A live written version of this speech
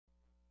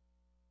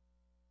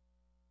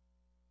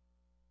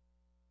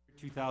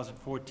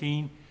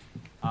2014.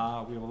 We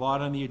have a lot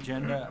on the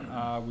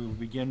agenda. We will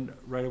begin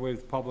right away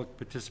with public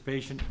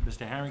participation.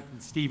 Mr. Harrington,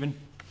 Stephen.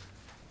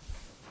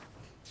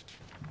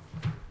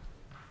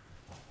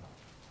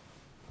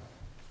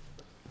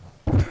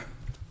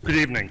 Good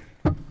evening.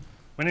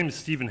 My name is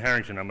Stephen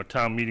Harrington. I'm a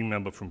town meeting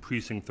member from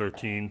Precinct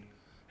 13,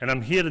 and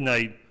I'm here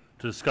tonight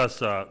to discuss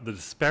the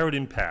disparate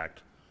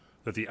impact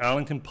that the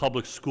Arlington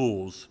Public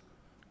Schools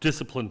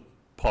discipline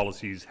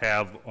policies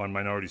have on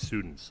minority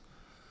students.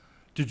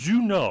 Did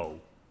you know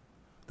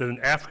that an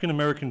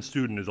African-American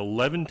student is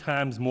 11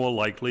 times more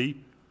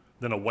likely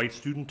than a white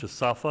student to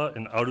suffer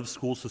an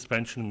out-of-school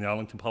suspension in the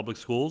Arlington Public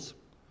Schools?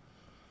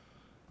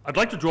 I'd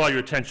like to draw your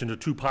attention to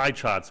two pie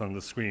charts on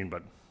the screen,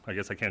 but I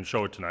guess I can't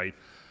show it tonight,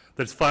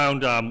 that's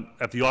found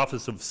at the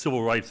Office of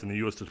Civil Rights in the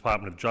U.S.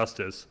 Department of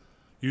Justice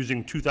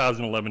using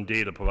 2011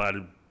 data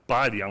provided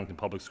by the Arlington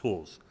Public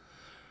Schools.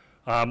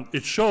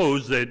 It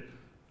shows that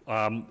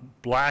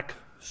black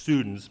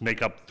students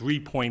make up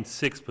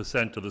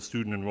 3.6% of the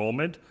student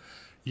enrollment,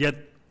 yet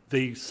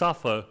they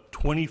suffer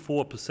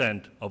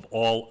 24% of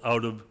all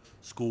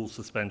out-of-school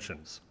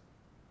suspensions.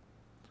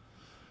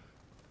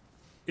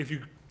 If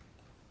you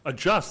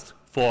adjust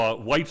for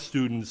white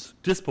students'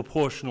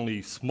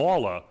 disproportionately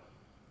smaller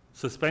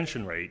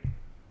suspension rate,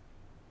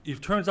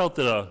 it turns out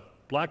that a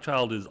black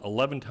child is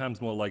 11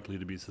 times more likely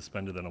to be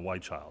suspended than a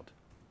white child.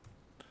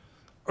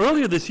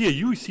 Earlier this year,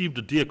 you received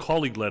a Dear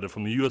Colleague letter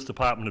from the U.S.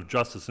 Department of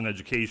Justice and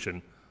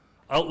Education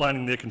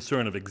outlining their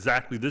concern of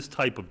exactly this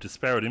type of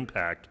disparate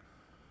impact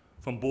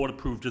from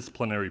board-approved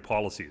disciplinary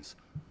policies,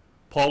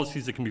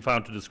 policies that can be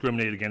found to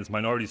discriminate against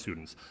minority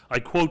students. I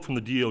quote from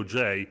the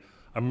DOJ,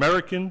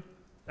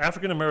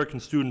 African-American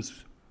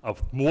students are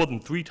more than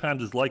 3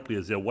 times as likely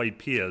as their white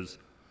peers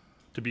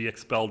to be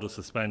expelled or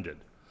suspended.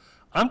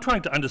 I'm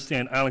trying to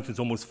understand Arlington's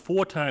almost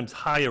 4 times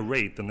higher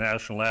rate than the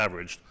national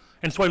average,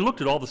 and so I looked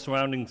at all the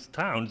surrounding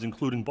towns,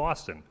 including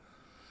Boston.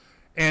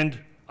 And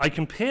I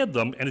compared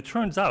them, and it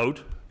turns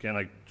out, again,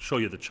 I show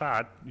you the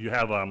chart, you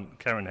have,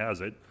 Karen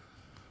has it,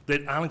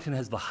 that Arlington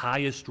has the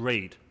highest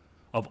rate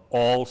of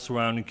all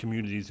surrounding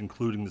communities,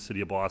 including the city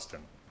of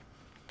Boston.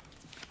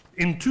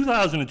 In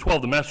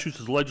 2012, the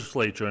Massachusetts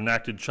legislature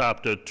enacted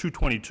Chapter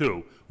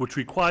 222, which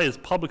requires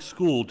public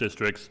school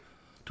districts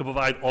to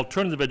provide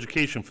alternative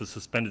education for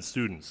suspended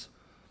students.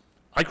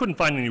 I couldn't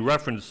find any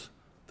reference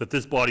that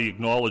this body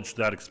acknowledged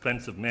that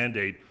expensive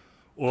mandate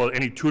or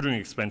any tutoring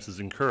expenses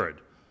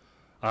incurred.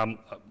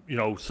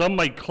 Some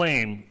might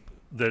claim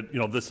that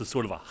this is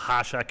sort of a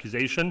harsh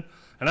accusation,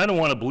 and I don't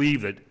want to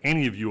believe that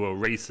any of you are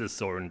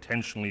racist or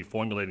intentionally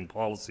formulating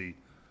policy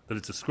that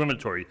is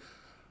discriminatory.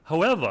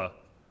 However,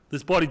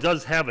 this body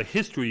does have a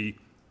history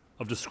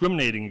of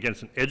discriminating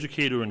against an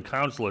educator and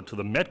counselor to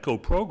the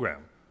METCO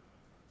program,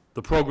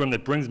 the program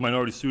that brings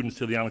minority students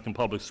to the Arlington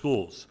Public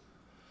Schools,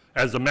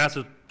 as the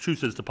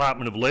Massachusetts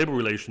Department of Labor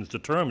Relations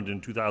determined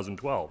in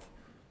 2012.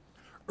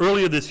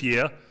 Earlier this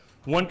year,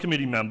 one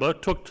committee member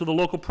took to the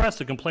local press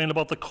to complain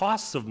about the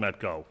costs of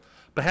METCO,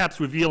 perhaps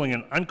revealing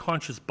an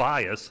unconscious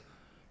bias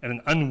and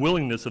an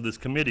unwillingness of this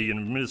committee and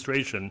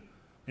administration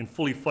in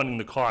fully funding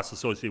the costs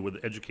associated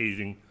with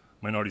educating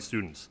minority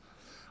students.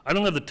 I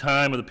don't have the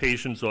time or the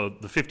patience or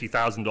the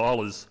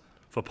 $50,000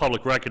 for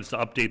public records to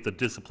update the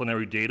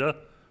disciplinary data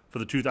for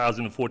the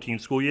 2014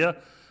 school year,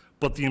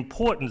 but the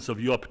importance of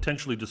your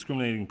potentially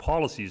discriminating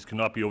policies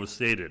cannot be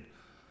overstated.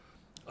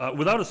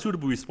 Without a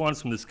suitable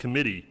response from this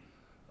committee,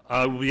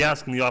 I will be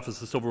asking the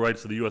Office of Civil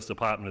Rights of the U.S.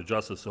 Department of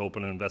Justice to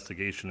open an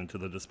investigation into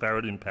the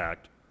disparate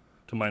impact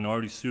to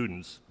minority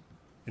students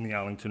in the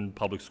Arlington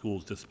Public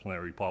Schools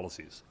disciplinary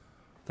policies.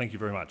 Thank you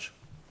very much.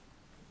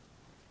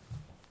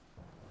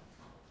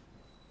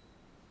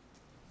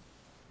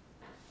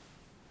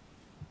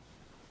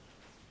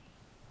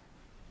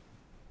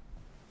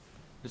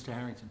 Mr.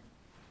 Harrington.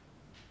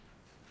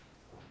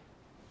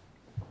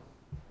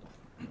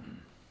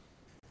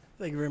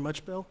 Thank you very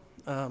much, Bill.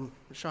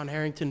 Sean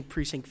Harrington,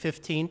 Precinct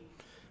 15,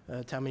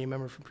 town meeting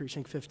member from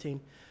Precinct 15.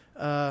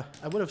 I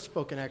would have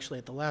spoken actually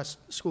at the last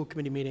school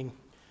committee meeting.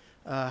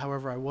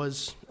 However, I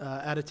was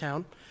out of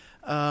town.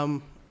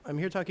 I'm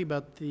here talking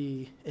about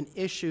an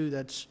issue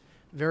that's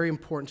very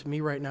important to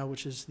me right now,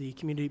 which is the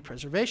Community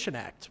Preservation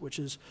Act, which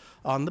is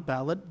on the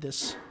ballot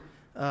this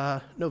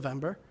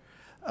November.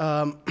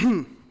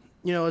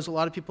 As a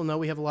lot of people know,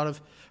 we have a lot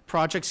of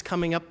projects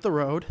coming up the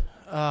road.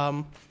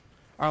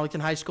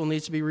 Arlington High School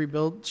needs to be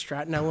rebuilt,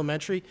 Stratton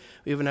Elementary.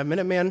 We even have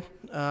Minuteman,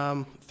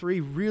 3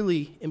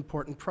 really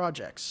important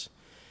projects.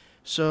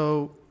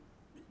 So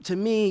to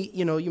me,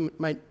 you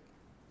might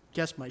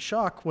guess my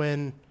shock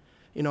when,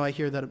 I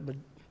hear that a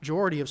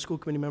majority of school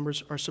committee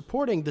members are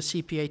supporting the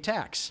CPA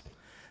tax.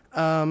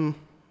 As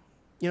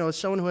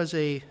someone who has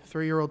a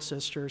 3-year-old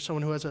sister,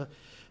 someone who has a,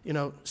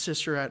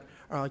 sister at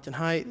Arlington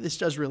High, this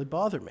does really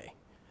bother me.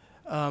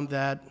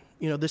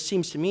 This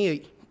seems to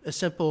me a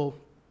simple,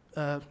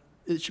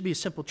 it should be a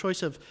simple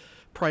choice of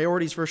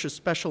priorities versus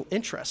special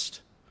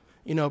interest.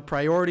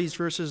 Priorities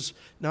versus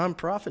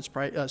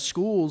nonprofits,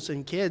 schools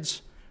and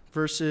kids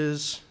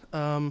versus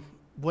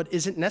what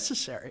isn't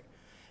necessary.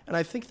 And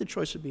I think the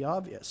choice would be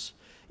obvious.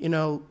 You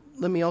know,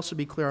 let me also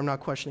be clear, I'm not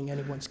questioning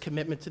anyone's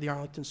commitment to the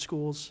Arlington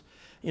schools.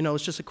 You know,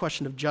 it's just a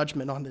question of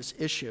judgment on this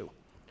issue.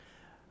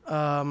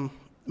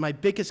 My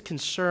biggest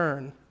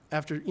concern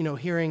after, you know,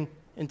 hearing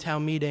in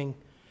town meeting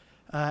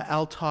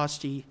Al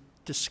Tosti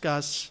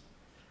discuss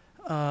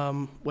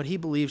what he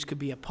believes could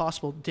be a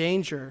possible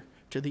danger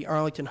to the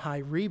Arlington High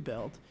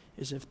rebuild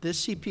is if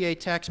this CPA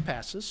tax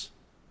passes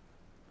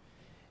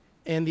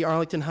and the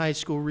Arlington High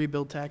School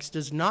rebuild tax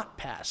does not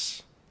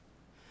pass,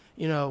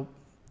 you know,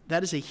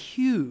 that is a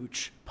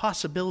huge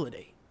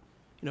possibility.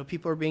 You know,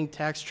 people are being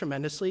taxed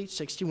tremendously,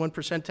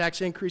 61%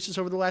 tax increases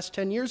over the last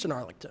 10 years in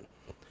Arlington.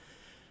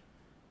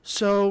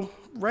 So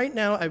right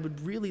now, I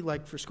would really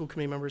like for school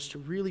committee members to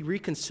really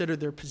reconsider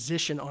their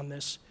position on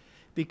this,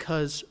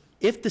 because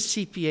if the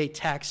CPA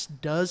tax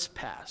does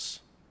pass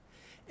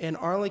and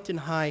Arlington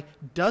High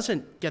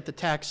doesn't get the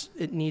tax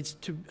it needs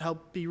to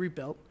help be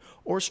rebuilt,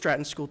 or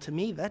Stratton School, to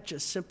me, that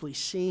just simply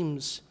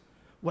seems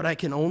what I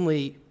can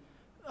only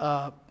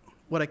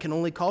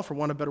call, for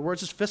want of better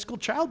words, is fiscal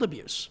child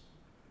abuse.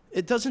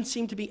 It doesn't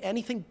seem to be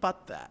anything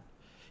but that.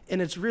 And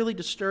it's really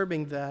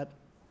disturbing that,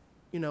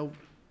 you know,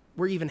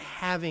 we're even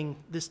having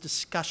this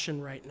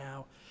discussion right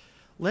now.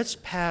 Let's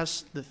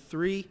pass the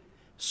 3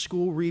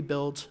 school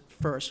rebuilds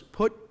first.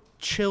 Put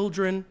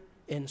children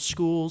in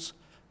schools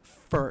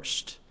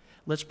first.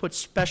 Let's put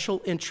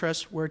special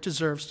interests where it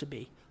deserves to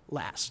be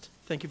last.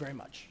 Thank you very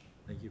much.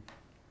 Thank you.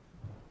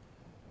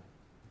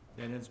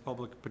 That ends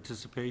public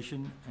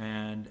participation,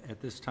 and at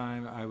this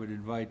time, I would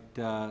invite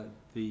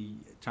the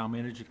town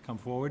manager to come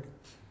forward.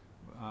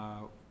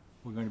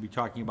 We're going to be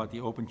talking about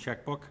the Open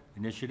Checkbook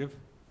Initiative.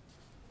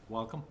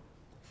 Welcome.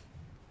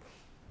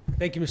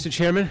 Thank you, Mr.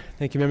 Chairman.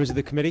 Thank you, members of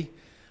the committee.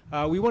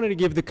 We wanted to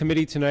give the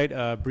committee tonight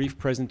a brief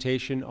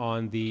presentation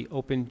on the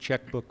Open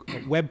Checkbook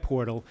web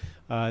portal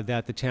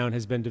that the town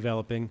has been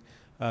developing.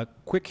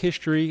 Quick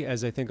history,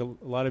 as I think a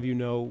lot of you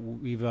know,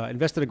 we've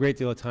invested a great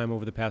deal of time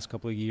over the past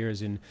couple of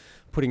years in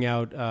putting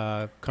out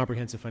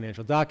comprehensive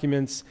financial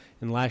documents,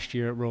 and last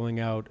year rolling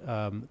out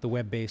the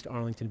web-based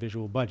Arlington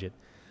Visual Budget.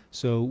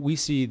 So we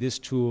see this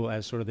tool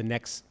as sort of the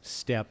next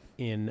step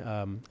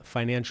in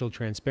financial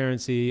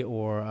transparency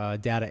or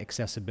data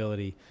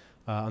accessibility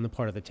on the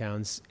part of the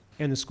towns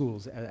and the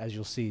schools, as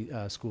you'll see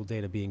school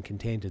data being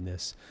contained in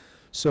this.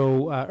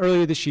 So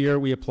earlier this year,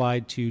 we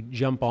applied to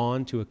jump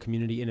on to a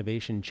Community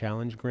Innovation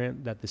Challenge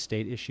grant that the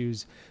state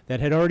issues that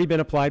had already been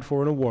applied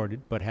for and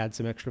awarded, but had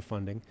some extra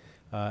funding,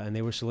 and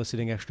they were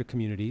soliciting extra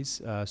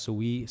communities, so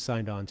we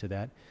signed on to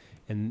that.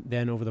 And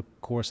then over the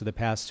course of the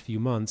past few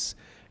months,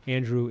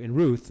 Andrew and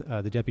Ruth,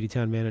 the Deputy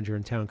Town Manager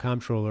and Town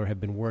Comptroller, have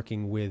been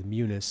working with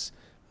Munis,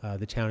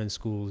 the town and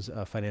schools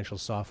financial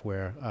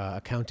software,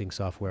 accounting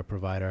software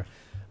provider,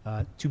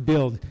 to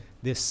build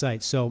this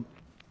site. So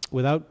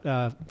without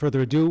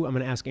further ado, I'm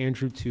going to ask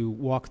Andrew to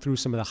walk through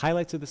some of the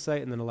highlights of the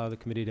site and then allow the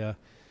committee to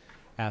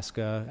ask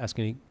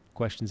any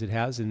questions it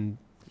has. And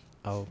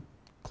I'll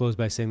close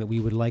by saying that we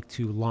would like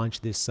to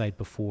launch this site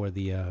before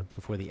the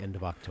end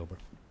of October.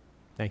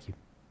 Thank you.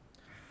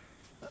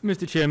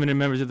 Mr. Chairman and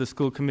members of the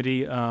school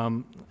committee,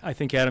 I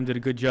think Adam did a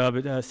good job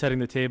at setting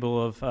the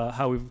table of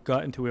how we've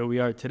gotten to where we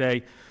are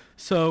today.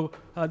 So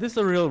this is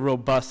a real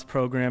robust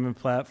program and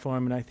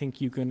platform, and I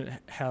think you can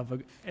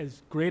have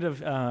as great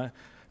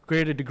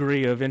a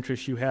degree of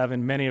interest you have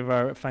in many of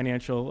our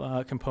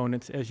financial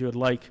components as you would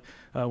like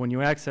when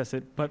you access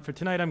it. But for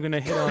tonight, I'm going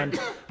to hit on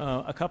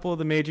a couple of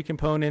the major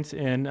components,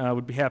 and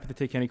would be happy to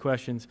take any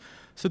questions.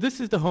 So this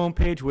is the home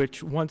page,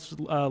 which once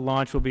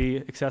launched will be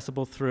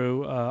accessible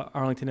through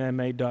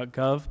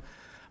arlingtonma.gov.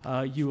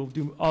 You will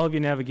do all of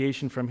your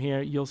navigation from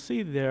here. You'll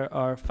see there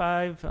are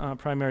 5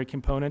 primary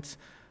components: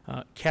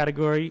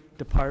 category,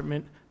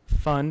 department,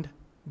 fund,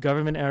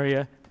 government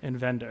area, and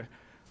vendor.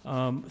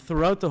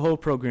 Throughout the whole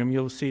program,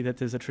 you'll see that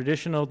there's a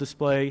traditional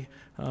display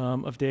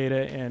of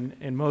data, and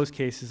in most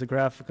cases, a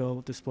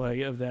graphical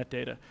display of that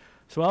data.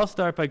 So I'll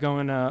start by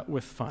going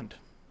with fund.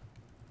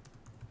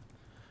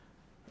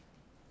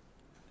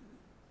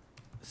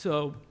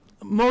 So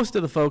most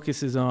of the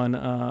focus is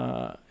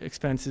on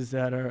expenses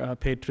that are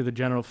paid through the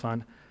general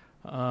fund.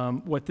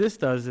 What this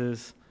does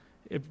is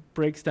it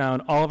breaks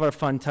down all of our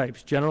fund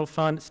types: general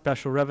fund,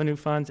 special revenue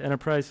funds,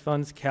 enterprise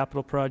funds,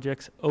 capital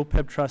projects,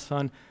 OPEB trust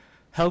fund,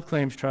 health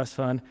claims trust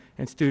fund,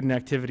 and student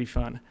activity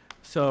fund.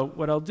 So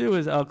what I'll do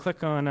is I'll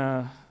click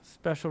on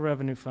special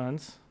revenue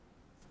funds.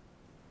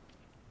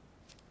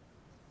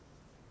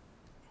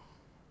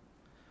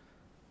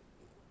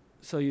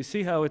 So you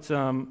see how it's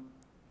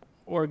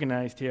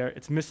organized here.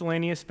 It's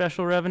miscellaneous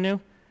special revenue,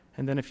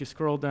 and then if you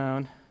scroll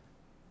down,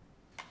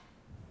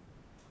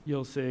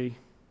 you'll see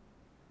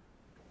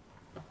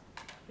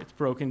it's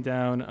broken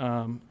down.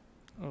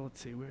 Oh,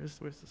 let's see, where's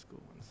the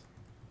school ones?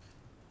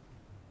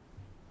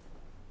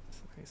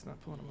 It's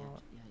not pulling them all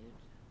up.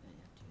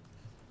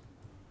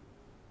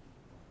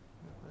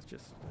 No, that's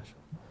just special.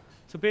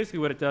 So basically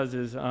what it does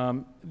is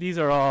these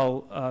are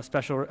all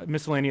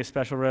miscellaneous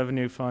special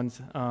revenue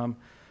funds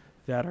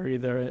that are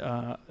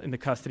either in the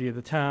custody of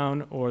the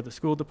town or the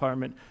school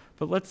department.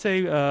 But let's say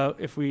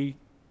if we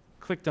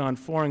clicked on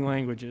foreign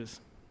languages,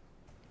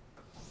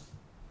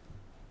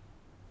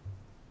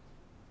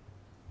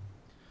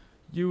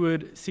 you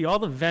would see all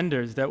the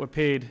vendors that were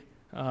paid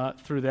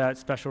through that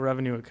special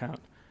revenue account.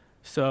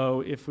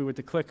 So if we were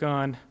to click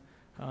on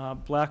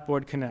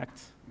Blackboard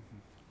Connect,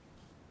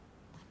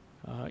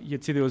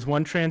 you'd see there was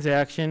one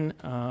transaction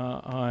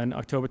on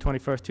October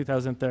 21st,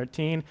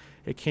 2013.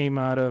 It came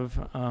out of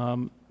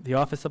the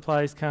office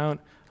supplies count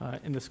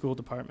in the school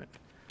department.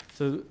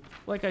 So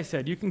like I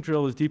said, you can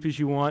drill as deep as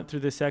you want through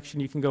this section.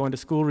 You can go into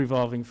school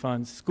revolving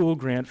funds, school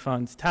grant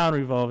funds, town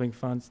revolving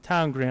funds,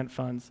 town grant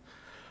funds.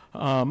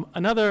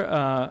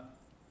 Another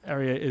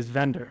area is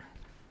vendor.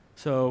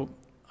 So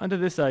under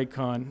this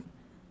icon,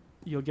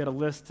 you'll get a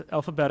list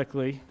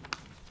alphabetically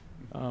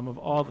of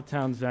all the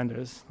town's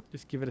vendors.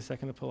 Just give it a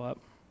second to pull up.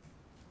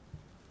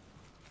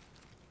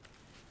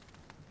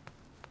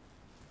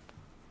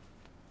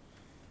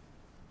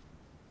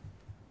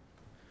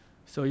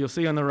 So you'll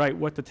see on the right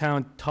what the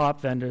town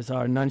top vendors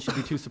are. None should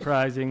be too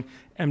surprising.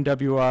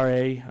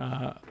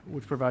 MWRA,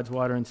 which provides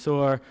water and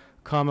sewer.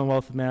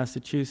 Commonwealth of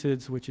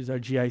Massachusetts, which is our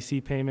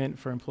GIC payment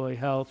for employee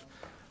health.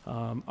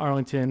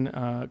 Arlington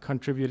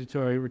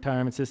Contributory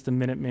Retirement System,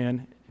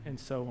 Minuteman, and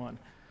so on.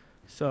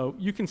 So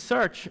you can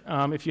search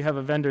if you have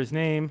a vendor's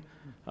name,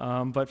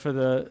 but for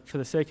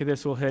the sake of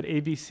this, we'll hit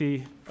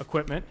ABC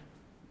Equipment.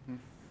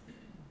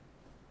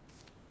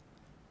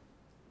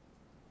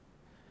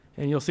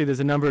 And you'll see there's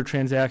a number of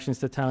transactions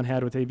the town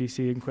had with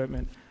ABC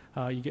Equipment.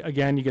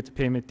 Again, you get the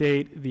payment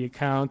date, the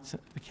account,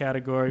 the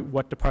category,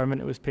 what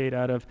department it was paid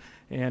out of,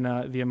 and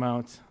the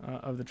amount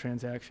of the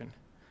transaction.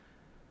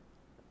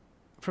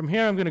 From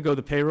here, I'm going to go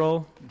to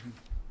payroll.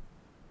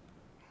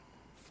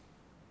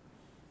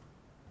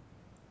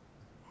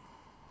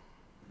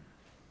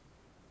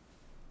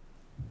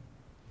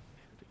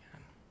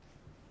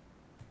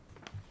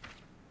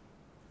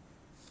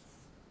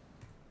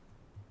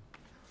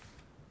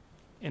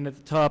 And at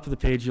the top of the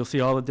page, you'll see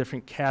all the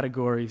different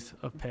categories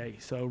of pay.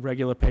 So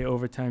regular pay,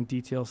 overtime,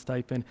 detail,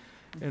 stipend.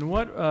 And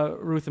what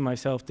Ruth and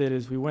myself did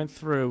is we went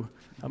through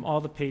all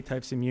the pay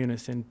types in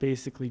unison,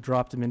 basically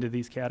dropped them into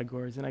these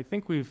categories. And I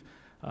think we've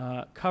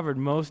covered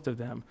most of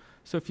them.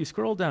 So if you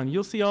scroll down,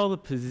 you'll see all the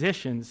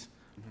positions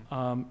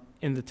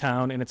in the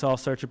town, and it's all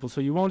searchable.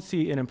 So you won't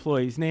see an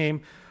employee's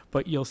name,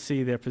 but you'll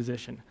see their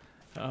position.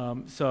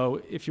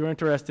 So if you're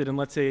interested in,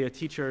 let's say, a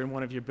teacher in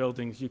one of your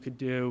buildings, you could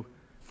do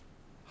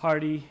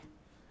Hardy,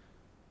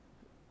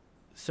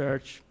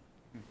 search,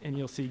 and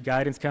you'll see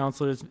guidance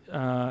counselors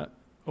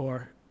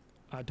or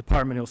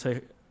department, you'll say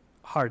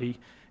Hardy,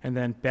 and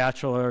then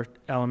bachelor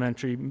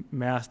elementary,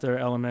 master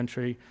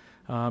elementary.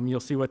 You'll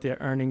see what their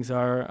earnings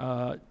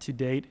are to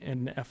date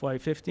in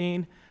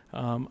FY15.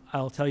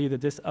 I'll tell you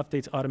that this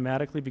updates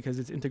automatically because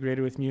it's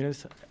integrated with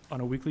Munis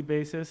on a weekly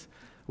basis,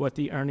 what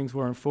the earnings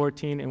were in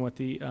 14 and what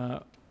the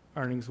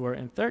earnings were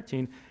in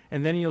 13,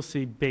 and then you'll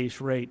see base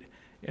rate.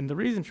 And the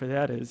reason for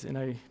that is, and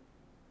I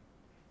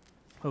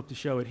hope to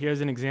show it.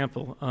 Here's an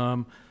example.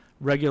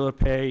 Regular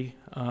pay,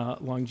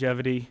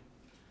 longevity.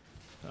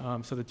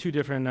 So the two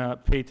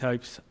different pay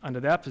types under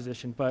that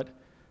position. But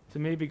to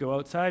maybe go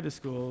outside the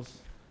schools,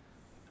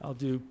 I'll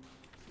do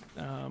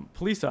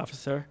police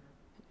officer.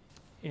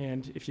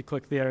 And if you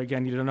click there,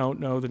 again, you don't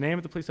know the name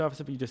of the police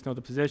officer, but you just know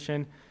the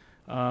position.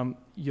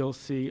 You'll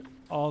see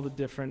all the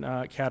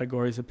different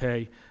categories of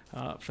pay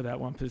for that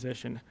one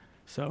position.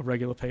 So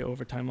regular pay,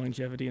 overtime,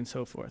 longevity, and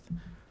so forth.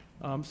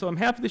 So I'm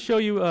happy to show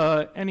you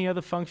any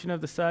other function of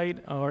the site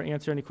or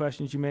answer any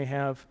questions you may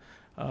have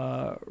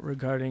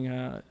regarding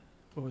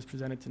what was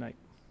presented tonight.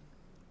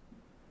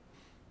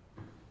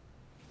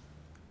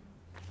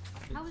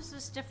 How is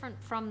this different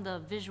from the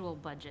visual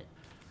budget?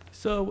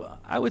 So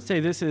I would say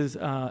this is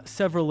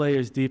several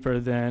layers deeper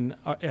than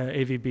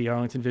AVB,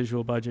 Arlington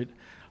Visual Budget.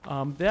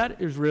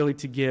 That is really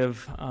to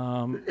give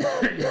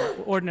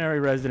ordinary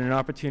resident an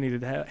opportunity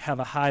to have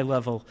a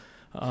high-level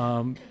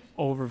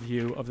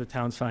overview of the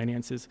town's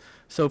finances.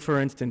 So for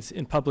instance,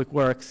 in Public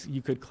Works,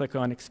 you could click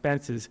on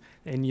expenses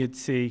and you'd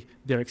see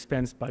their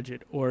expense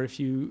budget. Or if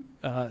you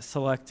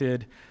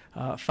selected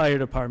fire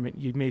department,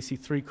 you may see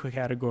 3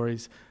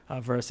 categories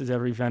versus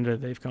every vendor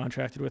they've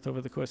contracted with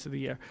over the course of the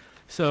year.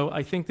 So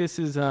I think this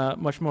is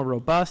much more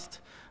robust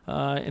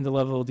in the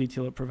level of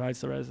detail it provides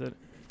the resident.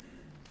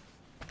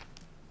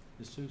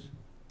 Ms. Seuss?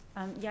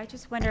 Yeah, I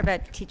just wonder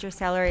about teacher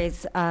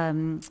salaries.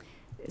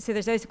 So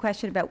there's always a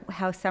question about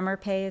how summer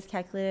pay is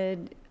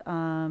calculated,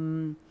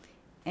 and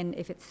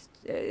if it's,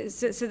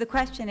 so the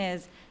question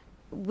is,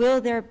 will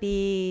there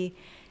be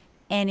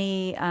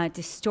any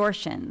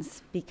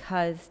distortions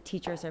because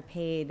teachers are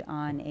paid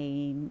on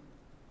a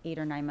 8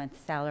 or 9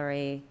 month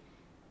salary,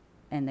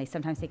 and they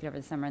sometimes take it over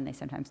the summer and they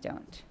sometimes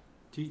don't?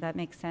 Does that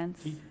make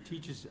sense?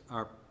 Teachers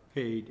are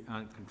paid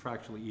on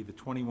contractually either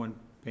 21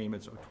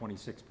 payments or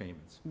 26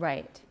 payments.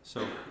 Right.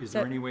 So is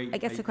there any way? I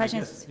guess the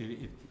question is,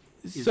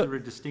 Is there a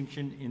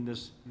distinction in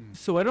this?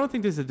 So I don't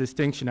think there's a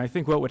distinction. I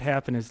think what would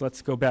happen is,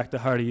 let's go back to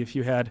Hardy. If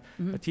you had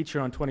a teacher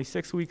on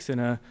 26 weeks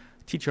and a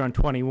teacher on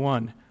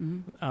 21,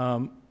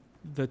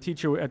 the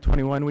teacher at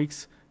 21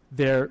 weeks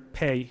their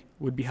pay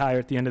would be higher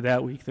at the end of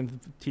that week than the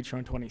teacher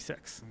on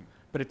 26.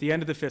 But at the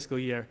end of the fiscal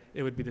year,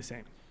 it would be the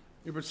same.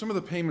 Yeah, but some of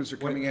the payments are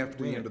coming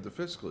after the end of the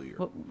fiscal year.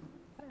 Well,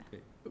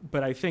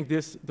 But I think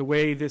the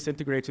way this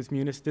integrates with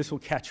Munis, this will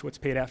catch what's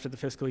paid after the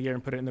fiscal year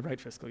and put it in the right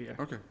fiscal year.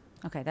 Okay.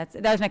 Okay, that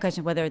was my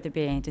question, whether there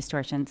be any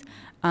distortions.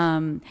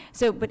 But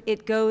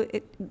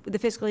the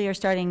fiscal year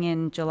starting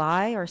in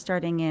July or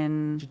starting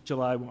in?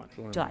 July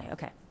 1. July,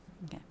 okay.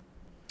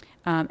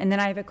 And then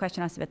I have a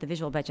question also about the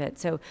visual budget.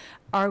 So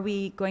are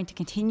we going to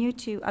continue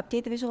to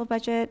update the visual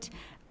budget?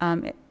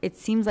 It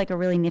seems like a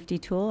really nifty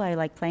tool. I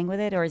like playing with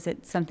it, or is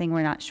it something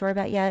we're not sure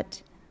about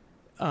yet?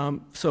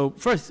 So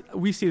first,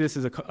 we see this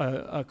as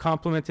a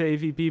complement to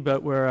AVB,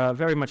 but we're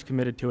very much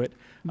committed to it.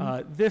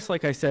 This,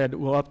 like I said,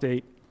 will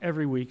update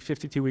every week,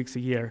 52 weeks a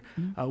year.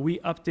 We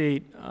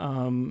update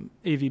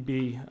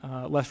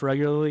AVB less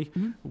regularly.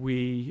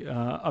 We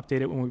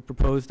update it when we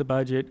propose the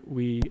budget.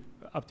 We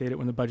update it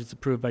when the budget's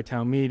approved by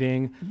town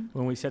meeting.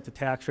 When we set the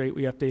tax rate,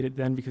 we update it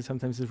then because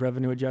sometimes there's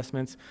revenue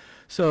adjustments.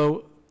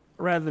 So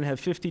rather than have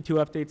 52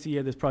 updates a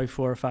year, there's probably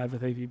 4 or 5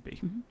 with AVB.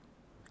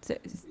 So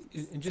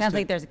And just sounds to-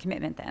 like there's a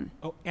commitment then.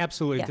 Oh,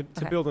 absolutely. Yeah, To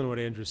okay. build on what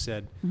Andrew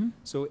said.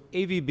 So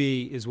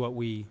AVB is what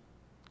we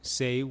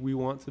say we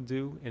want to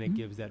do, and it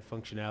gives that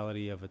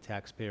functionality of a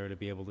taxpayer to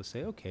be able to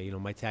say, okay,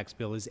 my tax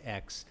bill is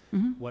X.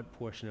 What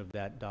portion of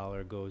that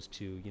dollar goes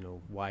to,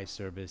 Y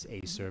service,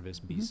 A service,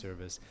 B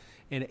service?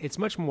 And it's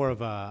much more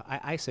of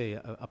I say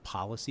a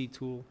policy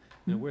tool.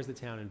 Where's the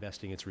town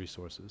investing its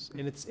resources?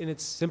 And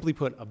it's simply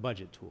put a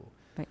budget tool.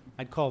 Right.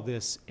 I'd call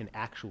this an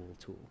actual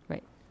tool.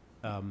 Right.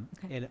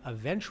 Okay. And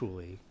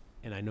eventually,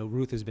 and I know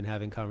Ruth has been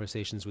having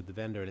conversations with the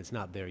vendor, and it's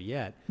not there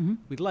yet,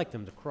 we'd like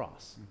them to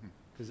cross.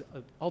 Because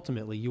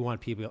ultimately, you want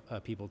people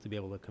to be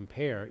able to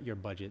compare your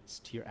budgets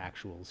to your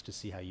actuals to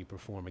see how you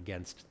perform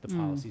against the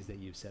policies that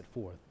you've set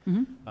forth.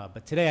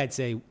 But today, I'd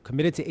say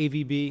committed to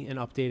AVB and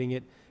updating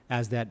it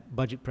as that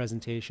budget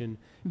presentation,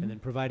 and then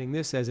providing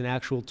this as an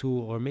actual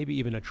tool, or maybe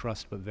even a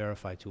trust but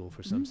verify tool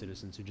for some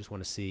citizens who just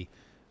want to see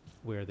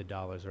where the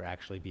dollars are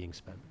actually being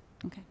spent.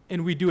 Okay.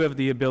 And we do have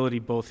the ability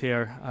both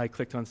here, I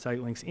clicked on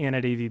site links, and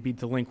at AVB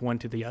to link one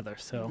to the other,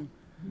 so.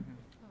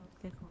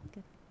 Good.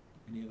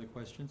 Any other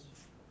questions?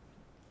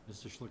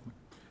 Mr. Schlickman?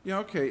 Yeah,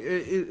 okay.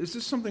 Is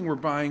this something we're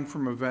buying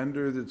from a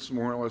vendor that's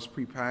more or less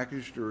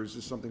prepackaged, or is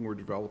this something we're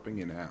developing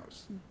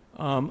in-house?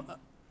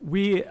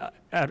 We,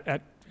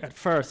 at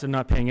first, are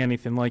not paying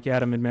anything. Like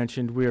Adam had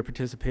mentioned, we are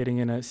participating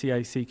in a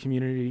CIC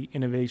Community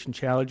Innovation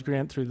Challenge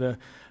grant through the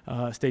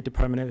State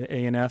Department of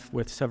A&F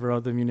with several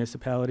other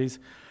municipalities.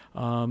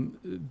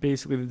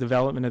 Basically, the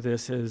development of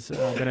this has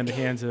been in the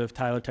hands of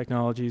Tyler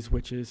Technologies,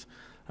 which is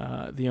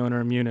the owner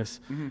of Munis.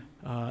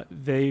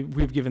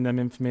 We've given them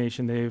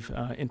information, they've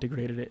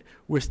integrated it.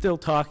 We're still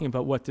talking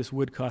about what this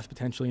would cost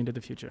potentially into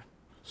the future.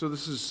 So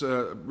this is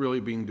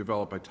really being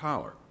developed by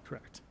Tyler?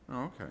 Correct.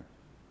 Oh, okay.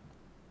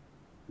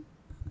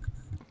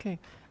 Okay.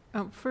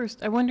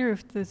 First, I wonder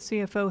if the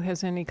CFO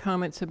has any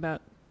comments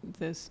about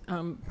this.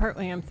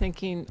 Partly I'm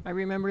thinking, I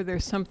remember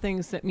there's some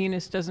things that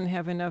Munis doesn't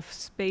have enough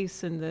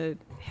space in the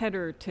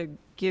header to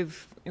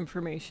give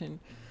information.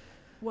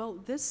 Well,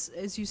 this,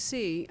 as you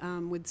see,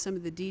 with some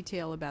of the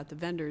detail about the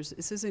vendors,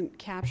 this isn't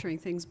capturing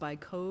things by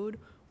code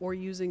or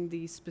using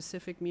the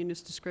specific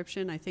Munis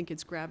description. I think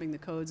it's grabbing the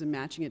codes and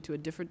matching it to a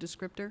different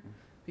descriptor,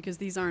 because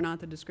these are not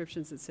the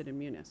descriptions that sit in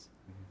Munis.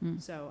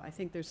 So I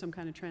think there's some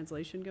kind of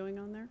translation going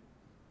on there.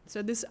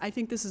 So I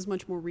think this is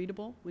much more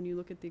readable when you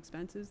look at the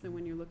expenses than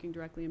when you're looking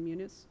directly in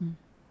Munis.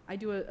 I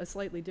do a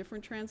slightly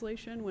different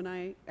translation when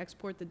I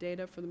export the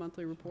data for the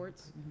monthly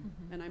reports,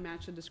 and I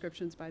match the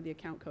descriptions by the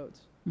account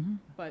codes.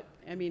 But,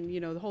 I mean,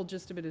 the whole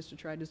gist of it is to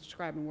try to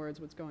describe in words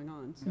what's going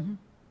on. So,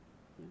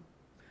 yeah.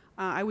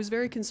 I was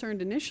very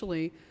concerned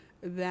initially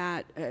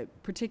that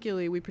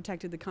particularly we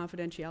protected the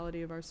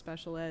confidentiality of our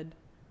special ed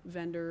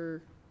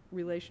vendor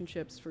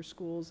relationships for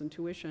schools and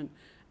tuition,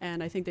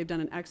 and I think they've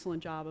done an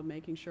excellent job of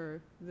making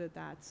sure that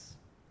that's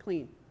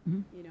clean.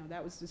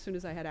 That was, as soon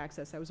as I had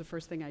access, that was the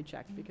first thing I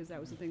checked, because that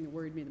was the thing that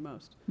worried me the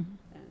most.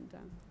 And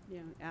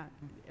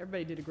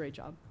everybody did a great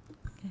job.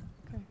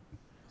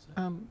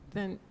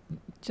 Then,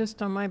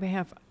 just on my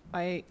behalf,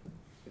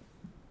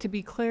 to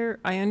be clear,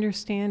 I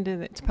understand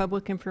that it's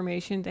public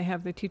information to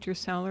have the teacher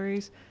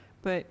salaries,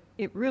 but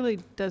it really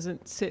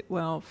doesn't sit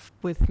well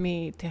with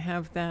me to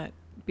have that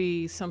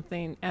be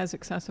something as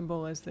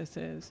accessible as this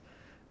is.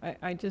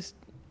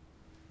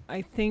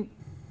 I think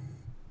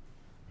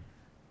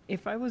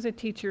if I was a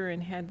teacher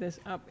and had this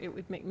up, it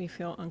would make me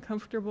feel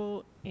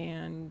uncomfortable,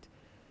 and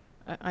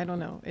I don't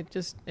know,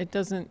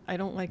 I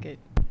don't like it.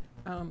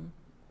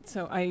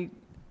 So I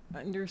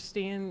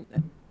understand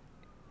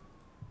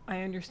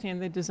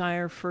the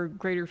desire for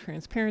greater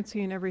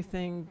transparency and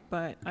everything,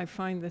 but I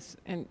find this,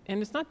 and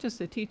it's not just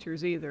the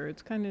teachers either,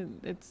 it's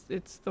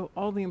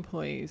all the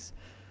employees.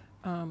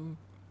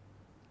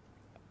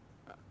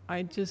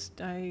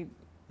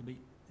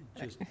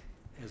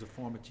 As a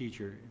former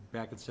teacher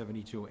back at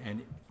 72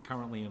 and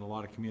currently in a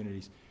lot of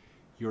communities,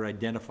 you're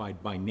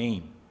identified by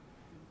name.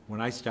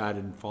 When I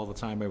started, and for all the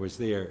time I was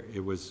there,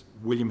 it was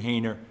William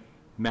Hayner,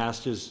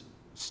 master's,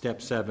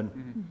 step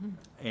 7,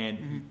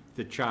 and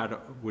the chart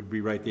would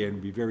be right there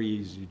and be very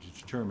easy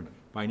to determine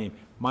by name.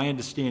 My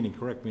understanding,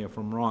 correct me if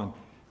I'm wrong,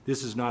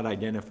 this is not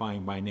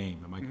identifying by name,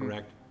 am I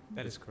correct?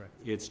 That is correct.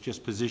 It's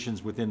just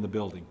positions within the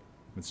building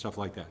and stuff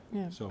like that.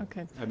 Yeah, So,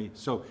 okay. I mean,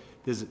 so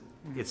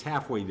it's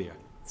halfway there.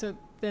 So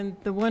then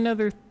the one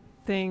other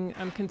thing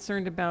I'm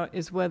concerned about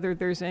is whether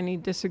there's any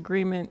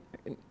disagreement,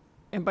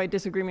 and by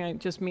disagreement, I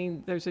just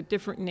mean there's a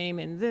different name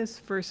in this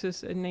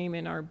versus a name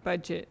in our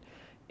budget.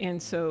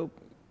 And so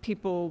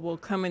people will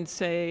come and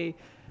say,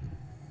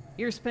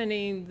 you're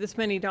spending this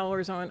many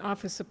dollars on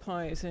office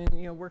supplies, and,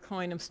 you know, we're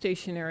calling them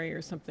stationery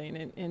or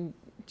something, and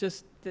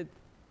just that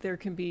there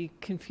can be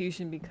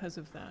confusion because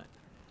of that.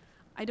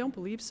 I don't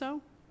believe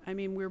so. I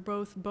mean, we're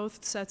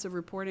both sets of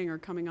reporting are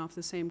coming off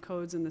the same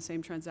codes and the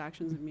same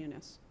transactions in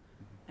Munis.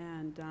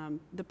 And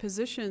the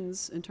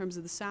positions, in terms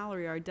of the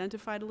salary, are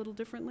identified a little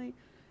differently.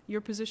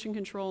 Your position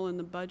control in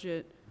the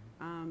budget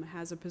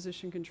has a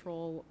position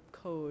control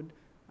code,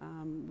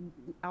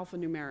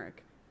 alphanumeric.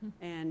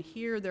 And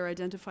here, they're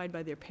identified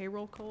by their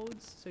payroll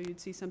codes. So you'd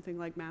see something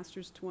like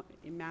Masters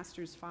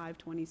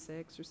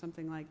 526 or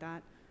something like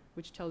that,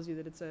 which tells you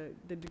that it's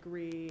the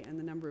degree and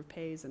the number of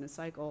pays in a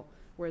cycle,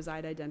 whereas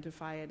I'd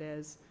identify it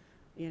as,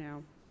 you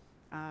know,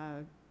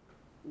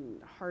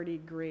 Hardy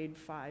grade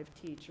 5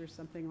 teach or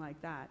something like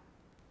that.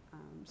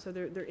 So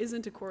there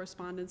isn't a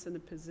correspondence in the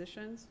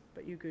positions,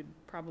 but you could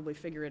probably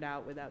figure it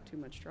out without too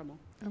much trouble.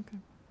 Okay.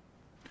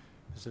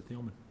 Mr.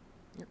 Thielman?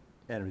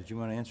 Adam, did you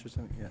want to answer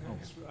something? Yeah.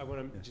 I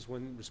want to, just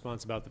one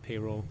response about the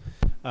payroll.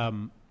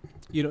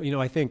 You know,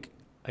 I think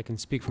I can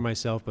speak for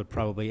myself, but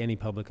probably any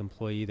public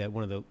employee, that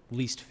one of the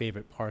least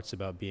favorite parts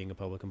about being a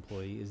public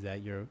employee is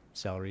that your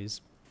salary is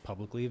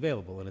publicly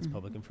available and it's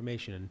public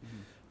information. And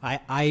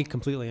I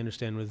completely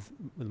understand with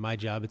my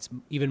job, it's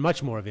even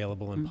much more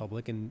available in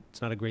public, and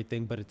it's not a great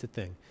thing, but it's a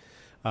thing.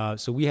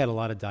 So we had a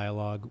lot of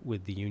dialogue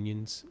with the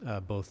unions,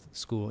 both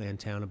school and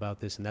town, about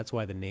this, and that's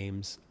why the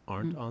names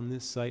aren't on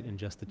this site and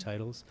just the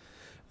titles.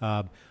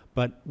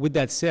 But with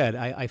that said,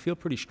 I feel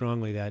pretty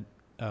strongly that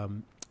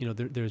you know,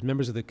 there's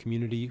members of the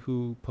community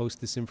who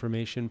post this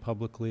information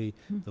publicly.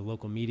 The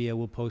local media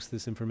will post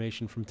this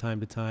information from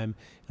time to time.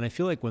 And I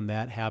feel like when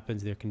that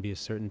happens, there can be a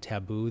certain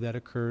taboo that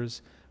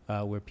occurs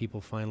where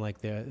people find like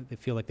they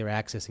feel like they're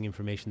accessing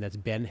information that's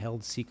been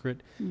held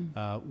secret.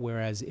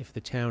 Whereas if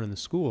the town and the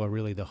school are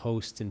really the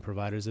hosts and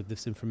providers of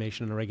this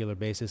information on a regular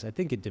basis, I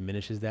think it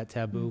diminishes that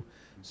taboo.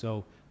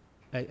 So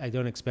I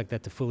don't expect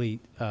that to fully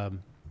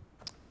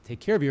take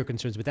care of your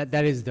concerns, but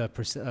that is the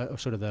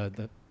sort of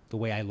the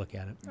way I look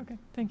at it. Okay,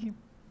 thank you.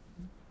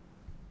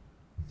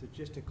 So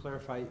just to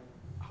clarify,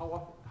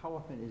 how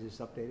often is this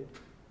updated?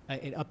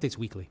 It updates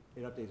weekly.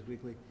 It updates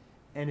weekly,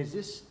 and is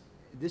this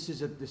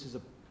is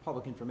a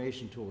public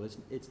information tool?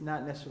 It's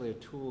not necessarily a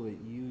tool that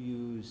you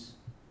use,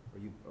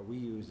 or we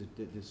use,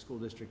 the school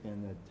district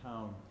and the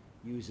town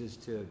uses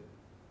to,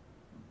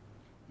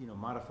 you know,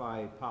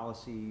 modify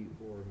policy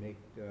or make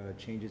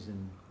changes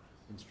in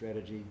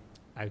strategy.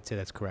 I would say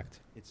that's correct.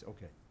 It's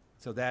okay.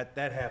 So that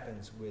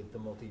happens with the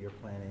multi-year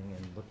planning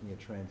and looking at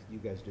trends. You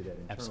guys do that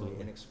internally.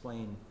 Absolutely. And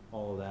explain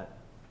all of that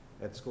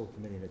at school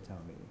committee and at town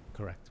meeting.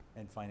 Correct.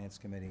 And finance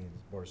committee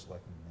and board of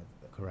selectmen.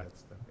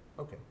 Correct. That's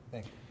okay,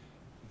 thank you.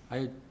 I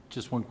had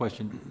just one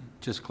question,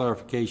 just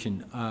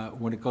clarification.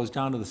 When it goes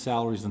down to the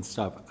salaries and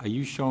stuff, are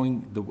you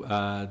showing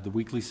the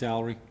weekly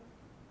salary?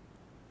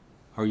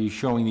 Or are you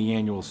showing the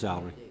annual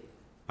salary?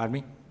 Pardon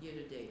me? Year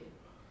to date.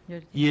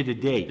 Year to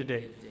date?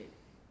 Today.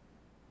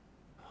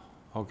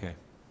 Okay.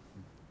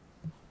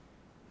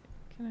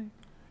 Can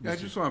Yeah, I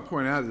just want to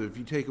point out that if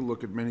you take a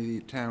look at many of the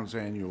town's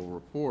annual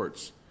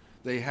reports,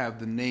 they have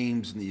the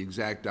names and the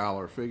exact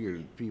dollar figure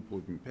that people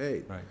have been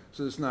paid. Right.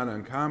 So it's not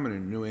uncommon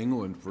in New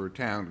England for a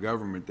town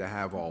government to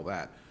have all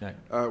that.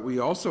 Right. We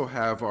also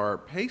have our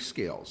pay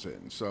scales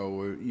in,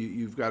 so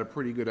you've got a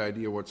pretty good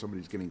idea what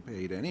somebody's getting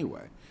paid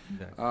anyway.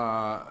 Exactly.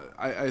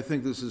 I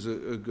think this is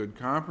a good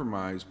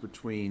compromise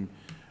between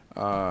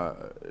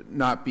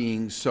not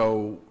being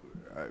so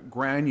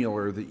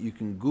granular that you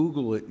can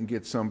Google it and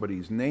get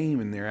somebody's name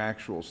and their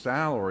actual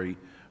salary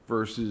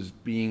versus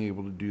being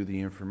able to do the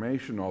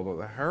information, although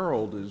the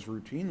Herald has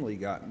routinely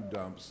gotten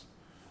dumps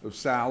of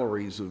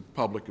salaries of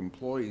public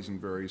employees in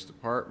various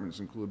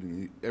departments,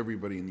 including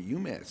everybody in the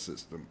UMass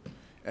system,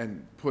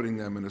 and putting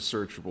them in a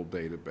searchable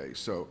database.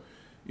 So,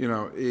 you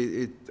know,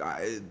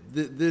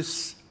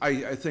 this,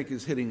 I think,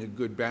 is hitting a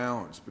good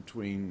balance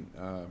between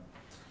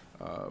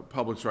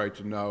public's right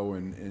to know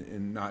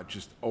and not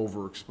just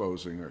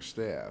overexposing our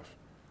staff.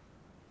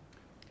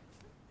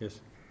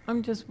 Yes.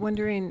 I'm just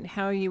wondering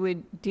how you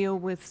would deal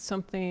with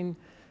something,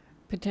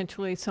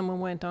 potentially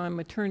someone went on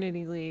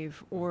maternity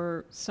leave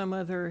or some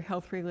other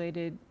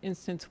health-related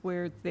instance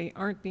where they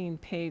aren't being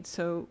paid,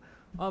 so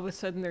all of a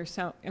sudden they're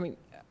I mean,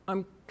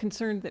 I'm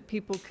concerned that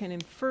people can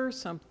infer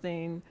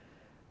something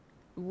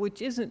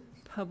which isn't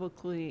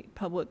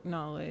public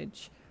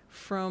knowledge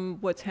from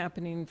what's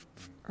happening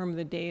from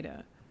the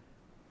data.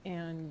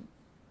 And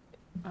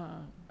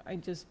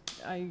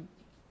I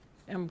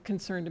am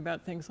concerned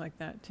about things like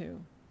that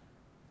too.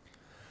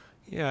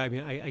 Yeah, I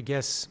mean, I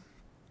guess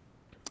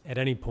at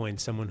any point,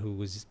 someone who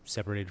was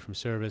separated from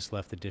service,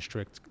 left the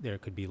district, there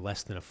could be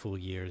less than a full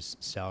year's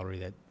salary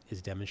that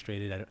is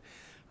demonstrated.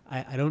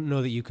 I don't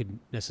know that you could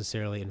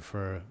necessarily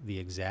infer the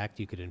exact.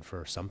 You could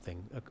infer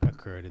something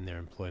occurred in their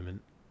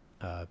employment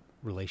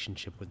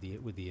relationship with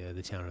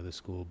the town or the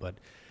school. But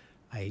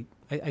I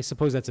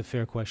suppose that's a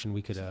fair question.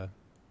 We could.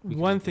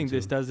 One thing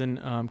this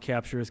doesn't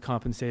capture is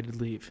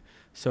compensated leave.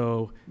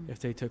 So if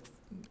they took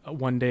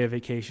 1 day of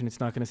vacation, it's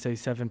not going to say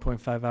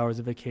 7.5 hours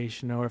of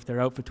vacation. Or if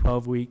they're out for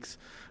 12 weeks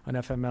on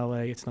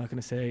FMLA, it's not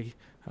going to say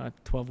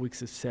 12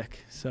 weeks is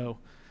sick. So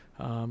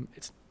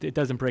it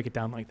doesn't break it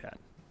down like that.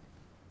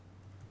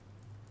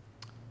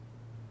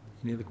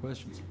 Any other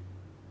questions?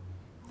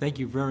 Thank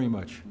you very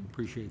much.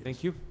 Appreciate it.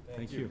 Thank you.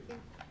 Thank you.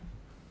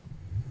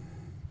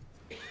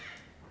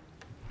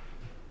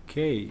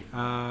 Okay,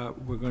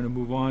 we're going to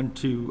move on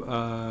to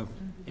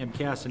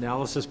MCAS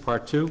analysis,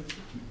 part 2.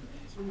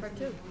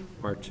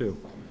 Part 2.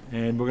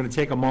 And we're going to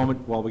take a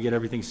moment while we get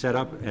everything set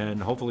up,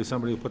 and hopefully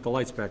somebody will put the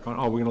lights back on.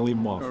 Oh, we're going to leave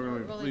them off. No, we're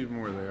gonna leave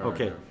them where they are.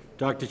 Okay.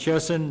 Dr.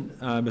 Chesson,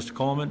 Mr.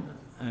 Coleman,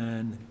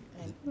 and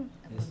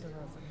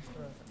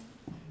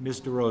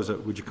Ms.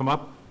 DeRosa, would you come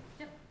up?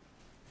 Yep.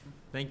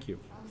 Thank you.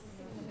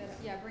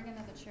 Yeah, bring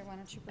another chair. Why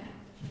don't you bring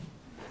another chair?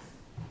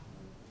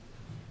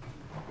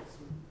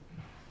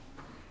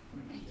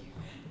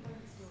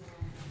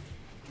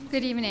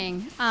 Good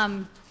evening.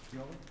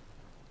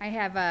 I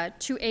have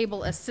 2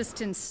 able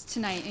assistants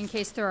tonight in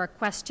case there are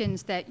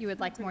questions that you would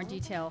like more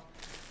detail.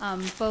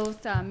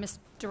 Both Ms.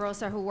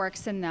 DeRosa, who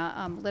works in the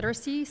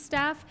literacy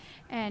staff,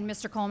 and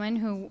Mr. Coleman,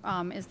 who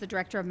is the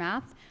director of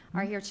math,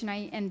 are here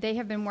tonight, and they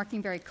have been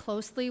working very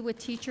closely with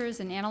teachers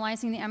and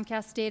analyzing the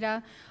MCAS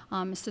data,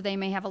 so they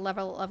may have a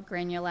level of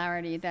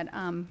granularity that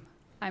I'm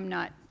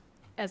not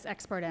as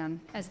expert on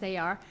as they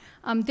are.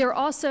 I'm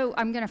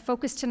going to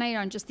focus tonight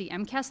on just the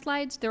MCAS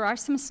slides. There are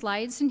some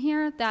slides in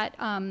here that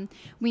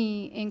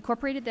we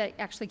incorporated that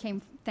actually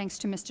came thanks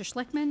to Mr.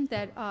 Schlickman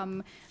that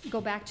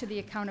go back to the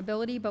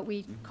accountability, but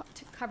we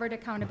covered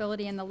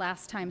accountability in the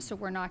last time, so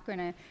we're not going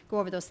to go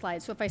over those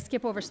slides. So if I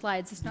skip over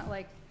slides, it's not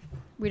like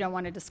we don't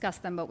want to discuss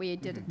them, but we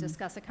did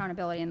discuss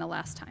accountability in the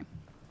last time.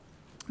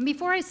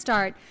 Before I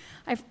start,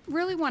 I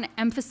really want to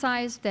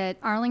emphasize that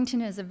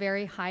Arlington is a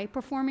very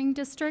high-performing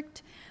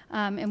district,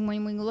 and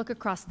when we look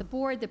across the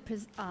board, the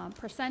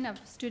percent of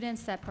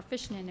students that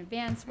proficient in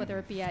advanced, whether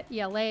it be at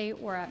ELA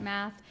or at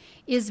math,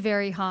 is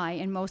very high,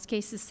 in most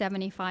cases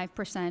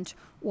 75%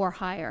 or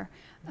higher.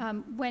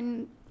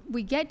 When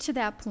we get to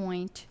that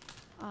point,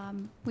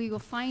 we will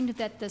find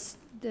that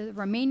the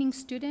remaining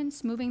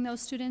students, moving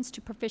those students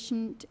to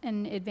proficient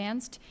and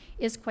advanced,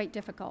 is quite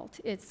difficult.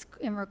 It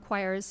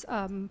requires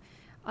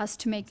us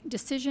to make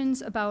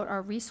decisions about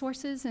our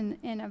resources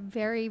in a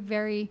very,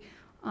 very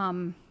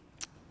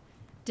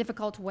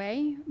difficult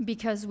way,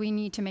 because we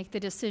need to make the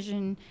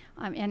decision,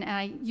 and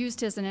I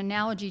used as an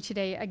analogy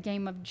today a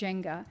game of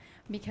Jenga,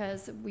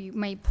 because we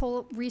may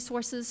pull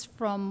resources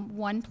from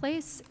one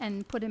place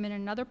and put them in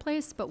another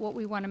place, but what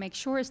we want to make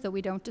sure is that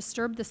we don't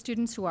disturb the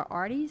students who are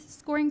already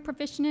scoring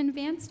proficient and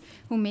advanced,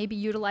 who may be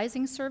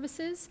utilizing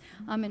services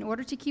in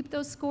order to keep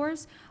those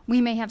scores.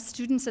 We may have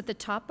students at the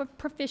top of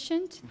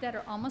proficient that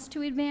are almost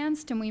to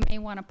advanced, and we may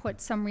want to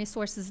put some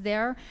resources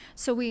there.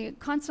 So we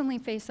constantly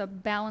face a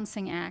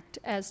balancing act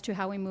as to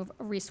how we move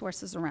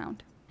resources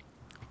around.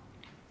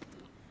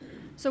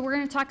 So we're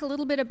going to talk a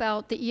little bit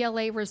about the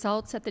ELA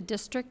results at the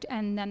district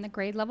and then the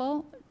grade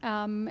level,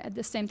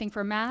 the same thing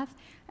for math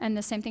and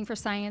the same thing for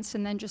science,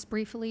 and then just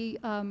briefly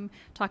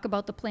talk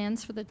about the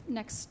plans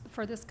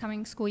for this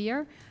coming school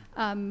year.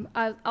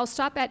 I'll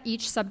stop at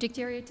each subject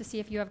area to see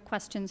if you have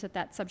questions at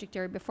that subject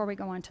area before we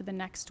go on to the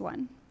next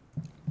one.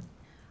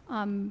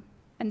 And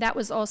that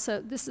was also,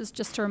 this is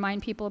just to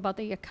remind people about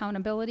the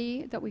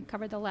accountability that we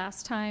covered the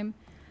last time.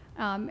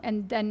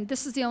 And then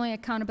this is the only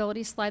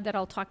accountability slide that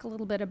I'll talk a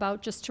little bit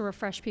about, just to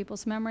refresh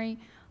people's memory,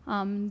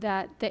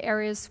 that the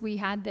areas we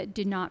had that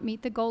did not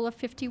meet the goal of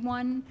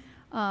 51,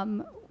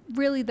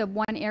 really the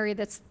one area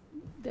that's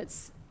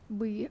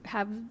we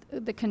have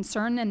the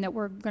concern and that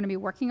we're going to be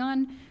working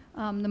on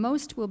the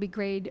most will be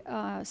grade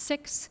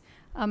 6.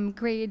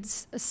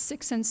 Grades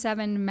 6 and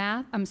 7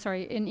 math,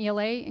 in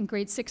ELA, in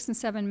grades 6 and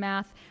 7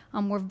 math,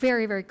 we're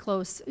very, very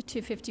close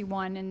to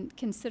 51, and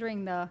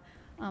considering the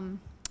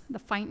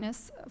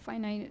finiteness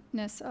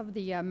of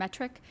the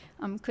metric,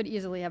 could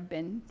easily have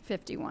been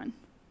 51.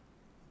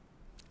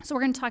 So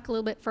we're going to talk a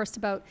little bit first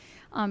about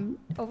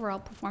overall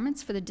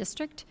performance for the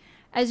district.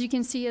 As you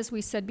can see, as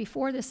we said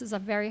before, this is a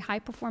very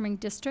high-performing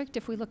district.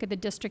 If we look at the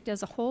district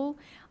as a whole,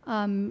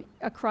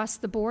 across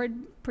the board,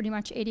 pretty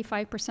much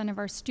 85% of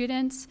our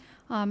students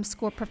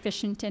score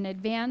proficient and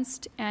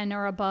advanced and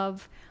are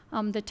above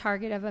the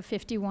target of a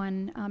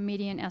 51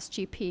 median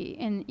SGP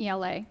in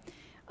ELA.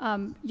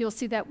 You'll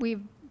see that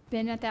we've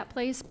been at that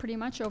place pretty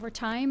much over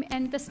time,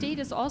 and the state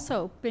has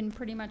also been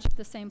pretty much at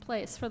the same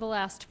place for the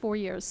last 4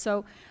 years.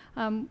 So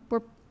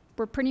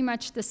we're pretty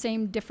much the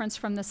same difference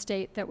from the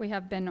state that we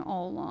have been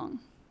all along.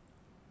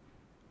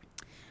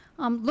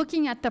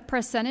 Looking at the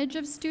percentage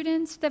of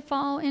students that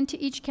fall into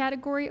each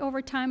category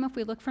over time, if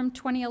we look from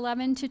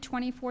 2011 to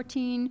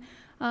 2014,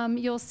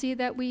 you'll see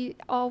that we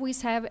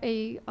always have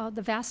the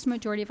vast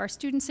majority of our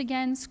students,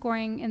 again,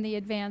 scoring in the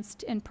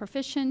advanced and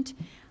proficient,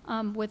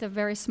 with a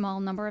very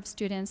small number of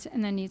students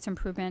in the needs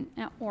improvement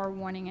or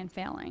warning and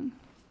failing.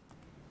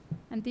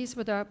 And these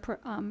were the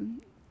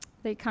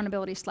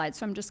accountability slides,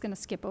 so I'm just going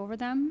to skip over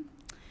them.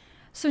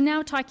 So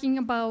now talking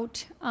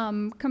about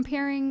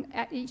comparing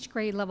at each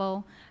grade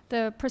level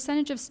the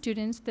percentage of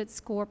students that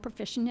score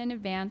proficient and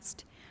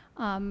advanced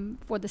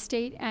for the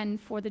state and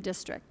for the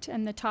district.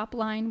 And the top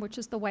line, which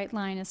is the white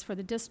line, is for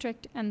the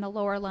district, and the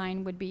lower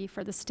line would be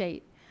for the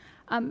state.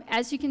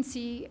 As you can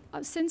see,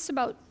 since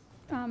about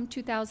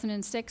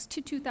 2006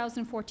 to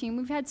 2014,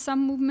 we've had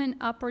some movement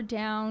up or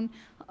down,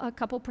 a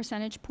couple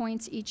percentage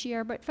points each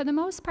year, but for the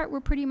most part,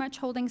 we're pretty much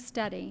holding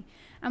steady.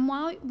 And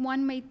while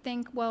one may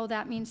think, well,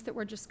 that means that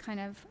we're just kind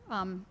of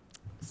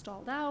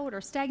stalled out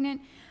or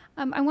stagnant,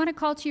 I want to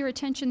call to your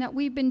attention that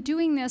we've been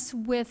doing this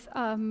with,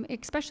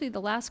 especially the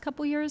last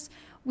couple years,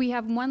 we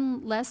have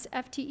one less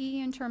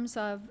FTE in terms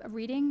of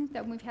reading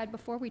than we've had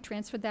before. We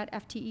transferred that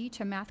FTE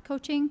to math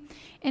coaching.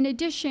 In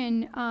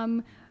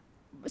addition,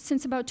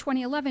 since about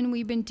 2011,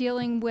 we've been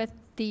dealing with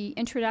the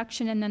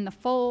introduction and then the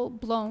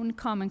full-blown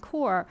Common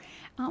Core.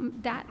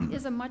 That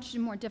is a much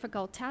more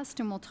difficult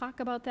test, and we'll talk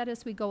about that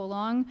as we go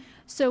along.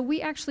 So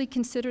we actually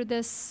consider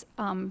this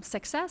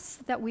success,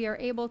 that we are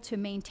able to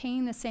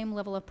maintain the same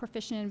level of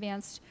proficient and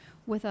advanced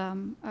with a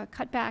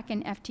cutback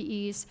in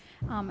FTEs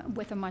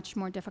with a much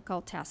more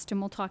difficult test, and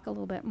we'll talk a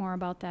little bit more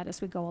about that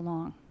as we go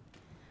along.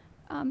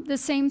 The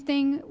same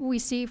thing we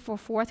see for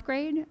fourth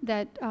grade,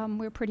 that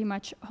we're pretty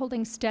much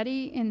holding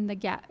steady in the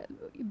gap,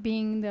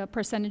 being the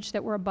percentage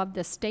that we're above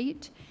the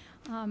state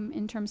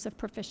in terms of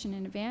proficient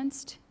and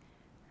advanced.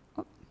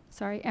 Oh,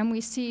 sorry, and we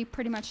see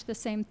pretty much the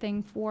same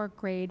thing for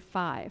grade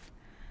 5.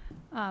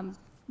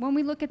 When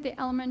we look at the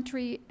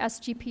elementary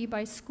SGP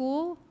by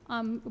school,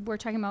 we're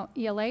talking about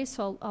ELA,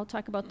 so I'll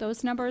talk about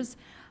those numbers.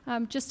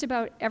 Just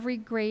about every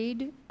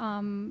grade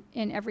in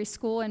every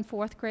school in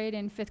fourth grade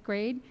and fifth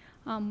grade,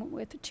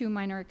 with 2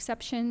 minor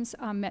exceptions,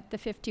 met the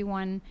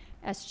 51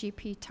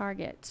 SGP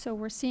target. So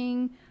we're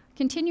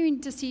continuing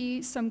to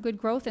see some good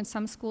growth in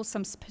some schools,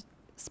 some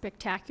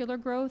spectacular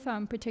growth,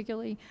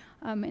 particularly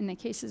in the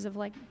cases of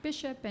like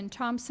Bishop and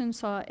Thompson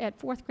at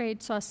fourth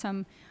grade saw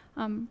some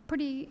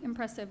pretty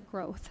impressive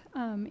growth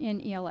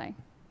in ELA.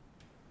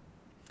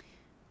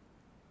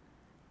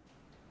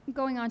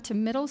 Going on to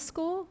middle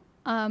school,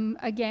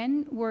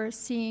 again, we're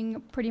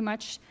seeing pretty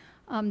much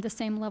the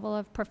same level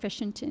of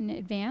proficient and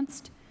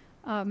advanced.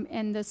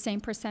 And the same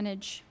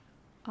percentage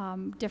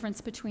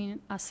difference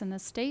between us and the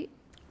state.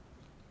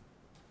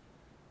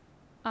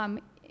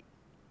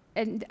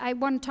 And I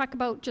want to talk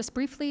about just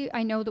briefly,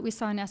 I know that we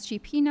saw an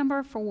SGP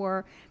number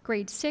for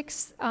grade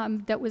 6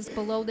 that was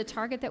below the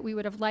target that we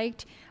would have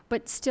liked,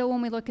 but still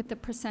when we look at the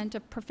percent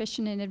of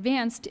proficient and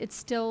advanced, it's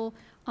still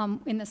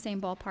in the same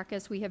ballpark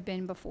as we have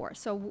been before.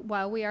 So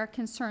while we are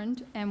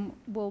concerned, and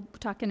we'll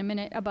talk in a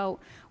minute about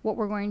what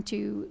we're going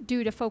to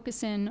do to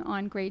focus in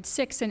on grade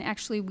 6, and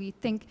actually we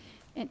think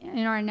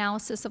in our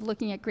analysis of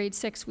looking at grade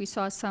 6, we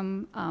saw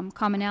some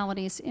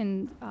commonalities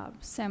in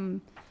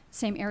some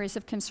same areas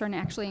of concern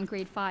actually in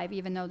grade 5,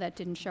 even though that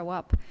didn't show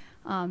up.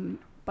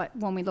 But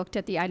when we looked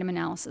at the item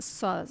analysis,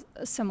 saw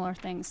similar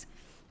things.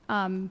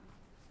 So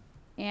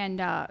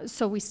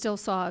we still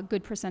saw a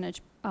good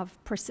percentage of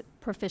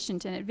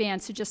proficient and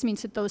advanced. It just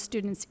means that those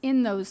students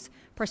in those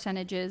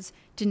percentages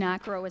did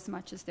not grow as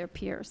much as their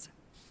peers.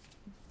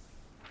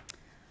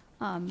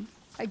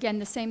 Again,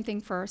 the same thing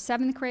for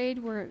 7th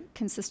grade. We're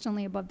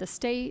consistently above the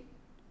state.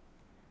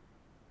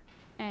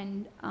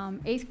 And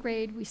 8th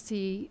grade, we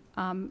see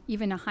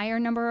even a higher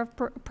number of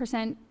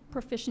percent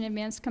proficient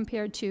advanced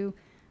compared to,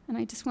 and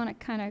I just want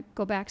to kind of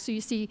go back. So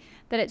you see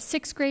that at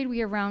 6th grade,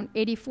 we are around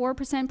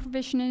 84%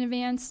 proficient and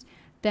advanced.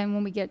 Then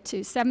when we get to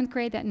 7th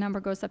grade, that number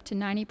goes up to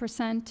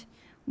 90%.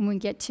 When we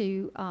get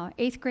to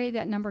 8th grade,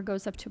 that number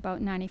goes up to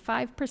about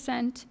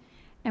 95%.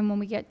 And when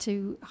we get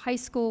to high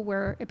school,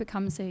 where it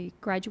becomes a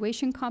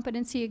graduation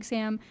competency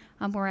exam,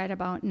 we're at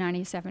about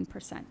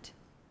 97%.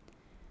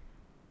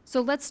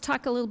 So let's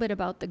talk a little bit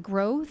about the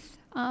growth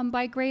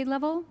by grade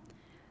level.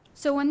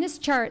 So on this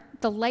chart,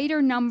 the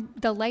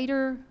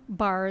lighter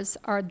bars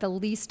are the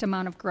least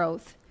amount of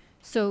growth.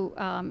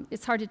 So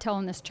it's hard to tell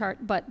on this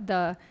chart, but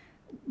the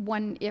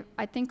one,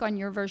 I think on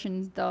your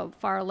version, the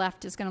far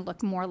left is going to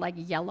look more like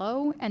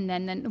yellow, and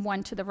then the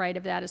one to the right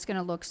of that is going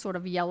to look sort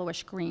of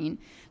yellowish green.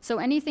 So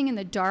anything in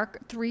the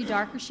 3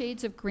 darker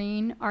shades of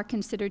green are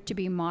considered to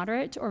be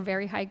moderate or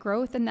very high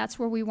growth, and that's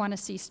where we want to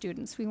see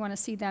students. We want to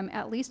see them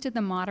at least at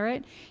the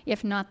moderate,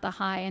 if not the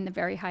high and the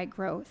very high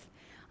growth.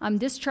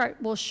 This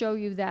chart will show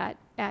you that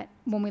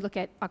when we look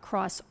at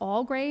across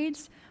all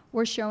grades,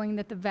 we're showing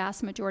that the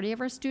vast majority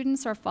of our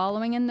students are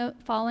falling in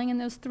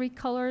those 3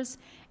 colors.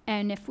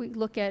 And if we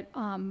look at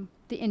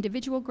the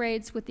individual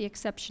grades, with the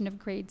exception of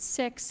grade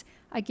 6,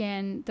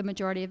 again, the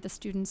majority of the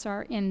students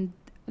are in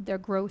their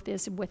growth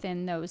is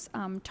within those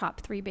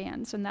top 3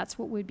 bands, and that's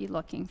what we'd be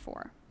looking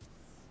for.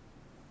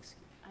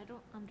 I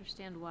don't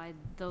understand why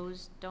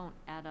those don't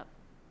add up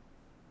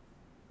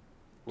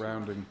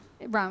Rounding.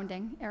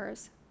 Rounding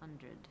errors.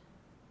 100.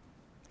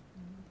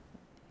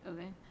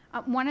 Okay.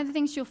 One of the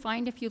things you'll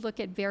find if you look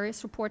at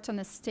various reports on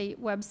the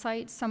state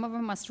website, some of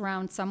them must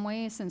round some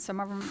ways and some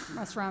of them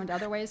must round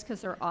other ways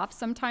because they're off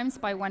sometimes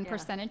by 1 Yeah.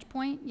 percentage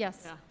point.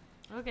 Yes.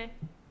 Yeah. Okay.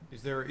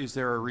 Is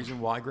there a reason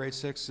why grade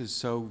 6 is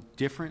so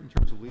different in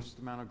terms of least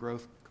amount of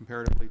growth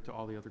comparatively to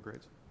all the other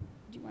grades?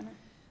 Do you want to?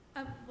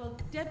 Well,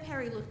 Deb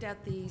Perry looked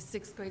at the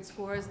 6th grade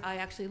scores. I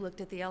actually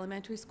looked at the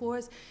elementary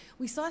scores.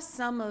 We saw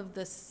some of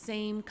the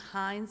same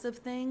kinds of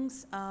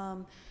things.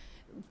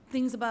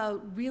 Things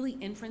about really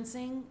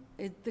inferencing.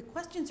 The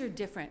questions are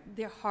different.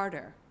 They're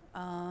harder.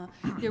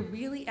 They're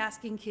really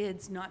asking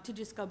kids not to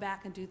just go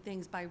back and do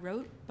things by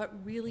rote, but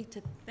really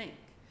to think.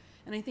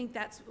 And I think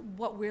that's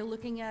what we're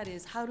looking at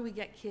is how do we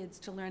get kids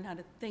to learn how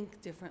to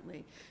think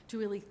differently, to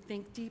really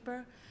think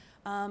deeper.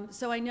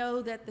 So I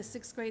know that the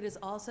 6th grade has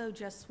also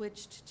just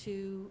switched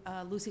to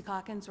Lucy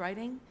Calkins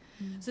writing.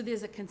 So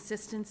there's a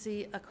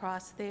consistency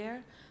across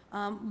there.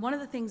 One of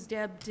the things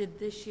Deb did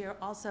this year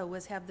also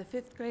was have the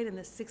 5th grade and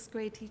the 6th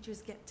grade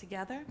teachers get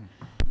together.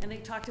 And they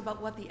talked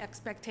about what the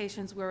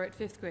expectations were at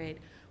 5th grade,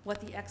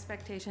 what the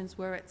expectations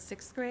were at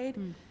 6th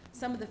grade.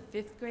 Some of the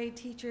 5th grade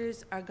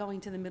teachers are going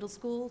to the middle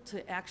school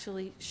to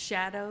actually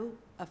shadow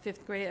a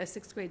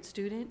 6th grade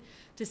student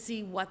to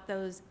see what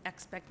those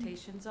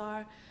expectations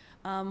are.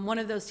 One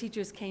of those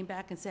teachers came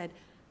back and said,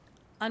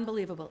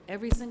 unbelievable,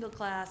 every single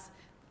class,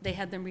 they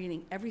had them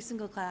reading. Every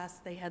single class,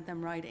 they had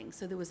them writing.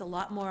 So there was a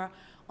lot more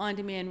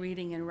on-demand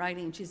reading and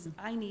writing. She said,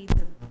 I need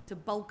to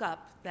bulk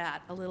up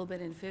that a little bit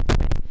in 5th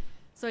grade.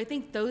 So I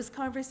think those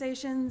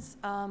conversations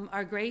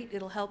are great.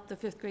 It'll help the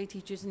 5th grade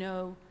teachers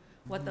know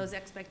what those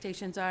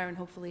expectations are and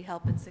hopefully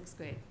help in 6th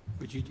grade.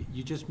 But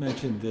you just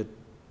mentioned that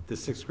the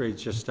 6th grade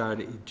just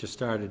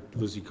started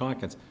Lucy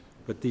Calkins,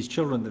 but these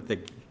children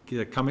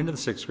that come into the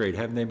 6th grade,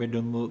 haven't they been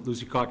doing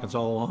Lucy Calkins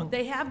all along?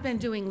 They have been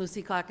doing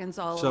Lucy Calkins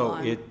all So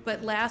along,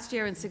 but last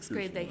year in 6th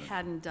grade, they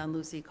hadn't done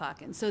Lucy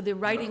Calkins. So the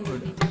writing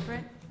would be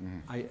different.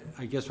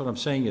 I guess what I'm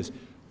saying is,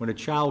 when a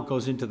child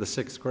goes into the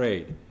 6th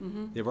grade,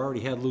 they've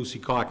already had Lucy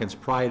Calkins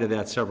prior to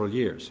that several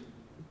years,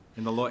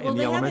 in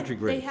the elementary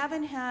grade. They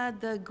haven't had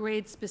the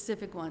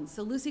grade-specific ones.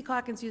 So Lucy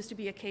Calkins used to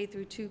be a K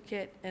through 2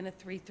 kit and a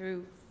 3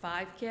 through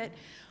 5 kit.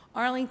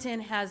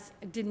 Arlington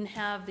didn't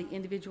have the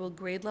individual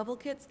grade level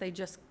kits. They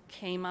just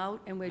came out,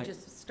 and we're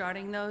just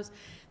starting those.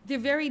 They're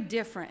very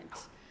different.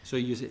 So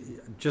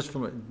just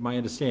from my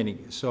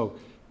understanding, so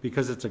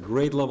because it's a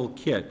grade level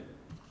kit,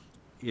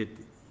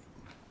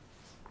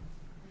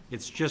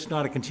 it's just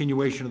not a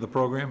continuation of the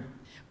program?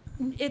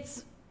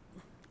 It's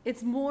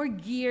more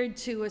geared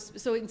to us.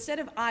 So instead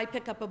of I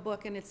pick up a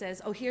book and it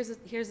says, oh, here's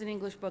an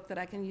English book that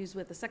I can use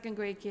with a 2nd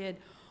grade kid,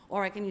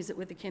 or I can use it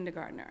with a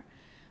kindergartner.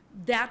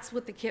 That's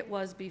what the kit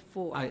was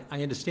before. I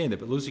understand that,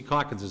 but Lucy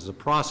Calkins is a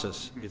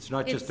process. It's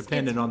not just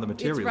dependent on the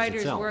materials itself.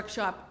 It's writer's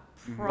workshop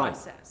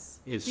process.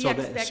 Right.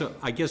 So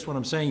I guess what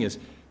I'm saying is,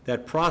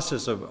 that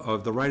process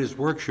of the writer's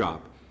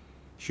workshop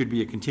should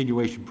be a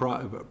continuation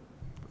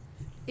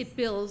It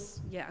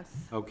bills, yes.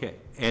 Okay,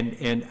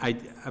 and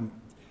I'm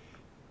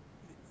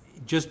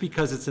just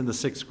because it's in the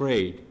 6th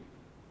grade,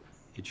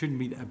 it shouldn't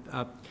be,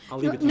 I'll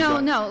leave it to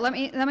you. No, let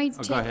me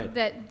go take ahead.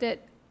 that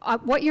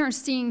what you're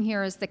seeing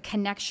here is the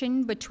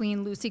connection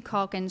between Lucy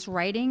Calkins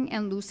writing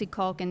and Lucy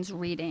Calkins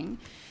reading.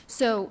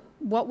 So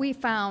what we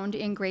found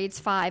in grades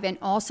 5 and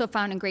also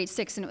found in grade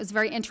 6, and it was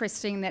very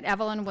interesting that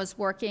Evelyn was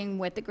working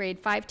with the grade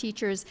 5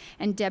 teachers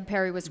and Deb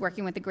Perry was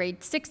working with the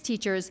grade 6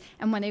 teachers,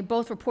 and when they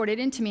both reported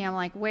into me, I'm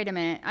like, wait a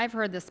minute, I've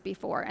heard this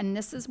before, and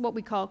this is what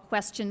we call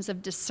questions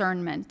of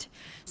discernment.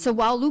 So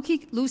while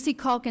Lucy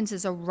Calkins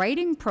is a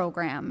writing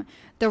program,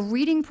 the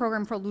reading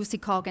program for Lucy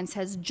Calkins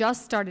has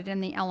just started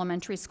in the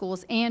elementary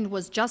schools and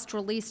was just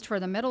released for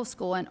the middle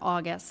school in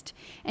August,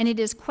 and it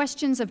is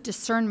questions of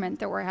discernment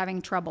that we're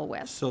having trouble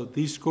with. So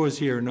these scores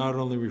here are not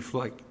only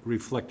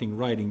reflecting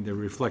writing, they're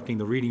reflecting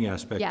the reading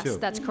aspect too. Yes,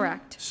 that's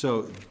correct.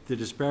 So the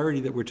disparity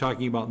that we're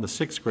talking about in the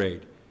 6th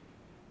grade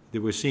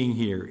that we're seeing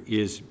here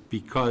is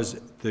because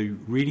the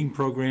reading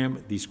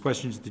program, these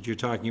questions that you're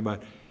talking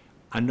about,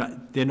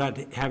 they're not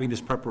having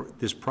this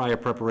prior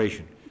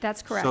preparation.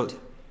 That's correct. So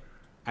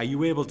are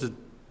you able to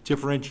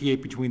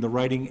differentiate between the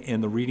writing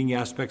and the reading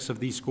aspects of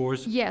these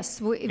scores? Yes,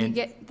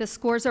 the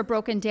scores are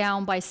broken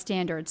down by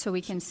standard, so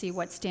we can see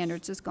what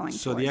standards is going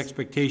So towards. the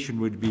expectation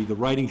would be the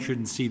writing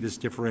shouldn't see this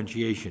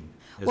differentiation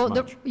as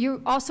much.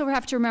 You also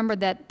have to remember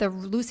that the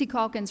Lucy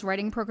Calkins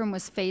writing program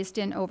was phased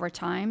in over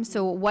time,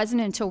 so it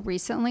wasn't until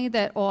recently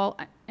that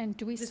and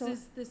do we still?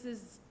 This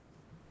is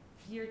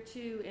year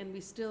 2, and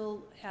we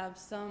still have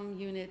some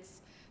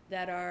units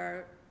that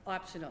are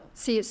optional.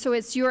 See, so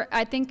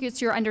I think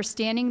it's your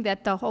understanding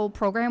that the whole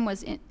program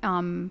was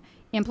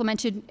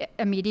implemented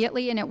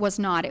immediately, and it was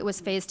not. It was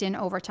phased in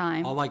over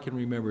time. All I can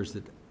remember is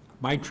that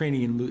my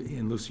training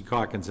in Lucy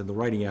Calkins and the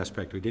writing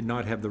aspect, we did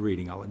not have the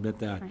reading, I'll admit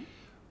that, Right.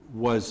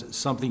 was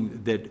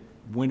something that,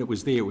 when it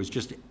was there, it was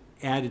just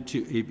added to,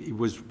 it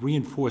was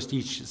reinforced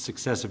each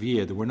successive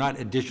year. There were not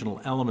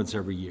additional elements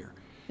every year.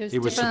 There's It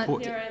was different,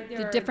 support-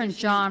 the different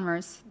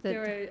genres.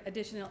 There are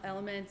additional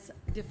elements,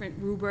 different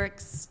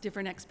rubrics,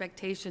 different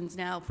expectations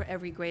now for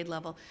every grade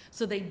level,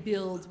 so they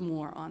build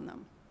more on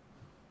them.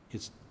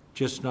 It's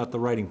just not the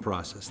writing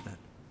process then.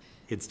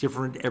 It's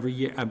different every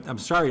year. I'm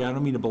sorry, I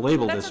don't mean to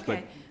belabor That's this, but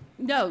okay.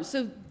 No,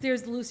 so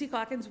there's Lucy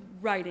Calkins'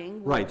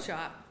 writing Right.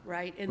 workshop,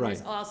 right? And there's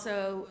Right.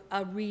 also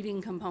a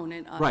reading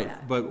component of right,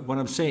 that. but what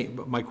I'm saying,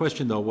 but my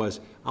question though was,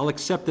 I'll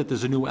accept that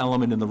there's a new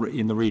element in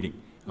the reading,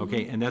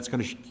 okay? And that's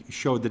gonna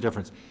show the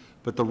difference.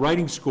 But the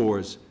writing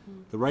scores,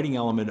 the writing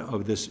element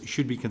of this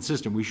should be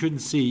consistent. We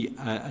shouldn't see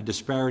a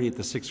disparity at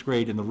the 6th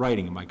grade in the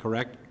writing, am I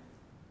correct?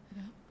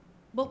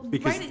 Well,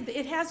 Because- writing,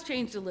 it has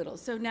changed a little.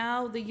 So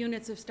now the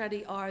units of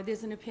study are,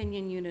 there's an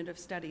opinion unit of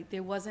study.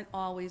 There wasn't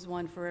always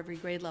one for every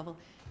grade level,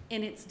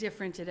 and it's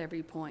different at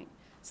every point.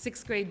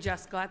 6th grade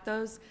just got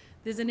those.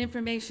 There's an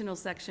informational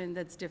section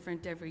that's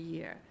different every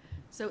year.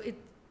 So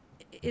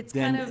it's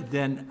kind of.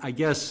 Then I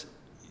guess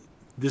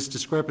this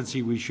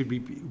discrepancy, we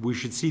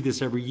should see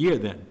this every year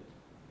then.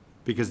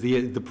 Because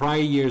the prior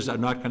years are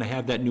not gonna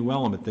have that new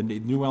element. The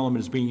new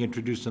element is being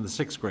introduced in the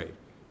 6th grade.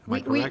 Am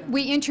I correct?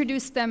 We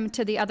introduced them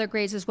to the other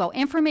grades as well.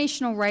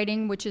 Informational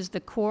writing, which is the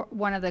core,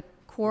 one of the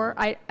core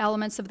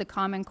elements of the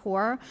Common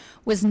Core,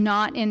 was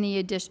not in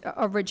the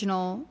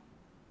original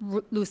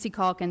Lucy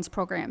Calkins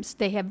programs.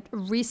 They have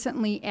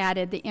recently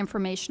added the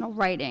informational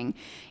writing.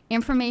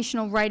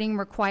 Informational writing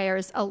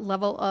requires a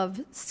level of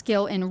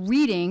skill in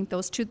reading.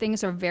 Those two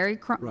things are very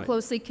Right.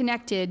 closely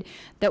connected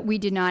that we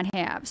did not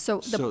have. So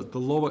So the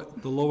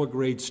lower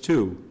grades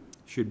too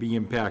should be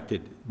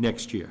impacted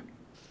next year.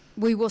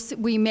 we will,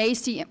 we may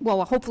see,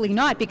 well, hopefully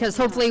not, because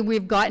hopefully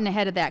we've gotten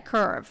ahead of that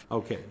curve.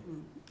 Okay.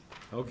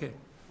 Okay.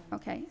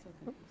 Okay,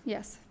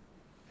 yes.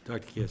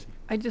 Dr. Casey.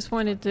 I just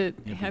wanted to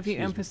Yeah, have you excuse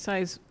me.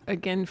 emphasize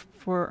again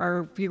for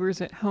our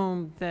viewers at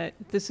home that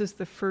this is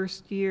the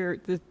first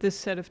year, that this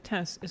set of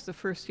tests is the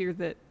first year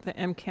that the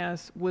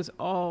MCAS was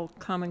all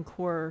Common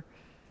Core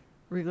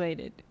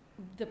related.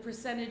 The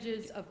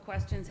percentages of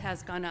questions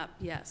has gone up,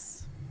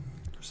 yes.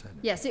 Percentage.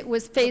 Yes, it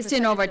was phased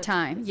in over percentage of-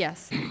 time,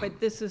 yes. But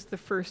this is the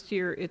first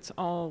year it's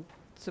all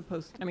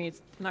supposed, I mean,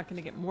 it's not going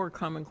to get more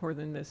Common Core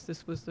than this.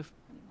 This was the,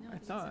 I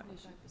thought.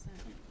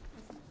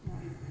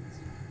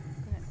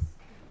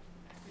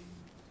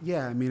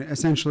 Yeah, I mean,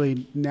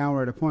 essentially, now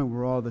we're at a point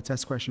where all the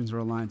test questions are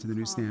aligned to the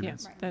new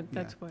standards. Yes,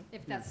 that's what.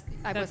 If that's,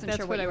 I that- wasn't that's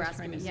sure what you I were was asking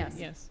trying me, to yes. say,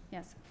 Yes.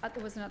 Yes.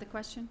 There was another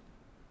question?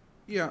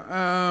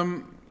 Yeah,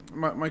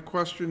 my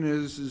question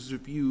is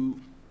if you,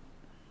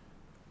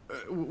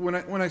 when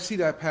I see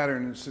that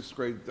pattern in 6th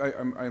grade,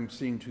 I'm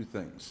seeing two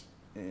things.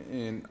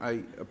 And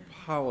I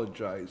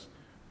apologize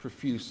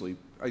profusely.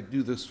 I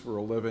do this for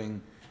a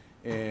living,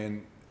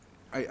 and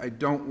I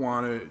don't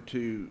want it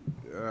to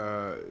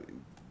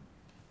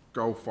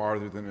go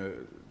farther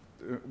than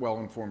a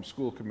well-informed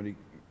school committee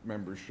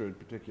member should,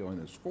 particularly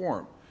in this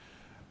forum.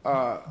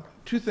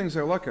 Two things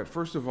I look at.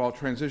 First of all,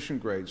 transition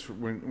grades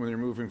when they're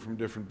moving from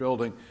different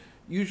building.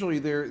 Usually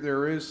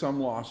there is some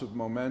loss of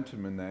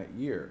momentum in that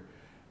year.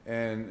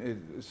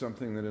 And it's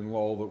something that in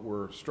Lowell that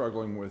we're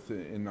struggling with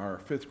in our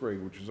 5th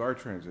grade, which is our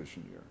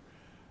transition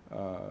year.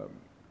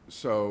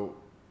 So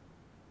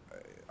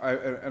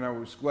I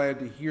was glad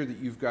to hear that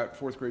you've got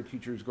 4th grade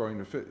teachers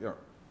going to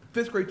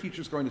 5th grade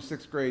teachers going to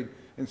 6th grade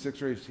and 6th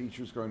grade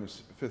teachers going to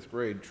 5th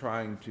grade,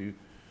 trying to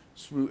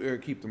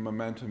keep the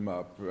momentum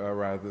up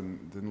rather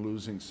than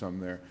losing some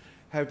there.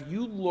 Have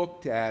you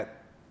looked at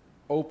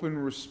open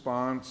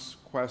response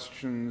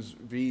questions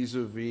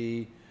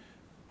vis-a-vis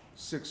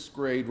 6th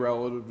grade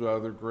relative to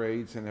other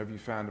grades, and have you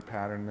found a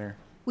pattern there?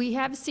 We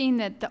have seen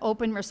that the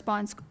open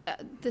response,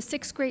 the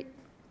 6th grade,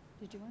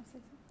 did you want to say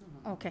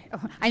something? Okay.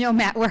 Oh, I know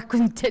Matt worked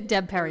with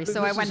Deb Perry,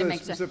 so I wanted to make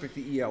sure. This is specific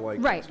to ELA.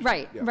 Right, questions.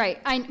 right, Yeah.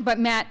 right. But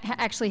Matt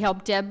actually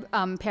helped Deb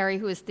Perry,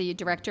 who is the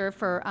director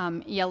for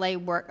ELA,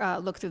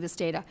 look through this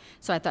data.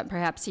 So I thought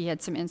perhaps he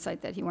had some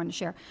insight that he wanted to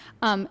share.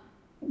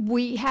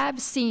 We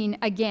have seen,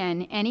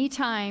 again, any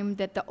time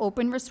that the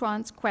open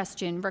response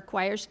question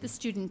requires the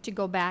student to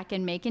go back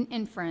and make an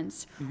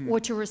inference or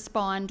to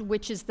respond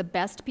which is the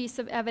best piece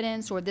of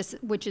evidence or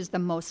which is the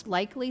most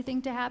likely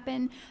thing to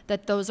happen,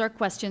 that those are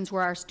questions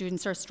where our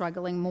students are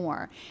struggling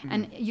more.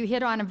 And you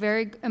hit on a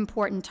very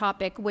important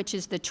topic, which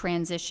is the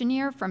transition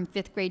year from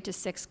 5th grade to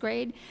 6th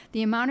grade.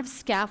 The amount of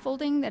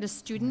scaffolding that a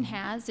student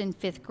has in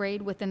 5th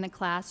grade within the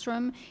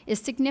classroom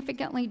is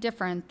significantly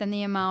different than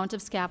the amount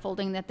of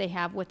scaffolding that they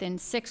have within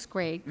 6th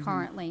grade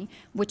currently,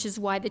 which is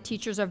why the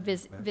teachers are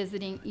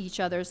visiting each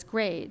other's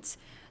grades.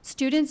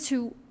 Students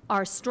who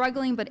are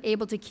struggling but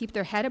able to keep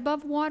their head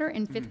above water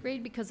in fifth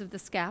grade because of the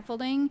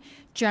scaffolding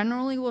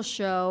generally will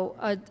show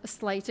a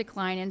slight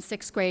decline in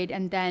sixth grade,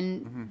 and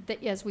then,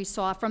 as we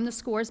saw from the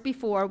scores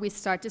before, we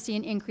start to see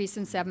an increase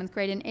in seventh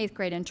grade and eighth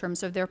grade in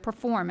terms of their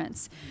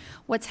performance.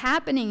 What's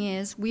happening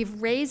is we've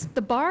raised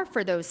the bar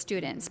for those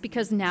students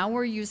because now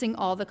we're using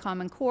all the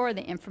Common Core,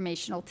 the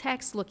informational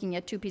text, looking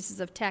at 2 pieces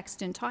of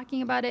text and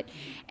talking about it.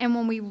 And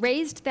when we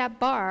raised that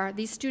bar,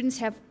 these students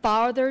have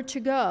farther to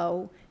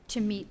go to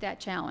meet that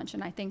challenge,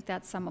 and I think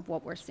that's some of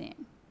what we're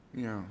seeing.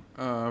 Yeah,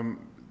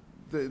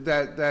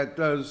 that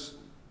does,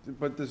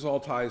 but this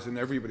all ties in,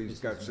 everybody's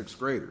got sixth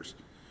graders.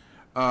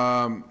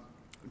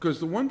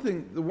 Because the one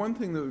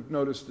thing that we've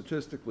noticed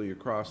statistically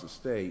across the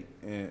state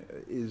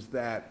is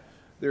that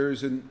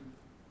there's an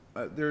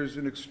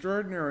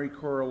extraordinary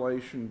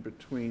correlation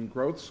between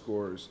growth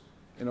scores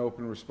and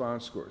open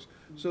response scores.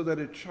 So that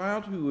a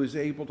child who is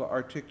able to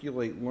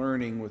articulate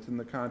learning within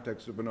the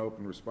context of an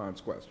open response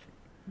question,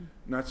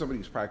 not somebody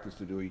who's practiced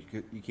to do it,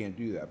 you can't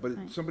do that, but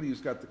somebody who's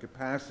got the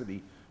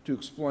capacity to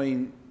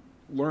explain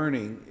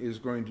learning is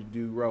going to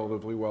do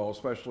relatively well,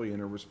 especially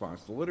in a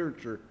response to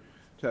literature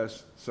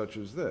test such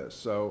as this.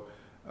 So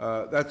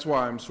that's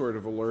why I'm sort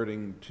of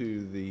alerting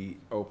to the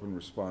open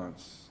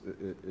response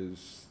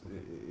is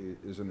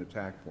an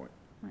attack point.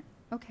 Right.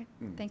 Okay,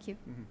 thank you.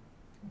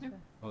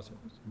 Also,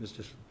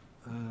 Mr.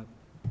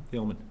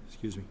 Thielman,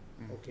 excuse me.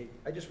 Okay,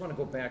 I just want to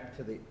go back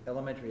to the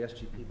elementary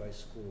SGP by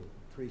school,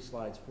 4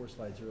 slides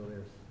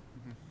earlier.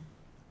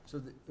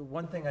 So the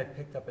one thing I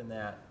picked up in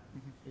that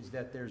is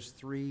that there's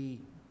 3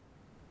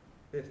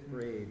 fifth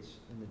grades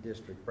in the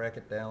district,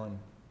 Brackett, Dallin,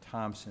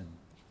 Thompson,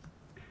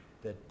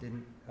 that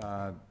didn't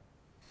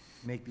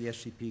make the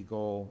SGP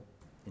goal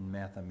in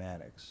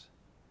mathematics.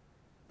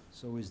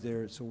 So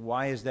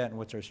why is that, and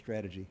what's our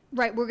strategy?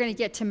 Right, we're going to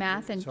get to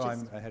math and So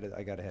just,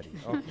 I got ahead of you.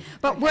 Okay.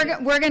 but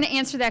we're going to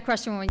answer that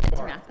question when we get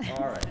to math.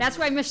 All right. That's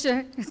why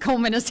Mr.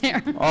 Coleman is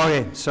here.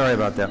 Okay, sorry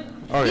about that.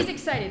 All He's right.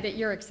 excited that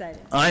you're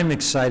excited I'm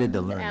excited to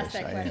to learn ask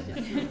this. that I am.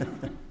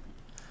 question.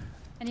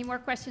 Any more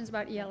questions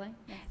about ELA?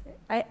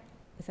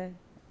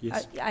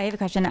 Yes. I have a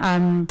question.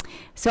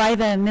 So I have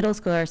a middle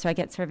schooler, so I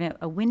get sort of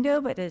a window,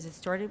 but there's a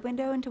distorted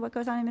window into what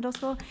goes on in middle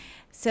school.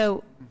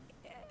 So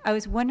I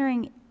was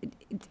wondering,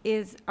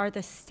 are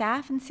the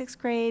staff in sixth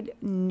grade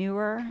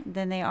newer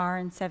than they are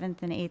in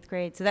seventh and eighth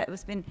grade? So that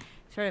was been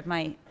sort of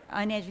my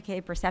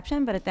uneducated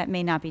perception, but that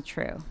may not be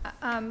true.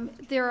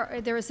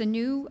 There is a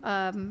new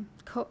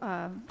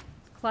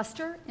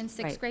cluster in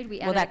sixth Right. grade. We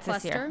Well, added a that's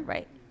this cluster. year,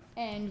 right.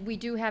 And we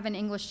do have an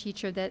English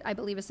teacher that I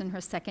believe is in her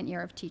second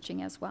year of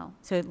teaching as well.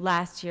 So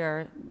last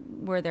year,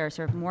 were there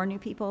sort of more new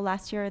people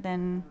last year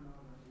than,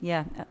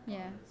 yeah?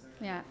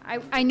 Yeah.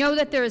 I know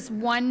that there's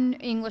one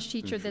English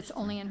teacher that's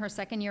only in her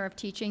second year of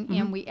teaching,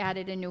 and we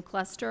added a new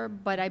cluster,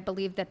 but I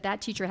believe that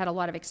that teacher had a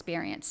lot of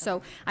experience.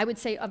 So I would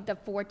say of the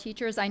 4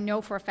 teachers, I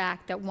know for a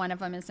fact that one of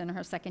them is in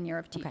her second year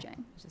of teaching. Okay.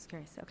 I was just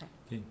curious, okay.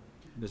 Okay,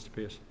 Mr.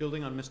 Pierce.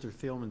 Building on Mr.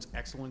 Thielman's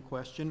excellent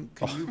question,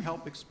 could you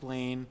help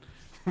explain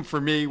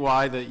for me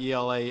why the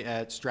ELA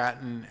at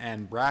Stratton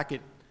and Brackett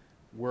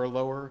were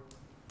lower?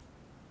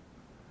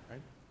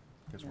 Right?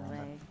 Guess we're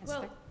on that.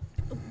 Well,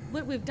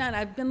 what we've done,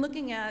 I've been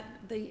looking at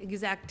the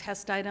exact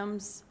test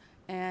items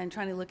and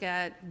trying to look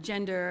at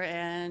gender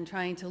and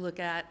trying to look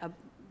at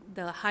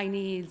the high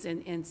needs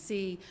and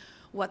see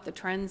what the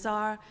trends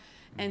are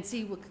and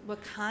see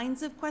what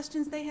kinds of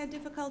questions they had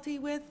difficulty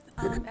with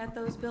at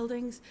those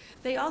buildings.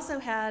 They also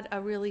had a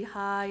really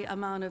high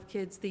amount of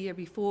kids the year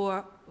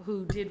before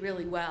who did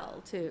really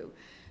well, too.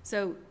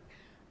 So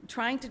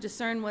trying to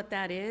discern what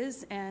that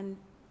is and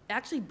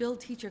actually build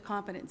teacher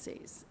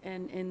competencies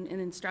in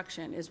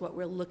instruction is what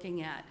we're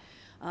looking at.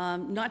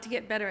 Not to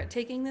get better at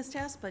taking this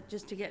test, but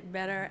just to get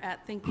better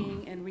at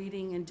thinking and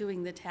reading and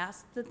doing the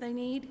tasks that they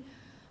need.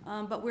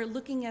 But we're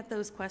looking at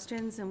those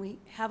questions, and we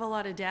have a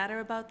lot of data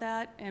about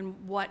that, and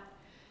what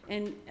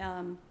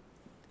Paul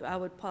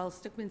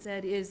Stuckman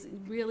said is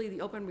really the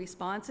open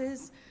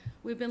responses.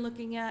 We've been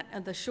looking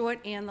at the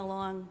short and the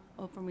long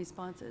open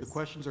responses. The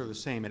questions are the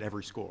same at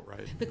every school,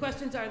 right? The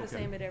questions are the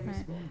same at every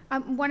school.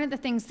 One of the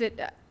things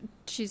that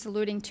she's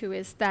alluding to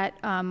is that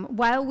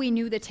while we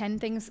knew the 10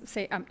 things,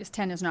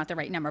 10 is not the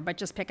right number, but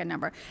just pick a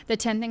number, the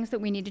 10 things that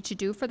we needed to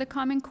do for the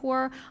Common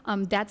Core,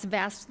 that's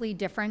vastly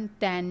different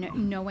than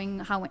knowing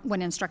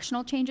when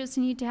instructional changes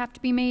need to have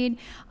to be made,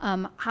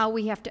 how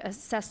we have to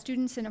assess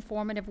students in a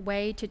formative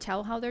way to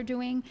tell how they're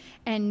doing,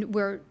 and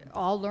we're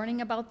all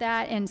learning about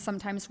that, and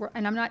sometimes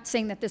and I'm not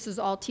saying that this is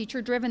all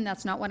teacher-driven,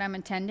 that's not what I'm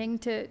intending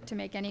to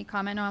make any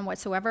comment on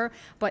whatsoever,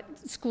 but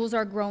schools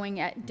are growing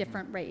at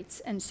different rates,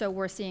 and so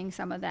we're seeing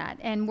some of that.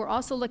 And we're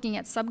also looking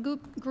at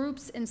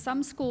subgroups. In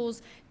some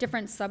schools,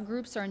 different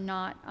subgroups are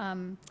not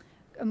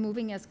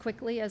moving as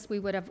quickly as we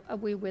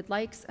would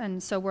like,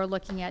 and so we're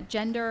looking at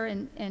gender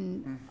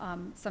and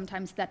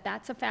sometimes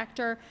that's a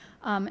factor,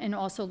 and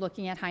also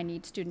looking at high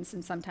need students,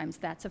 and sometimes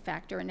that's a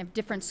factor. And if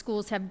different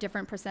schools have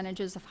different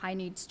percentages of high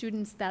need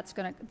students, that's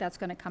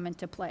gonna come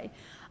into play.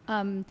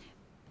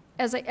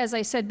 As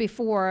I said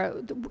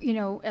before, you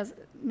know, as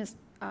Ms.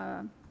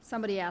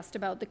 somebody asked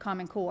about the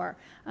Common Core.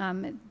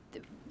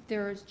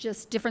 There's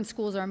just, different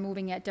schools are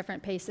moving at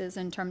different paces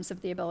in terms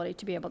of the ability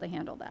to be able to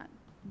handle that.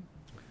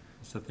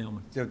 Mr.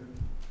 Thielman? So,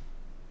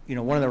 you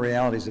know, one of the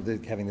realities of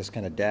having this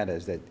kind of data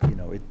is that, you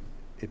know,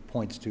 it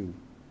points to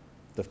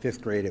the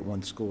 5th grade at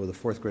one school or the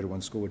 4th grade at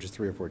one school, which is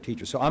 3 or 4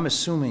 teachers. So I'm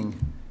assuming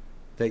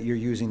that you're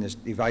using this,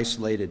 you've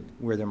isolated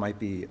where there might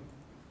be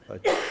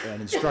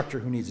an instructor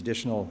who needs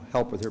additional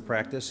help with her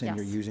practice, and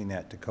Yes. you're using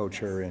that to coach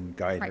her and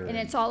guide Right, her. and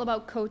it's all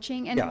about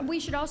coaching. Yeah. And we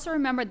should also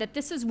remember that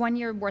this is 1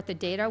 year worth of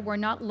data. We're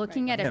not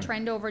looking at a Yeah.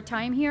 trend over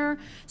time here.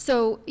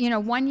 So, you know,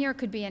 1 year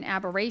could be an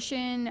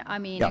aberration. I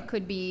mean, Yeah. it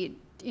could be,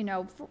 you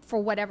know,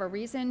 for whatever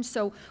reason.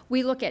 So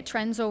we look at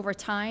trends over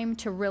time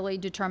to really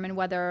determine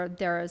whether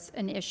there's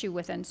an issue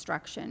with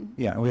instruction.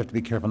 Yeah, and we have to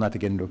be careful not to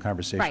get into a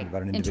conversation Right,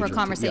 about an into individual. a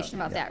conversation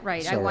Yeah, about yeah. that,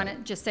 right. I So, want to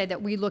just say that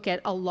we look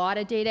at a lot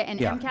of data, and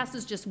Yeah. MCAS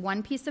is just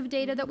one piece of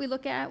data that we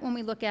look at when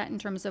we look at in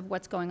terms of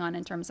what's going on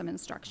in terms of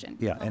instruction.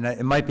 Yeah, and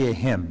it might be a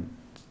him.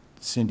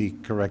 Cindy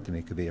corrected me,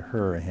 it could be a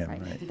her or him,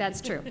 right? Right,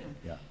 that's true.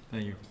 Yeah.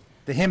 Thank you.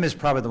 The him is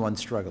probably the one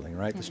struggling,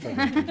 right? The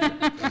struggling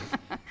teacher.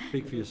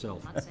 Speak for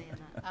yourself. Not saying that.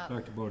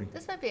 Dr. Bodie?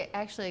 This might be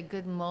actually a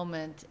good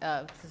moment,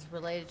 because it's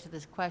related to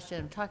this question.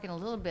 I'm talking a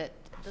little bit,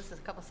 just a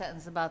couple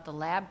sentences about the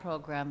lab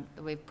program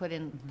that we've put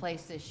in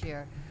place this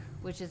year,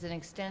 which is an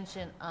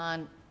extension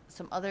on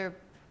some other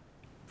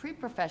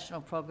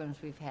pre-professional programs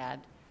we've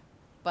had,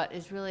 but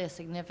is really a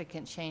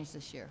significant change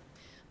this year.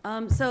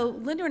 So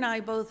Linda and I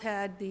both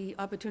had the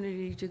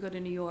opportunity to go to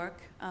New York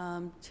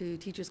to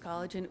Teachers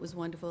College, and it was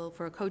wonderful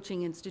for a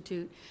coaching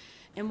institute.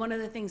 And one of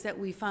the things that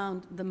we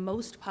found the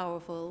most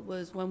powerful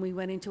was when we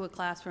went into a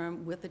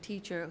classroom with a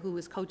teacher who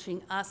was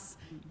coaching us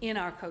in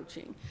our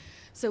coaching.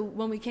 So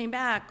when we came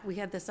back, we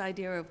had this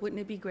idea of,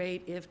 wouldn't it be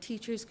great if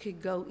teachers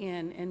could go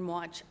in and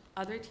watch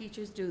other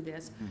teachers do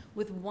this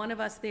with one of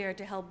us there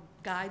to help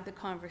guide the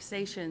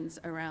conversations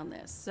around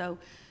this. So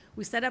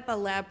we set up a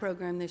lab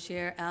program this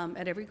year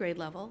at every grade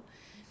level.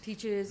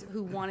 Teachers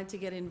who wanted to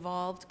get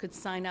involved could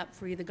sign up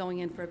for either going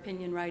in for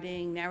opinion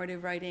writing,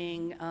 narrative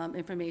writing,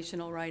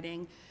 informational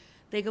writing.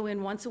 They go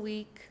in once a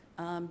week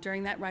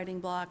during that writing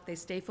block. They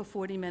stay for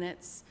 40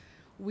 minutes.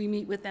 We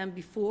meet with them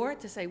before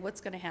to say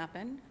what's going to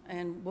happen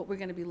and what we're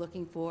going to be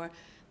looking for.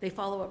 They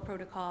follow up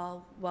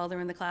protocol while they're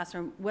in the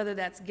classroom, whether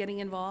that's getting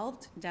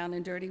involved down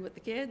and dirty with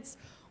the kids,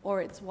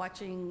 or it's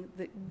watching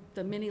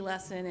the mini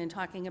lesson and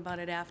talking about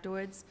it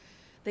afterwards.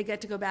 They get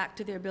to go back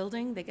to their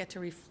building. They get to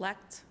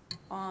reflect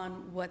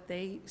on what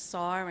they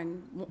saw,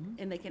 and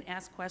they can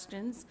ask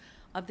questions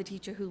of the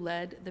teacher who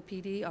led the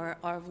PD, or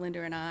of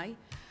Linda and I.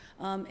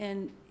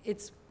 And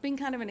it's been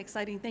kind of an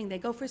exciting thing. They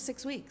go for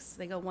 6 weeks.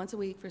 They go once a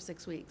week for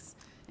 6 weeks,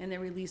 and they're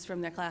released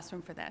from their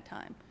classroom for that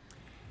time.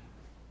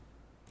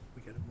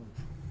 We gotta move.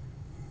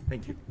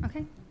 Thank you.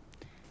 Okay.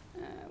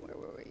 Where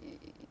were we?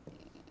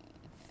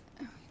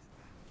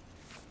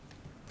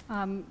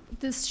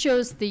 This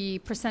shows the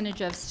percentage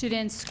of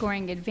students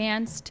scoring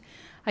advanced.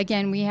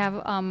 Again, we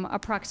have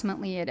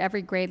approximately at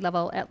every grade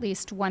level at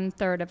least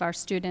 1/3 of our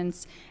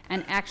students,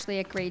 and actually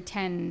at grade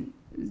 10,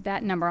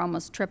 that number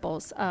almost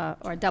triples,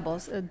 or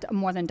doubles,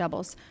 more than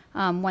doubles,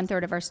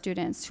 1/3 of our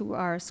students who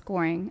are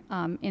scoring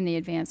in the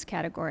advanced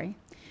category.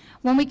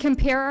 When we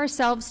compare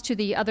ourselves to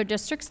the other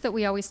districts that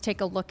we always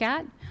take a look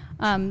at,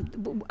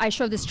 I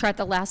showed this chart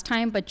the last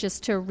time, but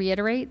just to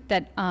reiterate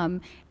that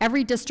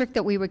every district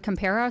that we would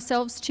compare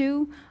ourselves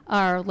to,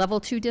 our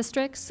level 2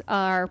 districts,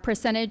 our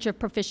percentage of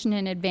proficient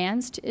and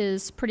advanced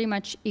is pretty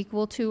much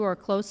equal to or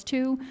close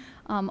to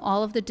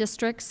all of the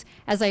districts.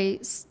 As I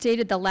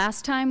stated the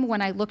last time, when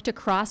I looked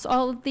across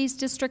all of these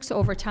districts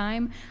over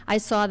time, I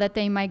saw that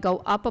they might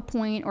go up a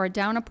point or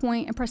down a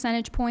point, a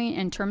percentage point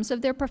in terms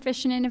of their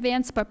proficient and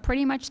advanced, but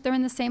pretty much they're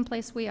in the same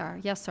place we are.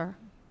 Yes, sir.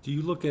 Do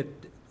you look at,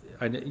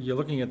 you're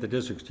looking at the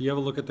districts, do you ever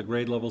look at the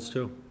grade levels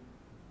too?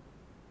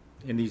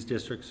 In these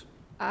districts?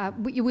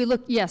 We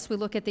look, yes, we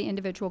look at the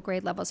individual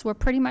grade levels. We're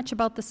pretty much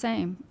about the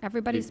same.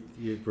 Everybody's,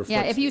 It reflects-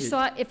 yeah, if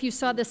you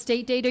saw the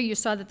state data, you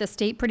saw that the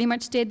state pretty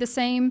much stayed the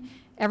same.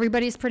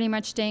 Everybody's pretty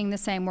much staying the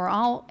same. We're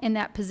all in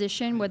that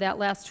position where that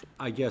last,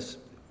 I guess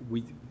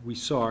we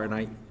saw, and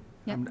I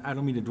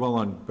don't mean to dwell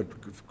on, but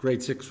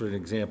grade 6, for an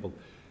example,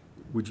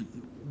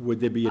 would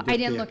there be a? I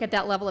didn't look at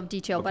that level of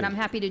detail, but Okay. I'm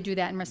happy to do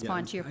that and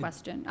respond to your I-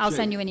 question. I'll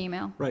send you an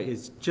email. Right,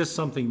 it's just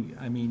something,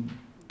 I mean,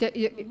 That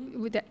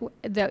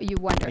you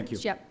wondered. Thank you.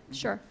 Yep,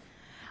 sure.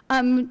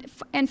 And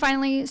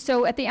finally,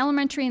 so at the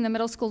elementary and the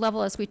middle school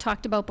level, as we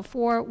talked about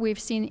before, we've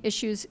seen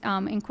issues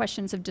in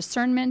questions of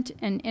discernment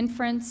and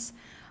inference.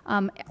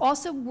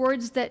 Also,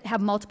 words that have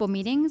multiple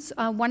meanings.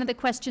 One of the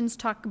questions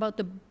talked about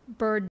the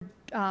bird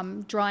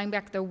drawing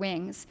back their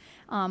wings,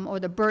 or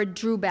the bird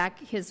drew back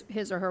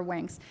his or her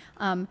wings.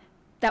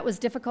 That was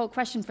a difficult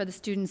question for the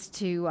students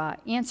to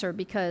answer,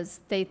 because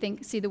they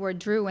see the word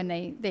drew and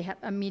they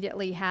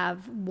immediately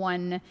have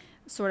one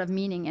sort of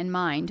meaning in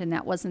mind, and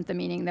that wasn't the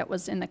meaning that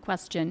was in the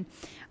question.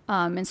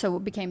 And so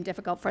it became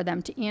difficult for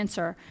them to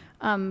answer.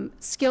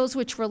 Skills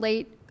which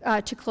relate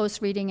to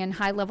close reading and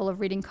high level of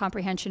reading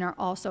comprehension are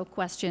also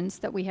questions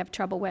that we have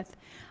trouble with.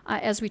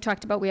 As we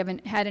talked about, we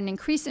haven't had an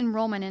increased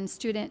enrollment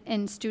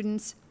in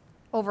students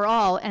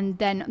overall, and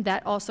then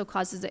that also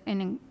causes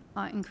an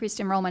increased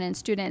enrollment in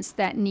students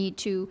that need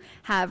to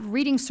have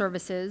reading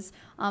services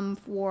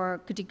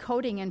for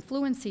decoding and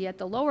fluency at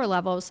the lower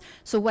levels.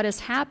 So what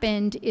has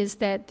happened is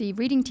that the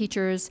reading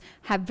teachers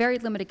have very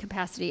limited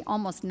capacity,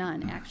 almost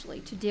none actually,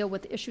 to deal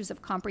with issues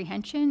of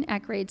comprehension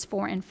at grades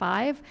 4 and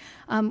 5.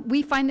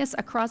 We find this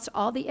across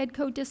all the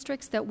EdCo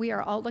districts, that we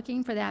are all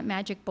looking for that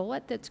magic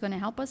bullet that's going to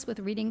help us with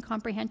reading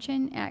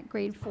comprehension at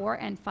grade 4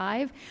 and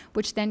 5,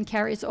 which then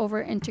carries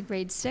over into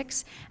grade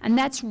 6. And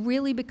that's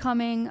really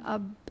becoming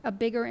a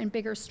bigger and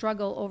bigger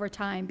struggle over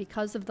time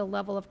because of the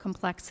level of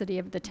complexity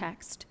of the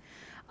text.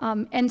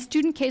 And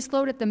student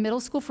caseload at the middle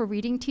school for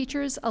reading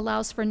teachers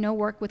allows for no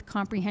work with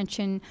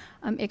comprehension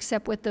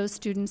except with those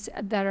students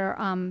that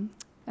are,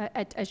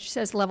 it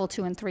says level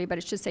 2 and 3, but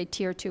it should say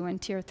tier 2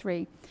 and tier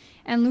 3.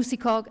 And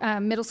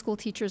middle school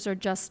teachers are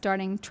just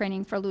starting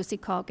training for Lucy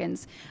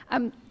Calkins.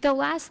 The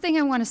last thing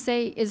I want to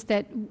say is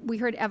that we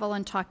heard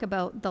Evelyn talk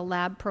about the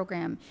lab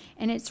program,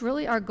 and it's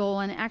really our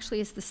goal, and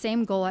actually it's the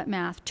same goal at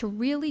math, to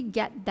really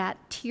get that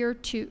tier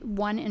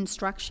 1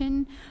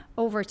 instruction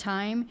over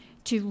time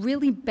to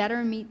really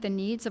better meet the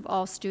needs of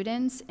all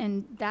students,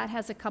 and that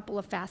has a couple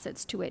of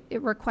facets to it.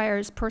 It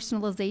requires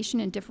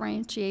personalization and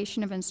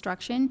differentiation of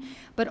instruction,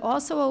 but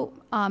also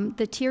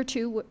the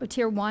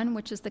tier 1,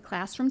 which is the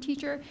classroom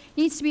teacher,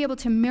 needs to be able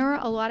to mirror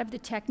a lot of the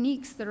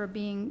techniques that are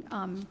being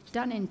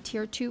done in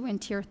tier 2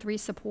 and tier 3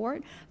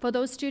 support for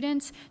those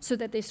students, so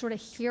that they sort of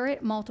hear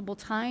it multiple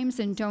times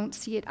and don't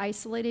see it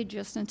isolated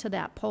just into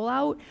that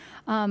pullout.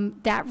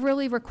 That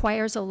really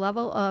requires a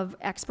level of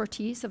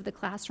expertise of the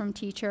classroom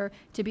teacher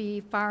to be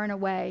far and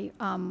away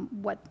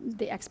what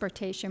the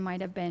expectation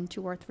might have been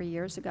 2 or 3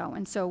 years ago.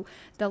 And so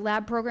the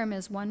lab program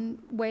is one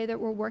way that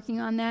we're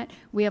working on that.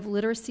 We have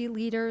literacy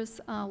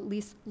leaders,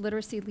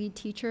 literacy lead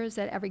teachers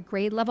at every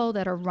grade level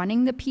that are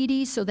running the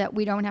PD, so that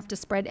we don't have to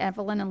spread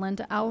Evelyn and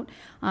Linda out.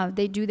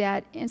 They do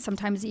that, and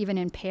sometimes even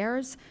in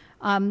pairs.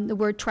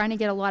 We're trying to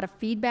get a lot of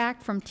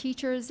feedback from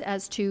teachers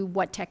as to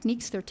what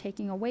techniques they're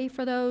taking away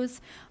for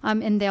those,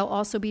 and they'll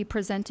also be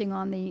presenting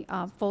on the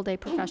full-day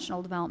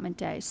professional development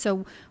day.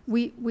 So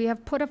we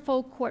have put a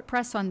full court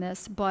press on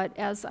this, but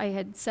as I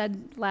had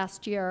said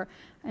last year,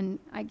 and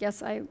I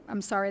guess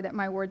I'm sorry that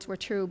my words were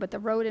true, but the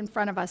road in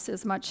front of us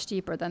is much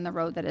steeper than the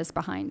road that is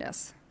behind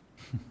us.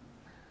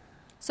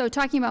 So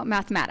talking about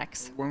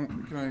mathematics.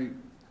 Can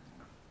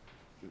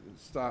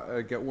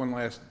I get one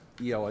last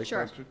ELA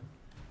Sure. question?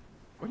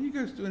 What are you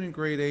guys doing in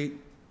grade 8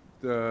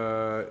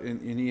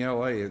 in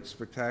ELA? It's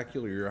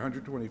spectacular. You're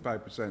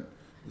 125%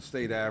 the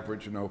state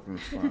average in open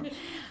response.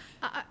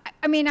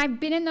 I mean, I've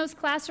been in those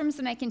classrooms,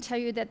 and I can tell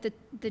you that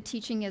the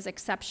teaching is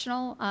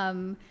exceptional.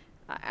 I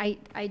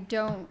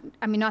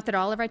mean, not that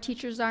all of our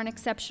teachers aren't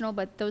exceptional,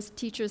 but those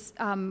teachers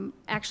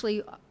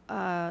actually,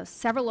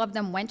 several of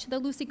them went to the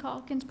Lucy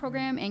Calkins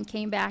program and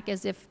came back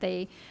as if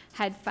they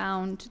had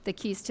found the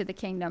keys to the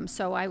kingdom.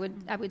 So I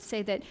would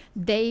say that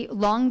they,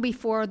 long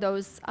before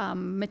those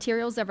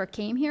materials ever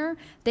came here,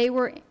 they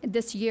were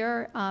this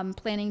year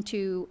planning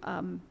to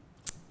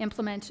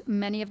implement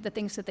many of the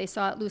things that they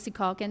saw at Lucy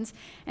Calkins.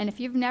 And if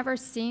you've never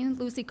seen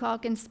Lucy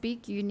Calkins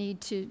speak, you need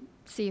to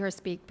see her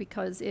speak,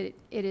 because it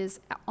is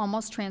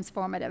almost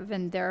transformative,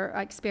 and their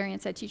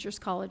experience at Teachers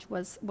College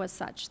was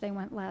such. They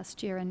went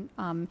last year, and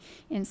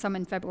in some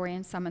in February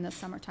and some in the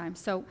summertime.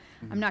 So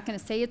I'm not going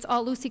to say it's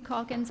all Lucy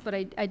Calkins, but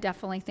I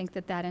definitely think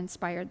that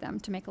inspired them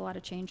to make a lot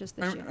of changes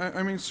this year.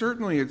 I mean,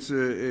 certainly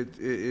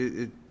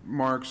it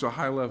marks a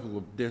high level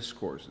of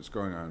discourse that's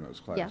going on in those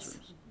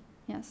classrooms.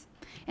 Yes.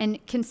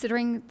 And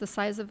considering the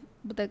size of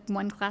the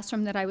one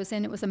classroom that I was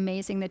in, it was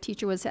amazing. The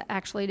teacher was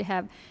actually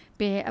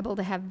be able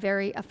to have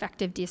very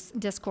effective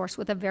discourse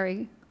with a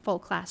very full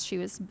class. She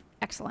was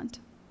excellent.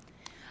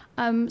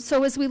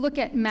 So as we look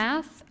at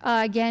math,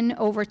 again,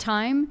 over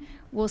time,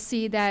 we'll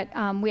see that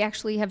we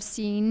actually have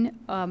seen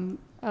an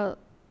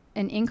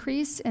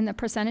increase in the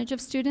percentage of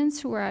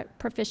students who are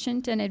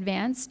proficient and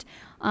advanced,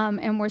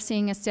 and we're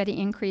seeing a steady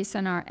increase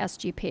in our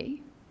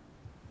SGP.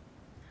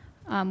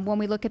 When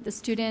we look at the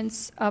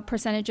students,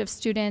 percentage of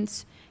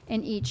students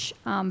in each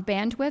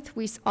bandwidth,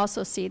 we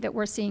also see that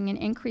we're seeing an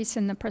increase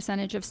in the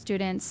percentage of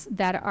students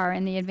that are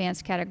in the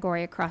advanced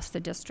category across the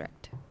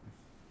district.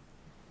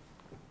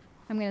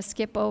 I'm going to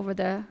skip over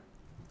the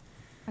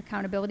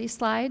accountability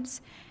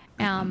slides.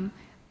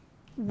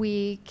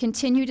 We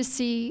continue to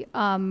see,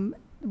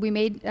 we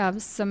made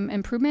some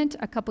improvement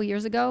a couple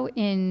years ago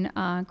in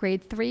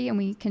grade 3, and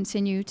we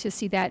continue to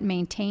see that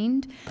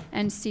maintained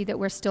and see that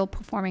we're still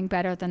performing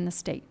better than the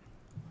state.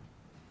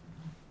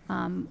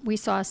 We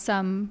saw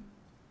some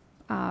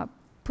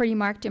pretty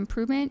marked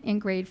improvement in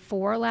grade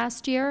 4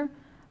 last year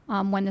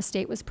when the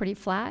state was pretty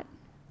flat.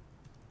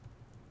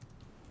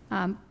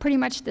 Pretty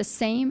much the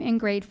same in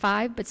grade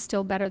 5, but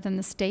still better than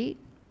the state.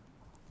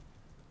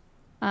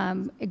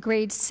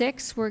 Grade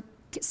 6, we're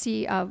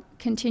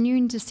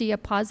continuing to see a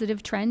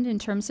positive trend in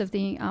terms of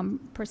the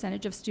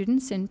percentage of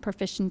students in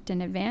proficient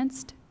and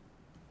advanced.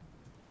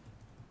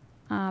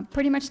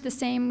 Pretty much the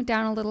same,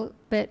 down a little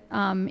bit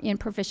in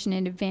proficient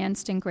and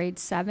advanced in grade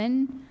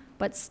 7,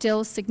 but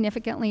still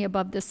significantly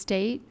above the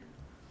state.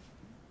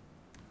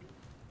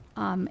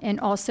 And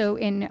also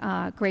in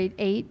grade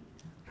 8,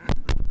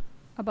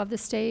 above the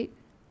state,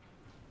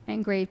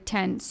 and grade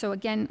 10. So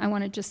again, I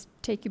want to just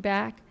take you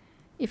back.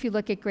 If you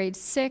look at grade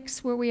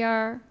 6, where we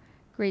are,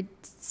 grade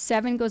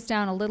 7 goes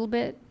down a little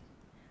bit,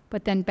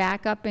 but then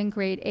back up in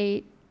grade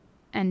 8,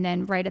 and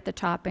then right at the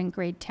top in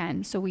grade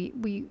 10. So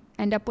we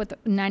end up with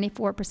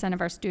 94%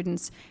 of our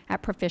students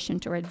at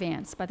proficient or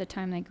advanced by the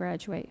time they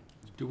graduate.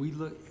 Do we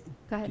look?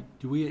 Go ahead.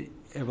 Do we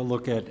ever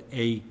look at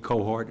a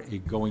cohort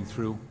going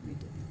through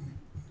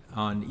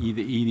on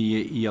either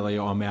ELA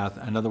or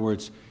math? In other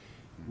words,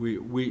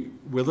 we're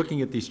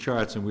looking at these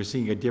charts and we're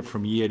seeing a dip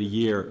from year to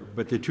year,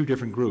 but they're two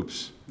different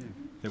groups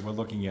that we're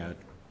looking at.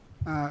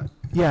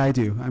 Yeah, I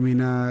do. I mean,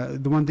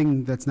 the one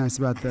thing that's nice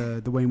about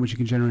the way in which you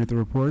can generate the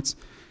reports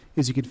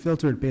is you can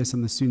filter it based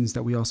on the students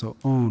that we also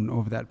own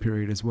over that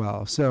period as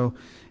well. So,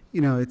 you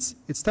know, it's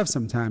tough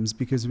sometimes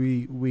because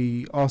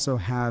we also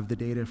have the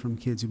data from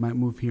kids who might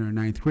move here in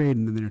 9th grade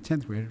and then they're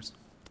 10th graders.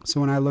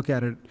 So when I look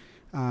at it,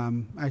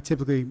 I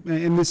typically,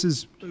 and this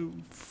is,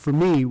 for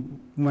me,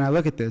 when I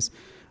look at this,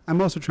 I'm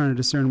also trying to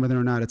discern whether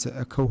or not it's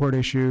a cohort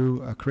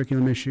issue, a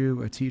curriculum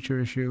issue, a teacher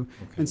issue,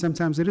 and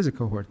sometimes it is a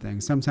cohort thing.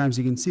 Sometimes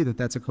you can see that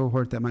that's a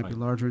cohort that might be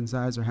larger in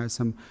size or has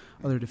some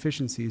other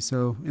deficiencies.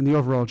 So in the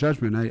overall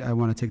judgment, I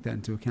want to take that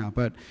into account.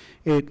 But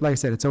like I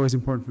said, it's always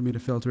important for me to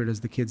filter it as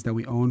the kids that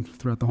we own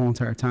throughout the whole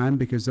entire time,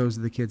 because those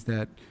are the kids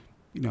that,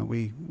 you know,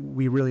 we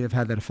really have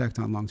had that effect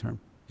on long term.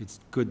 It's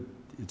good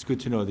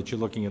to know that you're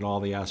looking at all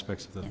the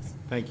aspects of the. Yes.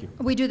 Thank you.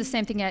 We do the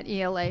same thing at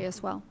ELA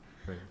as well.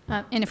 Great.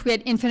 And if we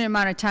had infinite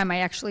amount of time, I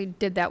actually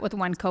did that with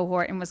one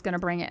cohort and was going to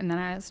bring it, and then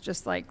I was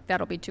just like,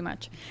 that'll be too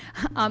much.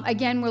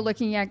 Again, we're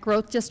looking at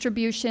growth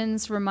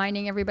distributions,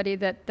 reminding everybody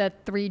that the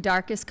 3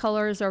 darkest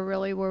colors are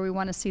really where we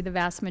want to see the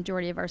vast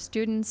majority of our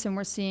students, and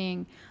we're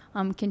seeing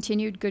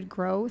continued good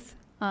growth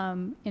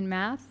in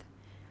math.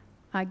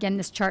 Again,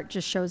 this chart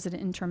just shows it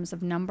in terms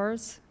of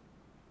numbers.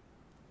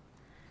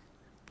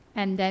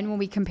 And then when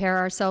we compare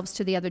ourselves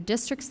to the other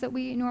districts that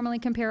we normally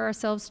compare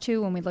ourselves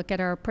to, when we look at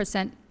our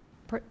percent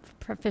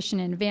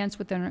proficient and advanced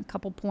within a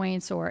couple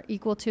points or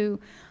equal to,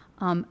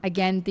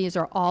 again, these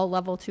are all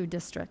level 2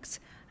 districts.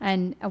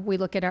 And we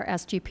look at our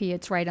SGP,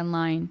 it's right in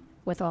line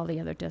with all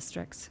the other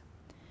districts.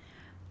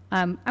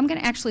 I'm going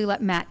to actually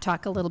let Matt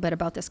talk a little bit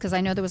about this because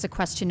I know there was a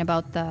question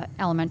about the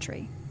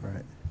elementary.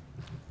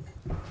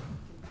 Right.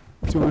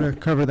 Do you want to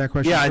cover that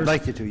question? Yeah, first? I'd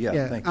like you to,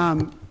 yeah, thank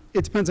you.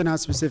 It depends on how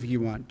specific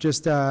you want.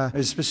 Just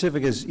As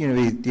specific as, you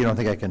know, you don't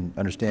think I can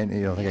understand,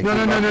 you don't think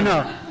I can...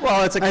 No.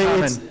 Well, it's a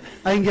common...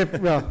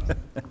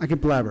 I can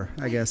blabber,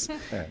 I guess.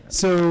 Right.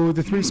 So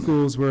the 3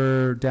 schools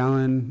were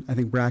Dallin, I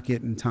think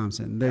Brackett, and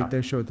Thompson.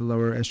 They showed the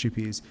lower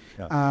SGPs.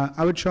 Yeah.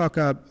 I would chalk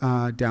up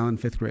Dallin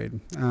 5th grade.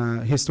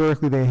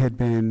 Historically, they had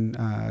been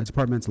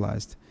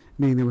departmentalized,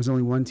 meaning there was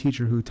only one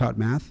teacher who taught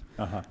math.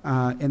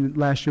 And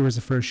last year was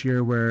the first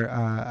year where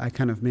I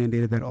kind of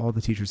mandated that all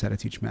the teachers had to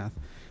teach math.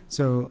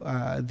 So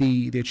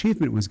the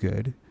achievement was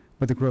good,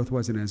 but the growth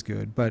wasn't as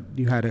good. But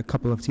you had a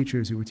couple of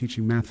teachers who were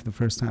teaching math for the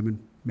first time in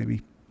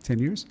maybe 10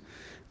 years.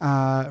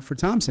 For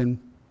Thompson,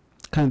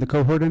 kind of the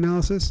cohort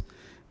analysis,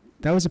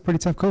 that was a pretty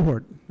tough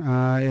cohort.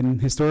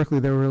 And historically,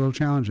 they were a little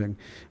challenging.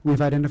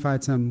 We've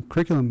identified some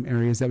curriculum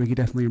areas that we could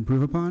definitely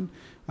improve upon,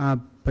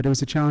 but it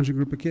was a challenging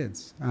group of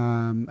kids.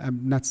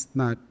 That's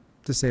not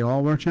to say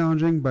all were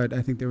challenging, but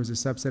I think there was a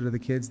subset of the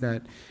kids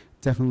that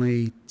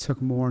definitely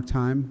took more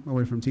time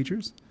away from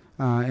teachers.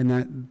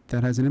 And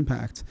that has an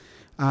impact.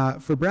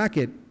 For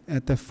Brackett,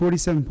 at the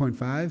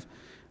 47.5,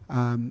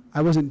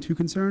 I wasn't too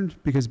concerned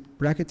because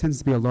Brackett tends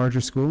to be a larger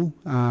school,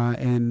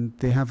 and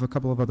they have a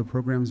couple of other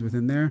programs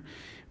within there.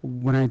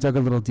 When I dug a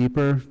little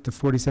deeper, the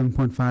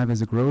 47.5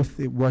 as a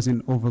growth, it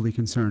wasn't overly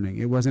concerning.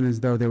 It wasn't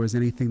as though there was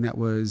anything that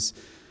was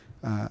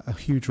a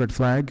huge red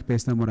flag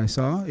based on what I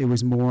saw. It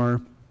was more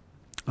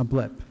a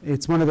blip.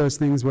 It's one of those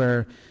things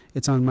where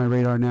it's on my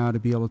radar now to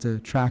be able to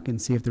track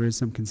and see if there is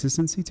some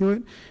consistency to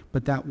it,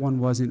 but that one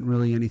wasn't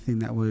really anything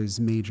that was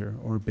major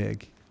or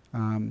big.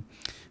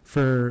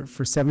 For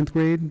 7th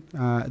grade,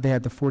 they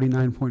had the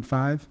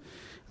 49.5.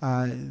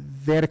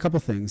 They had a couple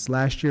things.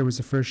 Last year was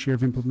the first year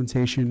of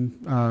implementation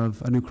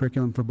of a new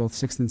curriculum for both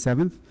 6th and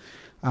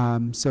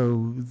 7th,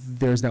 so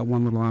there's that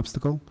one little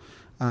obstacle.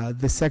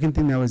 The second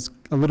thing that was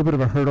a little bit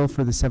of a hurdle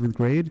for the 7th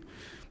grade,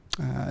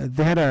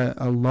 they had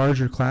a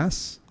larger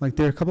class. Like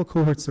there are a couple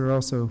cohorts that are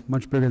also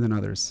much bigger than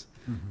others.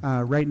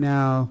 Right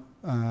now,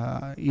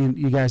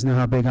 you guys know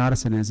how big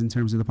Odison is in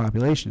terms of the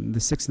population. The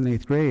 6th and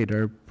 8th grade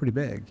are pretty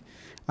big.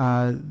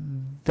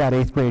 That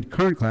 8th grade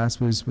current class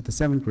was with the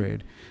 7th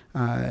grade,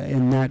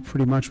 and that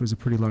pretty much was a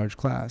pretty large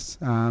class.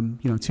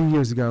 2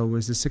 years ago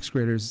was the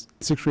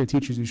 6th grade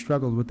teachers who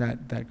struggled with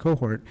that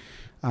cohort.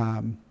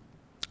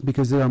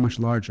 because they are much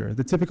larger.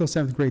 The typical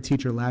 7th grade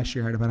teacher last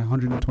year had about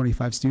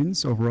 125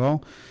 students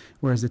overall,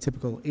 whereas the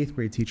typical 8th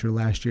grade teacher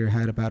last year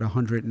had about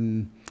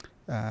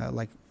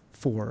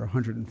 104 or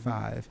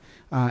 105.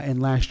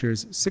 And last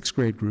year's 6th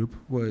grade group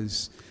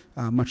was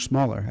much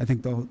smaller. I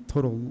think the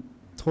total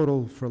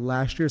for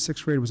last year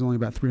 6th grade was only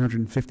about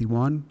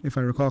 351, if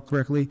I recall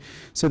correctly.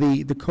 So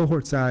the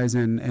cohort size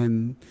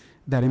and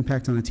that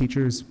impact on the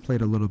teachers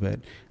played a little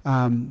bit.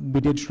 We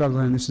did struggle,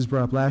 and this was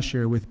brought up last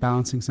year, with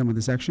balancing some of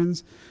the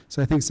sections.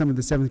 So I think some of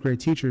the 7th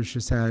grade teachers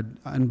just had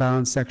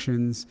unbalanced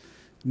sections,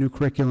 new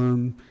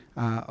curriculum,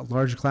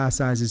 larger class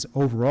sizes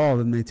overall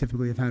than they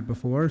typically have had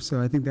before. So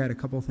I think they had a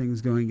couple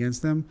things going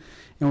against them.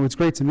 And what's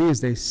great to me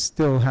is they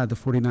still had the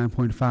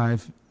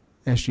 49.5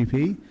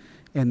 SGP,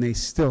 and they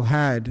still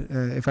had,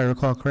 if I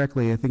recall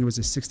correctly, I think it was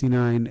a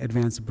 69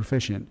 advanced and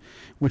proficient,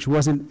 which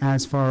wasn't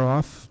as far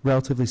off,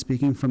 relatively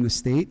speaking, from the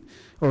state,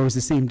 or it was the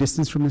same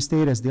distance from the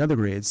state as the other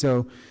grades.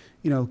 So,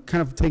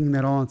 kind of taking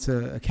that all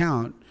into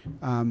account,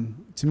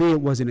 to me, it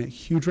wasn't a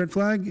huge red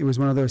flag. It was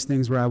one of those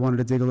things where I wanted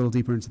to dig a little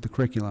deeper into the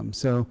curriculum.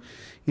 So,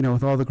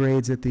 with all the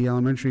grades at the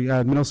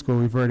middle school,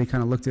 we've already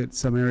kind of looked at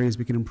some areas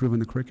we can improve in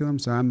the curriculum.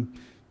 So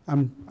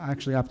I'm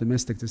actually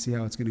optimistic to see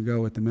how it's going to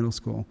go at the middle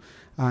school.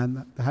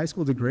 The high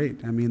school did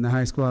great. I mean, the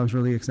high school I was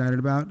really excited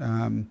about,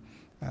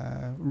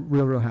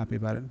 real happy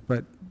about it.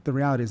 But the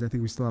reality is I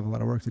think we still have a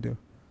lot of work to do.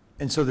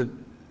 And so the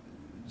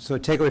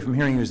takeaway from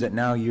hearing you is that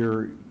now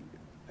you're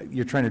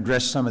trying to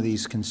address some of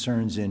these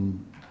concerns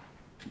in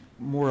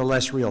more or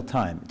less real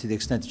time, to the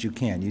extent that you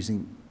can,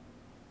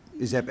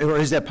 is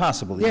that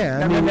possible?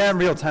 Yeah, I mean, not in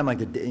real time,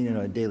 like a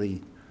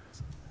daily.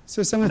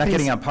 So some of the Not things,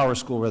 getting on Power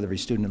School with every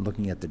student and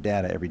looking at the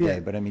data every day, Yeah.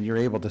 but I mean, you're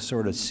able to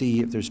sort of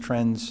see if there's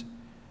trends.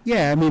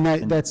 yeah, I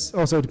mean, that's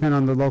also depend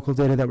on the local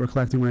data that we're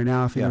collecting right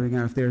now, figuring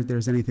Yeah. out if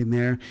there's anything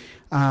there.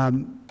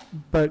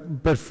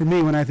 But for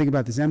me, when I think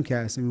about this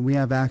MCAS, I mean, we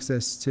have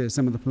access to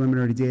some of the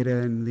preliminary data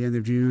in the end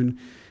of June,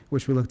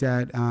 which we looked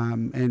at,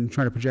 and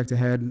try to project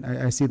ahead.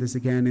 I see this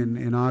again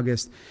in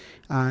August.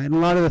 And a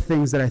lot of the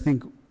things that I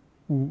think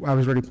I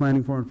was already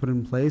planning for and put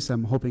in place,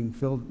 I'm hoping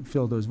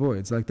fill those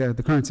voids. Like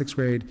the current 6th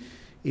grade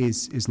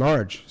is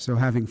large, so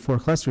having 4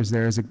 clusters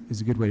there is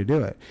a good way to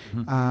do it.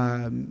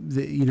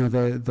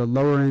 The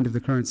lower end of the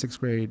current 6th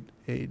grade,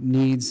 it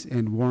needs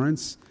and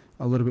warrants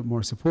a little bit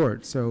more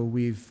support. So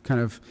we've kind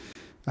of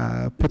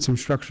put some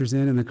structures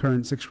in the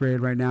current 6th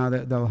grade right now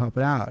that'll help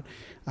it out.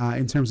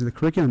 In terms of the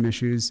curriculum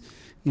issues,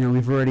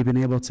 we've already been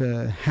able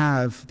to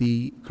have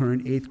the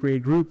current 8th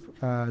grade group,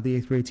 the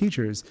 8th grade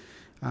teachers,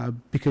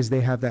 because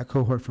they have that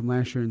cohort from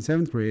last year in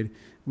 7th grade.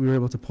 We were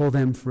able to pull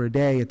them for a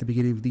day at the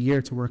beginning of the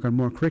year to work on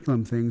more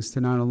curriculum things, to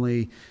not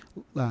only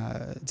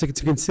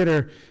to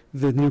consider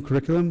the new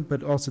curriculum,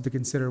 but also to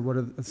consider what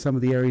are some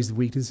of the areas of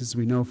weaknesses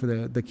we know for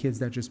the kids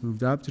that just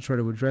moved up, to try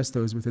to address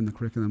those within the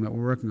curriculum that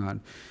we're working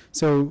on.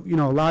 So, a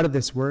lot of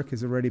this work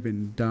has already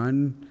been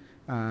done,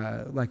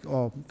 like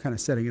all kind of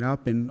setting it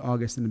up in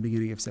August and the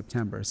beginning of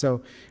September.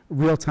 So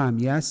real time,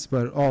 yes,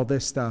 but all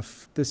this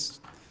stuff, the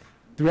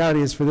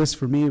reality is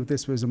for me,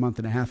 this was a month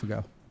and a half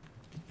ago.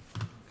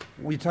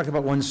 We talked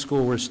about one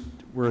school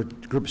where a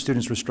group of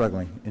students were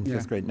struggling in 5th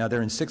Yeah. grade. Now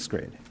they're in 6th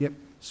grade. Yep.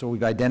 So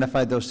we've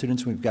identified those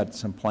students, and we've got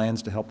some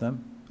plans to help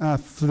them?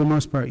 For the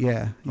most part,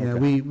 yeah. Yeah,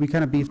 Okay. we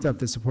kind of beefed up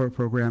the support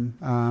program.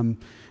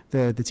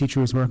 The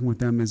teacher who's working with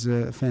them is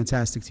a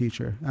fantastic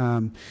teacher.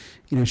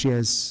 She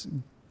has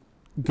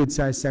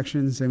good-sized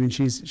sections. I mean,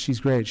 she's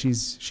great.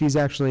 She's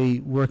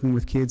actually working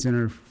with kids in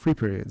her free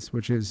periods,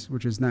 which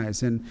is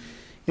nice. And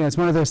it's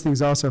one of those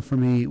things also for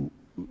me,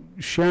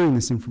 sharing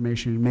this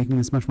information and making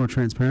this much more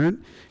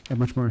transparent and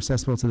much more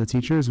accessible to the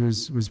teachers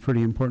was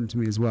pretty important to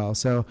me as well.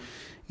 So,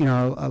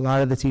 a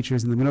lot of the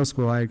teachers in the middle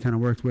school I had kind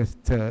of worked with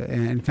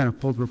and kind of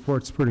pulled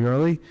reports pretty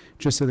early,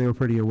 just so they were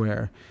pretty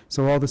aware.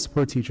 So all the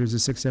support teachers, the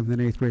 6th, 7th, and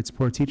 8th grade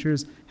support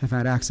teachers, have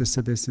had access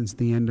to this since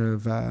the end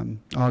of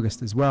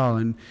August as well.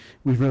 And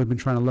we've really been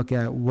trying to look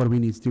at what do we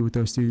need to do with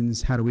those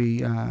students, how do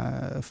we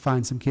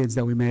find some kids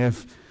that we may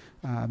have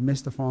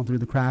missed or fallen through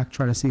the crack,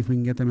 try to see if we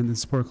can get them into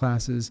support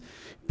classes,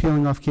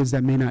 peeling off kids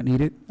that may not need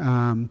it,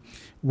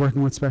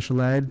 working with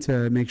special ed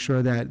to make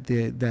sure that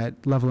that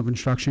level of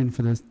instruction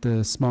for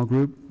the small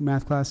group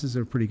math classes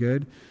are pretty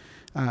good.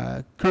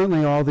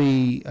 Currently, all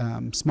the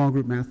small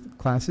group math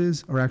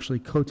classes are actually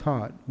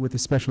co-taught with a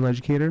special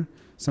educator,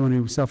 someone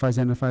who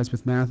self-identifies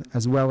with math,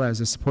 as well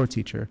as a support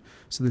teacher.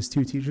 So there's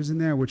 2 teachers in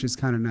there, which is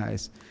kind of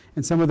nice.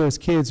 And some of those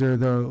kids are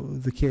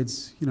the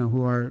kids,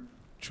 who are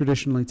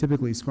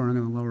typically scoring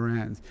on the lower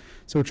end.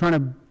 So we're trying to,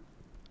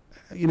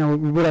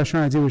 what I was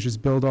trying to do was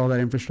just build all that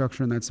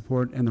infrastructure and that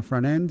support in the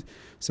front end,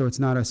 so it's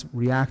not us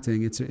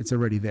reacting, it's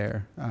already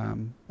there.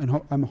 And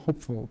I'm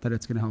hopeful that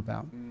it's going to help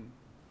out.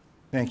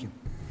 Thank you.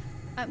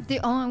 The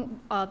only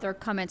other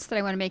comments that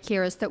I want to make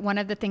here is that one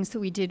of the things that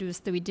we did was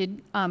that we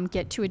did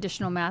get 2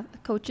 additional math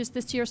coaches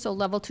this year. So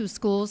level 2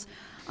 schools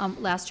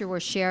last year were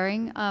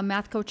sharing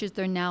math coaches.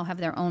 They now have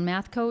their own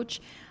math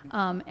coach.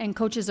 And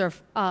coaches are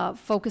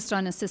focused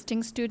on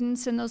assisting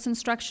students in those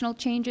instructional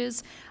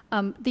changes.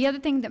 The other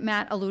thing that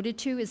Matt alluded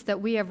to is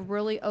that we have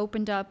really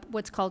opened up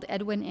what's called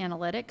Edwin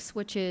Analytics,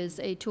 which is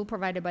a tool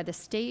provided by the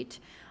state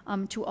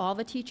to all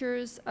the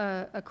teachers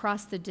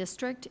across the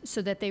district,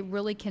 so that they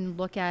really can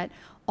look at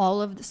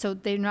all of, so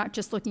they're not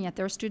just looking at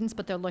their students,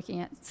 but they're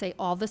looking at, say,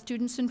 all the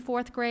students in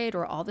 4th grade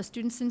or all the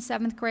students in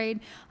 7th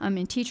grade.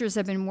 And teachers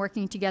have been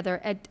working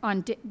together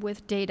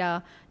with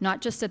data,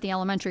 not just at the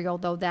elementary,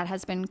 although that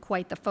has been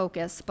quite the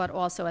focus, but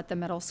also at the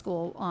middle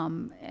school,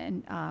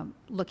 and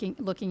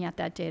looking at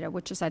that data,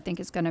 which is, I think,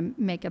 is going to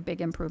make a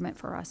big improvement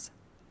for us.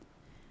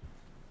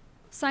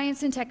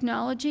 Science and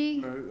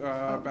technology.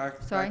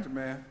 Back to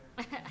math.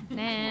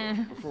 Nah.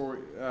 Before,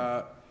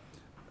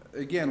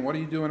 again, what are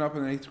you doing up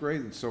in 8th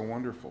grade that's so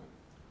wonderful?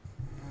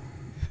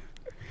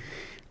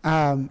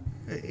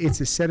 It's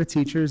a set of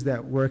teachers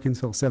that work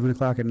until 7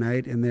 o'clock at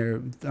night, and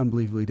they're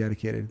unbelievably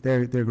dedicated.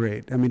 They're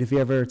great. I mean, if you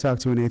ever talk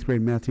to an 8th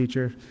grade math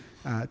teacher,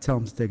 tell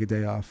them to take a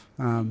day off.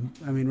 I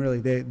mean,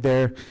 really,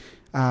 they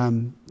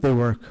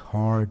work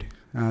hard.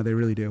 They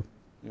really do.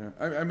 Yeah,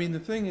 I mean, the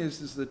thing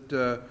is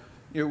that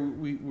you know,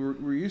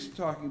 we're used to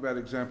talking about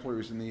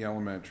exemplaries in the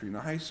elementary, and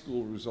the high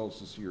school results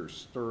this year are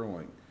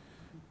sterling.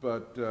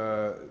 But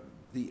the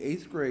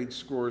 8th grade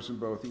scores in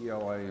both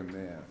ELA and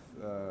math,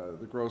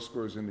 the growth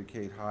scores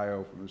indicate high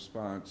open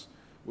response,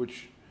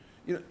 which,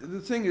 you know, the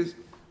thing is,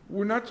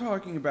 we're not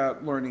talking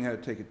about learning how to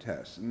take a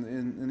test.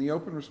 And the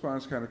open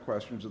response kind of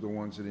questions are the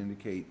ones that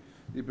indicate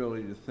the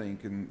ability to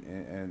think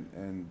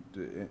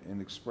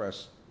and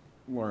express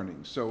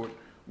learning. So it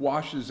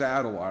washes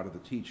out a lot of the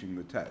teaching,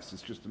 the test.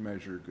 It's just a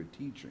measure of good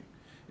teaching.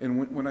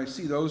 And when I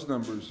see those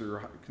numbers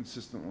are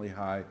consistently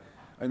high,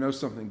 I know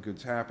something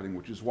good's happening,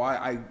 which is why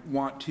I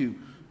want to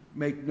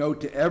make note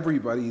to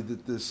everybody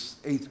that this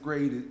 8th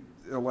grade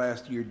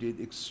last year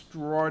did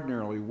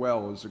extraordinarily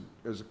well as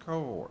a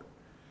cohort.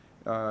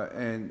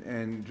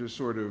 And just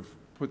sort of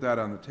put that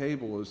on the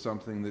table as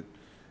something that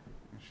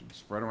should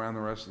spread around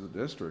the rest of the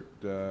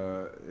district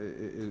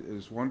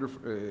is wonderful,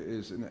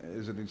 is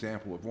an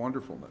example of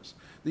wonderfulness.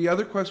 The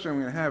other question I'm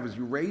going to have is,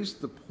 you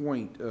raised the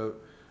point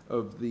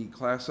of the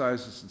class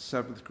sizes in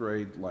 7th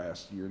grade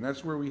last year, and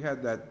that's where we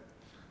had that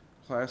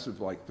class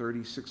of like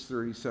 36,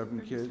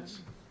 37 kids.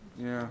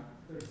 Yeah,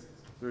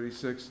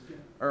 36.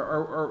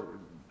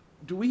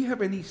 Do we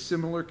have any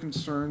similar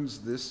concerns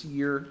this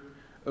year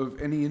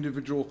of any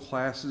individual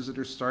classes that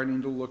are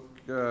starting to look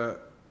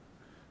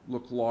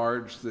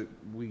large that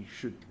we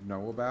should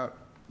know about?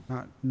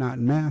 Not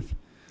in math.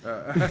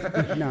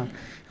 No.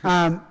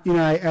 You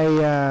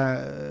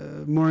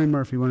know, Maureen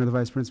Murphy, one of the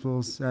vice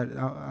principals at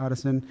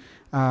Addison,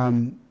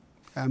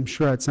 I'm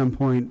sure at some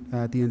point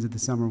at the end of the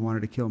summer wanted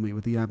to kill me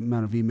with the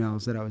amount of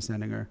emails that I was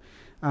sending her.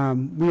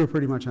 We were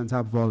pretty much on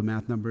top of all the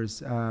math numbers.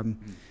 Some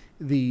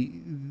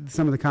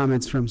of the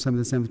comments from some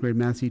of the 7th grade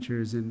math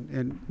teachers,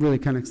 and really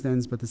kind of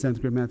extends, but the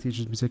 7th grade math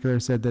teachers in particular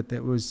said that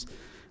it was,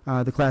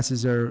 the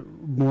classes are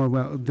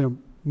they're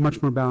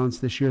much more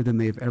balanced this year than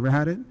they've ever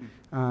had it.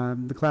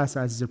 The class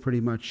sizes are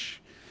pretty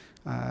much,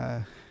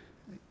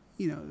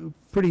 you know,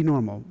 pretty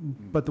normal.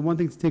 But the one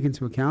thing to take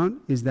into account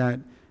is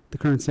that the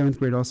current 7th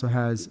grade also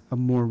has a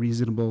more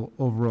reasonable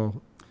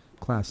overall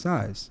class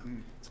size.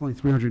 It's only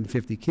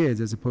 350 kids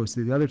as opposed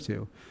to the other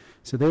two.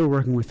 So they were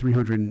working with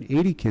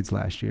 380 kids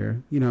last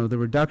year. You know, the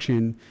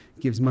reduction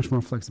gives much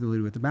more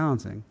flexibility with the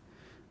balancing.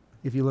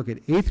 If you look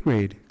at 8th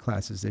grade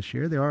classes this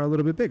year, they are a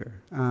little bit bigger,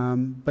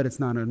 but it's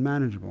not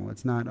unmanageable.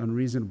 It's not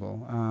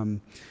unreasonable.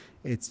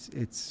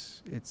 It's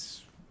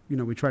you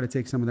know, we try to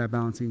take some of that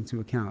balancing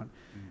into account.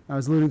 I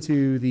was alluding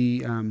to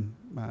the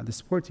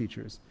support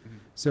teachers.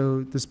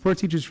 So the support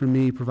teachers for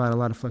me provide a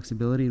lot of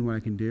flexibility in what I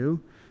can do.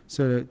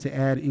 So to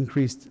add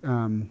increased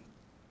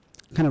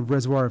kind of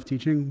reservoir of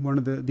teaching, one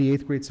of the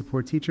 8th grade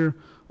support teacher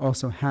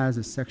also has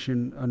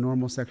a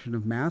normal section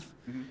of math.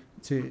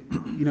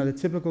 You know, the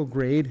typical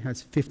grade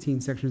has 15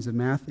 sections of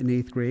math. In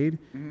 8th grade,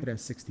 it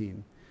has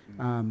 16.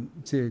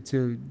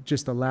 To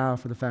just allow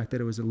for the fact that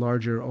it was a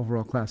larger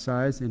overall class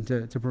size, and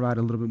to provide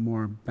a little bit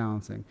more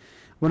balancing.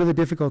 One of the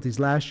difficulties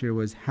last year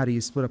was, how do you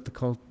split up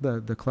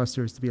the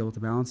clusters to be able to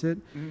balance it?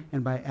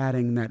 And by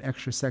adding that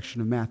extra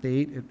section of Math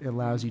 8, it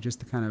allows you just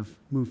to kind of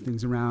move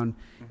things around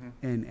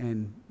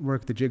and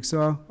work the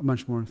jigsaw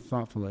much more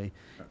thoughtfully.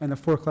 And the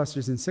 4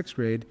 clusters in 6th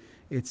grade,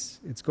 it's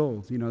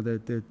gold. You know,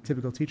 the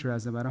typical teacher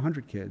has about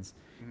 100 kids.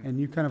 And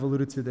you kind of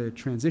alluded to the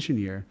transition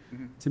year.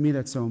 To me,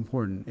 that's so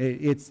important.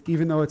 It's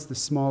even though it's the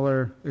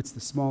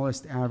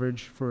smallest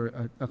average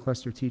for a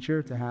cluster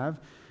teacher to have,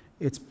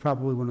 it's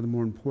probably one of the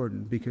more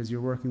important, because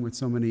you're working with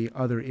so many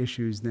other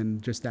issues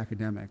than just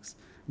academics,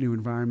 new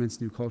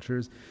environments, new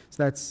cultures.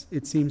 So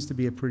it seems to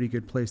be a pretty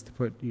good place to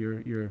put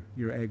your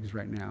eggs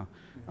right now.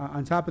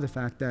 On top of the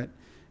fact that,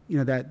 you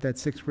know, that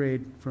 6th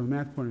grade, from a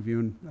math point of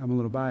view, and I'm a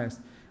little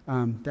biased,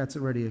 that's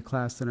already a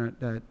class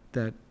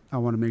that I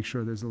want to make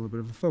sure there's a little bit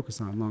of a focus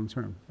on long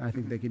term. I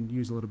think they can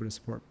use a little bit of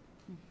support.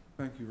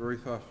 Thank you. Very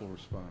thoughtful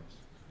response.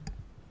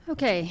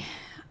 Okay.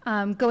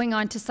 Going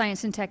on to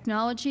science and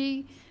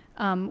technology,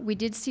 we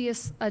did see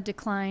a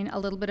decline, a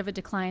little bit of a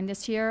decline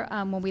this year.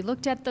 When we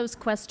looked at those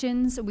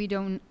questions, we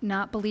do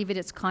not believe it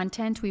is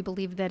content. We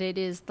believe that it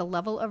is the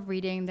level of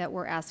reading that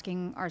we're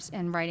asking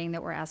and writing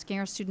that we're asking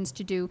our students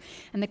to do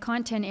in the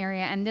content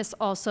area. And this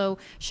also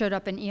showed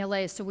up in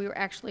ELA. So we were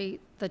actually,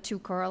 the two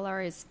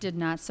corollaries did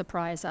not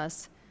surprise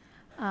us.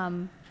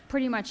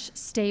 Pretty much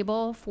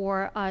stable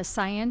for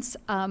science.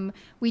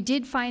 We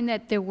did find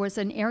that there was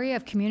an area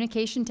of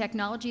communication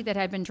technology that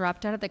had been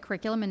dropped out of the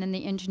curriculum and in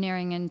the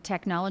engineering and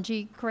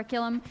technology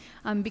curriculum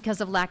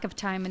because of lack of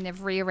time, and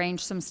they've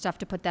rearranged some stuff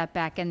to put that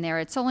back in there.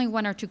 It's only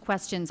 1 or 2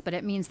 questions, but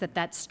it means that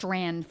that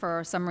strand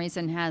for some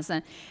reason has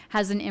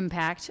an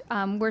impact.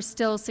 We're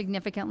still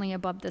significantly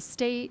above the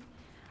state.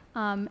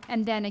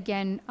 And then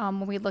again,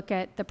 when we look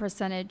at the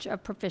percentage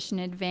of proficient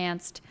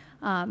advanced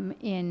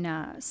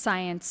in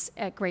science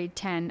at grade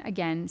 10,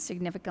 again,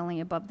 significantly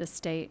above the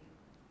state.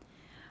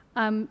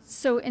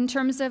 So in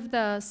terms of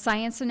the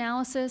science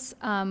analysis,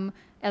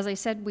 as I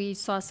said, we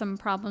saw some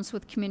problems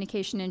with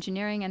communication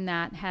engineering, and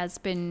that has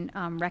been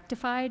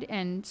rectified,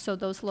 and so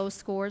those low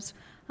scores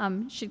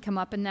should come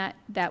up in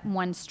that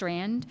one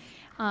strand.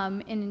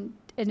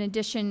 In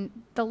addition,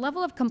 the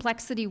level of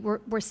complexity,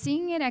 we're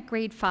seeing it at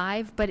grade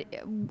 5, but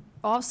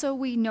also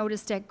we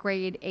noticed at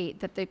grade 8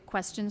 that the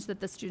questions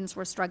that the students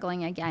were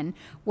struggling again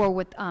were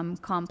with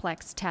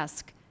complex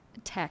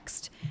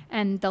text,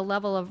 and the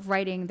level of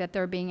writing that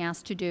they're being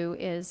asked to do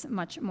is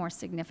much more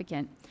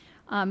significant.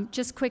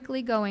 Just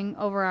quickly going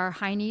over our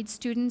high need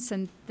students,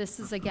 and this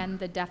is again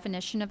the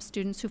definition of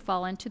students who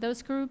fall into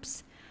those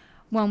groups.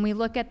 When we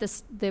look at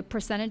the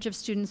percentage of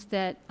students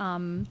that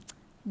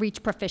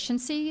reach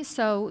proficiency,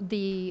 so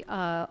the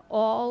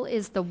all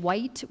is the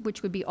white,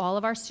 which would be all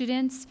of our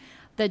students.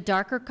 The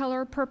darker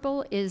color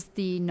purple is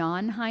the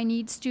non-high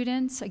need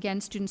students,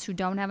 again, students who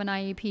don't have an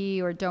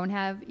IEP or don't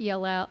have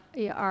ELL,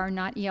 are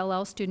not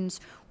ELL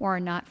students or are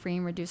not free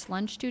and reduced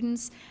lunch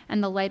students.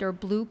 And the lighter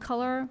blue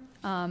color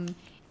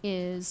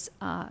is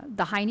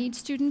the high need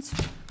students.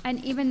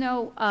 And even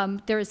though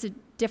there is a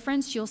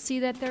difference, you'll see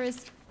that there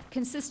is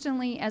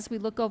consistently, as we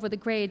look over the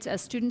grades,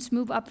 as students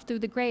move up through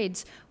the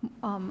grades,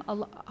 a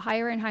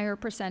higher and higher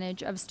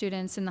percentage of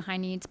students in the high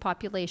needs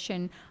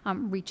population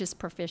reaches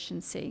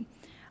proficiency.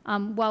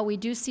 While we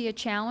do see a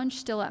challenge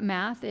still at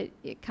math,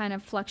 it kind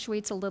of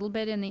fluctuates a little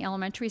bit in the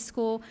elementary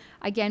school.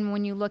 Again,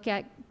 when you look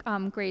at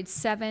grades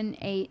 7,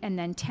 8, and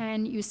then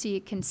 10, you see a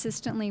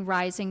consistently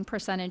rising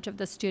percentage of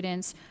the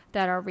students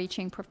that are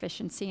reaching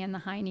proficiency in the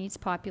high needs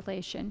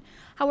population.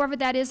 However,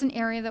 that is an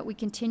area that we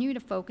continue to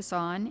focus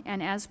on,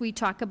 and as we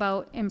talk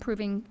about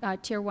improving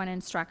Tier 1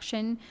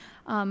 instruction,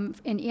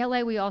 in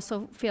ELA we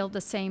also feel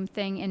the same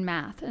thing in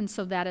math, and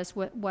so that is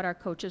what our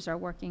coaches are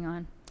working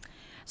on.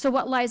 So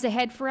what lies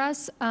ahead for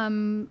us?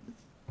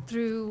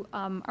 Through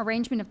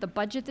arrangement of the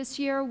budget this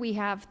year, we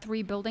have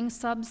 3 building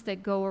subs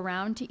that go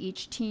around to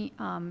each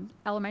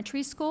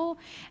elementary school.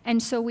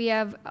 And so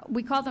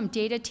we call them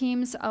data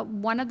teams.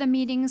 One of the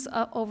meetings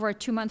over a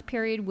 2-month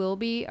period will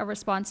be a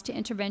response to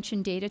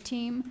intervention data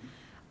team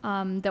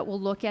that will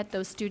look at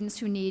those students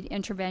who need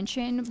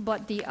intervention.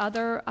 But the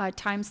other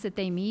times that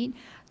they meet,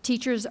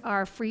 teachers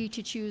are free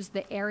to choose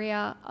the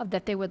area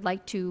that they would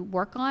like to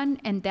work on,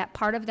 and that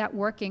part of that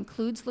work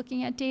includes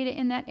looking at data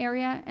in that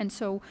area. And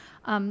so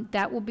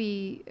that will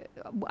be,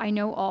 I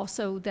know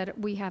also that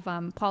we have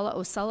Paula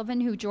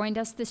O'Sullivan, who joined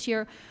us this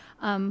year,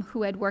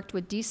 who had worked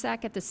with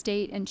DSAC at the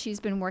state, and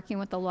she's been working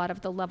with a lot of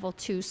the level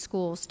 2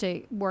 schools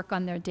to work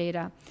on their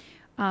data.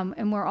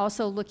 And we're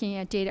also looking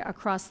at data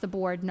across the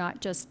board, not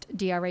just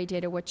DRA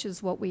data, which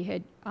is what we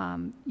had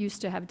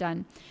used to have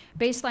done.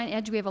 Baseline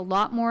Edge, we have a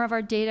lot more of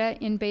our data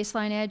in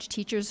Baseline Edge.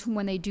 Teachers,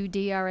 when they do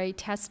DRA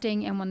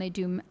testing and when they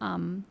do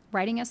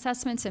writing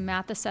assessments and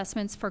math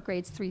assessments for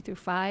grades 3 through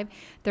 5,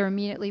 they're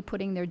immediately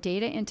putting their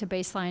data into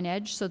Baseline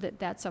Edge so that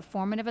that's a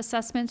formative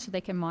assessment, so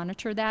they can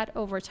monitor that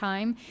over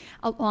time.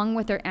 Along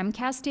with their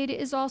MCAS data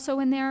is also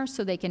in there,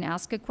 so they can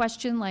ask a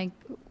question like,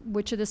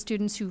 which of the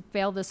students who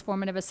failed this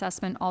formative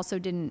assessment also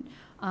didn't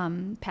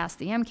pass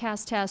the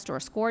MCAS test or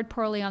scored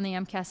poorly on the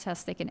MCAS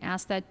test. They can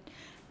ask that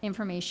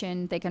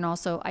information. They can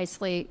also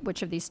isolate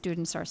which of these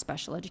students are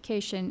special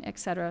education, et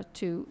cetera,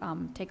 to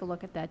take a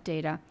look at that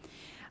data.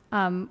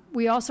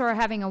 We also are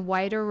having a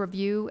wider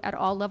review at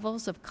all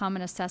levels of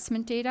common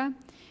assessment data.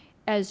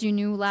 As you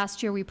knew,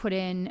 last year we put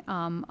in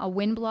a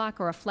win block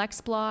or a flex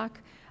block,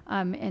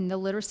 and the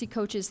literacy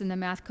coaches and the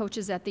math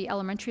coaches at the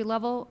elementary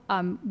level.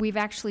 We've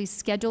actually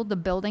scheduled the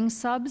building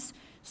subs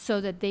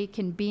so that they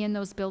can be in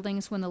those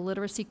buildings when the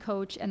literacy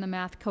coach and the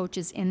math coach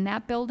is in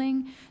that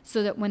building,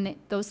 so that when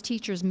those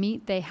teachers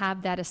meet, they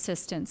have that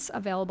assistance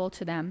available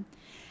to them.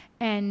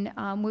 And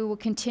we will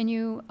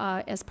continue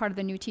as part of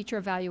the new teacher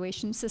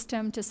evaluation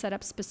system to set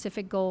up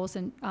specific goals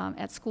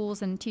at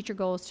schools and teacher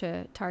goals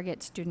to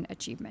target student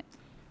achievement.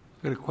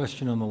 I've got a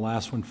question on the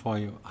last one for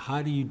you.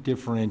 How do you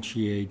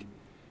differentiate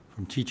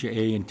from teacher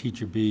A and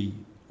teacher B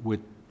with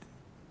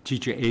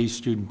teacher A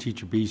student,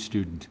 teacher B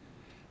student?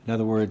 In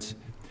other words,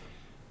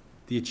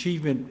 the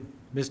achievement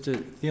Mr.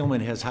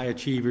 Thielman has high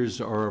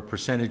achievers or a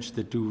percentage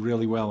that do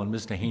really well, and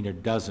Mr.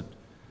 Hayner doesn't.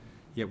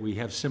 Yet we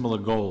have similar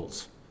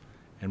goals,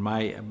 and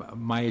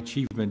my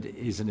achievement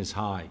isn't as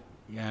high.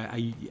 Yeah,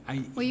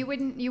 Well, you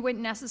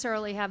wouldn't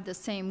necessarily have the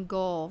same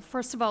goal.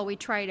 First of all, we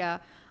try to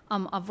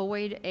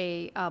avoid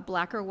a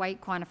black or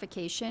white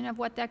quantification of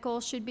what that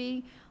goal should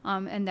be,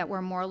 and that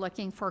we're more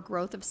looking for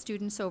growth of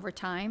students over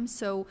time.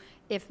 So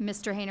if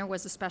Mr. Hayner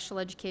was a special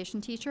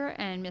education teacher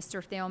and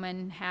Mr.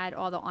 Thielman had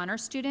all the honor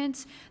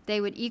students,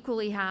 they would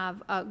equally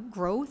have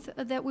growth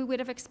that we would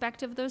have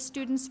expected of those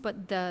students,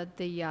 but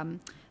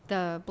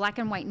the black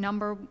and white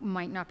number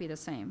might not be the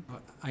same.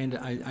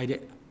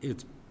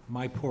 It's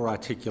my poor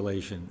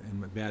articulation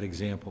and a bad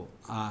example.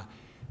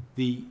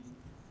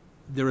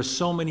 There are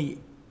so many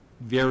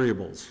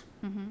variables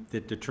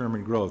that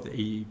determine growth.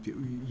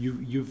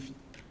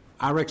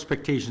 Our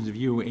expectations of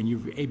you, and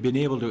you've been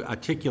able to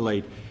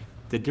articulate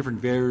the different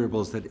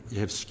variables that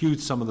have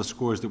skewed some of the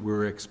scores that we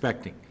were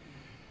expecting.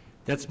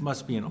 That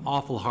must be an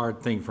awful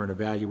hard thing for an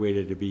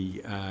evaluator to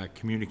be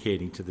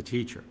communicating to the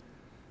teacher.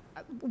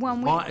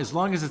 As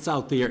long as it's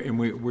out there and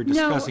we're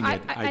discussing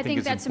it, I think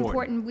it's that's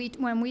important.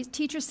 When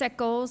teachers set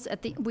goals,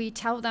 we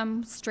tell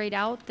them straight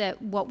out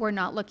that what we're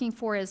not looking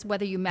for is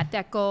whether you met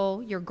that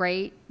goal, you're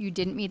great, you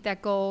didn't meet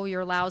that goal,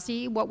 you're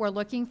lousy. What we're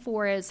looking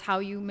for is how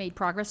you made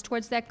progress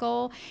towards that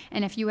goal,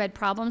 and if you had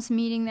problems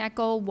meeting that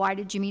goal, why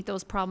did you meet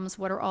those problems?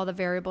 What are all the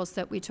variables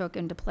that we took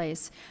into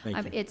place?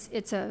 Thank you.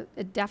 It's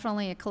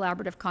definitely a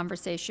collaborative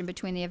conversation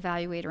between the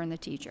evaluator and the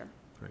teacher.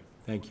 Great,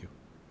 thank you.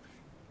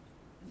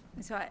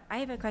 So I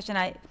have a question.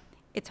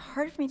 It's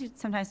hard for me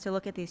sometimes to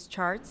look at these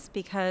charts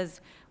because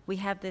we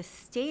have this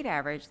state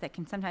average that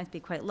can sometimes be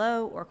quite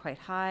low or quite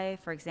high.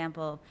 For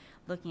example,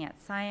 looking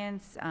at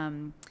science,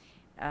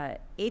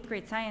 8th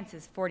grade science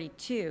is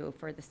 42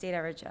 for the state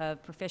average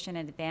of proficient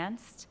and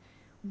advanced,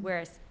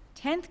 whereas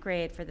 10th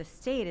grade for the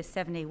state is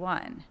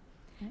 71.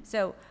 Okay.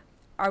 So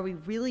are we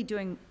really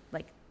doing,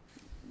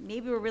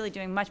 maybe we're really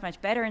doing much, much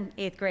better in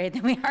 8th grade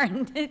than we are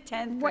in 10th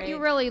grade? What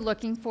you're really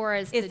looking for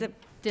is the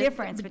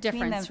difference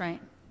between them. Right.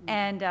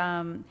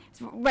 And,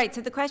 right, so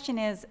the question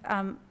is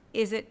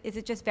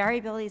it just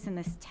variabilities in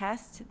this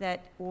test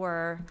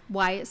or?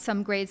 Why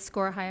some grades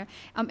score higher?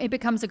 It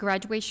becomes a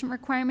graduation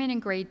requirement in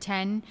grade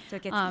 10. So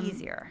it gets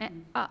easier.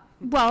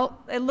 Well,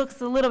 it looks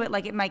a little bit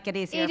like it might get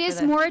easier. it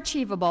is more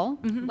achievable,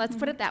 let's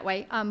put it that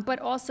way, but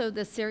also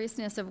the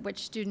seriousness of which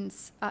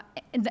students,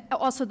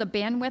 also the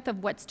bandwidth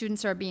of what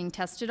students are being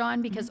tested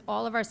on, because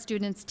all of our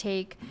students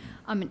take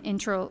an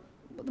intro,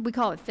 we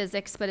call it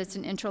physics, but it's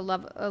an intro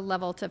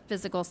level to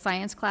physical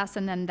science class,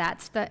 and then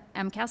that's the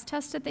MCAS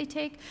test that they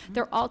take.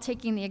 They're all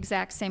taking the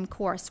exact same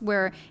course,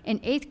 where in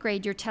 8th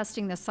grade, you're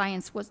testing the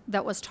science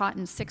that was taught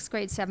in 6th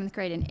grade, 7th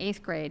grade, and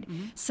 8th grade.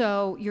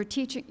 So you're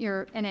teaching,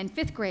 and in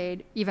 5th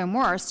grade, even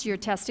worse, you're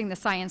testing the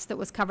science that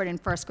was covered in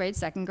 1st grade,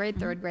 2nd grade,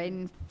 3rd grade,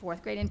 and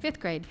 4th grade, and 5th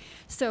grade.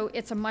 So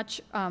it's a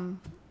much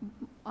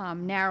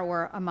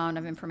narrower amount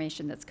of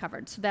information that's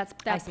covered. So that's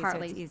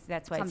partly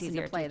that's why comes it's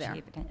into easier play to there.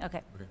 achieve.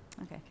 Okay.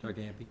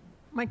 Dr. Ampe?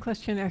 My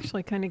question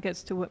actually kind of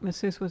gets to what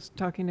Mrs. was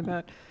talking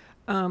about.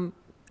 I'm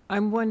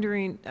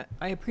wondering,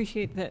 I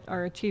appreciate that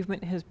our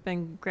achievement has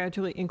been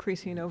gradually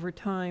increasing over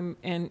time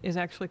and is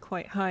actually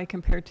quite high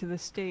compared to the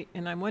state.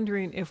 And I'm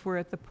wondering if we're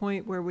at the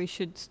point where we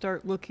should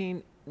start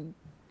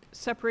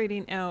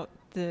separating out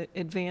the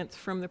advanced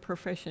from the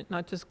proficient,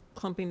 not just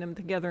clumping them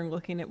together and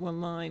looking at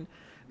one line,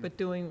 but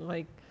doing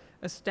like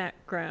a stack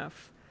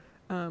graph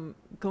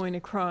going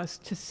across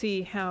to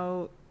see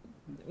how,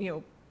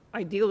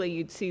 ideally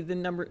you'd see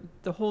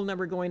the whole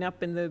number going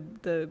up and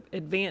the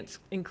advance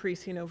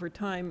increasing over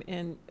time.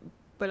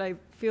 But I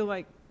feel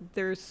like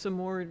there's some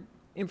more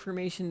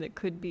information that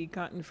could be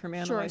gotten from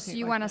analyzing. Sure, so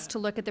you want us to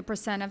look at the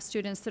percent of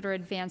students that are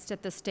advanced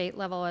at the state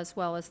level as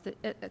well as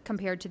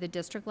compared to the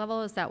district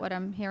level? Is that what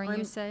I'm hearing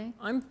you say?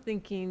 I'm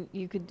thinking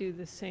you could do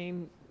the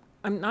same.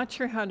 I'm not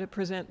sure how to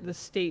present the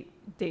state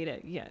data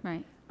yet.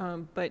 Right.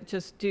 But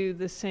just do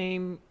the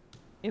same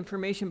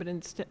information, but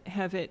instead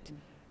have it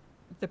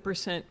the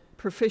percent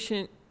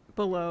proficient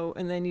below,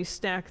 and then you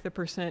stack the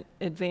percent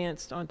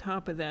advanced on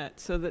top of that,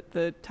 so that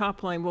the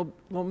top line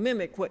will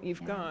mimic what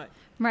you've got.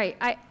 Right.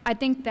 I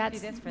think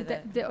that's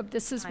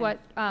this is what.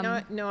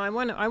 No, I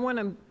want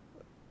them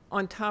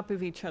on top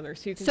of each other,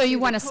 so you can. So see you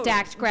want the a total.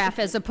 stacked graph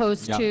as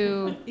opposed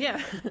to.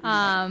 Yeah.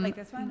 Like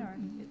this one, or?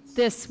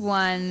 This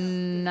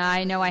one,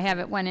 I know I have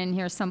it one in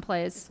here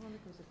someplace.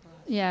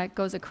 Yeah, it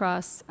goes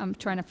across. I'm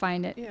trying to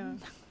find it. Yeah.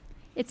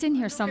 It's in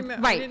here remember- I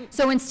right. didn't-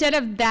 So instead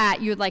of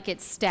that, you'd like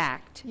it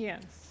stacked.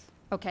 Yes.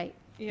 Okay.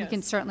 You can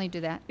Yes. certainly do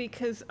that.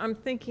 Because I'm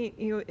thinking,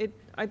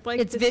 I'd like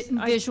It's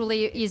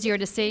visually easier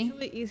to see.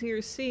 Visually easier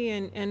to see,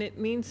 and it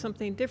means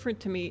something different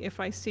to me if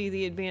I see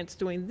the advanced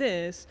doing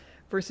this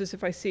versus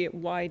if I see it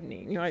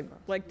widening. I'd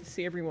like to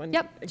see everyone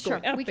Yep, going sure.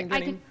 up and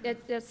getting.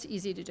 That's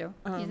easy to do.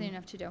 Easy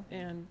enough to do.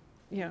 And,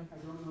 yeah. I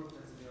don't know if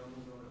that's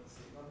available though at the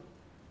state level.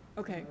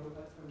 Okay.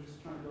 I'm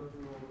just trying to go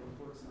through all the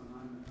reports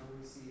online, how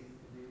we see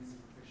advanced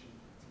and proficient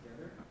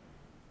together.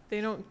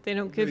 They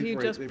don't give you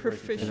just they break it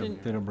down.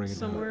 proficient They don't bring it down.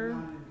 somewhere?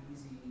 Not an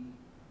easy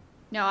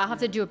No, I'll have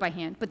to do it by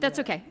hand, but that's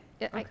Yeah. okay.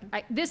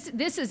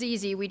 This is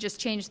easy. We just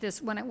changed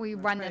this, when we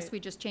run this, Right. we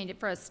just change it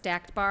for a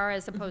stacked bar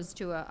as opposed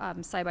to a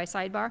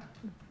side-by-side bar.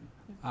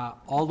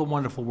 All the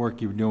wonderful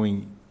work you're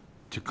doing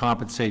to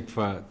compensate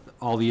for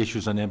all the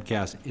issues on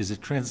MCAS, is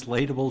it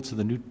translatable to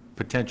the new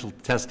potential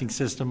testing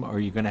system, or are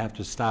you going to have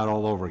to start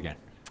all over again?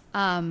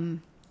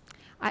 I'm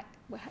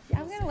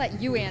going to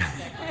let you answer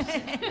that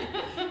question.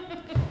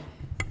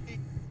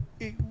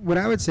 What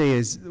I would say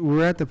is,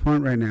 we're at the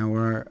point right now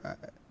where,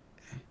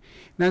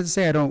 not to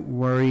say I don't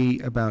worry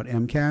about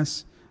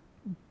MCAS,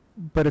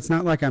 but it's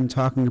not like I'm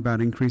talking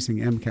about increasing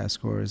MCAS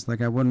scores.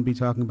 Like, I wouldn't be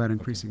talking about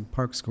increasing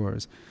PARCC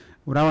scores.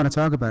 What I want to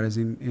talk about is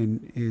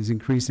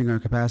increasing our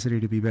capacity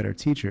to be better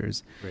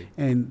teachers. Great.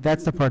 And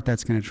that's the part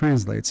that's going to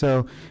translate.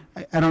 So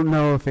I don't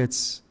know if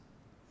it's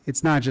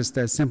not just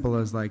as simple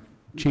as like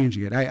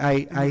changing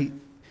it.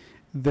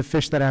 The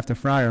fish that I have to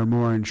fry are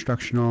more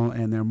instructional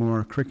and they're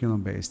more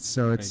curriculum based.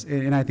 So it's,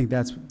 and I think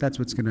that's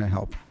what's going to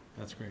help.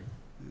 That's great.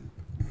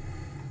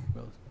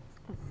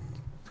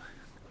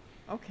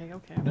 Okay.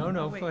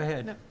 No, Wait, go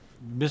ahead. no.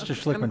 Mr. Okay,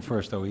 Schlickman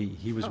first, though.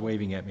 He was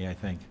waving at me, I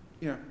think.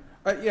 Yeah,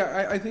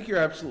 I think you're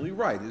absolutely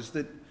right, is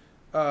that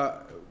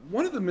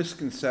one of the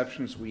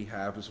misconceptions we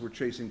have is we're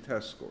chasing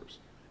test scores,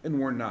 and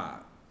we're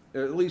not.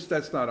 At least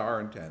that's not our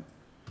intent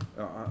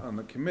on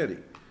the committee.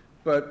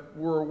 But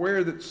we're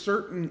aware that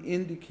certain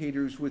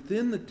indicators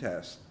within the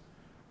test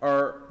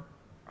are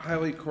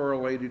highly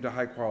correlated to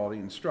high-quality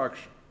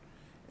instruction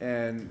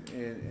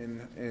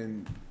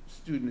and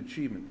student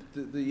achievement.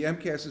 The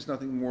MCAS is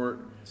nothing more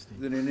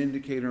than an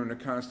indicator and a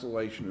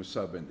constellation of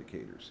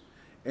sub-indicators.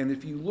 And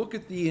if you look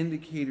at the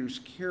indicators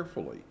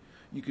carefully,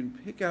 you can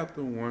pick out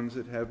the ones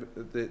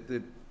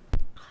that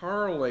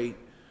correlate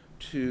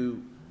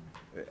to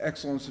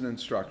excellence in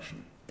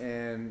instruction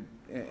and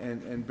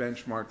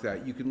benchmark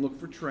that. You can look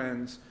for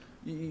trends.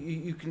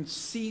 You can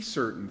see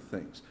certain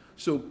things.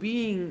 So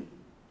being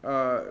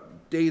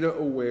data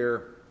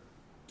aware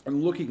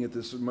and looking at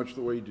this in much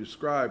the way you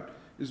described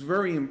is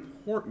very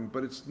important,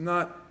 but it's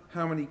not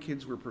how many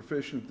kids were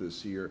proficient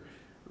this year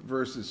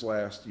versus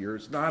last year.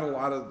 It's not a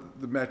lot of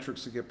the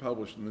metrics that get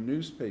published in the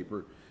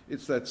newspaper.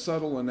 It's that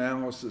subtle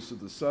analysis of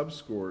the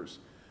subscores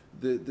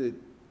that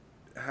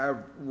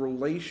have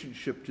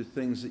relationship to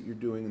things that you're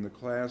doing in the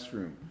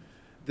classroom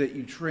that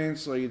you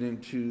translate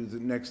into the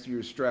next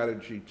year's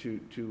strategy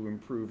to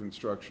improve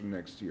instruction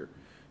next year.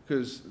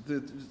 Because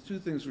the two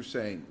things we're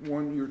saying,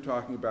 one, you're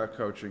talking about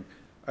coaching.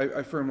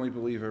 I firmly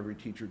believe every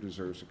teacher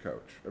deserves a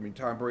coach. I mean,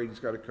 Tom Brady's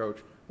got a coach.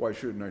 Why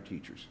shouldn't our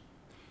teachers?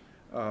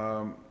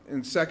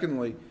 And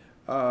secondly,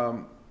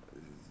 there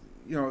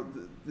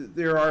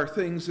are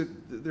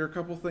a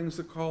couple things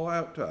that call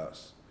out to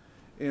us.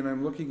 And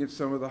I'm looking at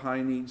some of the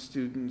high-need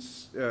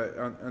students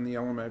on the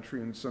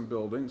elementary in some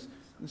buildings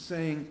and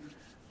saying,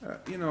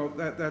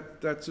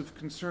 that's of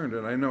concern.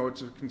 And I know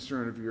it's a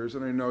concern of yours,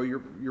 and I know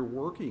you're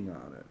working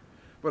on it.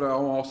 But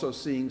I'm also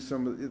seeing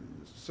some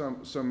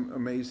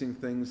amazing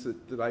things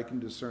that I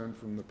can discern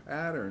from the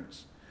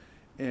patterns.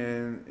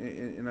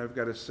 And I've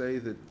got to say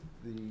that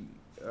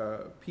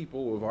the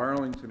people of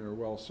Arlington are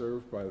well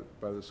served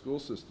by the school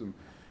system,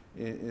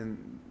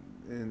 and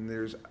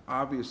there's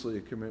obviously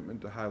a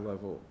commitment to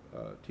high-level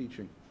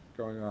teaching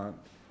going on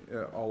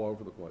all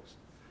over the place.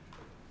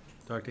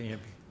 Dr. Ampe.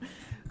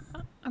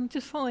 I'm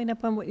just following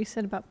up on what you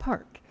said about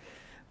PARCC.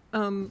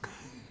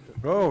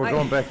 Oh, we're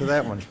going back to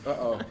that one.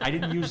 Uh-oh. I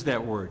didn't use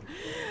that word.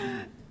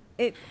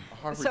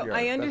 Harvard So Yard, I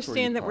that's where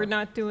understand you that we're park.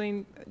 not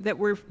doing, that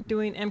we're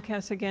doing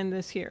MCAS again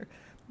this year.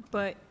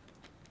 But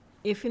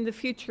if in the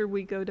future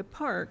we go to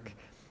PARCC,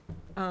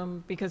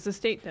 because the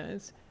state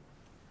does,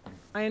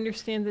 I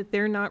understand that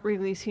they're not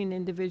releasing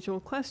individual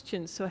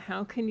questions. So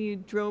how can you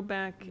drill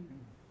back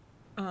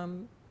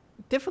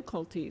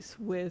difficulties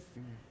with,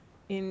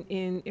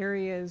 in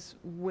areas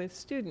with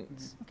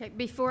students? Okay,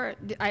 before,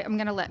 I'm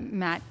going to let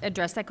Matt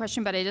address that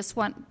question, but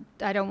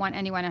I don't want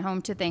anyone at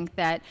home to think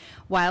that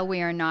while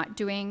we are not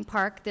doing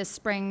PARCC this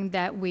spring,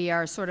 that we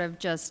are sort of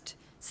just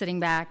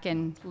sitting back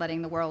and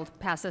letting the world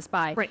pass us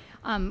by. Right.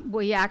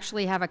 We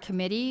actually have a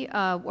committee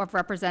of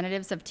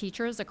representatives of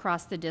teachers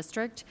across the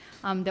district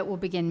that will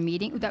begin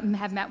meeting, that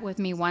have met with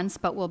me once,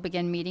 but will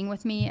begin meeting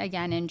with me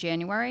again in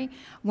January,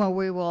 where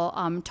we will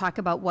talk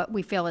about what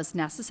we feel is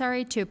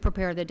necessary to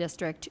prepare the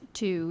district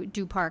to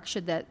do PARCC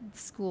should the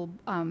school,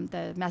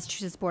 the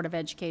Massachusetts Board of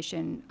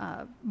Education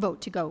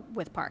vote to go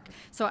with PARCC.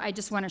 So I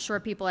just want to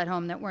assure people at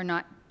home that we're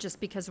not, just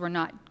because we're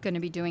not going to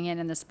be doing it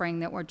in the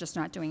spring, that we're just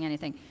not doing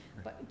anything.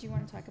 But do you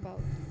want to talk about?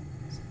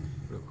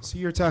 So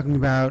you're talking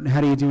about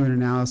how do you do an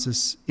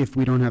analysis if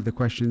we don't have the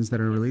questions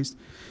that are released?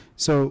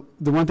 So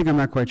the one thing I'm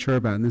not quite sure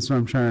about, and this is what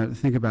I'm trying to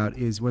think about,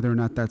 is whether or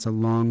not that's a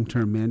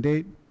long-term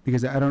mandate.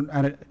 Because I don't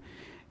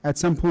at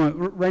some point,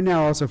 right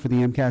now also for the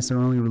MCAS, they're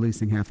only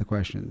releasing half the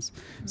questions.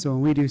 So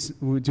when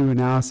we do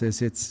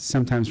analysis, it's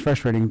sometimes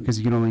frustrating because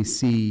you can only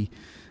see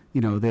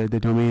the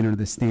domain or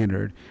the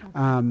standard.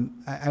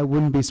 I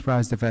wouldn't be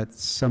surprised if at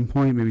some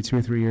point, maybe 2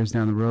 or 3 years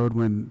down the road,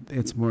 when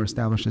it's more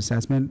established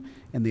assessment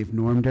and they've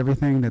normed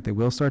everything, that they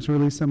will start to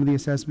release some of the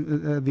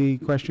assessment, the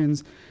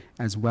questions,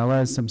 as well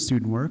as some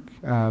student work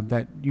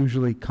that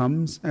usually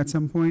comes at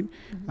some point.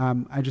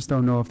 I just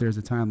don't know if there's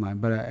a timeline,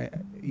 but I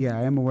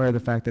am aware of the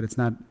fact that it's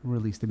not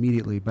released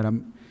immediately, but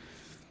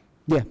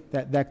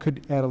that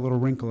could add a little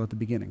wrinkle at the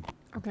beginning.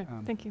 Okay,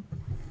 thank you.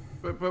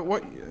 But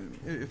what,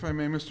 if I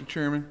may, Mr.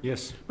 Chairman?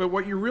 Yes. But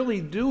what you're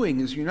really doing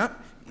is you're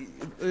not,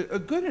 a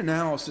good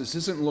analysis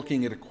isn't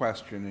looking at a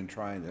question and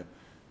trying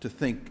to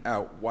think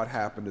out what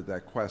happened to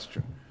that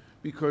question.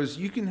 Because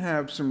you can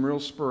have some real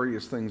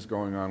spurious things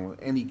going on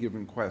with any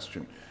given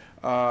question.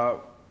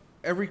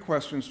 Every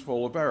question's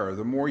full of error.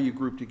 The more you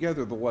group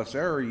together, the less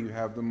error you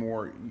have, the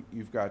more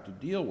you've got to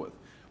deal with.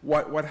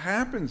 What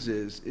happens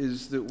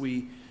is that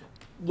we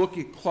look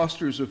at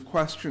clusters of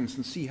questions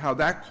and see how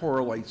that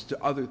correlates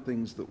to other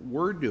things that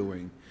we're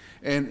doing.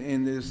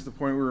 And is the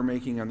point we were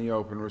making on the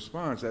open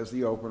response. As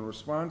the open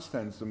response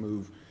tends to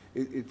move,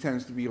 it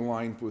tends to be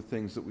aligned with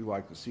things that we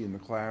like to see in the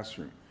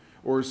classroom.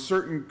 Or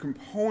certain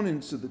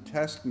components of the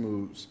test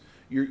moves,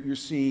 you're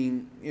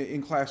seeing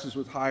in classes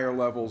with higher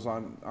levels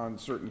on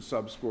certain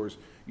subscores,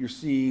 you're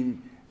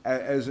seeing,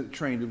 as a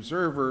trained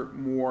observer,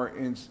 more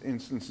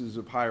instances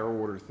of higher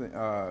order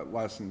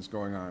lessons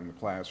going on in the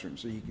classroom.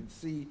 So you can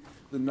see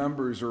the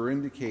numbers or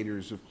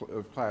indicators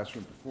of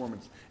classroom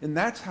performance, and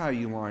that's how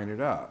you line it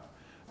up.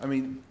 I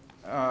mean,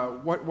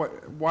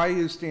 why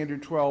is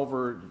Standard 12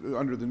 or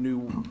under the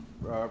new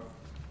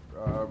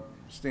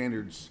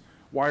standards,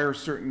 why are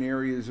certain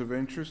areas of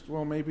interest?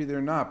 Well, maybe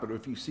they're not, but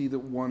if you see that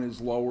one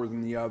is lower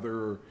than the other,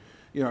 or,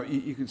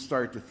 you can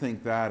start to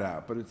think that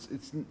out. But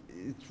it's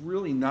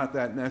really not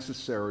that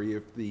necessary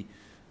if the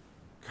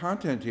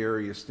content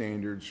area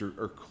standards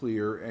are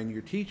clear and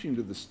you're teaching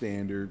to the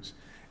standards,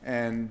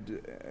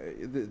 and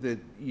that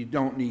you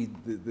don't need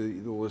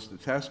the list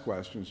of test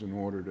questions in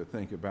order to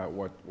think about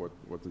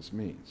what this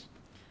means.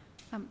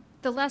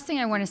 The last thing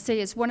I want to say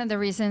is one of the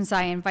reasons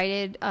I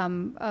invited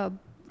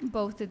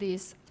both of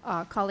these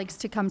colleagues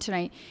to come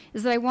tonight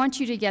is that I want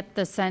you to get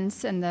the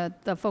sense, and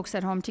the folks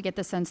at home to get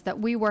the sense, that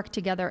we work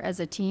together as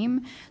a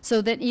team,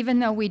 so that even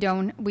though we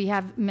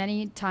have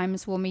many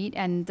times we'll meet,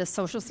 and the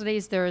social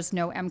studies, there is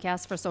no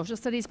MCAS for social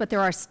studies, but there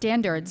are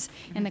standards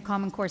in the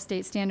Common Core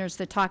state standards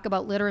that talk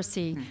about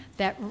literacy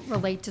that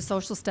relate to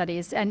social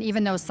studies. And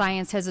even though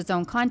science has its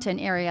own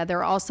content area, there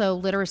are also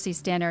literacy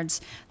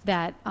standards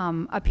that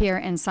appear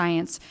in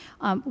science.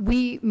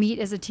 We meet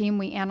as a team,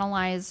 we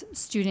analyze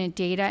student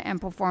data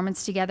and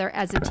performance together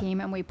as a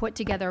team, and we put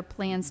together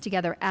plans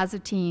together as a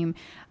team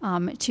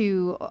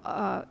to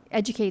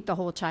educate the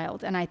whole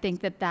child. And I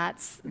think that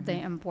that's the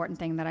important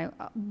thing that I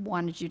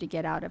wanted you to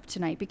get out of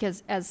tonight,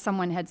 because as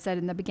someone had said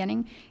in the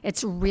beginning,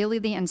 it's really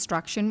the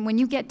instruction. When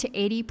you get to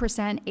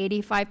 80%,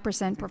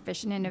 85%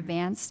 proficient in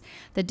advanced,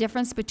 the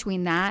difference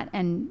between that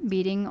and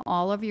meeting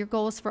all of your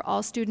goals for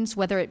all students,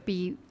 whether it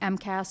be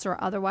MCAS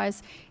or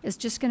otherwise, is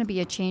just going to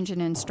be a change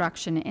in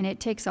instruction. And it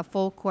takes a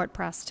full court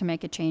press to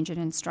make a change in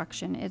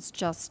instruction. It's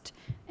just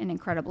an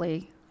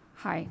incredibly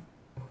high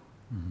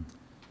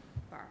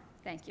bar.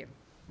 Thank you.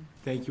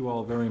 Thank you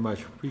all very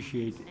much.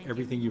 Appreciate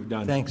everything you've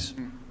done. Thanks.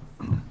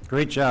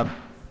 Great job.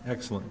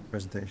 Excellent.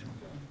 Presentation.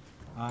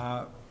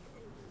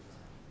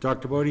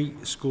 Dr. Bodie,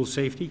 school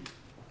safety.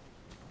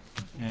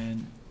 And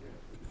do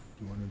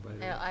you want to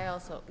invite her? I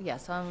also,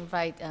 yes, I'll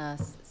invite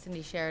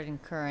Cindy Sheridan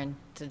Curran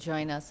to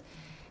join us.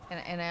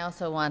 And I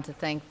also want to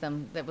thank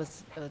them. That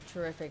was a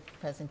terrific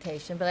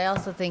presentation. But I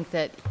also think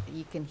that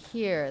you can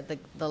hear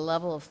the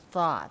level of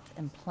thought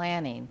and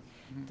planning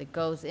that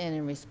goes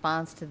in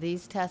response to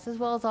these tests, as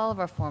well as all of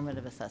our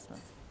formative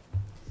assessments.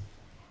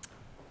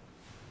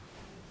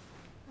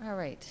 All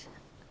right.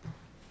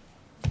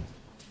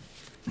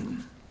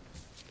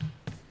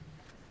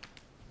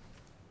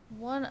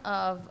 One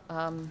of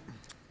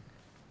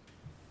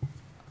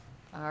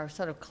our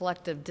sort of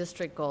collective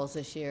district goals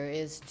this year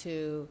is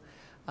to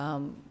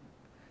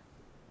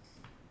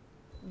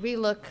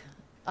relook,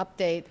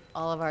 update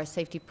all of our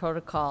safety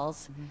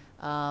protocols,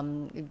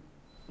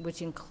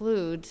 which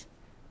include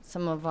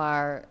some of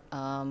our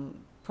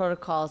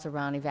protocols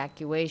around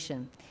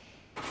evacuation.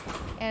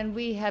 And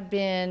we have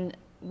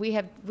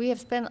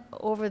spent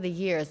over the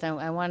years, and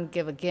I want to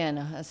give again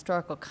a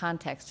historical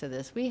context to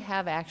this, we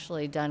have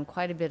actually done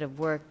quite a bit of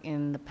work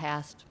in the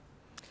past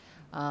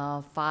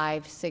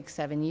 5, 6,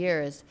 7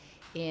 years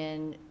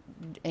in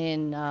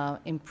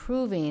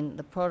improving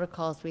the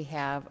protocols we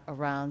have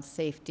around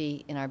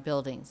safety in our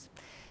buildings.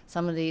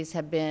 Some of these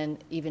have been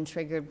even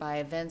triggered by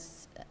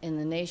events in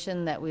the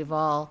nation that we've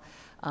all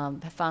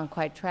found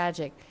quite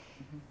tragic.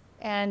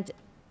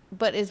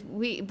 But this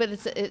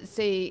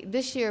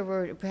year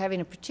we're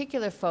having a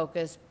particular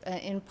focus,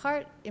 in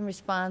part in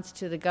response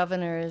to the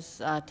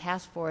governor's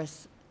task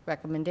force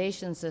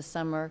recommendations this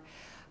summer,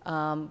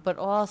 but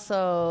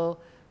also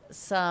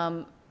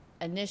some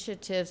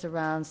initiatives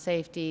around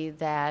safety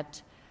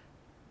that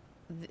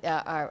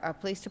our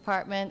police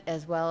department,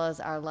 as well as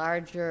our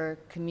larger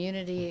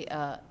community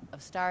of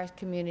STAR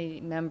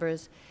community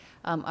members,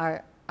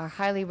 are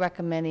highly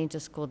recommending to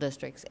school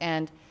districts.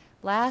 And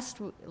last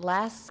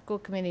school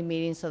committee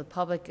meeting, so the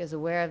public is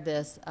aware of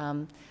this,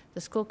 the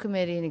school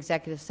committee in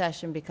executive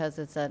session, because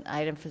it's an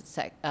item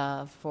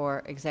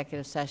for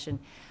executive session,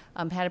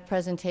 had a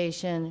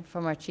presentation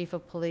from our chief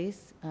of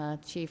police,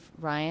 Chief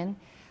Ryan,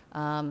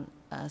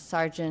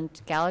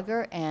 Sergeant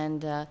Gallagher,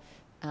 and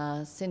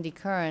Cindy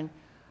Curran,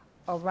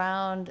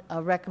 around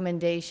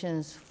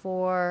recommendations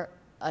for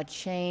a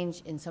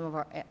change in some of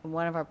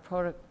our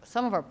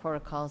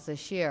protocols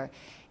this year.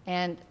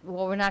 And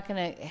while we're not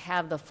going to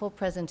have the full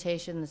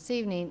presentation this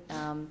evening,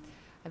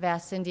 I've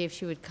asked Cindy if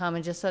she would come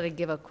and just sort of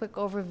give a quick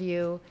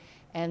overview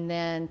and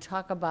then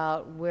talk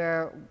about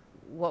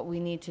what we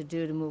need to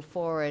do to move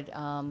forward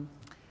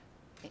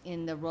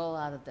in the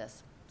rollout of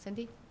this.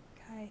 Cindy?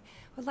 Okay.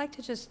 I'd like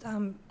to just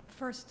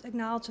first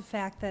acknowledge the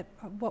fact that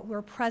what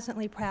we're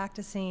presently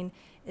practicing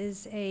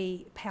is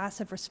a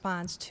passive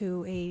response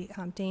to a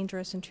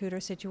dangerous intruder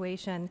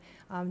situation,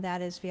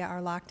 that is via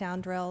our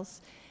lockdown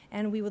drills.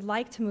 And we would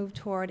like to move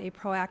toward a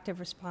proactive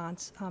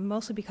response,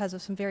 mostly because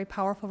of some very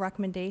powerful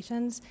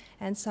recommendations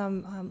and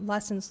some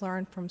lessons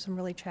learned from some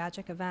really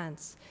tragic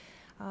events.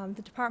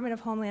 The Department of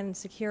Homeland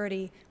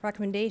Security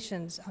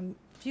recommendations a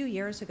few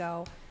years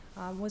ago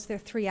was their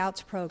 3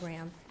 outs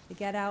program: the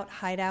get out,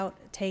 hide out,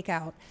 take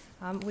out,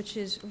 which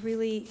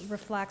really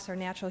reflects our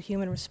natural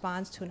human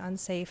response to an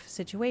unsafe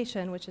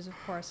situation, which is, of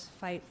course,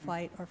 fight,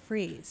 flight, or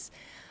freeze.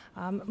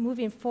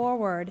 Moving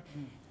forward,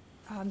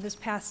 this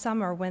past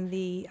summer, when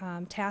the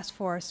task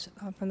force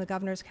from the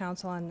Governor's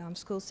Council on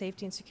School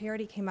Safety and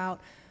Security came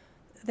out,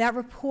 that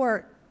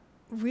report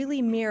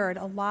really mirrored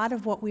a lot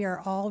of what we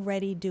are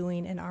already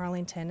doing in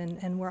Arlington,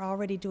 and we're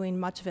already doing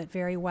much of it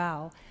very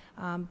well.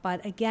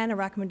 But again, a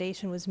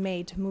recommendation was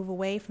made to move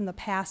away from the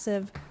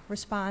passive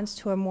response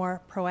to a more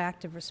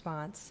proactive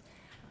response.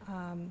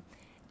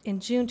 In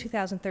June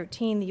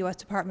 2013, the U.S.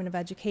 Department of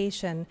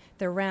Education,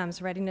 their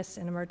REMS, Readiness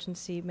and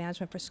Emergency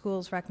Management for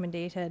Schools,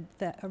 recommended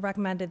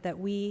that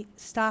we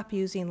stop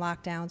using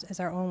lockdowns as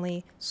our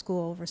only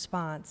school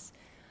response.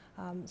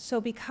 So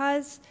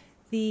because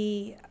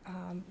the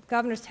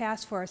Governor's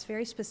Task Force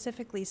very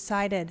specifically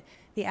cited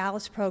the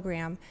ALICE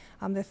program,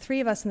 the 3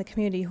 of us in the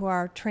community who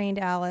are trained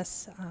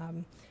ALICE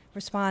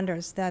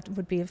responders, that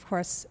would be, of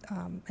course,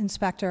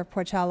 Inspector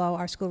Porcello,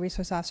 our school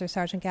resource officer,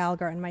 Sergeant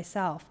Gallagher, and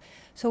myself.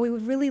 So we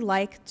would really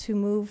like to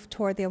move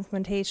toward the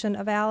implementation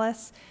of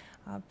ALICE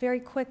very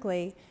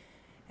quickly.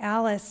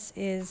 ALICE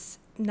is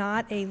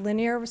not a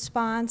linear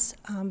response,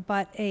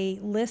 but a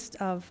list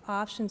of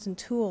options and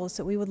tools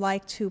that we would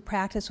like to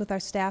practice with our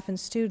staff and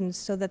students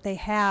so that they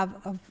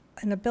have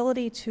an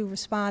ability to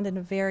respond in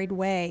a varied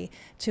way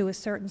to a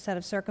certain set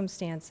of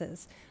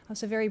circumstances.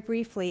 So very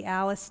briefly,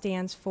 ALICE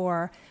stands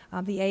for,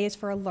 the A is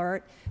for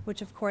alert,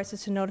 which of course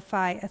is to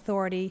notify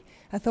authorities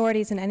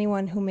and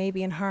anyone who may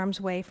be in harm's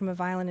way from a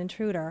violent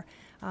intruder.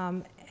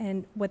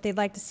 And what they'd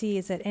like to see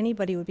is that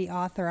anybody would be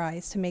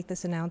authorized to make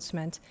this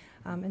announcement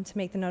and to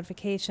make the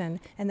notification,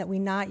 and that we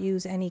not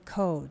use any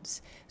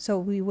codes. So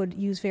we would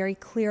use very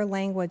clear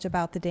language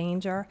about the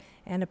danger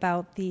and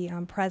about the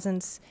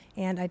presence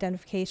and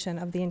identification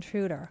of the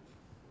intruder.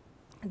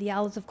 The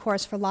L is, of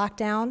course, for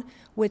lockdown,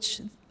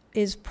 which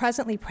is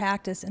presently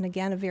practiced in,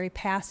 again, a very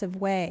passive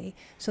way.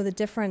 So the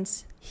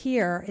difference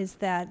here is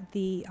that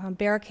the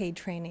barricade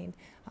training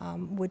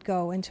would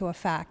go into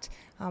effect,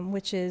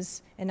 which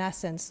is, in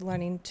essence,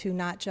 learning to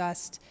not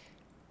just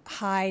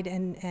hide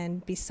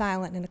and be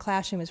silent in a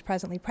classroom as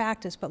presently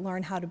practiced, but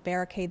learn how to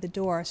barricade the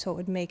door so it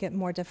would make it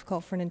more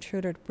difficult for an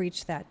intruder to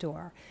breach that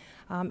door.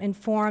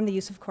 Inform, the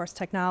use of course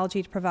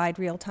technology to provide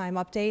real-time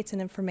updates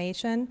and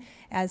information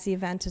as the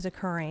event is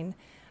occurring.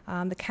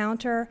 The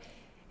counter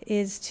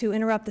is to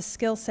interrupt the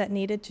skill set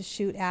needed to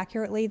shoot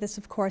accurately. This,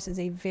 of course, is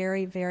a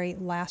very, very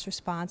last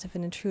response if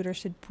an intruder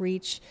should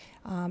breach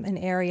an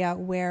area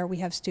where we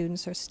have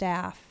students or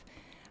staff.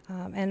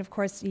 And, of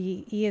course,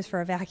 E is for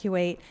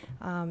evacuate,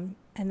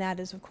 and that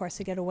is, of course,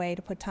 to get away,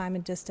 to put time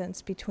and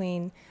distance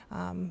between,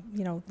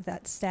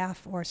 that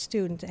staff or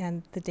student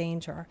and the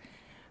danger.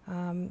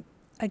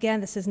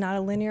 Again, this is not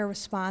a linear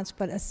response,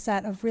 but a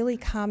set of really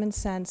common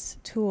sense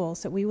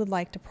tools that we would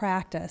like to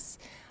practice.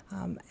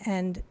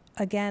 And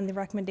again, the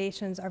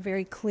recommendations are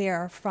very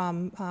clear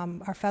from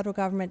our federal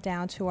government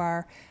down to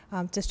our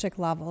district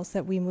levels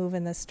that we move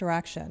in this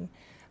direction.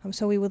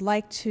 So we would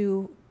like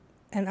to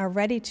and are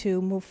ready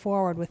to move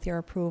forward with your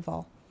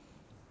approval.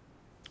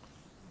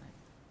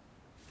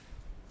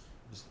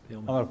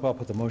 I'll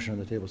put the motion on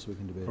the table so we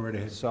can debate Go right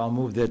ahead. it. So I'll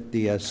move that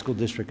the school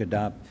district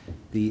adopt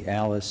the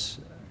ALICE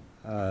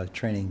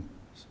training.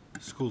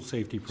 School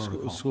safety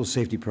protocol. School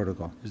safety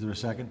protocol. Is there a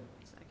second?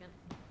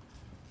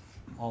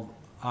 Second.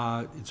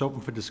 It's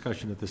open for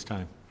discussion at this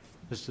time.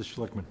 Mr.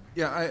 Schlickman.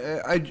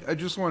 Yeah, I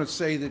just want to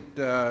say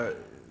that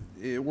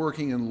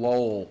working in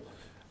Lowell,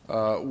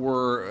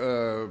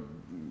 we're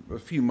a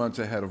few months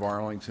ahead of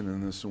Arlington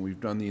in this, and we've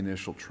done the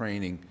initial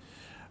training.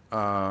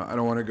 I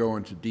don't want to go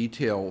into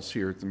details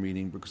here at the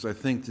meeting because I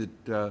think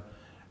that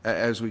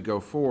as we go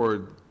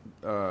forward,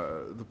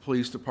 the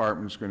police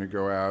department is going to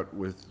go out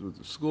with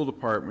the school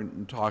department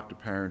and talk to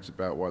parents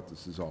about what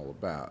this is all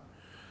about.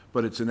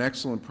 But it's an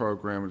excellent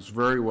program. It's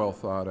very well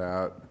thought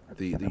out.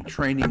 The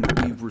training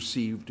that we've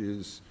received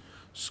as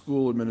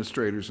school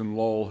administrators in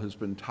Lowell has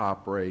been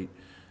top rate.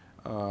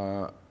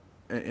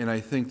 And I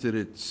think that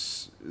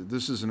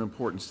this is an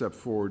important step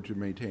forward to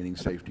maintaining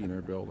safety in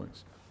our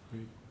buildings.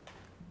 Great.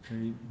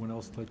 Anyone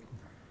else like,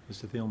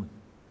 Mr. Thielman?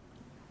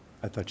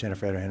 I thought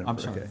Jennifer had her hand up. I'm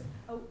sorry. Okay.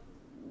 Oh,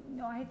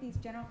 no, I had these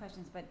general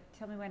questions, but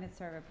tell me when it's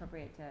sort of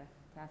appropriate to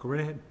ask. Go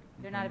right ahead.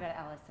 They're not about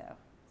Alice, though,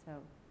 so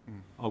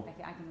Oh,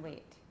 I can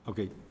wait.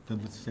 okay, then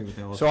let's stay with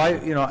Alice.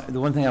 So the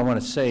one thing I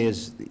want to say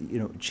is,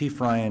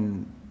 Chief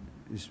Ryan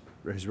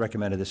has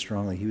recommended this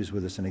strongly. He was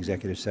with us in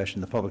executive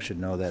session. The public should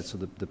know that. So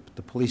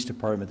the police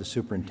department, the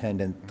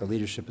superintendent, the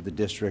leadership of the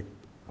district,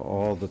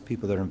 all the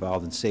people that are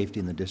involved in safety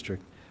in the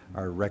district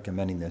are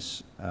recommending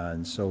this.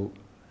 And so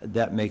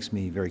that makes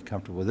me very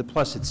comfortable with it.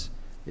 Plus,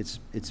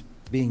 it's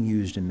being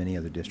used in many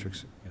other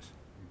districts. Yes.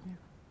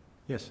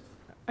 Yes.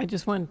 I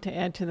just wanted to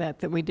add to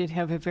that we did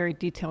have a very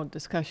detailed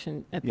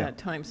discussion at Yeah. that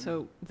time.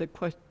 So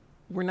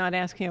we're not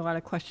asking a lot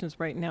of questions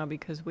right now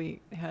because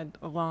we had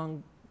a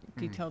long,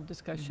 detailed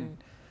discussion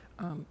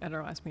at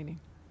our last meeting.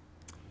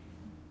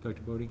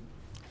 Dr. Bodie?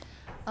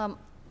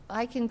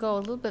 I can go a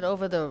little bit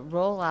over the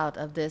rollout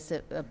of this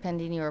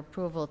pending your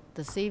approval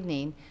this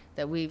evening,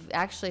 that we've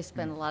actually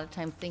spent a lot of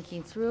time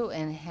thinking through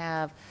and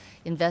have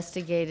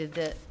investigated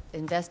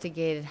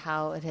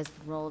how it has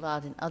been rolled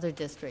out in other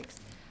districts.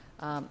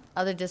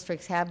 Other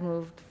districts have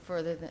moved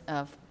further,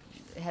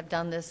 have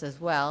done this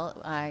as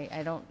well.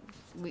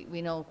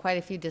 We know quite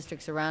a few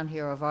districts around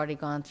here have already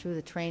gone through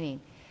the training.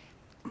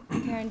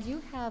 Karen, do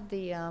you have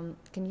the,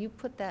 can you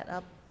put that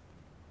up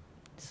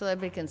so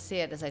everybody can see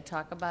it as I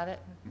talk about it?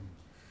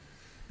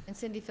 And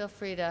Cindy, feel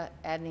free to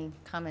add any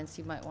comments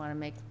you might want to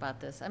make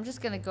about this. I'm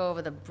just going to go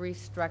over the brief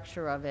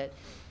structure of it.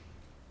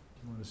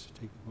 Do you want us to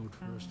take the vote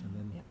first and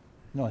then? Yeah.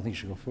 No, I think you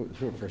should go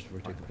through it first before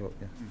we take the vote,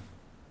 yeah.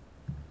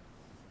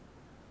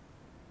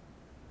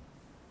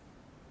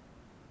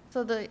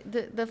 So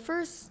the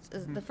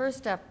first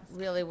step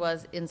really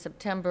was in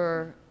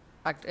September.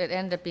 It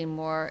ended up being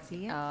more. Too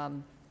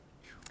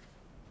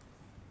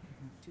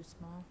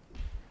small?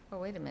 Oh,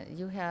 wait a minute,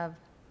 you have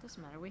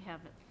Doesn't matter, we have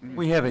it.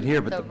 We have it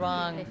here, but the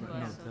wrong, It was, No, so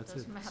it that's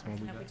doesn't it. matter. That's all we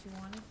Isn't that got. what you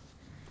wanted?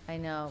 I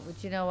know,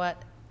 but you know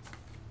what?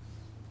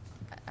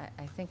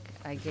 I think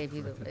I gave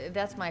you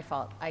that's my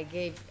fault.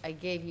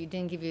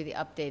 Didn't give you the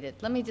updated.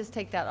 Let me just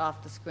take that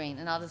off the screen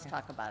and I'll just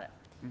talk about it.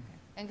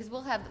 And because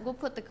we'll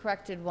put the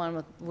corrected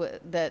one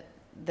that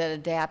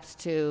adapts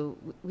to,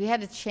 we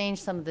had to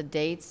change some of the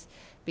dates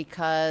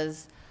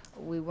because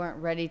we weren't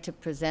ready to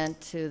present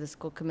to the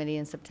school committee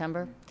in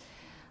September.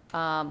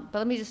 But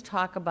let me just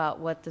talk about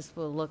what this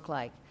will look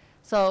like.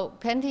 So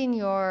pending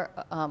your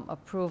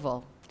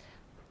approval,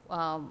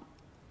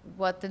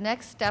 what the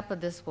next step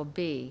of this will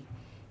be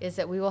is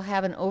that we will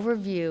have an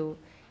overview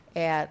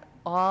at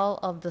all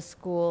of the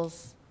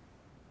schools'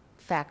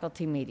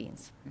 faculty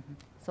meetings.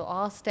 So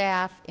all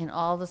staff in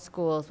all the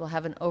schools will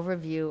have an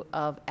overview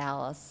of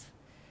ALICE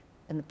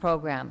and the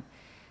program.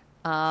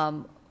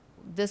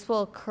 This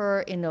will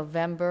occur in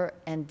November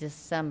and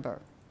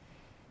December.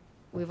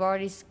 We've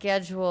already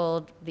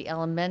scheduled the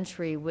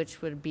elementary,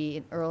 which would be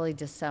in early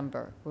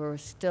December. We're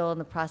still in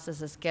the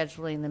process of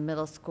scheduling the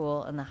middle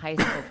school and the high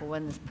school for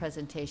when this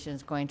presentation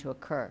is going to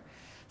occur.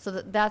 So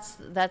that's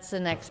the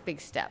next big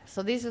step.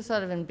 So these are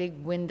sort of in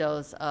big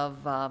windows of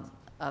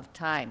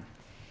time.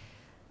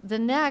 The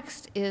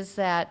next is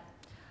that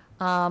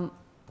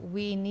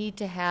we need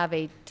to have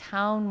a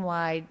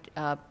town-wide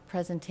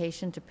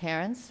presentation to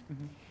parents.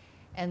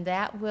 And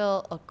that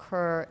will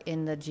occur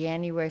in the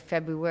January,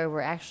 February.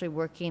 We're actually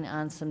working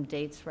on some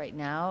dates right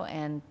now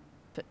and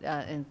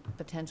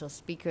potential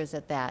speakers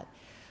at that.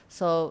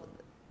 So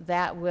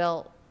that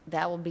will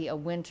be a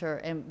winter,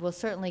 and we'll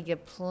certainly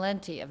give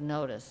plenty of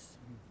notice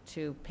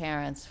to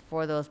parents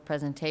for those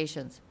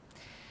presentations.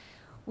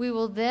 We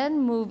will then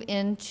move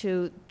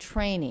into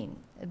training.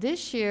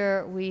 This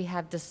year, we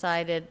have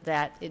decided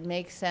that it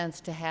makes sense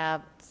to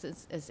have,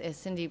 as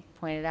Cindy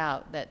pointed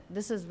out, that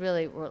this is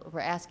really, we're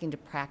asking to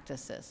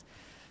practice this.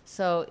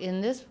 So in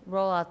this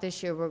rollout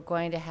this year, we're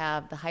going to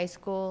have the high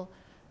school,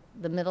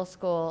 the middle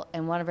school,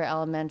 and one of our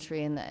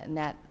elementary, and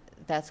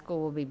that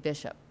school will be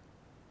Bishop.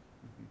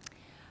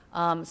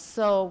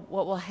 So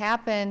what will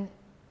happen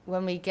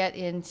when we get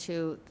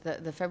into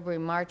the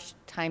February-March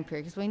time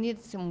period, because we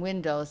need some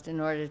windows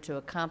in order to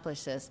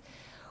accomplish this,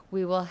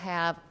 we will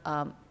have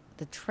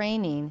the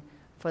training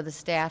for the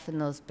staff in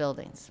those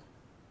buildings.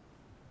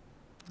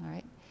 All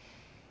right.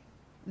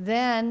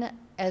 Then,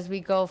 as we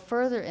go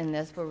further in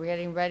this, we're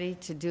getting ready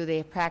to do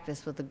the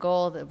practice with the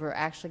goal that we're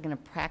actually going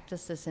to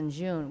practice this in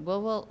June.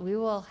 We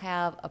will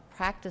have a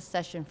practice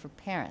session for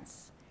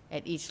parents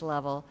at each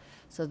level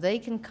so they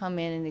can come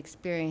in and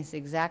experience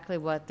exactly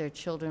what their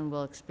children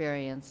will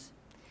experience.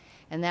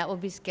 And that will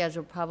be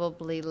scheduled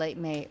probably late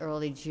May,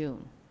 early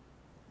June.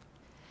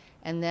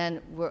 And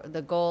then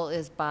the goal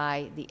is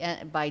by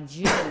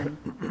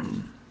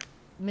June,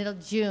 middle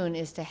June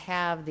is to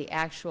have the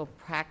actual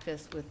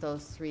practice with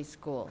those 3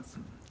 schools.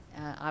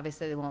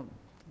 Obviously, they won't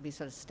be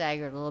sort of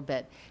staggered a little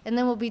bit. And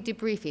then we'll be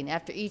debriefing.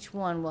 After each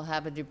one, we'll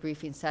have a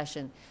debriefing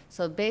session.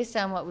 So based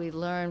on what we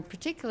learned,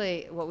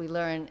 particularly what we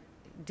learned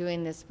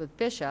doing this with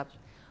Bishop,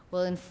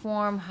 will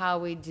inform how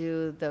we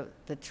do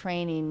the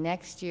training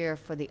next year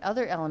for the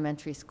other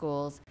elementary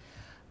schools,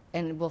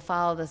 and we'll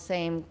follow the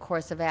same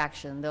course of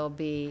action. There'll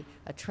be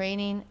a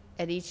training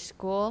at each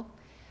school,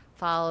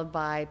 followed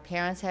by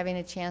parents having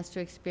a chance to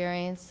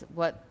experience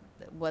what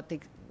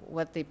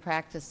the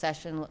practice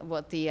session,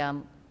 what the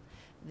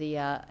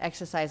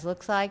exercise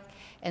looks like,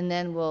 and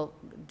then we'll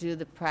do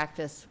the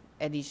practice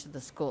at each of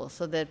the schools,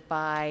 so that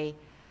by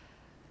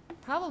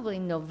probably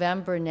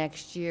November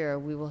next year,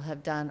 we will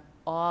have done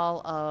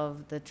all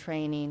of the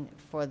training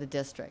for the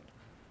district.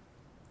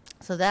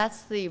 So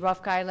that's the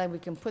rough guideline. We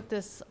can put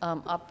this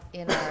up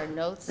in our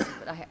notes,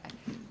 but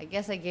I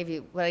guess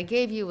what I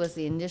gave you was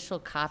the initial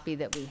copy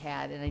that we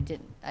had, and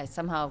I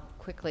somehow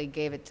quickly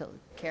gave it to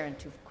Karen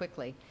too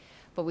quickly.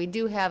 But we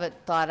do have it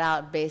thought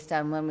out based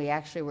on when we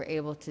actually were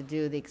able to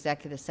do the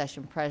executive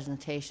session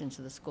presentation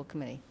to the school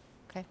committee.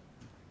 Okay?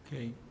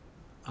 Okay.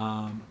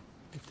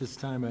 At this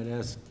time, I'd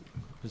ask,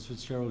 Ms.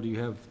 Fitzgerald, do you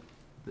have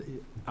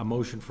a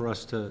motion for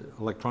us to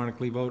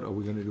electronically vote, or are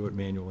we going to do it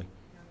manually?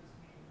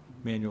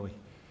 Manually.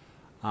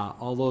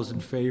 All those in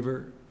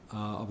favor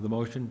of the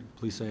motion,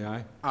 please say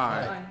aye.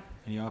 Aye.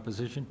 Any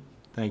opposition?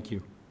 Thank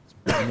you.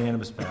 It's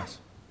unanimous pass.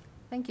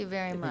 Thank you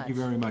very much. Thank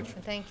you very much.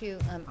 And thank you,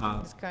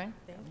 Ms. Curran.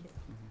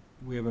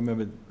 We have a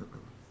member,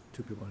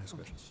 2 people on ask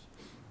questions.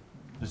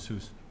 Ms.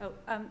 Seuss. Oh,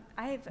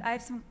 I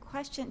have some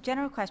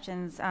general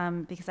questions,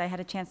 because I had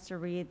a chance to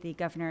read the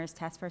governor's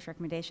task force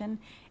recommendation,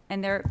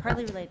 and they're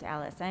partly related to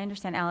Alice. I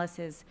understand Alice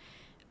is,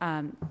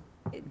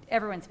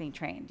 everyone's being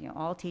trained,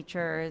 all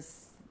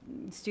teachers,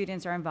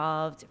 students are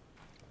involved,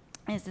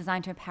 and it's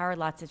designed to empower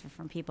lots of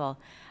different people.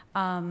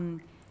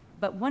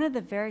 But one of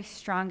the very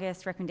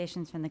strongest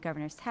recommendations from the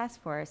governor's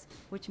task force,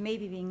 which may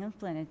be being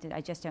implemented,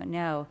 I just don't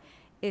know,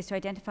 is to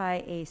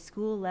identify a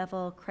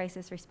school-level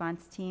crisis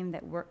response team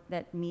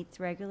that meets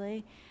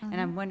regularly. And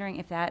I'm wondering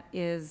if that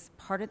is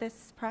part of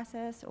this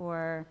process,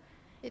 or?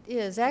 It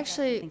is.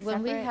 Actually,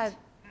 when we separate? had,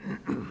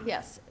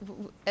 yes,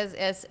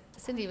 as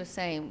Cindy was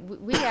saying,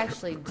 we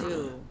actually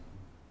do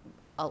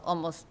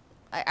almost,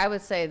 I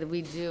would say that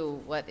we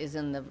do what is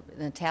in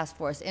the task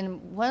force.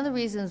 And one of the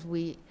reasons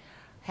we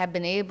have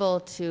been able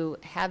to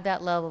have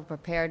that level of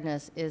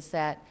preparedness is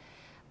that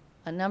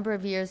a number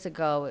of years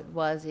ago, it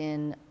was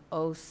in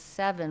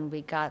 '07,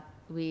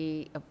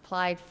 we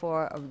applied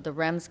for the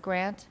REMS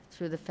grant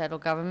through the federal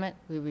government.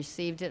 We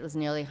received it. It was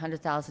nearly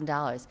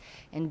 $100,000.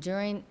 And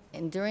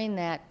during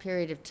that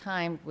period of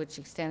time, which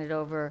extended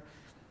over,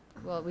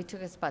 well, we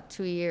took us about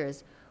 2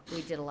 years.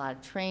 We did a lot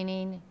of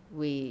training.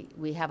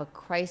 We have a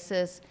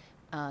crisis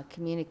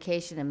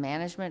communication and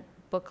management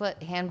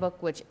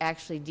handbook, which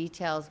actually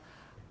details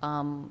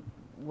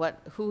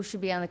who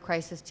should be on the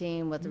crisis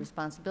team, what the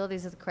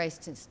responsibilities of the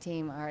crisis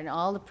team are, and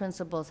all the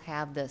principals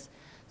have this.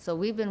 So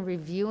we've been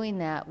reviewing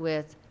that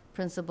with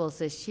principals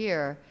this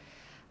year,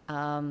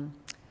 and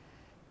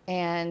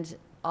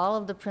all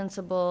of the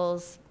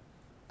principals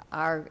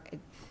are,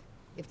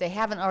 if they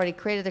haven't already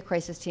created the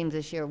crisis teams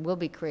this year, will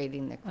be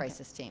creating the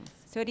crisis teams.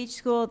 So at each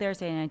school,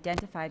 there's an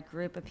identified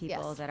group of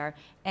people Yes. that are,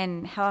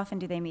 and how often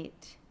do they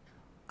meet?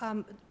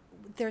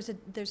 There's a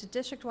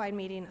district-wide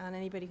meeting on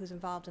anybody who's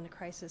involved in a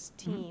crisis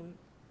team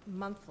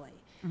monthly.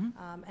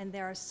 And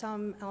there are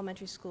some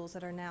elementary schools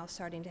that are now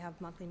starting to have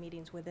monthly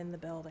meetings within the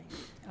building.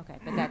 Okay,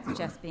 but that's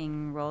just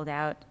being rolled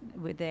out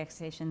with the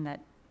expectation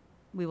that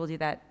we will do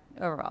that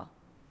overall?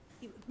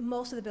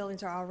 Most of the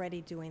buildings are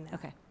already doing that.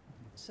 Okay.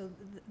 So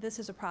this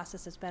is a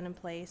process that's been in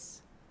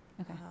place.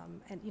 Okay.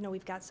 And,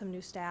 we've got some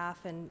new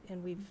staff, and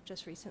we've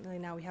just recently,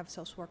 now we have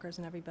social workers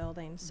in every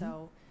building.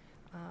 So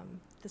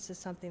this is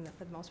something that,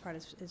 for the most part,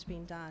 is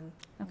being done.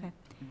 Okay.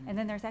 And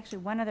then there's actually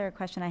one other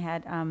question I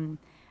had.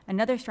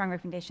 Another strong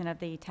recommendation of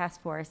the task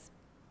force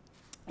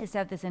is to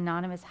have this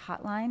anonymous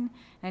hotline.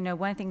 I know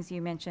one of the things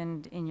you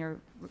mentioned in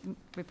your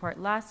report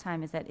last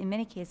time is that in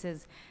many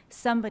cases,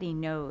 somebody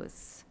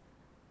knows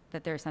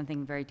that there's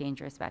something very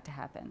dangerous about to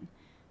happen,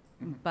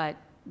 but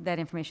that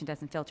information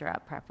doesn't filter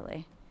out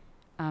properly.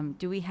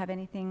 Do we have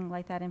anything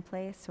like that in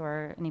place,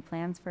 or any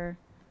plans for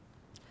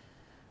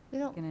We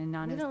don't an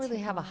anonymous really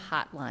have a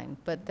hotline,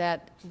 but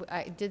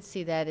I did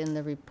see that in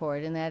the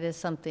report, and that is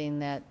something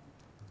that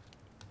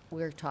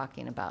we're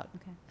talking about,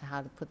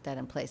 how to put that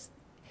in place.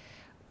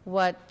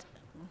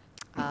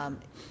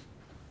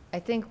 I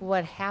think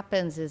what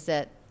happens is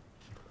that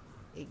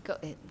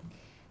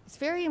it's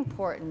very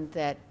important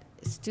that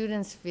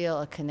students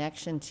feel a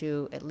connection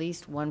to at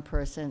least one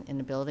person in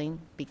the building,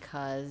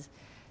 because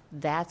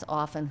that's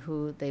often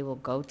who they will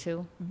go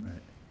to.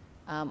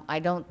 I'm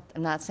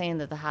not saying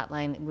that the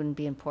hotline wouldn't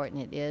be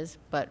important, it is,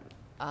 but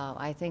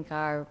I think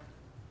our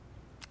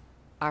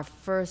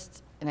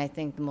first, and I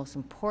think the most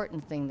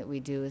important thing that we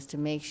do, is to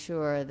make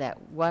sure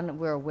that, one,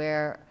 we're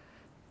aware,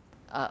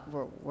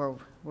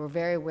 we're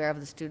very aware of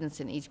the students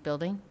in each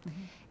building,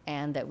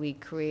 and that we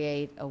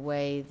create a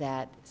way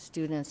that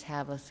students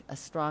have a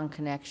strong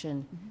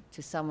connection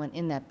to someone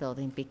in that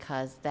building,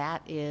 because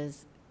that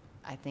is,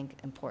 I think,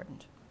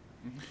 important.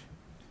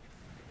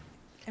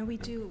 And we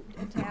do,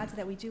 and to add to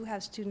that, we do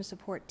have student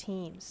support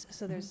teams.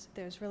 So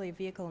there's really a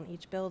vehicle in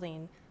each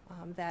building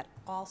that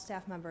all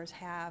staff members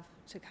have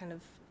to kind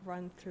of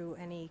run through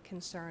any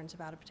concerns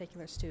about a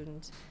particular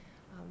student.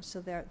 So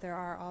there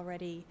are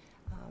already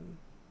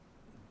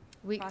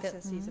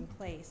processes in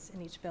place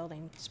in each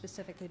building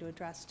specifically to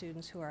address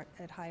students who are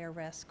at higher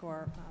risk,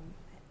 or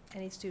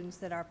any students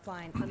that are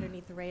flying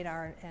underneath the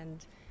radar,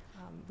 and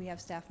we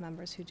have staff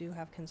members who do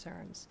have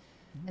concerns.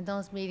 And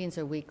those meetings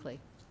are weekly.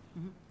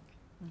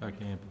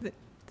 Dr. Ample.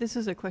 This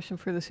is a question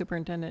for the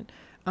superintendent.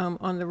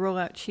 On the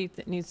rollout sheet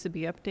that needs to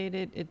be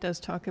updated, it does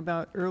talk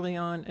about early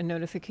on a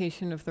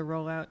notification of the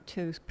rollout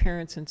to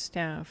parents and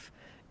staff.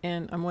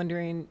 And I'm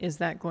wondering, is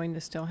that going to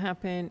still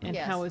happen? And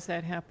how is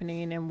that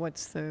happening, and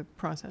what's the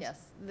process?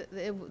 Yes,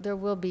 there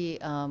will be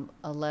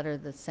a letter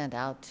that's sent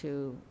out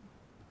to,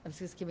 I'm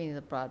just giving you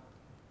the broad,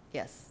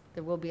 yes,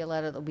 there will be a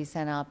letter that will be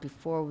sent out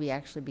before we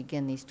actually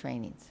begin these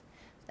trainings.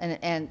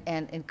 And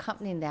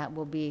accompanying that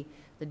will be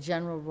the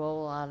general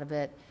rollout of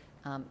it.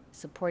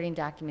 Supporting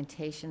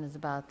documentation is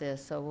about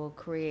this, so we'll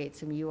create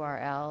some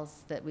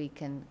URLs that we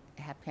can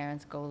have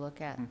parents go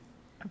look at.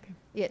 Okay.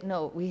 Yeah,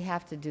 no, we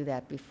have to do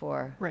that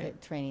before the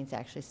trainings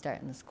actually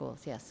start in the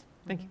schools, yes.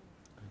 Thank you.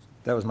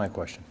 That was my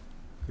question.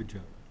 Good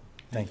job.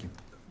 Thank you.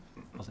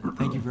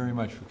 Thank you very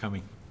much for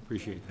coming.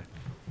 Appreciate that.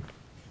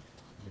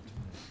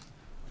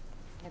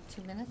 You have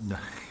 2 minutes? No.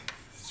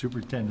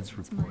 Superintendent's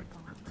report.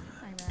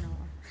 I ran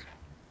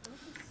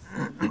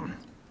over.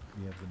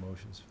 We have the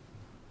motions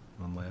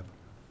on lab.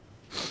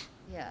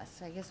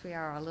 Yes, I guess we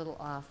are a little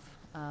off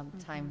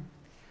time.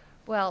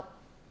 Well,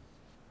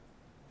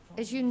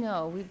 as you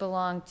know, we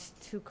belong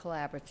to 2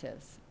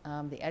 collaboratives.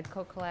 The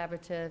EDCO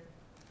Collaborative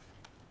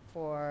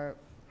for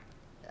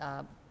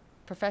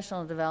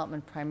professional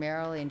development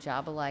primarily, and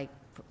job-alike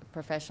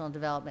professional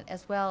development,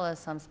 as well as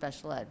some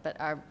special ed. But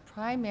our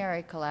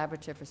primary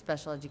collaborative for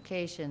special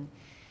education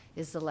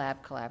is the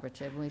Lab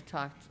Collaborative. And we've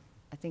talked,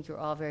 I think you're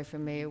all very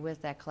familiar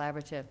with that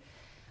collaborative.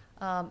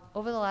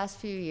 Over the last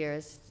few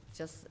years,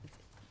 just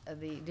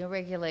the new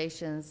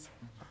regulations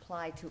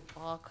apply to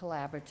all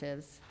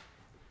collaboratives,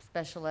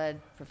 special ed,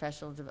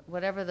 professional,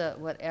 whatever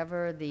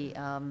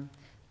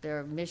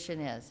their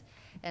mission is.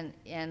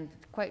 And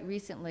quite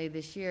recently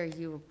this year,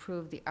 you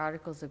approved the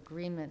Articles of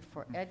Agreement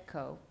for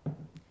EDCO,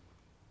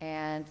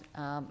 and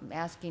I'm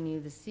asking you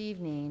this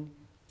evening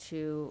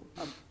to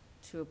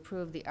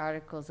approve the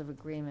Articles of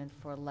Agreement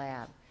for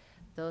Lab.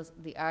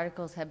 The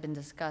articles have been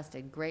discussed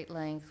at great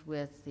length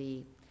with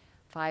the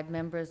 5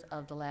 members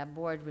of the Lab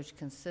Board, which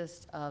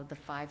consists of the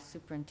 5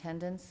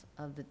 superintendents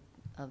of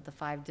the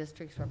 5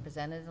 districts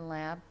represented in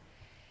Lab.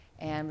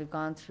 And we've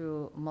gone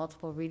through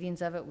multiple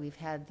readings of it. We've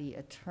had the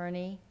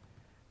attorney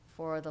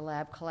for the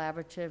Lab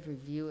Collaborative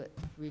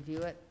review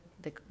it.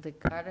 The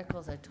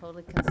articles are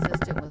totally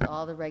consistent with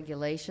all the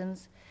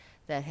regulations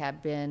that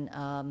have been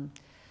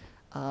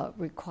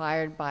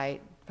required by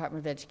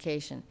Department of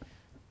Education.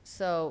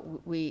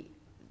 So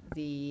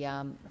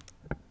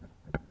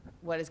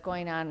what is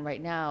going on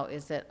right now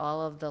is that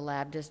all of the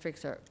lab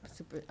districts or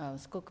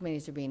school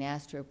committees are being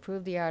asked to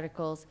approve the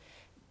articles.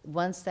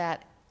 Once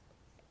that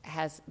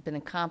has been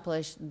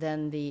accomplished,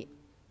 then the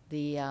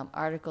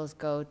articles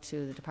go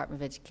to the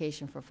Department of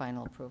Education for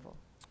final approval.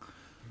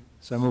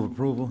 So I move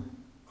approval.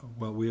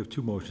 Well, we have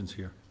 2 motions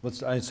here.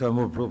 So I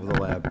move approval of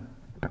the lab.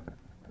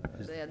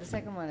 The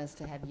second one is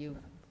to have you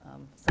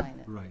sign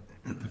it. Right.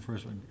 The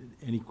first one.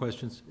 Any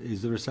questions?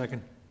 Is there a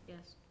second?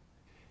 Yes.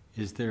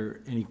 Is there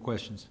any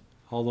questions?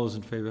 All those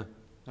in favor?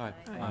 Aye.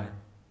 Aye.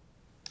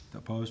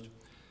 Opposed?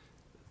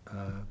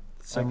 I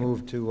Second.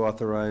 move to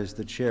authorize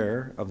the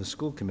chair of the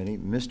school committee,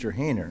 Mr.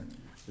 Hayner,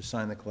 to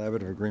sign the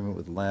collaborative agreement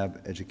with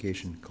Lab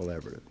Education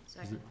Collaborative.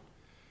 Second.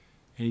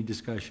 Any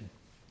discussion?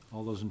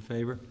 All those in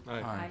favor?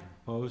 Aye.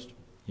 Opposed?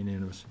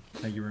 Unanimous.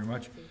 Thank you very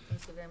much.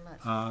 Thank you very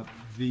much.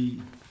 Do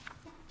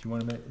you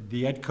want to,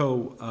 the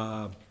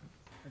EDCO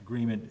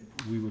agreement,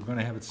 we were going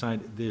to have it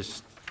signed,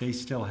 they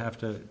still have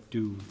to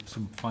do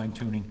some fine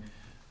tuning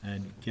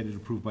and get it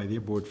approved by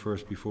their board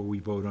first before we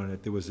vote on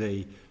it. There was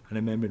an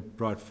amendment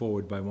brought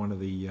forward by one of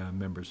the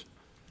members,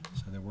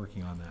 so they're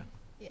working on that.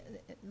 Yeah,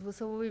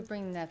 so we'll be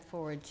bringing that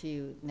forward to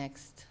you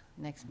next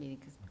meeting,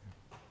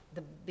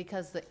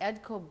 because the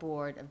EDCO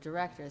Board of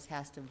Directors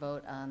has to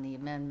vote on the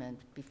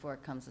amendment before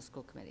it comes to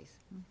school committees.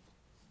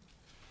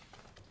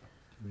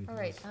 All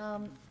right,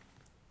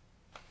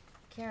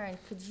 Karen,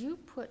 could you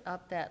put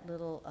up that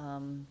little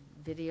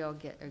video,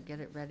 get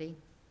it ready?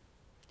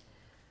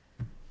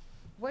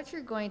 What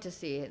you're going to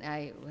see, and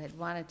I had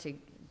wanted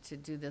to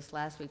do this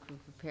last week, we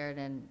prepared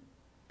and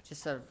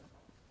just sort of,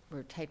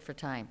 we're tight for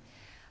time.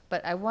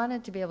 But I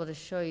wanted to be able to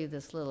show you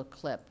this little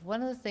clip.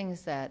 One of the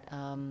things that,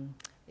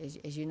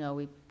 as you know,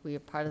 we are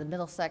part of the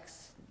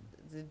Middlesex,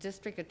 the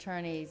District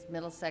Attorney's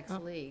Middlesex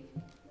League.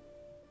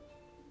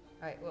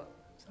 All right, well.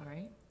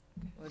 Sorry.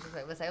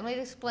 Let me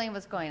explain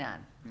what's going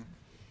on.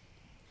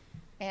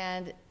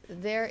 And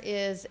there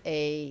is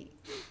a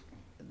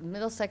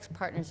Middlesex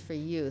Partners for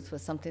Youth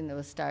was something that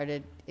was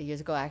started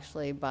years ago,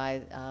 actually,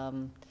 by,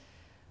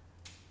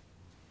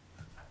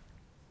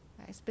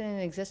 it's been in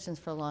existence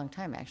for a long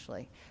time,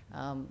 actually,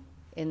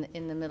 in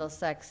the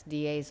Middlesex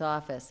DA's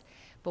office.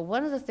 But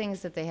one of the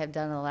things that they have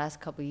done in the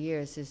last couple of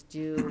years is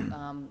do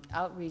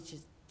outreach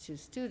to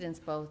students,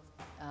 both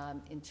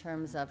in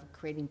terms of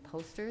creating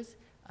posters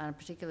on a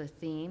particular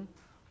theme,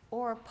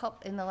 or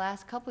in the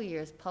last couple of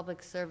years,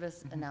 public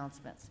service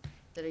announcements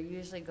that are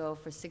usually go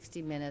for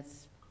 60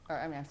 minutes, or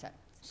I mean, I'm sorry,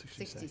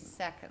 60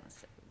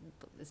 seconds.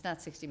 It's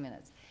not 60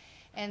 minutes.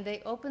 And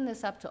they open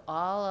this up to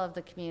all of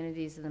the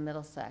communities in the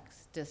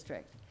Middlesex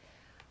district.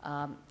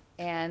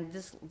 And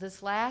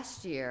this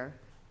last year,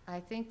 I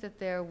think that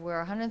there were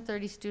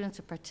 130 students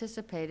who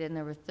participated, and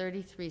there were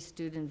 33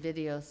 student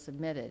videos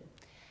submitted.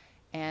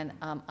 And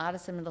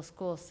Addison Middle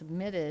School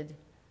submitted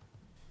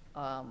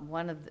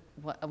one of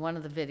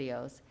the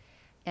videos,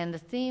 and the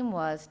theme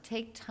was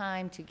 "Take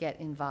time to get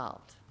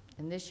involved."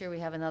 And this year we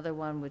have another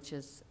one, which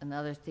is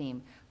another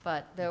theme.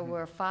 But there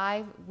were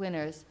 5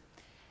 winners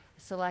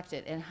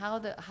selected, and how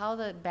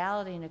the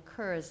balloting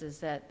occurs is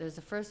that there's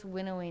a first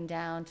winnowing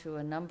down to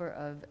a number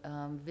of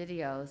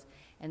videos,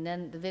 and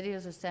then the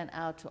videos are sent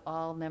out to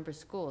all member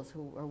schools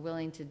who are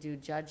willing to do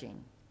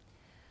judging.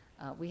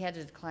 We had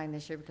to decline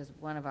this year because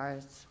one of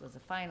ours was a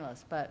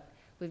finalist, but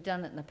we've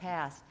done it in the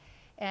past.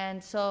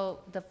 And so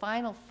the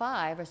final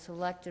 5 are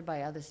selected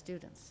by other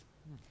students.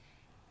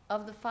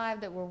 Of the 5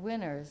 that were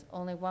winners,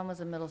 only one was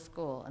a middle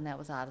school, and that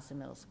was Addison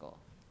Middle School.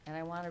 And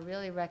I want to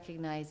really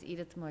recognize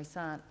Edith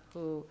Moisant,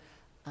 who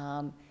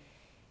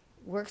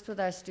works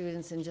with our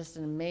students in just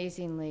an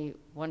amazingly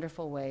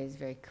wonderful ways,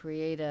 very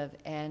creative,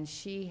 and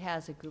she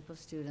has a group of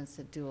students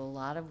that do a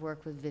lot of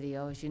work with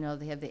video. As you know,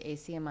 they have the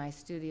ACMi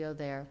studio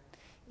there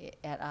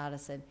at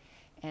Addison.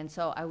 And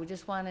so I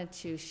just wanted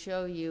to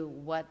show you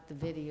what the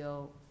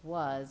video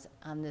was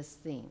on this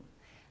theme.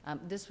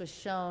 This was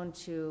shown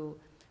to,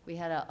 we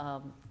had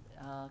a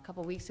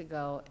couple weeks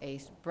ago, a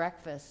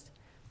breakfast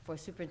for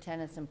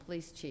superintendents and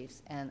police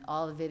chiefs, and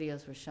all the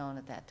videos were shown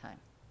at that time.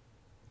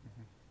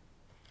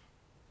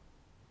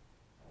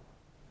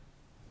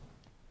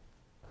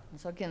 And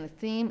so again, the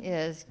theme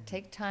is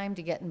take time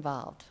to get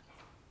involved.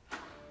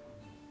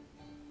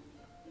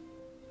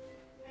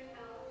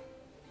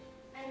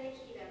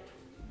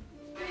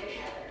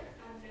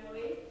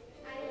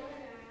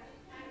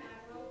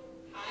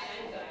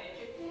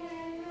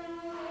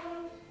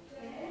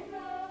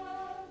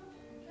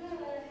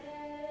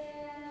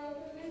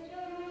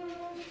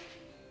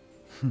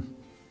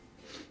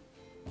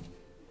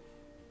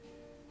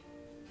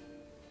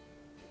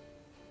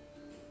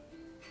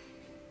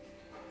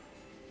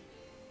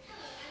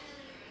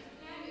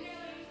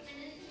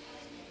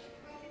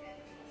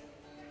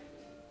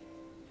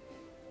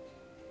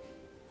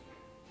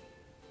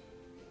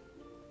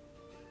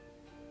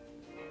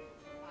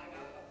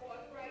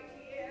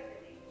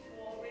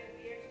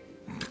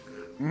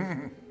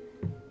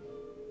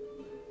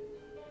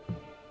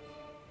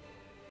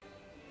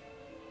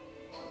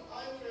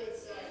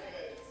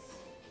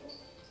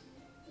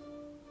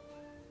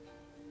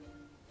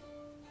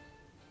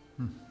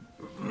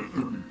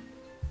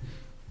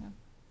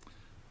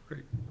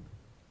 Great.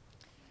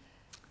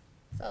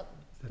 So,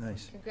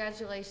 Nice.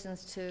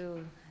 congratulations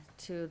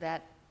to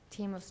that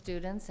team of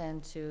students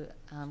and to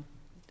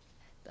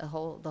the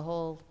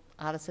whole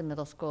Addison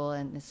Middle School,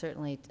 and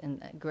certainly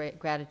great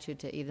gratitude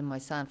to Edith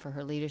Moisant for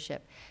her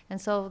leadership. And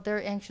so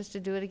they're anxious to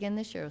do it again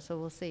this year, so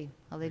we'll see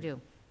how they do.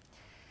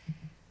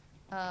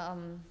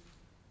 And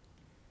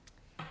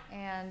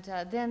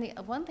then the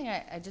one thing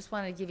I just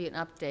wanted to give you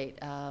an update.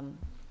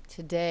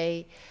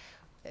 Today,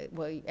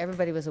 well,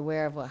 everybody was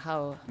aware of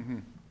how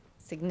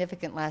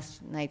significant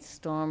last night's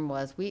storm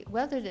was. We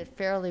weathered it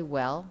fairly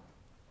well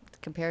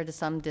compared to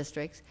some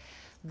districts,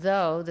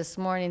 though this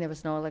morning there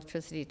was no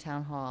electricity at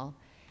Town Hall,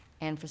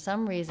 and for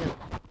some reason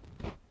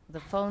the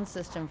phone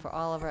system for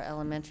all of our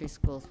elementary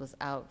schools was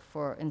out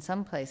in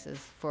some places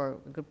for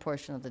a good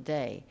portion of the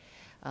day.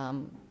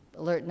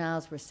 Alert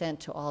nows were sent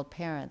to all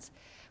parents.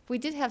 We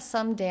did have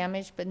some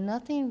damage, but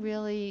nothing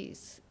really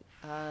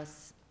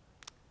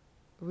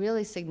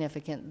really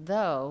significant,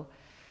 though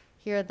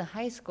here at the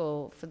high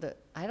school,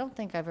 I don't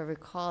think I've ever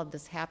recalled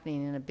this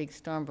happening in a big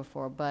storm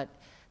before, but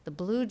the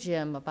blue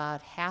gym,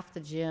 about half the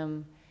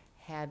gym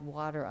had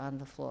water on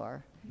the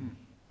floor.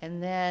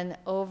 And then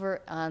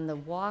over on the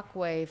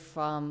walkway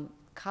from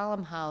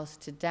Column House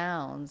to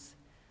Downs,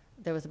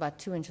 there was about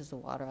 2 inches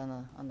of water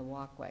on the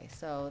walkway.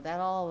 So that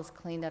all was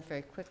cleaned up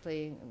very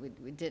quickly.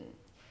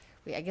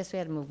 I guess we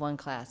had to move one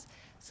class.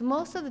 So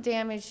most of the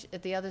damage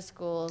at the other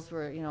schools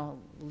were,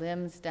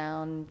 limbs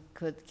down.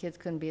 Kids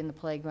couldn't be in the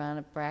playground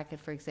at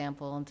Brackett, for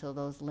example, until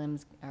those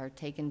limbs are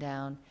taken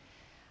down.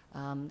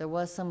 There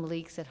was some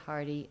leaks at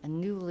Hardy. A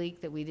new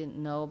leak that we didn't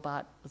know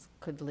about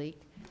could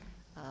leak.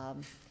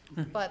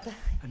 But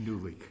A new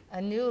leak.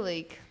 a new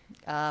leak.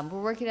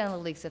 We're working on the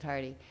leaks at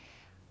Hardy.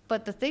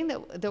 But the thing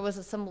that there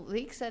was some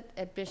leaks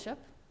at Bishop,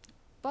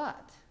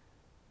 but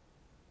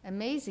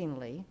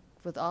amazingly,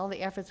 with all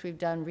the efforts we've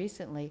done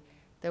recently,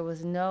 there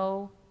was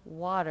no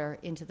water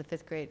into the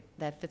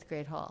that fifth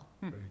grade hall.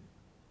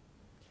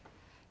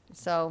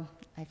 So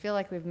I feel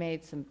like we've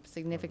made some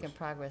significant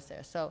progress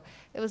there. So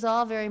it was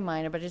all very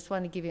minor, but I just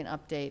wanted to give you an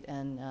update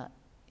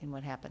in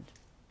what happened.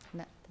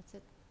 And that's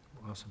it.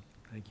 Awesome,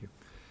 thank you.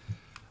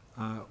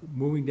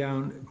 Moving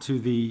down to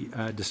the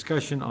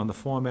discussion on the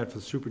format for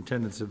the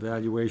superintendent's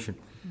evaluation.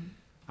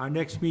 Our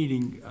next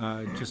meeting,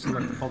 just to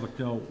let the public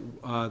know,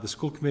 the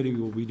school committee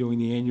will be doing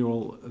the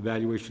annual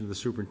evaluation of the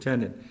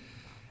superintendent.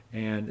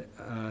 And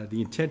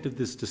the intent of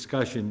this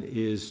discussion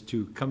is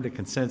to come to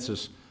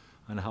consensus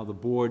on how the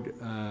board,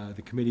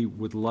 the committee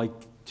would like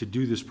to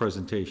do this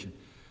presentation.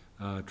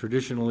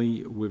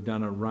 Traditionally, we've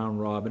done a round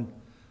robin.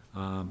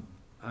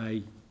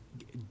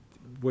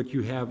 What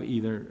you have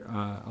either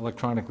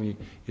electronically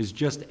is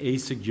just a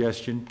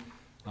suggestion.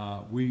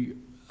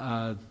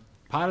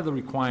 Part of the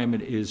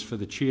requirement is for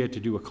the chair to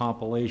do a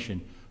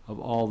compilation of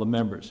all the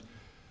members.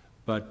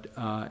 But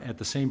at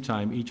the same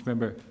time, each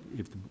member,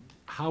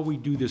 how we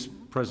do this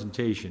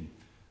presentation,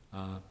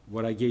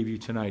 what I gave you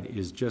tonight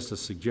is just a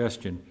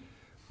suggestion,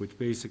 which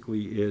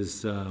basically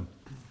is, let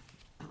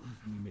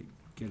me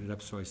get it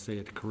up so I say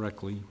it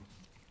correctly.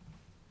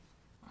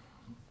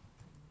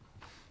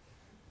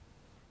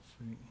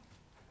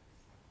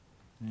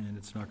 And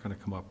it's not going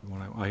to come up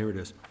when here it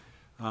is.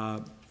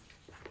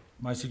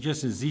 My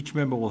suggestion is each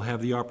member will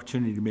have the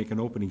opportunity to make an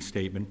opening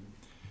statement.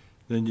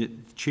 Then the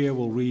chair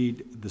will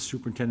read the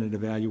superintendent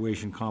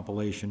evaluation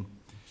compilation.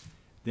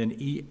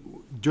 Then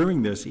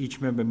during this, each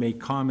member may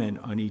comment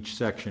on each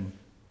section.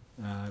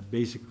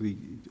 Basically,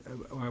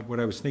 what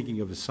I was thinking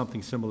of is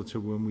something similar to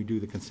when we do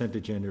the consent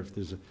agenda. If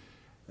there's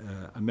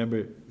a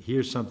member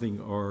hears something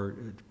or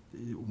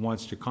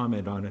wants to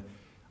comment on it,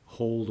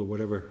 hold or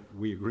whatever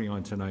we agree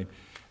on tonight.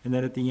 And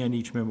then at the end,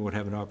 each member would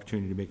have an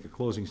opportunity to make a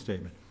closing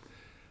statement.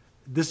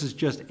 This is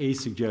just a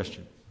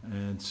suggestion.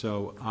 And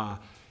so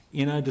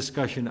in our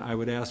discussion, I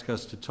would ask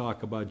us to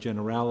talk about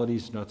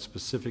generalities, not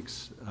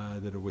specifics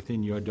that are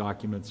within your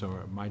documents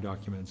or my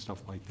document and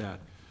stuff like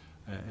that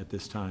at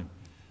this time.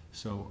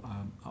 So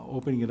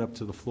opening it up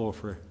to the floor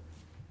for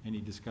any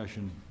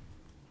discussion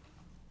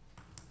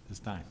this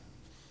time.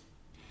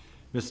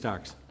 Ms.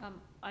 Starks.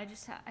 I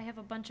have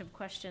a bunch of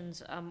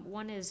questions.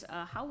 One is,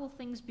 how will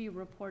things be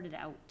reported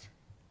out?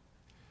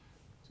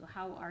 So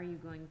how are you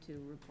going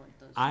to report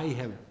those? I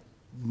have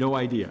no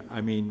idea. I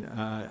mean,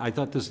 I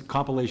thought this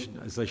compilation,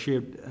 as I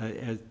shared,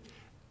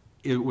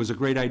 it was a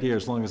great idea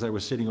as long as I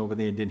was sitting over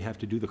there and didn't have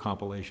to do the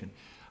compilation.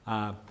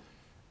 So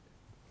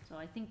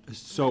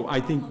I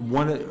think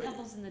one of the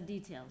devil's in the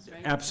details,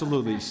 right?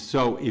 Absolutely.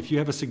 So if you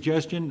have a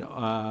suggestion,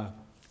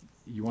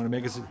 you want to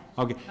make a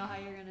okay. Know how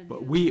you're gonna But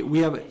do we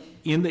have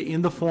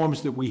in the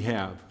forms that we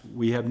have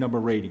number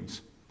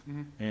ratings,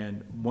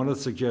 and one of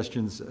the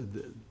suggestions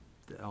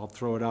I'll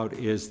throw it out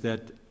is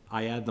that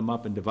I add them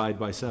up and divide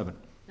by 7.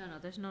 No,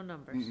 there's no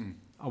numbers.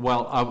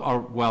 Well,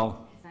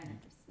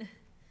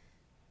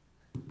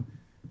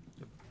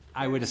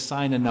 I would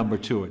assign a number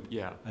to it.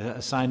 Yeah.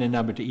 Assign a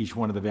number to each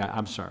one of the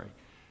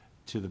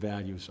to the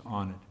values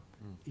on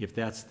it, if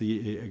that's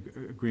the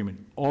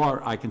agreement.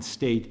 Or I can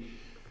state,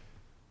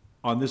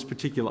 on this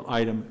particular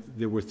item,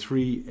 there were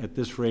 3 at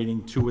this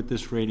rating, 2 at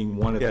this rating,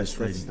 1 at this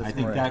rating. That's I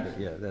think more that. accurate.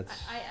 Yeah, that's,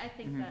 I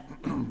think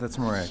that. that's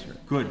more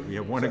accurate. Good, we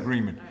have one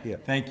agreement. Yeah.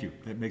 Thank you,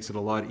 that makes it a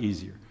lot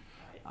easier.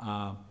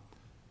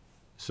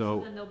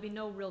 So, Then there'll be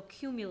no real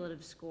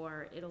cumulative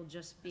score, it'll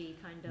just be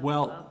kind of,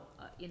 Well-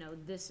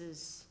 this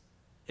is,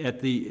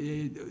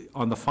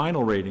 on the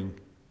final rating,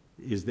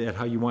 is that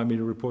how you want me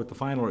to report the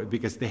final?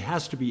 Because there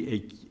has to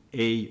be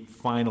a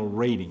final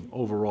rating,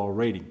 overall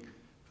rating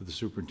for the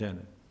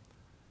superintendent.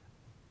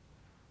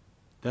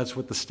 That's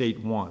what the state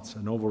wants,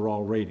 an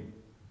overall rating.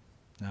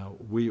 Now,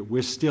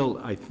 we're still,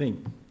 I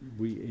think,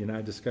 in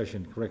our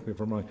discussion, correct me if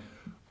I'm wrong,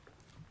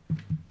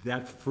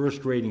 that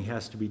first rating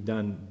has to be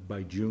done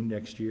by June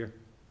next year?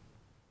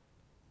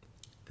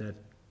 That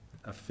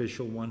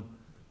official one?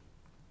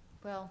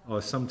 Well,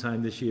 Or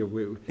sometime this year?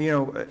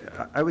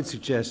 I would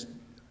suggest,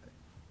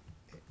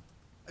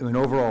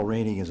 overall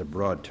rating is a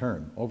broad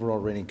term. Overall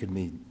rating could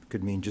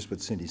mean just what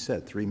Cindy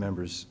said, 3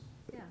 members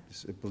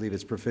believe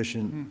it's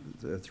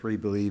proficient, 3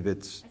 believe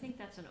it's. I think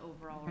that's an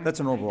overall rating. That's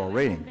an overall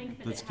rating. I think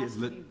that it has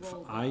to be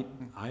rolled up.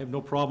 I have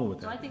no problem with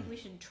that. So I think we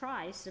should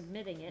try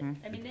submitting it.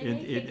 I mean,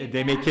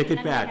 They may kick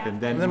it back,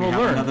 and then we we'll have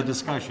learn. another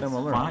discussion. Then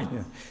we'll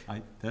learn,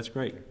 Fine. That's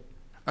great.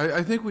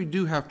 I think we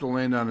do have to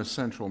land on a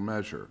central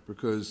measure,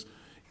 because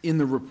in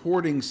the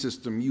reporting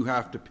system, you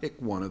have to pick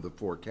one of the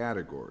 4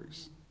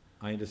 categories.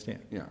 I understand.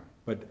 Yeah.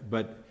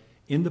 But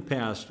in the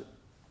past,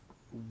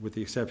 with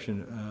the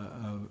exception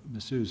of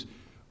Ms. Suze,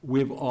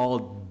 we've all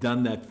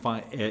done that,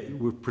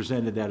 we've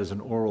presented that as an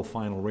oral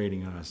final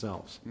rating on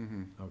ourselves,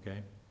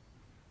 okay?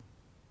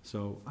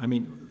 So, I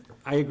mean,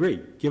 I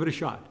agree, give it a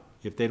shot.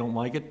 If they don't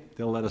like it,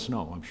 they'll let us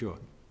know, I'm sure.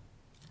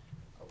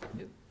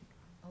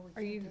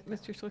 Are you,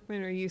 Mr.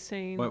 Schlickman, are you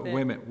saying Wait that?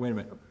 a minute.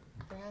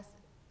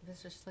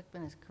 Mr.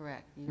 Schlickman is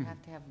correct. You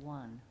have to have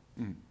 1.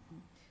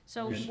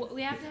 So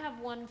we have to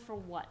have one for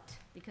what?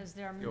 Because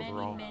there are many,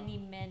 overall.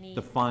 many.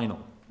 The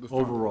final,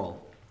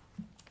 overall,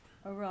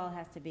 Overall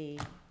has to be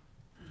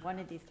one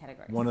of these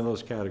categories. one of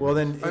those categories. Well,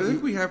 then, I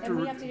think we have And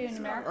we to, have to do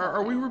numerical.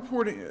 are we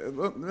reporting,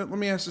 let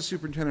me ask the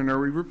superintendent, are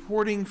we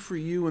reporting for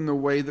you in the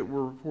way that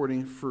we're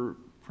reporting for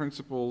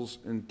principals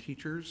and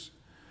teachers?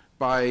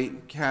 By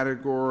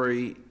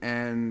category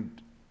and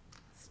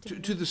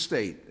to the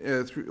state,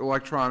 through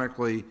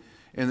electronically,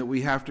 and that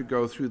we have to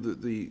go through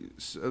the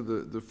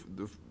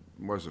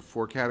what is it,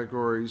 4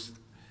 categories?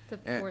 The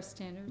four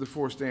standards. The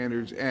 4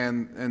 standards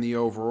and the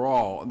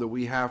overall, that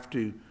we have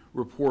to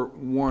report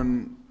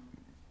one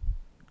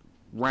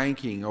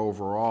ranking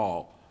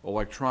overall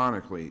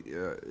electronically.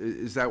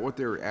 Is that what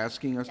they're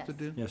asking us to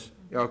do? Yes.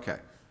 Okay.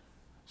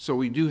 So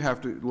we do have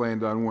to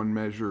land on one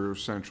measure of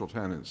central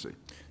tendency.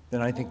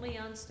 then I think, Only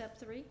on step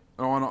 3?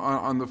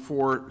 On the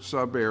 4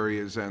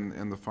 sub-areas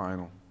and the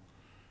final.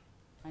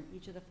 On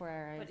each of the 4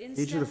 areas. But in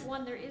Each of step the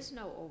 1, there is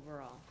no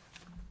overall.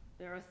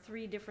 There are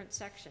 3 different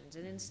sections,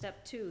 and in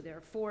step 2, there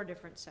are 4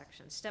 different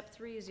sections. Step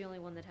 3 is the only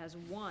one that has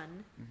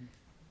 1.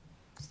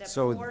 Step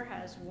So- 4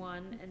 has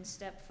 1, and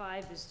step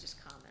 5 is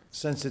just comments.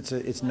 since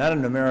it's not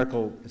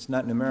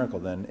numerical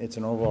then, it's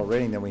an overall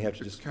rating, then we have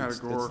to It's just.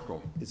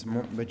 categorical. It's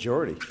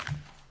majority.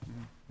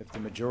 If the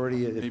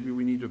majority, if Maybe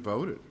we need to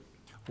vote it.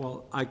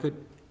 Well, I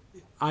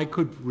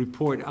could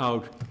report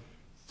out,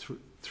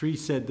 3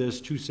 said this,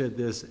 2 said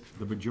this,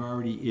 the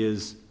majority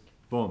is,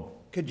 boom.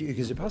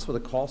 is it possible to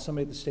call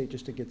somebody at the state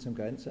just to get some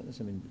guidance on this?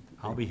 I mean,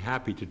 I'll be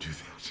happy to do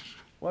that.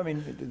 well, I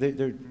mean,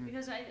 they're,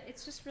 Because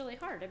it's just really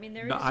hard. I mean,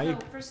 there No, is I- no,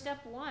 for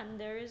step 1,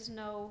 there is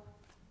no,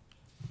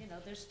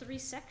 there's 3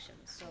 sections,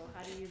 so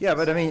how do you? Yeah,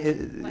 but I mean,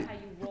 decide how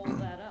you roll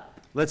that up?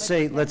 let's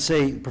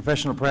say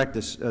professional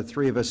practice,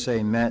 3 of us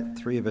say met,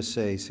 3 of us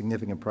say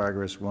significant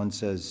progress, 1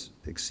 says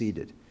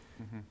exceeded.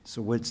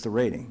 So what's the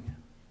rating?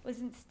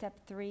 Wasn't step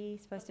 3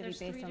 supposed to be There's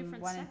 3 based on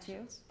different 1 and 2?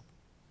 sections.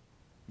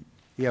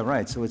 Yeah,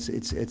 right, so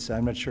it's,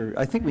 I'm not sure,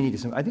 I think we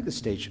need I think the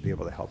state should be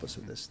able to help us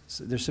with this.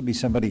 So there should be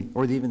somebody,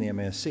 or even the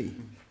MASC.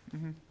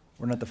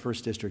 We're not the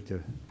first district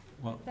to,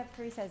 Well, Step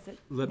 3 says it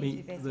let needs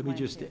to be me, based let on me 1 and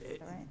just 2. Is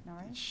that right? No,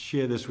 right?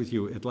 share this with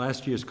you. At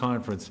last year's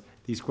conference,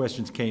 these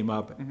questions came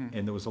up,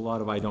 and there was a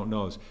lot of I don't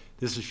knows.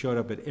 This has showed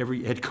up at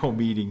every EDCO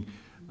meeting,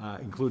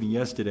 including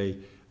yesterday.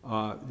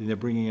 And they're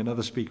bringing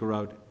another speaker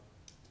out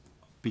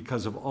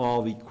because of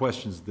all the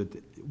questions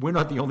that, we're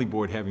not the only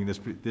board having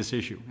this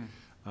issue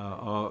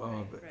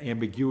of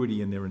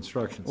ambiguity in their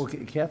instructions. well,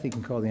 Kathy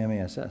can call the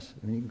MASs.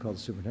 I mean, you can call the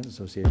Superintendent's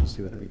Association,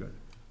 see what That'd they be good.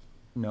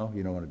 No,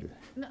 you don't want to do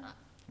that. No,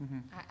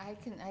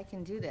 I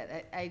can do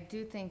that. I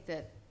do think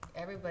that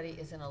everybody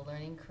is in a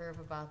learning curve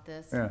about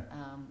this. Yeah.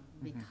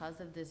 Because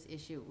of this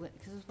issue.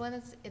 Because when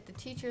it's, if the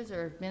teachers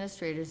or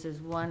administrators, there's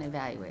one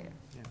evaluator.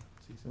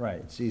 Right,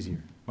 it's easier.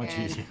 Much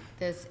And easier.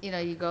 there's,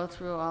 you go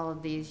through all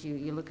of these,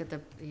 you look at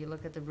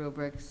the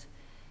rubrics,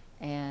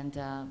 and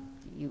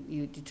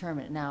you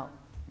determine it. Now,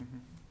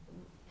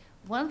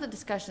 one of the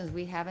discussions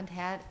we haven't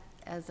had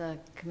as a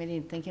committee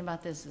in thinking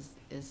about this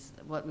is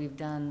what we've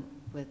done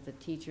with the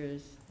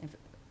teachers,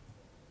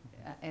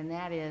 and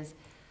that is,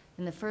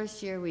 in the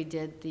first year we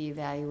did the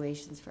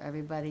evaluations for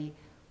everybody,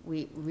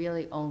 we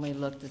really only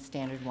looked at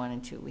standard 1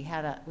 and 2. We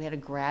had a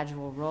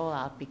gradual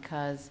rollout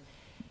because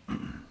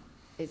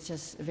it's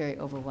just very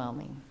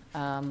overwhelming.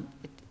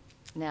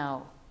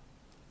 Now,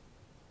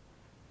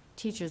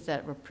 teachers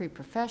that were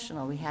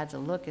pre-professional, we had to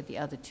look at the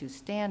other 2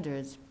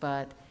 standards,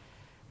 but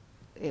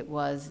it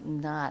was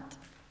not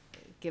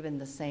given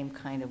the same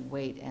kind of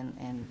weight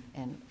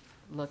and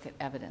look at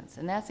evidence.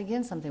 And that's,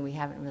 again, something we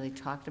haven't really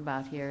talked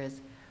about here,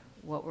 is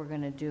what we're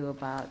going to do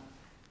about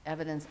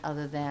evidence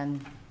other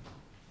than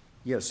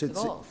Yes,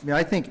 it's, goals. I mean,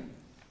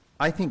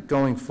 I think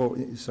going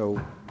forward,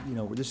 so,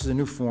 this is a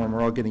new form,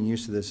 we're all getting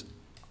used to this.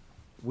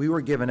 We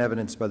were given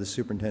evidence by the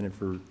superintendent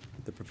for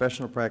the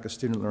professional practice,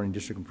 student learning,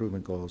 district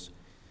improvement goals.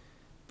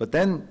 But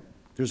then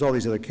there's all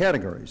these other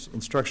categories: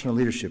 instructional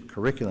leadership,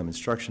 curriculum,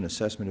 instruction,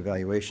 assessment,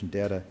 evaluation,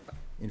 data,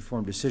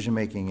 informed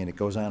decision-making, and it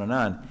goes on and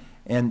on.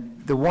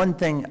 And the one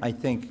thing I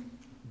think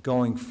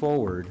going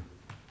forward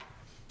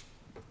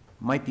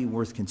might be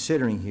worth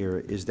considering here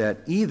is that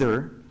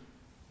either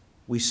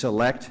we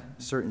select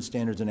certain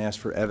standards and ask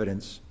for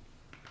evidence,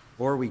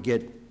 or we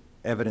get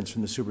evidence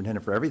from the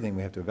superintendent for everything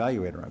we have to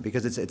evaluate around,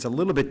 because it's a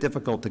little bit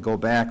difficult to go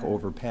back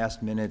over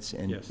past minutes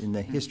and Yes. in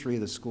the history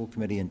of the school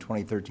committee in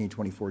 2013,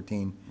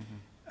 2014,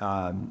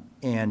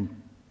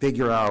 and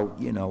figure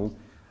out,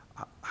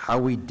 how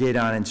we did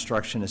on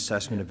instruction,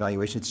 assessment,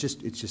 evaluation. It's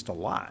just a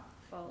lot.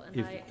 Well,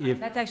 and If-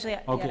 That's actually,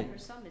 Okay. for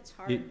some, it's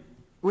hard. It-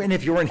 And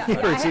if you weren't here,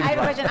 I it's I even have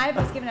a harder. question.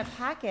 I was given a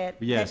packet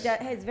Yes.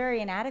 that is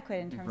very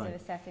inadequate in terms of Right.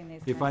 assessing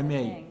these If kinds I of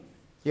may, things.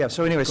 Yeah,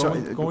 so anyway, so.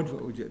 I'm going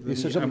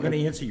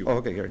to answer you. Oh,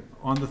 okay, good.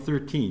 On the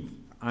 13th,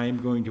 I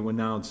am going to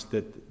announce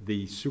that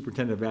the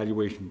Superintendent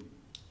Evaluation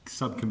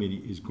Subcommittee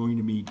is going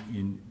to meet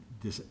in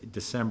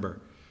December.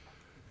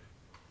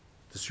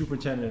 The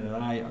superintendent and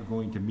I are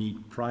going to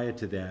meet prior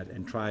to that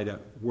and try to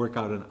work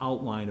out an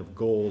outline of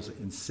goals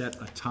and set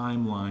a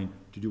timeline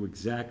to do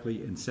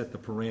exactly and set the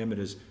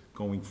parameters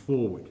going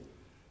forward.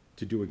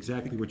 to do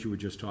exactly what you were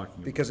just talking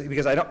about.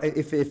 Because I don't,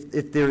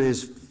 if there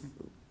is,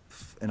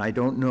 and I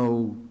don't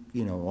know,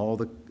 you know, all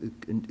the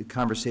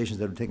conversations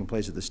that have taken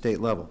place at the state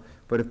level,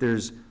 but if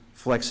there's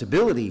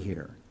flexibility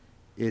here,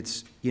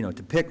 it's, you know,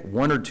 to pick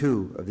one or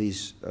two of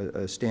these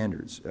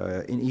standards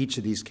in each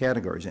of these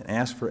categories and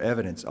ask for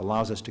evidence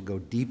allows us to go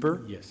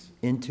deeper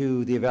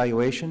into the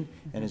evaluation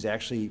and is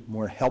actually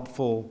more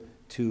helpful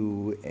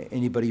to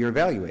anybody you're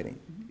evaluating.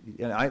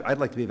 And I'd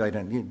like to be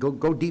evaluated,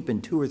 go deep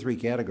in 2 or 3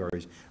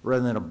 categories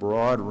rather than a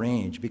broad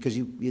range, because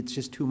it's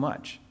just too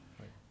much.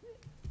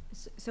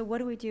 So what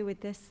do we do with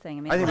this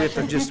thing? I think we have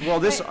to just, well,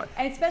 this.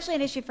 And especially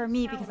an issue for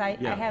me, because I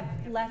have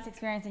less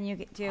experience than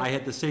you do. I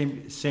had the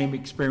same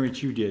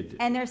experience you did.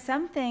 And there's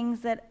some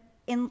things that,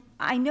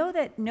 I know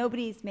that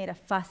nobody's made a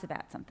fuss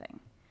about something.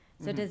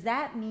 So does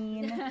that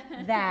mean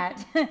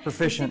that the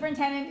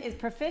superintendent is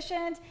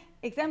proficient,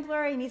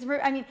 exemplary, needs,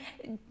 I mean,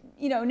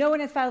 you know, no one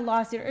has filed a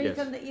lawsuit, or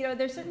something, you know,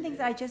 there's certain things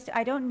that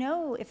I don't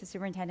know if the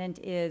superintendent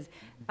is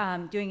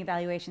doing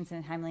evaluations in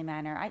a timely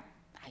manner.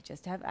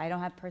 I don't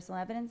have personal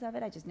evidence of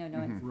it. I just know no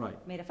one's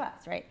made a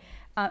fuss, right?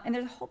 And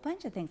there's a whole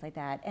bunch of things like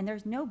that. And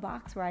there's no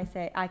box where I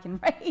say I can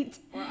write.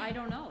 Or I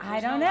don't know. I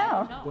don't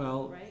know.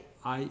 Well,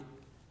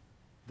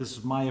 this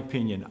is my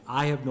opinion.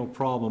 I have no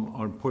problem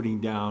on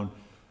putting down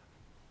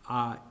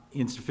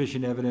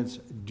insufficient evidence.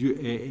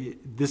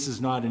 This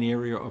is not an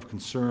area of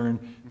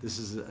concern. This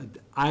is,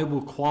 I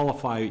will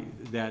qualify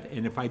that,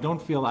 and if I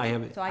don't feel I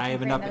have, so I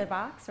have enough. Another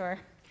box, or?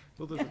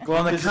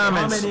 Well, in the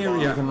comments, you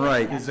can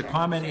write. There's a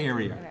comment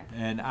area,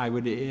 and I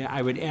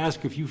would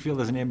ask if you feel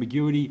there's an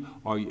ambiguity,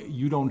 or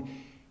you don't,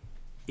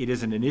 it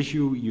isn't an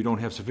issue, you don't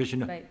have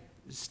sufficient,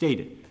 state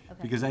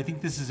it, because I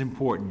think this is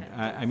important.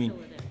 I mean,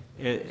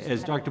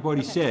 as Dr.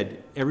 Bodie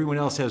said, everyone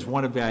else has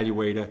one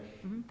evaluator.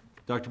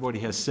 Dr. Bodie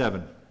has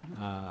 7.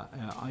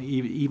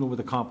 Even with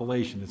a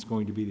compilation that's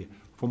going to be there.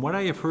 From what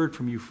I have heard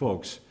from you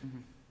folks,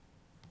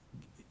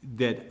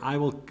 that I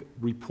will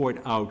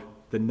report out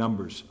the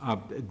numbers,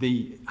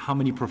 how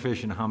many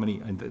proficient, how many,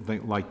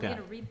 and like that. Are you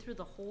gonna read through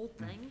the whole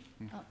thing?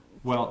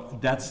 Well,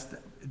 that's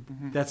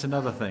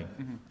another thing.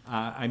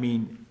 I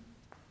mean.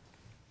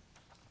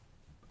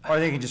 Or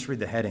they can just read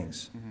the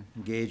headings,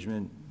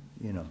 engagement,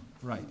 you know.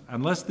 Right,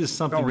 unless there's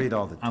something. Don't read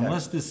all the text.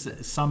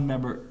 Unless some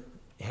member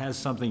has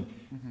something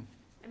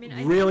I mean,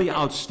 I really think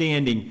that-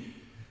 outstanding,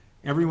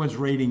 everyone's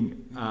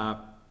rating,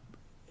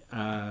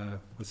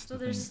 what's So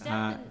the there's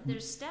thing?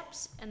 there's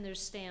steps and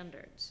there's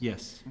standards.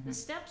 Yes. The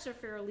steps are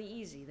fairly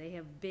easy. They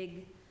have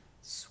big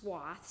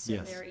swaths Yes.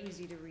 and they're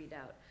easy to read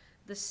out.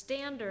 The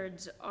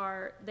standards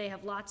they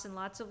have lots and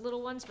lots of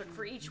little ones, but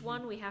for each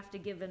one, we have to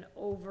give an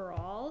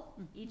overall,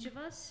 each of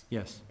us.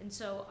 Yes. And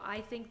so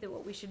I think that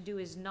what we should do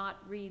is not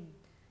read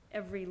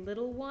every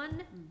little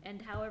one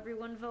and how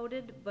everyone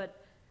voted,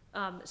 but,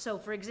 so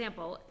for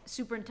example,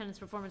 superintendent's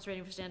performance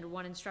rating for standard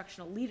 1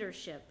 instructional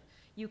leadership,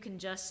 you can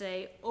just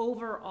say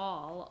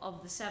overall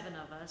of the 7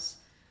 of us,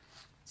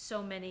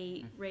 so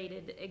many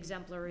rated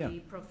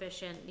exemplary,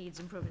 proficient, needs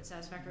improvement,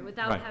 satisfactory,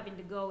 without having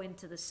to go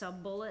into the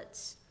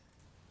sub-bullets.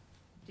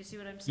 Do you see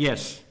what I'm saying?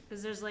 Yes.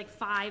 Because there's like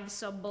 5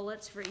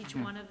 sub-bullets for each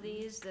one of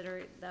these that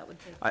would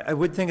take. I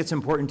would think it's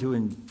important to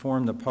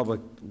inform the public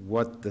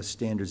what the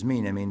standards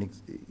mean. I mean,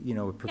 you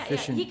know,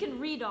 proficient. Yeah, he can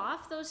read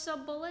off those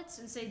sub-bullets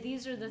and say,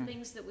 these are the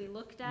things that we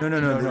looked at.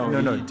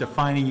 No,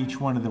 defining each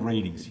one of the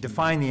ratings.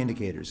 Define the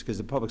indicators, because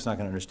the public's not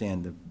going to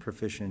understand the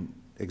proficient,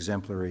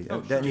 exemplary.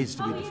 That needs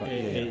to be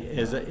defined.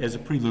 As a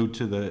prelude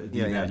to the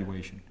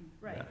evaluation.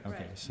 Right,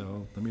 Okay,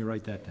 so let me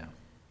write that down.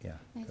 Yeah.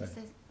 May I just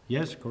say-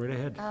 Yes, go right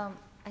ahead.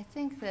 I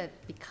think that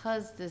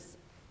because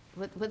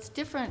what's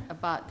different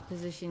about the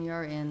position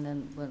you're in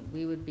than what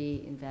we would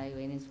be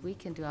evaluating is we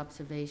can do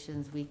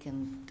observations,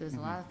 there's a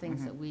lot of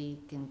things that we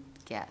can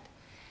get.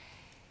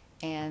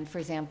 And for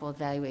example,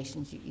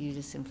 evaluations, you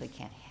just simply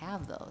can't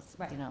have those,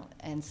 you know.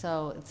 And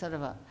so it's sort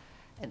of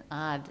an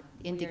odd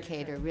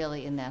indicator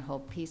really in that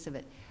whole piece of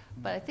it.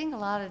 But I think a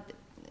lot of,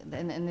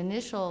 an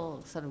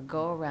initial sort of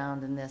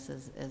go-around in this,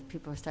 as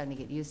people are starting to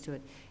get used to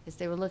it, is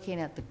they were looking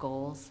at the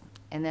goals.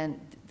 And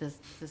then the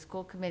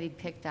school committee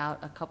picked out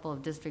a couple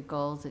of district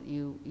goals that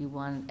you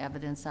wanted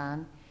evidence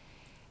on.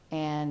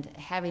 And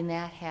having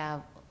that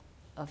have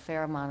a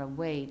fair amount of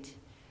weight,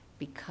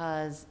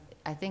 because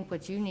I think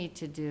what you need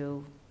to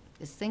do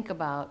is think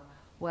about,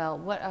 well,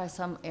 what are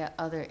some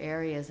other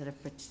areas that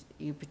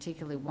you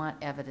particularly want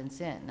evidence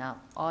in? Now,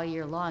 all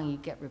year long, you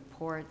get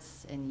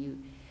reports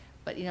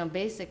but you know,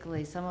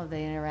 basically, some of the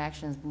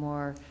interactions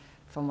more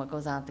from what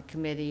goes on at the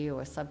committee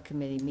or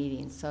subcommittee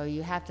meetings. So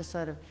you have to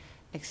sort of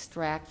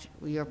extract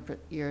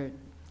your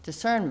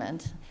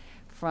discernment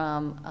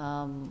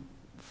from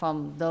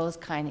those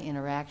kind of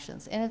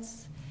interactions. And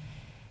it's,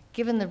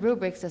 given the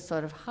rubrics, it's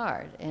sort of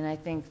hard. And I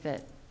think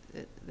that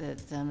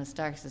Ms.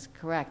 Starks is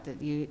correct,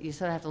 that you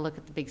sort of have to look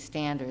at the big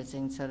standards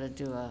and sort of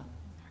do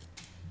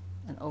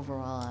an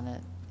overall on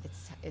it.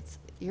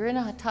 You're in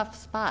a tough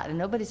spot, and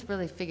nobody's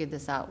really figured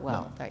this out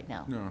well right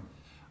now. No.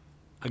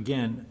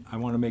 Again, I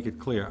want to make it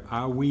clear,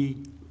 are we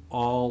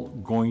all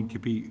going to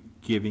be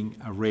giving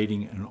a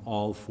rating in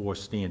all 4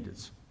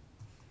 standards?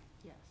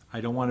 Yes.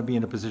 I don't want to be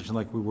in a position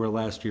like we were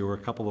last year, where a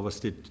couple of us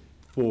did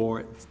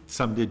 4,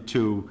 some did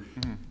 2.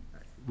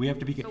 We have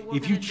to be, So we're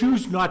if you gonna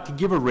choose not to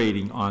give a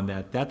rating on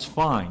that, that's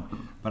fine,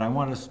 but I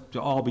want us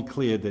to all be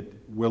clear that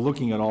we're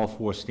looking at all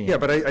 4 standards. Yeah,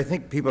 but I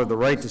think people have the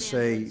right to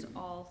say Standards,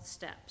 all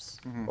steps.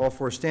 all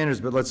 4 standards,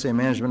 but let's say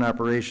management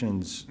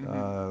operations,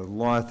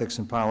 law, ethics,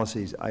 and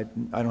policies, I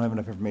don't have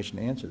enough information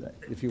to answer that,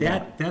 if you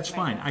want. That's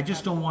fine, I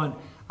just don't want,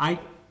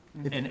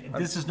 and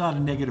this is not a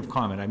negative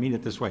comment, I mean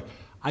it this way.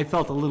 I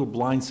felt a little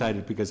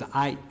blindsided because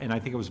and I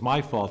think it was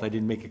my fault, I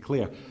didn't make it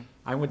clear.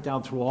 I went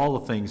down through all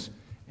the things,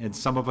 and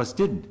some of us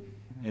didn't.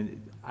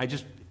 And I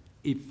just,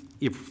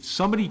 if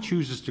somebody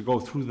chooses to go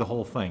through the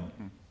whole thing,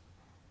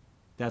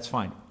 that's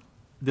fine.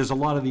 There's a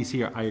lot of these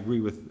here, I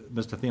agree with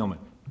Mr. Thielman.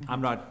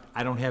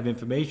 I don't have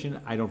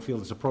information, I don't feel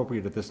it's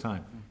appropriate at this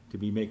time to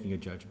be making a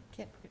judgment.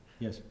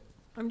 Yes,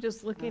 I'm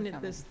just looking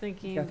at this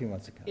thinking. Kathy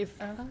wants to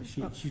comment.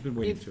 If, she's been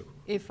waiting too.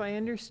 if I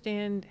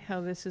understand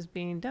how this is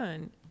being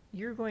done,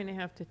 you're going to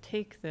have to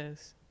take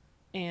this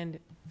and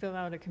fill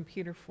out a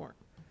computer form.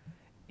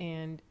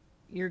 And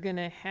you're going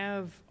to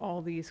have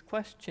all these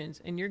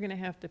questions, and you're going to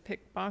have to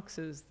pick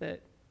boxes that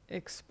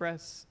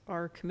express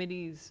our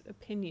committee's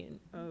opinion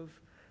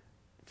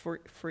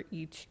for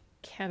each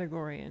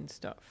category and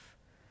stuff.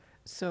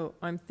 So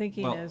I'm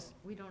thinking Well- as,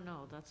 We don't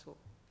know, that's what.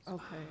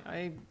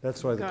 okay,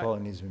 That's why the got- call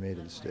needs to be made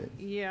to the state.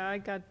 yeah, I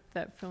got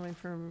that feeling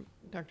from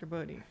Dr.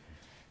 Bodie.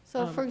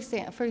 So for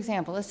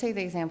example, let's take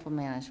the example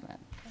management.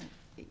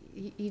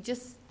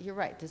 You're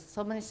right, there's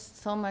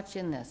so much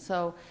in this.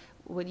 So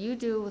what you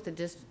do with the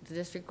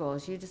district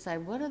goals, you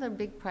decide what are the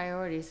big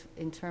priorities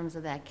in terms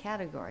of that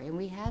category. And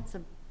we had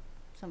some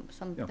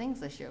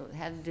things this year. It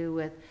had to do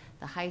with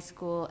the high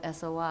school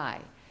SOI,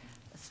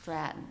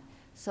 Stratton.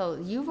 So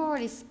you've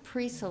already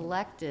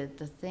pre-selected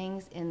the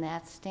things in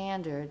that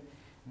standard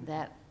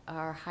that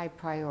are high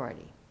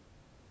priority.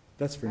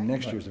 That's for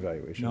next year's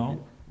evaluation.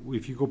 No,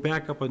 if you go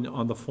back up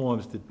on the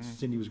forms that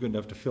Cindy was good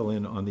enough to fill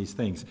in on these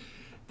things,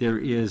 there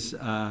is,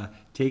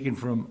 taken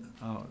from,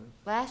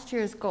 Last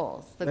year's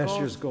goals. Last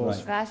year's goals.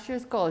 Right. Last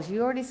year's goals,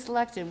 you already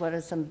selected what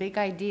are some big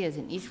ideas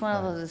in each one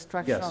of those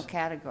instructional Yes.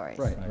 categories.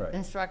 Right, right.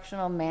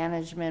 Instructional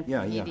management,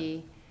 Yeah, yeah.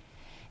 PD.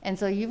 And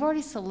so you've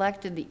already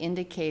selected the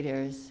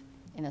indicators,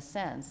 in a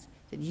sense,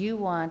 that you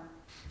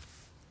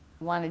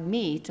wanted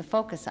me to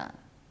focus on.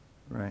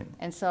 Right.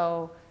 And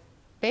so,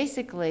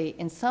 basically,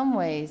 in some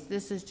ways,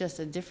 this is just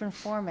a different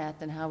format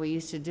than how we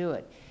used to do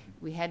it.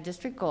 We had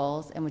district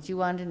goals, and what you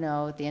wanted to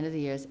know at the end of the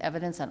year is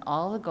evidence on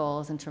all the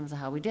goals in terms of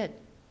how we did.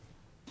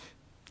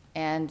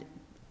 And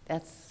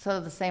that's sort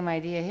of the same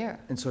idea here.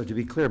 And so to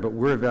be clear, but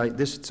we're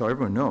this, so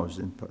everyone knows,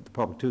 and the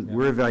public too,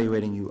 we're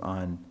evaluating you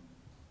on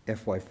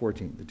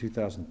FY14, the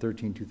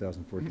 2013,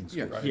 2014 school.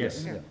 Yes.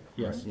 yes, Yeah,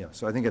 yes. right, yeah,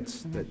 so I think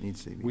that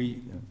needs to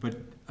be. But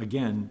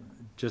again,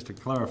 just to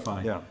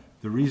clarify. Yeah.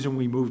 The reason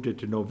we moved it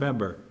to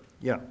November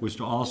Yeah. was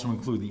to also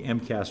include the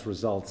MCAS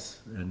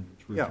results, and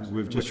Yeah,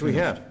 we've just which we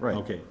finished. have, right.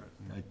 Okay.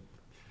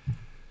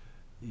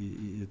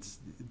 It's,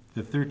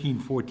 the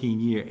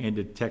 13-14 year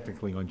ended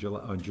technically on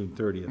June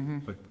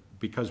 30th, but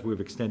because we've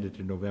extended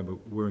to November,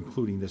 we're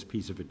including this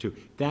piece of it too.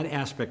 That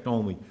aspect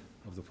only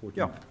of the 14th.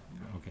 Yeah.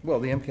 Okay. Well,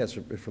 the MCAS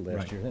are for last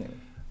Right. year anyway.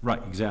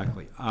 Right,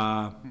 exactly.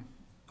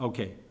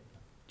 Okay,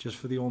 just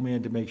for the old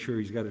man to make sure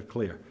he's got it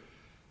clear.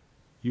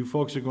 You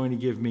folks are going to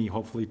give me,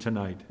 hopefully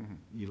tonight,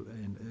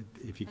 and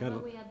if you I got thought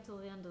it, we had till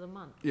the end of the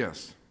month.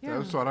 Yes,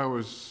 that's what I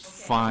was.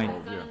 fine.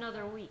 We've got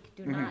another week,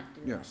 do not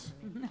do that. Yes.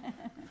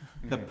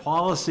 The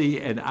policy,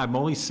 and I'm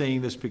only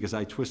saying this because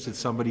I twisted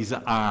somebody's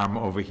arm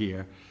over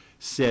here,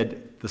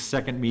 said the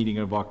second meeting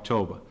of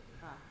October.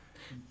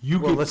 You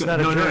Well, get- let's not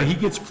no, adjourn. he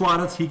gets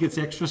plaudits, he gets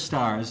extra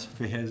stars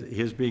for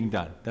his being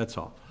done, that's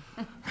all.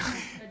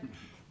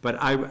 But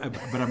I'm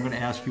gonna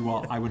ask you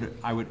all, I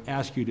would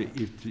ask you to,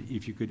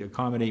 if you could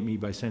accommodate me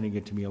by sending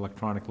it to me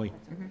electronically,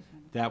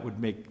 that would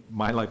make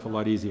my life a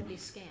lot easier. Be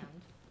scanned.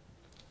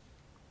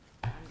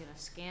 I'm gonna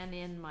scan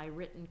in my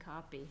written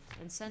copy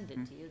and send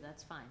it to you,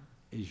 that's fine.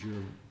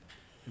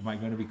 Am I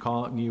gonna be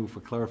calling you for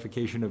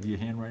clarification of your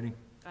handwriting?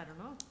 I don't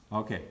know.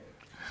 Okay,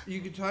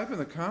 You can type in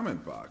the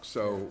comment box,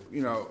 so,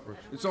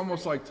 it's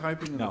almost like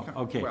typing in the. no,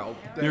 okay. Well,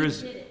 There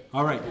is,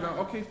 all right.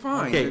 okay,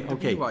 fine, Okay, it'd be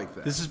okay. like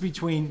that. This is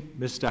between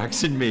Ms.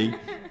 Starks and me,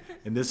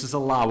 and this is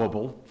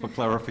allowable for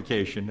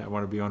clarification. I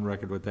want to be on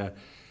record with that.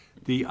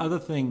 The other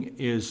thing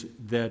is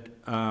that,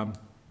 I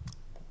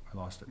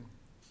lost it.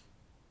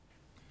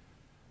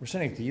 We're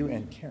sending it to you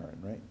and Karen,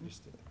 right?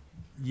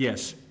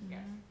 Yes.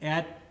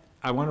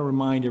 I want to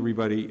remind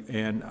everybody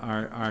and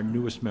our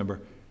newest member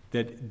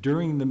that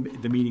during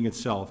the meeting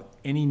itself,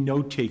 any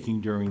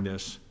note-taking during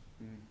this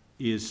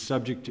is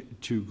subject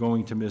to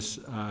going to Ms.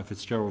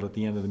 Fitzgerald at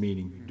the end of the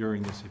meeting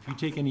during this. If you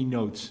take any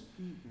notes,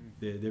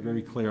 they're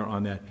very clear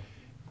on that.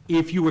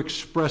 If you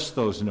express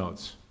those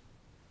notes,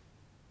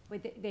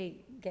 Wait, they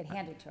get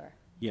handed to her.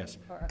 yes.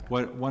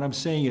 What I'm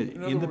saying is,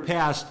 in the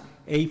past,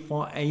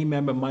 a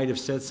member might have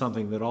said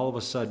something that all of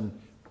a sudden,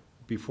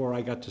 before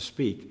I got to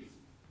speak,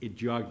 it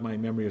jogged my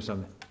memory or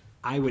something.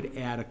 I would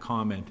add a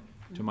comment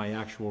to my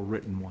actual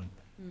written one.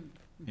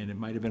 and it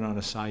might have been on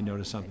a side note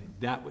or something.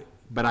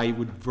 But I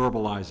would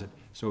verbalize it,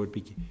 so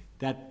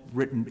that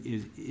written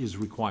is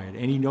required.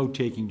 Any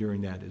note-taking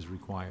during that is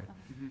required,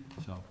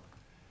 so.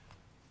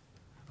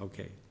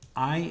 Okay,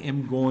 I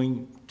am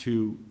going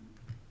to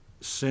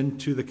send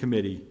to the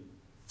committee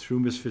through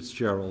Ms.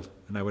 Fitzgerald,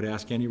 and I would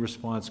ask any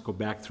response go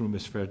back through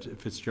Ms.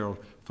 Fitzgerald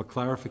for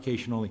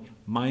clarification only,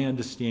 my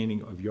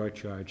understanding of your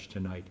charge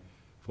tonight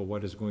for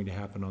what is going to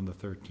happen on the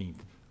 13th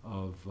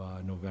of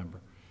November.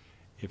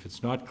 If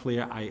it's not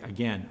clear, I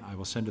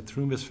will send it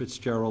through Ms.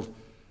 Fitzgerald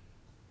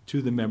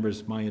to the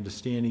members. My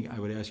understanding, I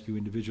would ask you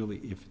individually,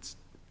 if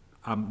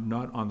I'm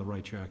not on the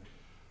right track,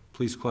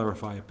 please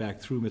clarify it back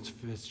through Ms.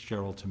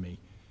 Fitzgerald to me,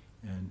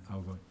 and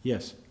I'll go,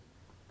 yes.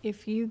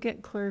 If you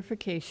get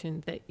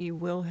clarification that you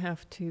will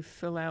have to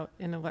fill out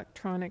an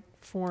electronic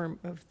form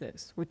of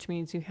this, which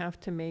means you have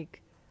to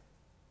make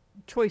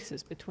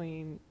choices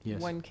between Yes.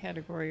 one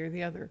category or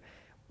the other,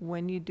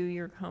 when you do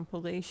your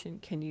compilation,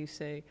 can you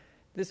say,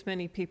 this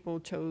many people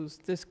chose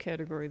this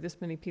category,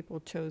 this many people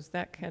chose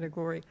that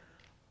category?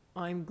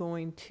 I'm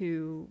going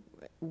to,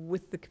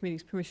 with the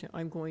committee's permission,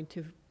 I'm going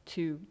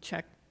to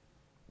check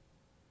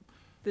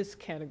this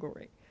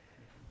category.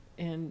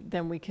 And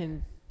then we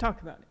can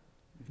talk about it.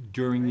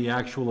 During the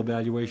actual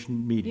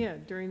evaluation meeting? Yeah,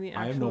 during the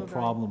actual. I have no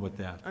problem with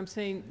that. I'm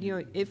saying, you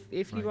know, if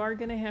Right. you are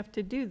gonna have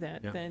to do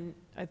that, Yeah. then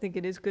I think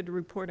it is good to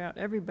report out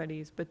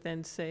everybody's, but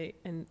then say,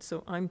 and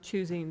so I'm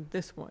choosing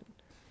this one.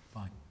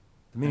 Fine.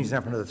 The meeting's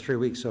not for another 3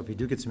 weeks, so if you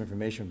do get some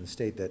information from the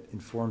state that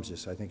informs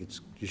us, I think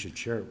you should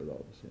share it with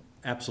all of us. Yeah.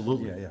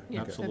 Absolutely. Yeah, yeah.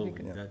 Yeah, Absolutely.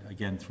 that'd be good. That,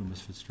 again, through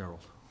Ms.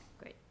 Fitzgerald.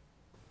 Great.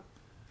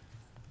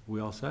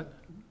 We all set?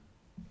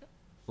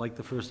 Like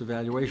the first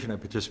evaluation I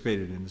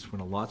participated in, this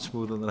went a lot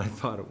smoother than I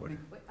thought it would.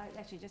 Wait,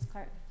 actually, just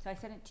so I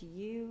sent it to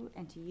you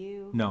and to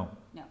you? No.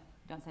 No,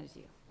 don't send it to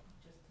you.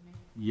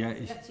 Yeah,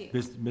 That's you.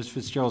 Ms.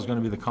 Fitzgerald's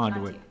gonna be the Not to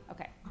conduit. you.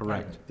 Okay.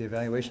 Correct. The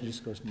evaluation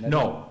just goes.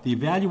 No, the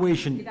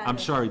evaluation, I'm Evaluation.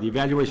 sorry, the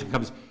evaluation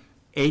comes,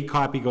 a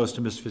copy goes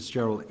to Ms.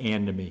 Fitzgerald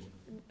and to me.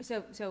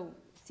 So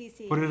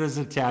CC. Put it as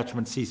an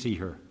attachment, CC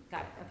her.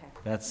 Got it, okay.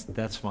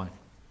 That's fine.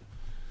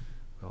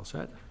 Well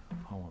said.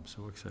 Oh, I'm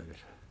so excited.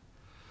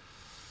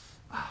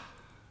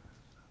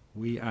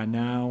 We are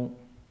now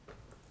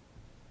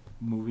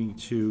moving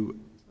to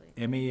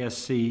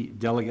MASC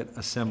Delegate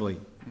Assembly.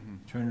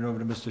 Turn it over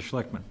to Mr.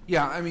 Schlickman.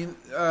 Yeah, I mean,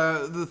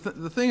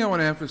 the thing I want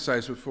to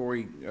emphasize before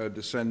we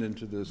descend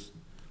into this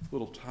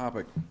little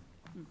topic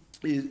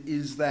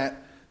is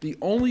that the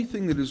only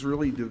thing that is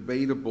really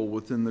debatable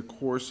within the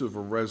course of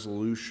a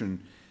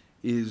resolution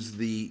is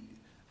the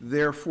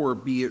therefore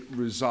be it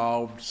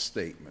resolved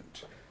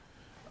statement.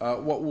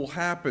 What will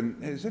happen,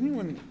 has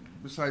anyone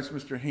besides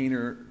Mr.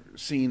 Hayner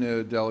seen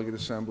a delegate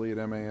assembly at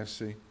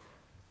MASC?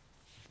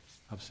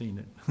 I've seen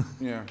it.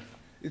 Yeah.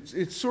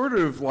 It's sort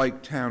of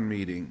like town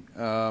meeting.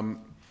 And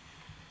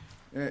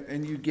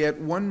you get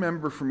one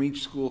member from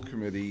each school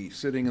committee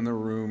sitting in the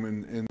room,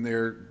 and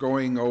they're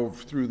going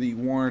over through the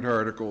warrant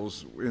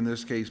articles, in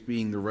this case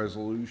being the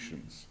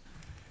resolutions.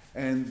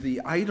 And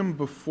the item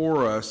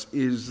before us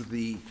is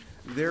the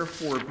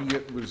therefore be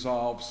it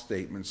resolved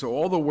statement. So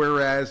all the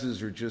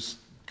whereases are just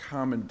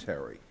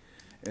commentary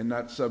and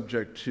not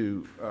subject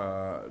to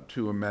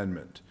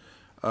amendment.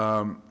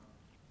 And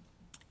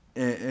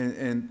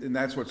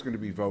that's what's going to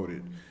be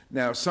voted.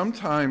 Now,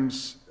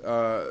 sometimes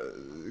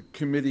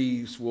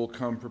committees will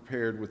come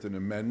prepared with an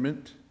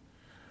amendment.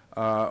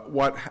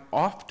 What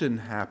often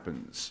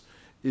happens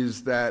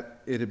is that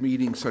at a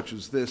meeting such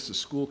as this, the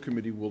school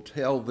committee will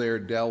tell their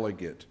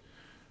delegate,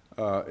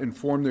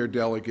 inform their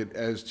delegate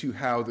as to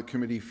how the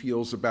committee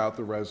feels about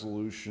the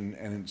resolution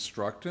and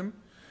instruct him.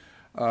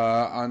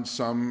 On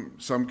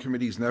some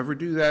committees never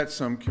do that.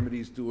 Some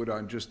committees do it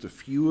on just a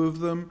few of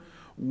them.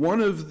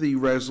 One of the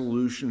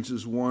resolutions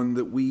is one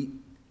that we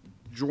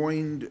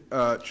joined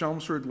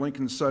Chelmsford,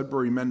 Lincoln,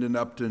 Sudbury, Mendon,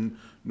 Upton,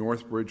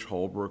 Northbridge,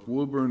 Holbrook,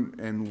 Woburn,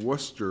 and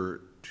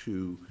Worcester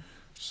to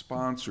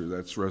sponsor.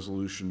 That's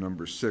resolution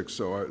number 6.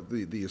 So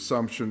the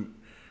assumption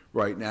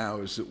right now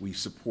is that we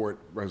support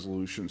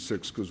resolution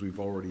 6 because we've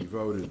already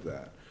voted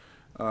that.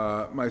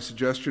 My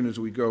suggestion is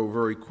we go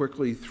very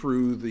quickly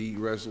through the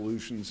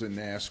resolutions and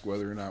ask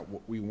whether or not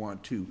we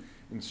want to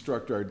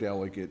instruct our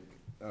delegate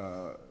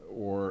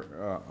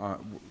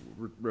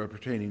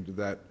pertaining to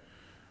that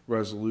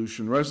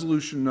resolution.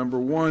 Resolution number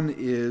 1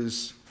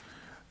 is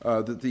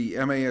that the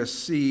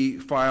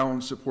MASC file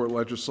and support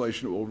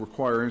legislation that will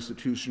require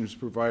institutions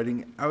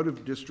providing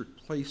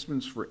out-of-district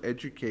placements for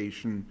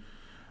education,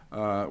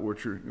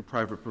 which are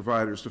private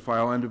providers, to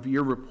file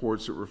end-of-year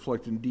reports that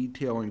reflect in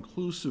detail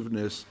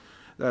inclusiveness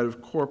that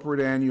of corporate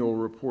annual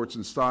reports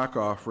and stock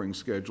offering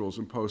schedules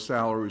and post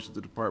salaries at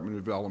the Department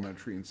of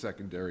Elementary and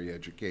Secondary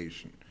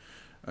Education.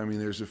 I mean,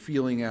 there's a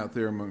feeling out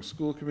there among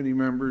school committee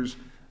members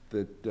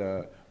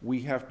that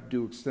we have to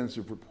do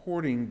extensive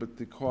reporting, but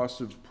the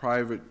cost of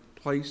private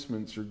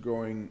placements are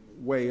going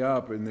way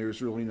up, and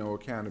there's really no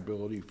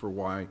accountability for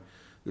why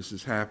this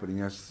is happening.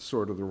 That's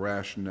sort of the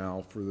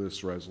rationale for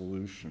this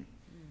resolution.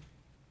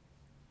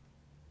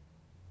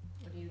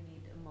 What do you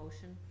need, a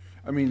motion?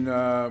 I mean,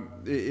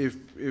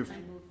 if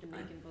I move to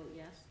make an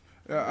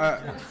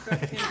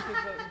Instruct him to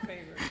vote in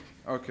favor.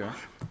 Okay.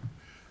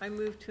 I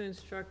move to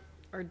instruct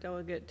our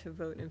delegate to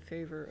vote in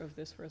favor of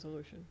this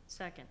resolution.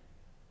 Second.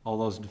 All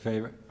those in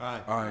favor?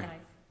 Aye.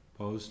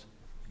 Opposed?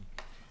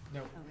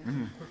 No,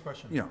 quick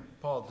question. Yeah.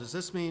 Paul, does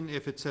this mean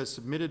if it says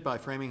submitted by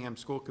Framingham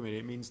School Committee,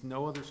 it means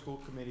no other school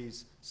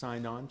committees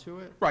signed on to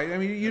it? Right, I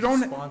mean, you As a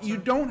don't, sponsor? you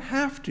don't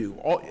have to.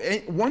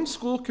 One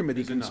school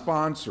committee Is can enough.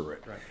 sponsor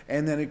it. Right.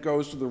 And then it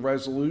goes to the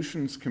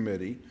resolutions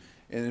committee,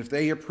 and if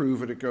they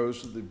approve it, it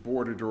goes to the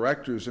board of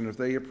directors, and if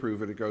they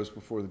approve it, it goes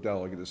before the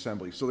delegate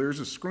assembly. So there's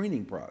a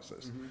screening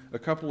process. A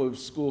couple of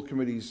school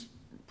committees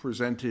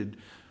presented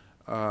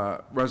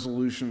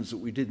resolutions that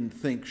we didn't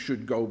think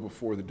should go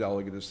before the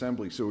delegate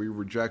assembly, so we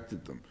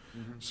rejected them.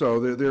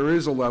 So there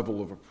is a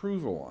level of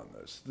approval on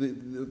this.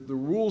 The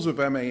rules of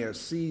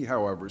MASC,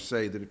 however,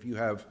 say that if you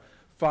have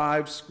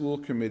 5 school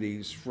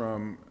committees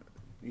from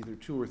either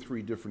 2 or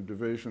 3 different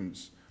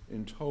divisions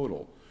in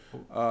total,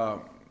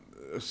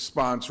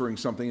 sponsoring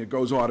something, it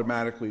goes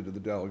automatically to the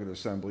delegate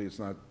assembly. It's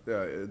not,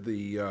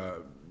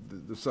 the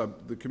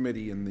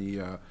committee and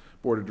the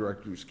board of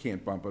directors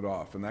can't bump it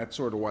off. And that's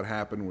sort of what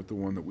happened with the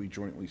one that we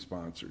jointly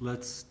sponsored.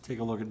 Let's take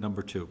a look at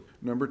number 2.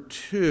 Number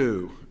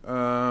 2,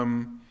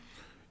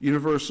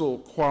 universal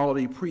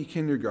quality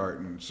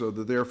pre-kindergarten. So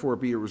that therefore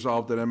be it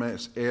resolved that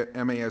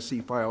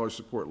MASC file or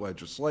support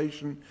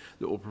legislation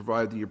that will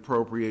provide the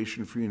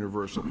appropriation for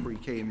universal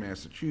pre-K in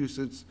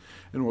Massachusetts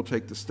and will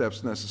take the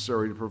steps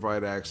necessary to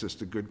provide access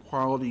to good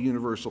quality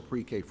universal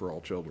pre-K for all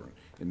children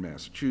in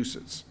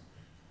Massachusetts.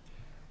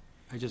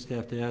 I just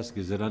have to ask,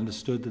 is it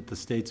understood that the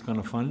state's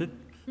going to fund it?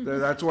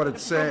 That's what it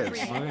says.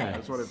 Okay.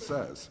 That's what it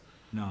says.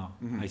 No,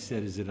 I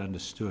said, is it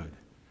understood?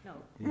 No,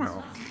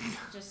 Well,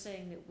 it's just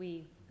saying that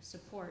we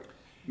support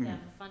them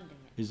funding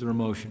it. Is there a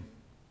motion?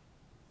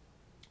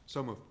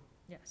 So moved.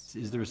 Yes.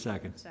 Is there a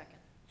second? Second.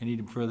 Any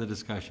further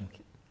discussion?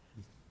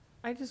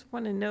 I just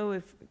want to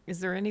know is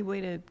there any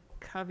way to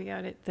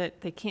caveat it that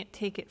they can't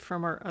take it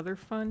from our other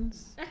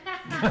funds?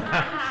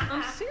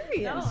 I'm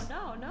serious.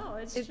 No,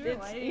 it's It- true.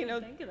 it's, I didn't you know,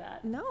 even think of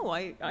that. No,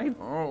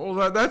 oh,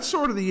 well, that's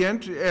sort of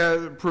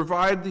the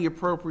provide the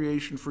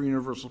appropriation for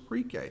universal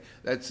pre-K.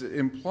 That's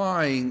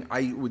implying,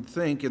 I would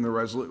think, in the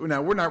resolution.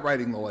 Now, we're not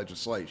writing the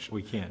legislation.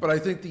 We can't. But I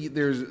think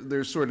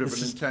there's sort of This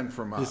an is- intent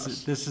from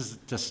us. This is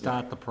to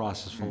start the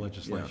process for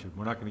legislation.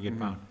 We're not going to get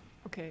bound.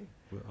 okay.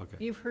 Okay.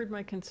 You've heard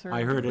my concern.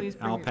 I heard Please it.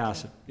 bring I'll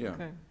pass to- it. Yeah.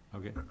 Okay.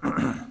 Okay.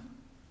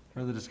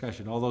 Further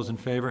discussion. All those in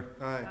favor?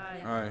 Aye.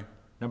 Aye.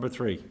 Number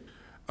 3.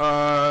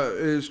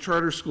 Is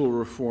charter school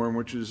reform,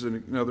 which is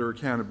another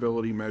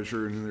accountability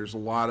measure, and there's a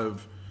lot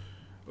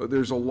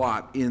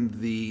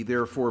in the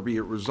therefore be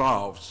it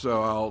resolved,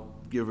 so I'll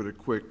give it a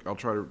quick, I'll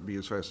try to be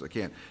as fast as I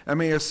can.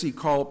 MASC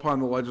call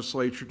upon the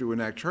legislature to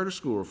enact charter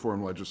school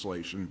reform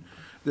legislation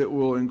that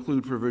will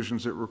include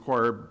provisions that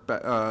require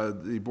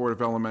the Board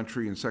of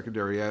Elementary and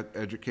Secondary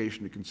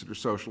Education to consider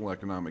social and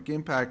economic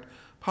impact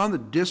upon the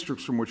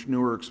districts from which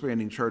new or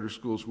expanding charter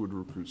schools would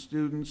recruit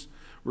students,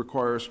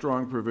 require a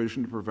strong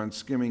provision to prevent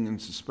skimming and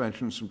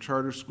suspensions from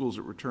charter schools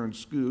that return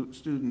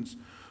students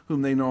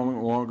whom they no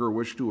longer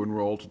wish to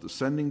enroll to the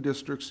sending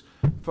districts,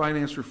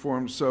 finance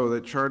reform so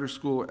that charter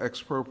school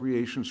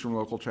expropriations from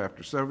local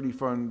Chapter 70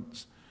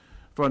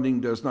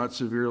 funding does not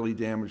severely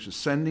damage the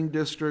sending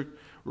district,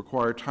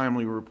 require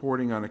timely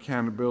reporting on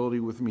accountability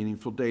with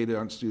meaningful data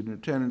on student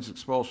attendance,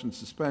 expulsions,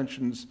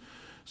 suspensions,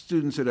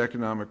 students at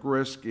economic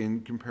risk in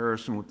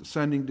comparison with the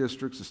sending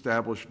districts,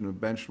 establishment of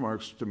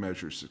benchmarks to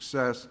measure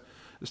success,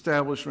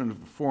 establishment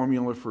of a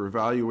formula for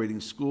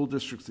evaluating school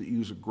districts that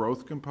use a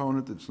growth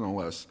component that's no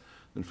less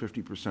than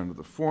 50% of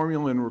the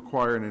formula, and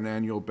require on an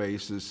annual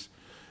basis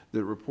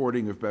the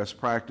reporting of best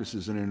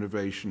practices and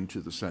innovation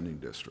to the sending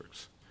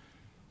districts.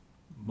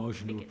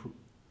 Motion to approve.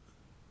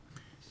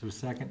 Is there a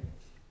second?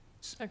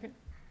 Second.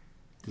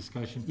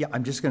 Discussion? Yeah,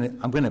 I'm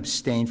going to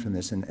abstain from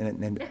this, and I'm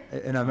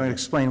going to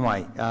explain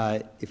why.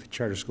 If a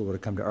charter school were to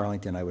come to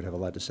Arlington, I would have a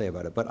lot to say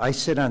about it. But I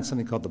sit on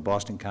something called the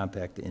Boston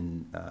Compact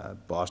in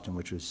Boston,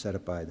 which was set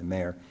up by the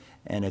mayor,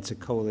 and it's a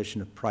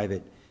coalition of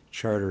private,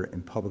 charter,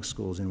 and public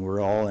schools, and we're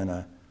all in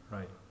a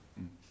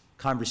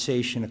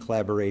conversation, a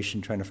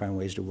collaboration, trying to find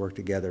ways to work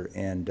together.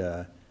 And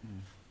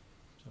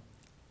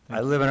I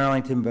live in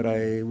Arlington, but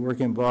I work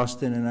in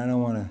Boston, and I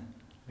don't want to.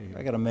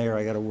 I got a mayor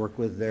I got to work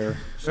with there,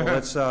 so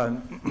let's.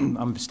 I'm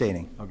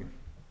abstaining. Okay.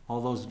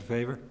 All those in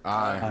favor?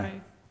 Aye.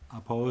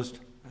 Opposed?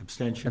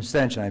 Abstention?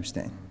 Abstention. I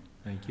abstain.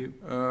 Thank you.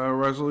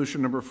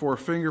 Resolution number 4,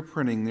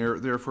 fingerprinting.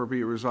 Therefore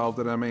be it resolved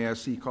that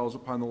MASC calls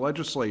upon the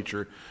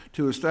legislature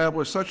to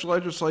establish such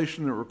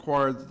legislation that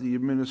requires that the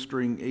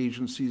administering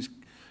agencies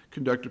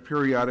conduct a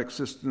periodic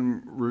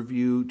system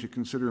review to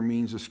consider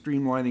means of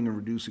streamlining and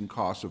reducing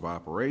costs of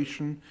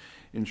operation,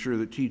 ensure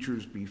that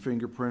teachers be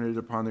fingerprinted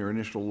upon their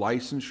initial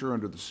licensure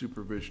under the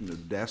supervision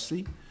of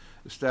DESE,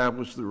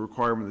 establish the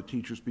requirement that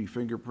teachers be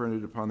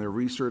fingerprinted upon their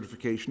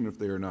recertification if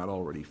they are not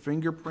already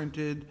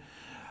fingerprinted,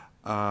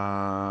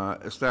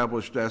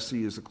 establish DESE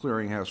as a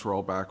clearinghouse for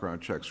all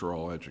background checks for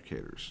all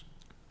educators.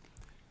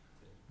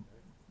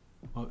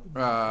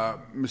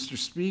 Mr.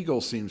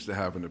 Spiegel seems to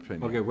have an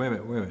opinion. Okay, wait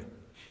a minute.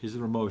 Is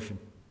there a motion?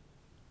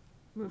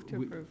 Move to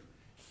We- approve.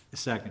 A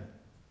second.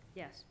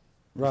 Yes.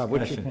 Rob,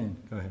 what's your Discussion.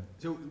 opinion? Go ahead.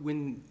 So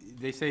when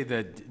they say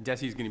that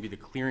DESI is going to be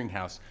the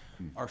clearinghouse,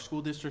 are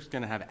school districts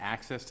going to have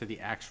access to the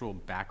actual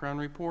background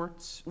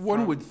reports?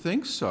 One would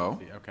think so.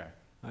 Okay.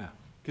 Yeah.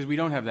 Because we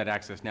don't have that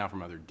access now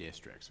from other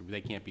districts.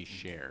 They can't be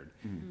shared.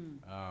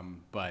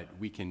 But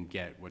we can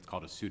get what's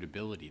called a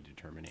suitability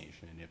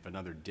determination. If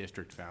another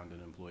district found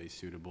an employee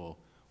suitable,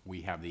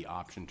 we have the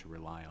option to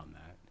rely on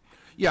that.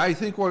 Yeah, I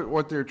think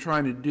what they're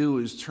trying to do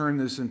is turn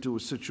this into a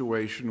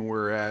situation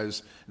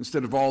whereas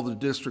instead of all the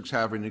districts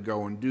having to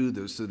go and do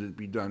this, that it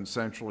be done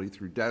centrally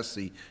through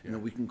DESI, and that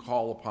we can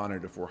call upon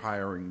it if we're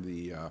hiring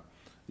the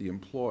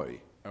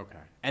employee. Okay.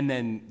 And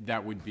then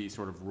that would be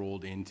sort of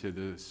rolled into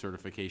the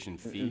certification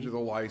fee? Into the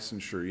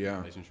licensure,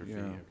 yeah. Licensure fee,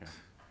 Yeah. okay.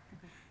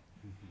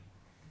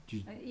 Do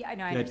you- Yeah,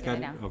 no, I Got understand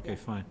it? now. Okay, Yeah.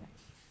 fine.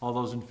 All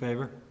those in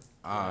favor?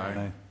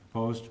 Aye.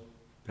 Opposed?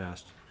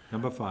 Passed.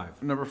 Number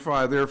 5. Number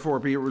 5, therefore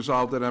be it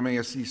resolved that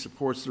MASC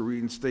supports the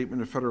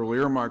reinstatement of federal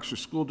earmarks for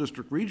school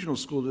district, regional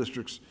school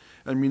districts,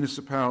 and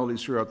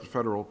municipalities throughout the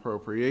federal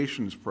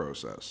appropriations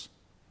process.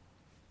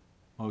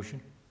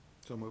 Motion?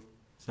 So moved.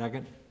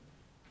 Second?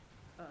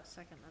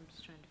 Second, I'm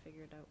just trying to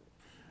figure it out.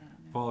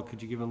 Paul,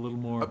 could you give a little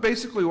more?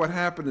 Basically, what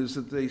happened is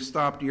that they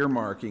stopped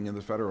earmarking in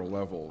the federal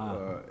level,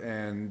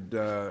 and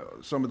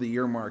some of the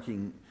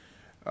earmarking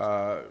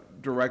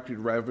directed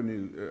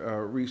revenue,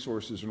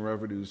 resources and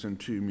revenues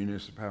into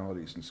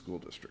municipalities and school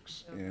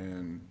districts,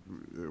 and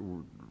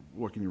we're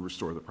looking to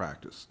restore the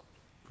practice.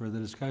 Further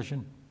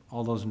discussion?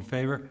 All those in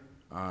favor?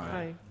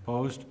 Aye.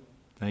 Opposed?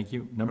 Thank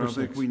you. I Number don't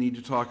 6. think we need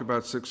to talk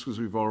about 6 because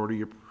we've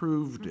already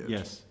approved it.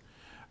 Yes.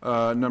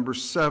 Number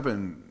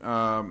 7,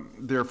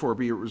 therefore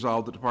be it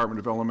resolved, the Department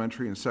of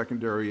Elementary and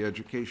Secondary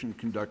Education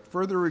conduct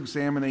further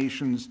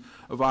examinations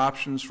of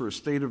options for a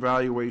state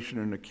evaluation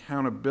and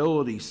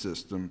accountability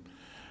system,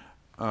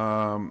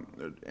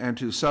 and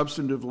to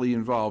substantively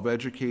involve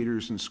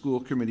educators and school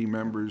committee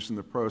members in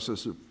the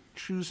process of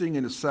choosing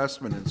an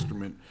assessment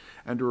instrument,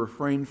 and to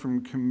refrain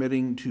from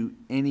committing to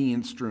any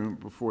instrument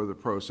before the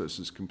process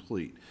is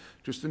complete.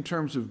 Just in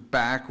terms of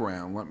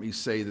background, let me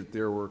say that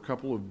there were a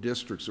couple of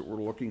districts that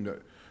were looking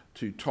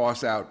to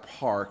toss out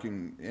Park,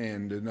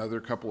 and another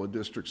couple of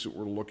districts that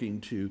were looking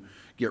to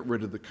get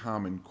rid of the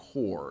Common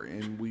Core.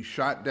 And we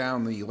shot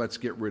down the let's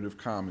get rid of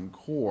Common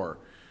Core,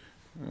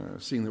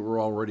 seeing that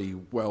we're already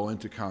well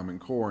into Common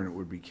Core and it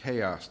would be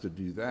chaos to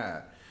do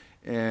that.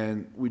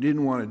 And we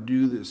didn't want to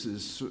do this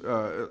as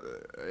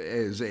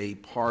a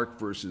park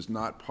versus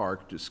not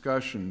park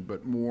discussion,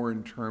 but more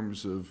in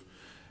terms of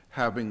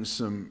having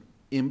some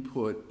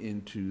input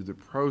into the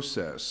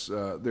process.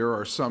 There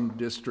are some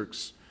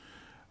districts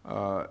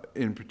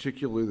in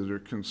particular that are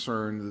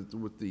concerned that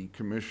with the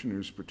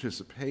commissioner's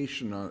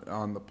participation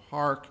on the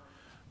park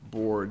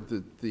board,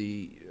 that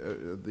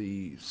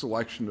the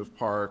selection of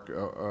park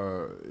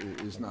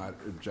is not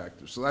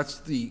objective. So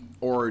that's the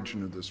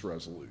origin of this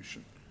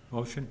resolution.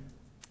 Motion?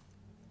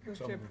 Move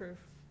to approve.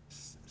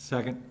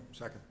 Second?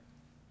 Second.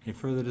 Any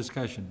further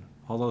discussion?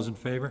 All those in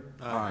favor?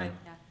 Aye.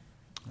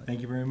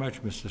 Thank you very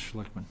much, Mr.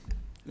 Schlickman.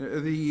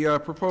 The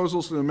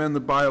proposals to amend the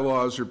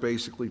bylaws are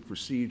basically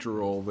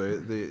procedural.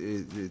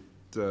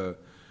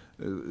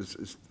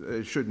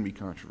 It shouldn't be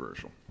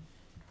controversial.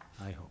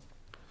 I hope.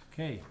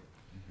 Okay.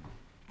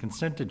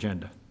 Consent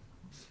agenda.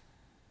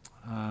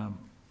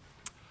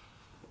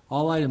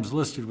 All items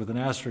listed with an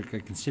asterisk are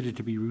considered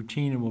to be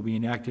routine and will be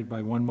enacted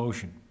by one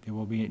motion. There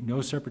will be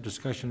no separate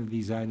discussion of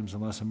these items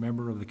unless a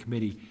member of the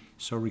committee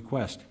so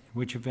requests, in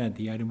which event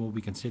the item will be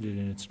considered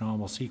in its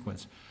normal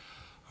sequence.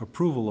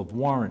 Approval of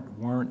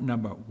warrant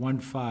number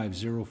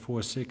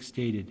 15046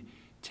 dated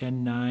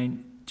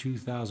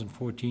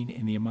 10/9/2014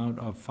 in the amount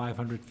of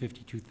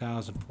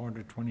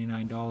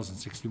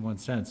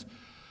 $552,429.61.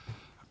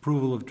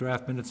 Approval of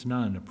draft minutes,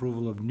 none.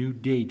 Approval of new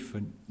date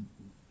for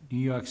New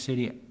York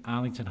City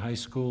Arlington High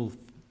School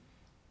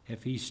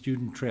FE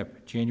student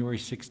trip, January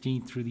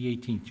 16th through the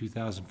 18th,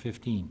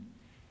 2015.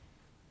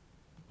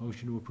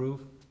 Motion to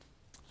approve?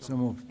 So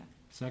moved.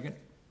 Second?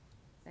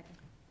 Second.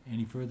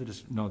 Any further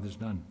no, there's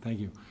none. Thank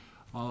you.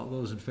 All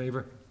those in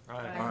favor?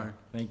 Aye.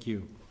 Thank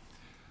you.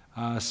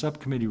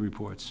 Subcommittee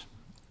reports.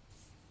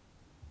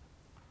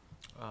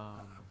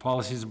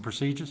 Policies and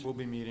procedures? We'll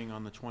be meeting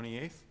on the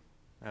 28th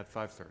at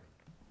 5:30.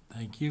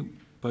 Thank you.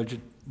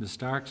 Budget, Ms.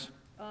 Starks?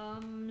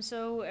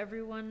 So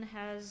everyone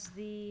has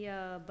the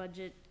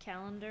budget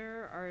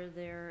calendar. Are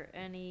there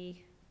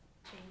any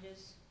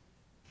changes?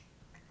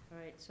 All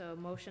right, so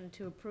motion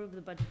to approve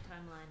the budget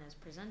timeline as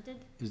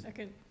presented.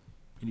 Second.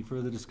 Any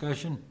further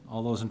discussion?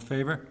 All those in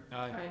favor?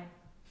 Aye.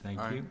 Thank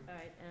Aye. you. All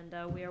right, and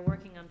we are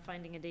working on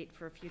finding a date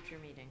for a future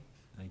meeting.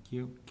 Thank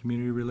you.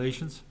 Community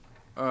relations?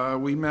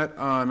 We met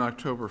on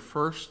October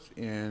 1st,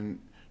 and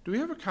do we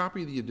have a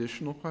copy of the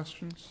additional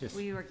questions? Yes.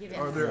 We were given.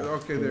 Oh,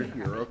 okay, they're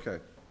here, okay.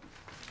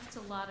 That's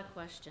a lot of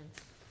questions.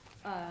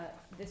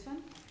 This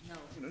one? No,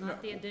 No.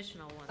 not the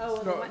additional ones.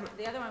 Oh, No,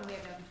 the other one we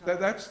have no control.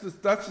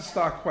 That's the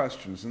stock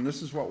questions, and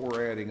this is what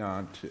we're adding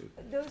on to.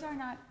 Those are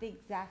not the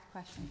exact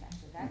questions,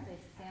 actually. That's a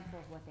sample example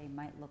of what they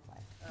might look like.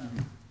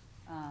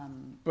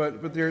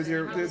 But there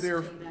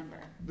Remember.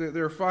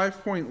 are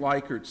 5-point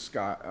Likert,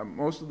 Scott.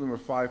 Most of them are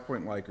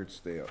 5-point Likert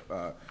scale.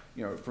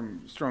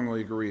 From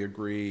strongly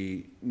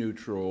agree,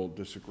 neutral,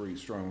 disagree,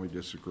 strongly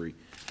disagree.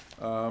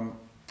 And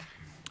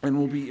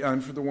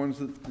for the ones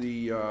that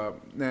the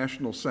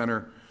National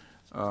Center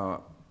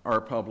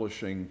are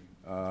publishing,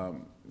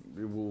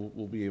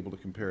 we'll be able to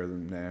compare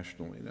them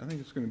nationally. And I think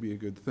it's going to be a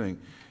good thing.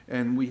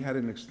 And we had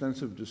an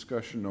extensive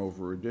discussion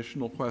over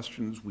additional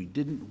questions. We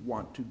didn't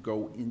want to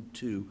go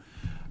into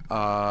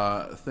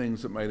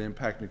things that might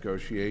impact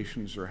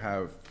negotiations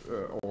or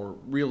or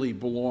really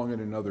belong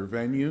in another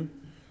venue.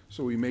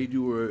 So we may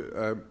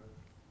do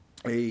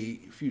a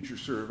future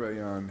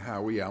survey on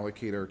how we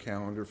allocate our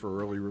calendar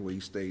for early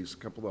release days, a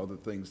couple of other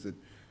things that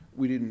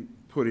we didn't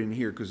put in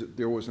here because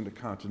there wasn't a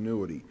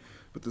continuity.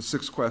 But the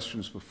 6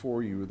 questions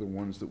before you are the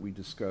ones that we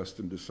discussed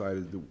and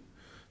decided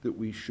that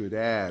we should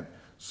add.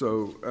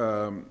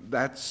 So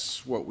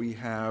that's what we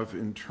have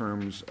in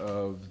terms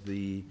of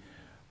the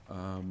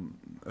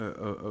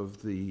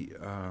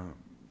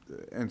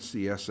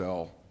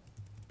NCSL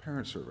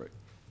parent survey.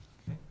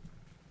 Okay.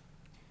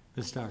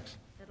 Ms. Starks?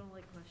 I don't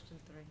like question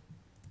 3.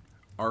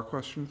 Our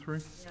question 3?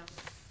 Yeah.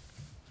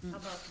 How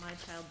about my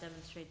child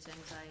demonstrates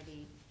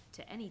anxiety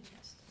to any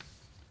test?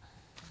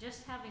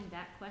 Just having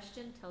that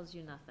question tells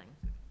you nothing.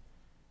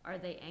 Are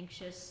they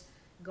anxious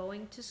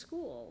going to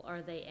school?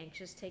 Are they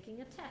anxious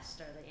taking a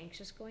test? Are they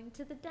anxious going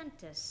to the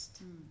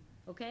dentist?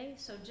 Okay,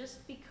 so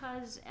just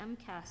because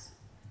MCAS,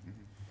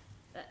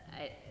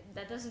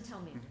 that doesn't tell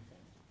me anything.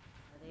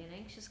 Are they an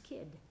anxious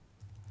kid?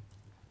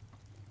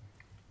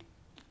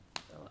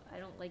 So I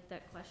don't like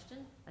that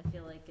question. I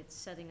feel like it's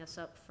setting us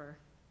up for,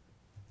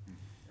 I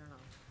don't know,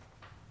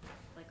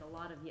 like a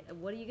lot of,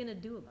 what are you gonna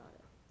do about it?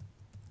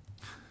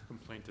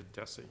 Complaint to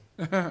Desi.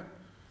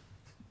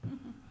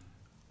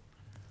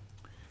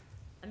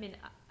 I mean,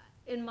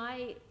 in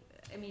my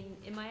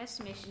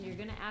estimation, you're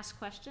gonna ask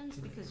questions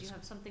because you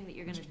have something that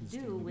you're gonna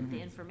do with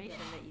the information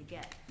that you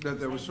get.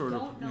 That was sort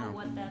of, I don't know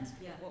what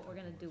we're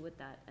gonna do with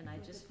that, and I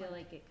just feel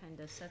like it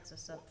kinda sets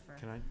us up for.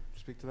 Can I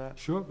speak to that?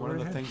 Sure, One of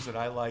the things that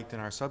I liked in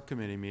our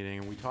subcommittee meeting,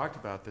 and we talked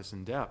about this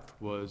in depth,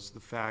 was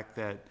the fact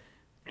that,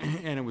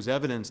 and it was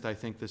evidenced, I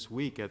think, this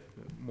week at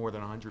more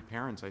than 100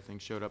 parents, I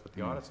think, showed up at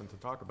the Audison to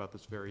talk about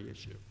this very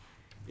issue.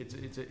 It's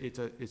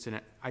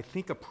I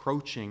think,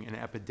 approaching an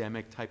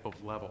epidemic type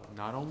of level,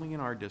 not only in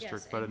our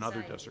district, but in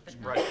other districts.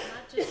 But not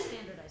just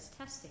standardized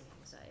testing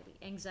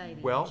anxiety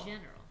in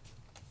general.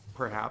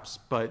 Perhaps,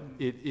 but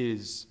it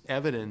is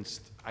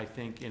evidenced, I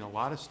think, in a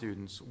lot of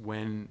students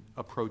when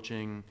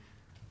approaching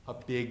a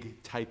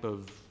big type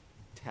of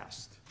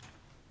test.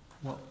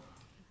 Well,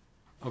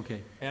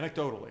 okay.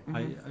 Anecdotally.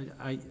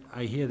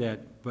 I hear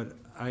that, but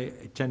I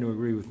tend to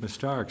agree with Ms.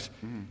 Starks.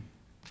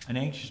 An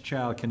anxious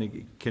child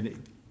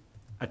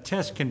a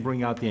test can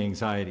bring out the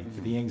anxiety.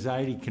 The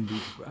anxiety can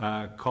be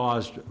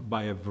caused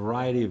by a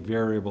variety of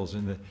variables.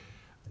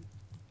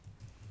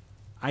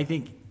 I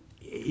think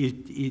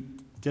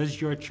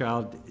does your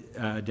child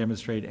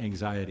demonstrate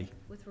anxiety?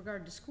 With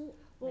regard to school,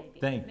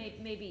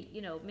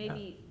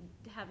 maybe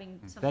having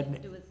something to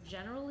do with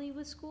generally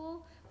with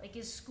school. Like,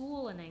 is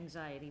school an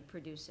anxiety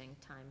producing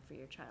time for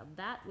your child?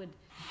 That would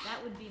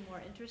be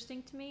more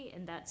interesting to me,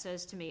 and that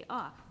says to me,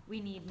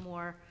 we need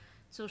more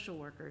social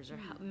workers or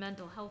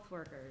mental health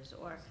workers,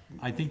 or.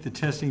 I think the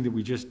testing that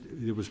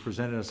was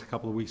presented us a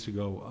couple of weeks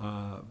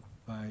ago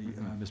by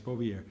Ms.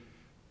 Bouvier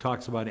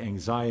talks about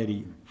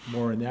anxiety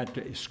more in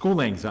that, school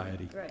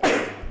anxiety,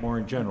 more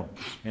in general.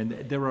 And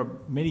there are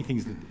many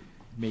things that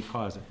may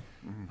cause it.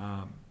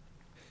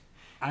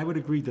 I would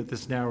agree that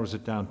this narrows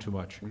it down too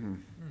much,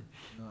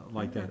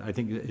 like that. I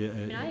think.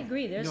 I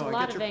agree, there's a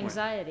lot of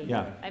anxiety.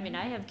 Yeah. I mean,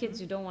 I have kids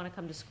who don't want to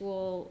come to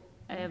school.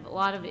 I have a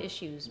lot of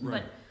issues,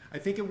 but. I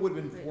think it would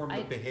inform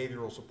the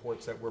behavioral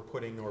supports that we're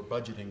putting or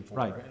budgeting for,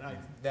 and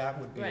that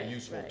would be a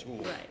useful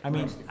tool. Right,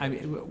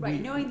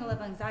 knowing the level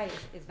of anxiety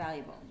is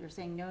valuable. You're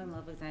saying knowing the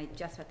level of anxiety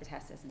just what the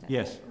test isn't it?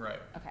 Yes. Right.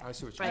 Okay. I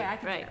see what you're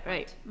saying.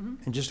 Right.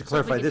 And just to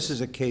clarify, this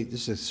is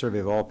a survey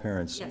of all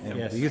parents. Yes.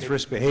 And the youth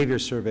risk behavior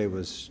survey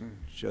was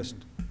just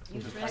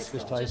Youth risk,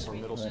 just high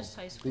school. just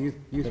high The school.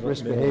 youth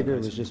risk behavior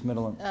was just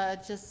middle and.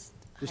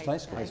 Just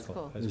high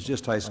school? It was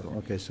just high school,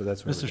 okay, so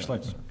that's where Mr. we're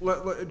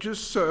going. Schlickman.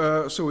 Just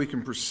so we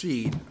can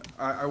proceed,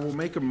 I will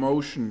make a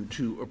motion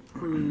to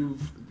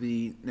approve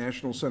the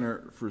National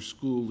Center for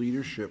School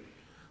Leadership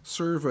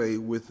survey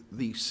with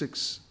the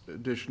 6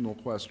 additional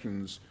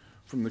questions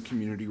from the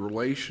Community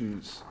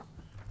Relations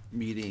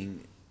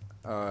meeting,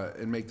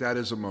 and make that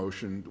as a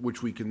motion,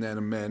 which we can then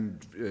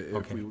amend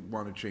if we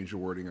want to change the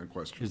wording on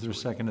question. Is there a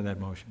second to that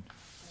motion?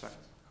 Second.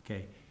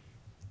 Okay.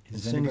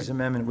 Cindy's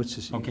amendment, which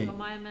is. Okay. So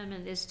my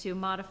amendment is to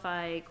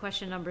modify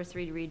question number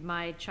 3 to read,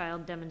 my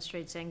child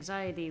demonstrates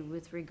anxiety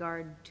with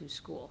regard to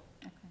school.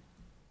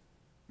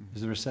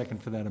 Is there a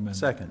second for that amendment?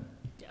 Second.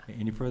 Okay,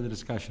 any further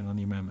discussion on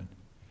the amendment?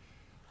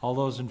 All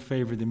those in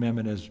favor of the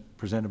amendment as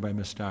presented by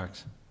Ms.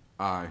 Starks?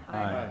 Aye.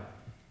 Aye.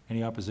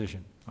 Any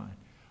opposition? Fine.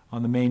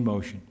 On the main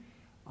motion,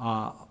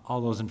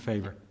 All those in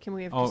favor? Can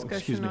we have Oh, excuse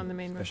discussion me. on the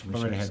main motion?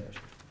 Go right ahead.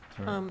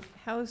 Sorry.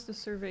 How is the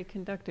survey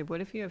conducted?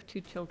 What if you have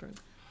 2 children?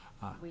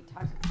 We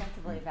talked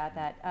extensively about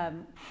that.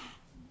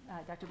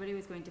 Dr. Woody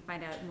was going to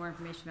find out more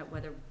information about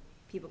whether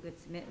people could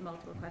submit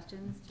multiple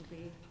questions to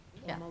be.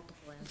 Yeah.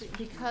 Multiple answers.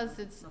 Because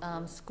it's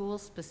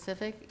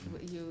school-specific,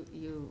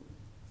 you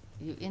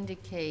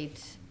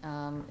indicate,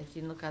 if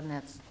you look on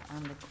that,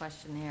 on the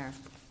questionnaire,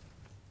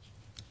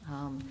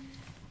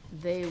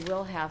 they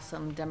will have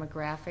some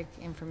demographic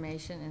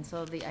information, and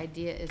so the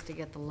idea is to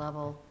get the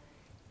level,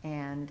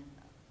 and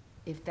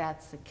if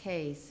that's the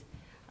case,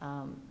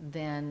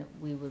 then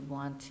we would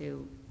want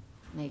to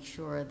make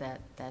sure that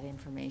that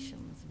information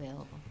was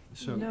available.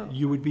 So No.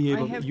 you would be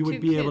able, I have you 2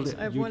 would be able kids. to.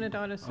 I have you- one at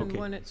Addison, okay,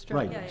 one at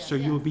Stratton. Right, so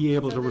you will be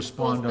able So to they're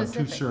respond on 2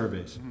 school-specific.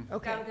 surveys.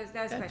 Okay. That was a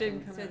That question.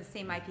 didn't come So out. the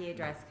same IP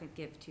address could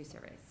give 2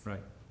 surveys. Right.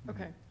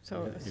 Okay,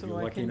 so, If so you're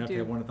I lucky can enough to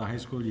have do, one at the high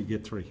school, you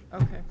get 3,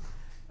 okay.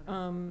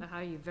 How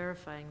are you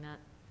verifying that?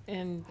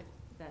 And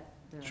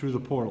through the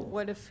portal.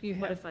 what if you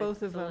What have if I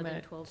both of fill them it in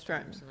at 12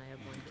 Stratton? times and I have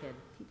 1 kid?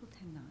 People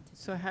tend not to.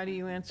 So how do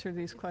you answer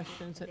these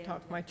questions that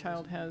talk, my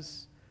child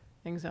has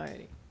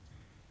anxiety?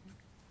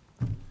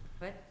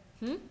 What?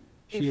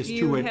 She has If 2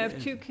 you at-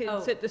 have 2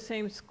 kids Oh. at the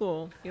same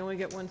school, you only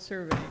get 1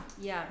 survey.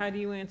 Yeah, How do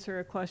you answer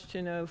a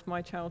question of,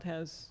 my child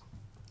has,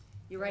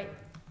 you're right.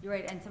 You're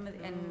right. And some of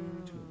the,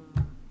 and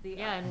the.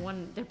 Yeah, and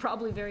one, they're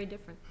probably very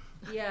different.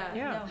 Yeah,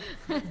 Yeah.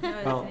 no, no,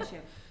 that's Well- an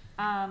issue.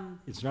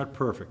 It's not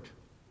perfect.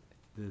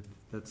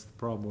 That's the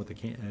problem with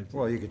the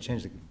Well, you could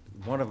change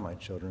one of my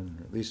children,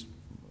 or at least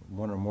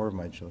one or more of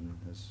my children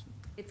has.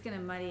 It's gonna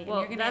muddy, and Well,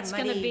 you're gonna have that's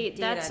gonna muddy be,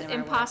 data that's no matter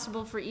what.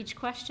 impossible for each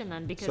question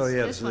then, So, because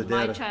yeah, this so the one,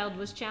 my data- child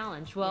was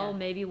challenged. Well, Yeah.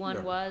 maybe one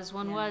Yeah. was,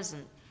 one Yeah.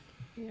 wasn't.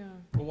 yeah.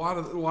 A lot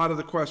of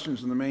the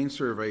questions in the main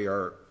survey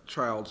are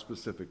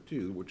child-specific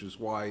too, which is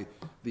why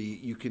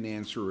you can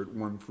answer it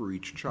one for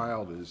each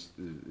child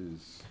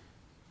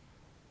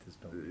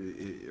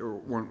or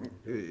one,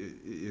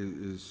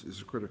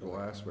 is a critical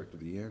aspect of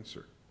the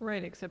answer.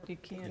 Right, except you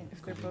can't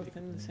if they're both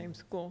in the same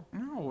school.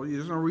 No,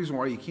 there's no reason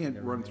why you can't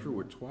run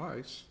through it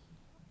twice.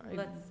 I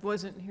Let's-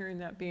 wasn't hearing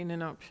that being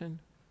an option.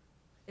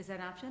 Is that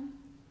an option?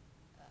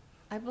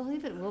 I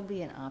believe it will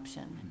be an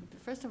option.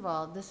 First of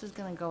all, this is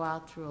going to go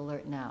out through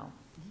Alert Now,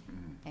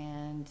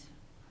 and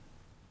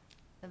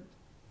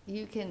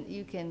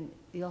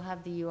you'll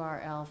have the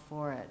URL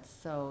for it,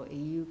 so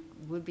you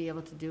would be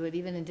able to do it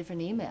even in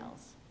different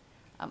emails.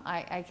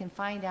 I can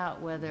find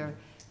out whether,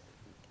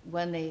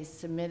 when they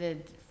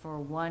submitted for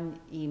one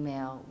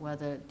email,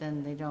 whether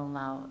then they don't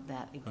allow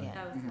that again.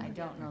 That was- I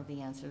don't know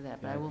the answer to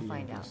that, but I will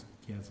find out.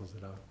 Cancels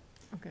it out.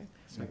 Okay.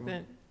 Second.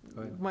 Then,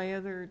 Go ahead. my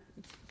other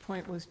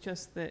point was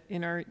just that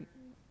in our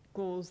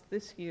goals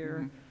this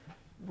year,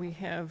 we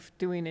have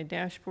doing a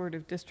dashboard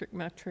of district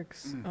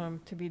metrics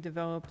to be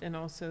developed, and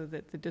also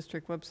that the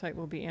district website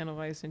will be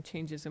analyzed and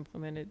changes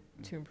implemented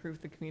to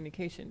improve the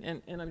communication.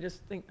 And I'm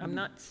just I'm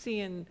not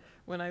seeing,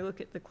 when I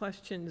look at the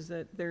questions,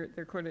 that they're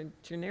kind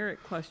of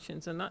generic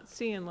questions. I'm not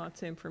seeing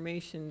lots of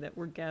information that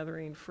we're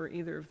gathering for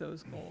either of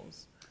those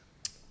goals.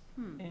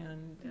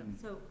 And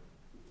So,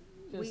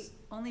 we just,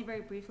 only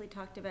very briefly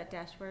talked about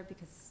dashboard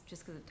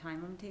just because of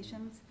time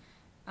limitations.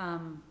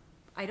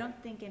 I don't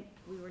think,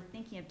 we were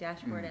thinking of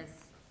dashboard as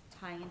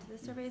tying into the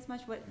survey as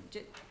much. What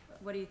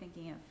are you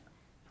thinking of?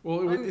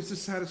 Well, it's a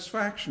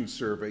satisfaction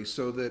survey,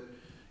 so that,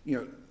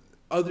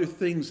 other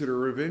things that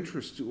are of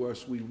interest to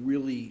us, we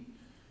really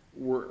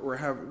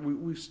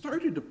we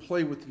started to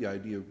play with the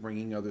idea of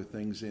bringing other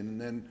things in, and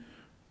then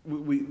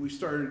we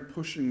started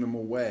pushing them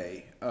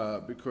away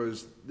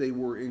because they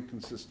were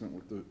inconsistent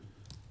with the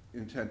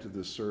intent of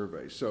the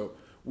survey. So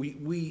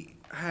we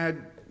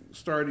had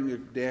starting a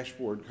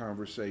dashboard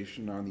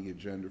conversation on the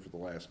agenda for the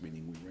last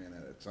meeting. We ran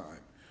out of time.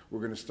 We're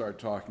going to start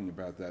talking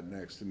about that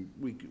next, and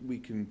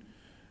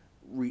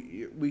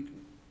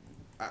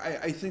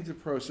I think the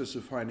process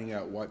of finding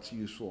out what's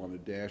useful on a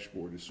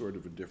dashboard is sort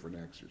of a different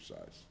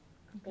exercise.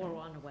 Or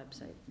on a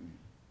website.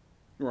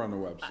 Or on the I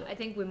website.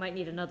 think we might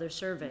need another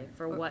survey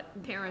for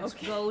what parents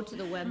go to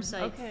the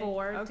website Okay,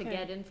 for to okay.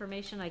 get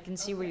information. I can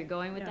see where you're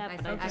going with Yeah,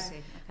 that, but I see.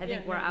 I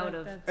think Yeah, we're no, out that-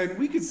 of. that's- And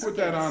we could put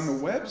that on the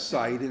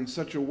website in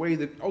such a way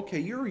that, okay,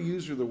 you're a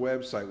user of the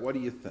website, what do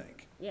you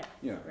think? Yeah,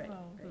 Yeah. right.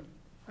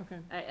 Oh, okay,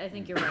 I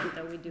think you're right,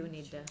 though. We do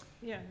need to.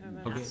 yeah,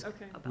 no, Okay. that's,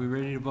 okay. We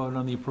ready to vote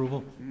on the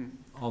approval?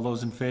 All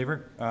those in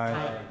favor?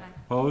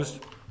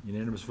 Opposed?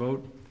 Unanimous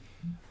vote.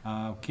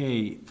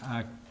 Okay,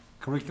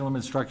 curriculum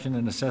instruction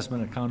and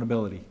assessment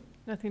accountability.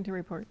 Nothing to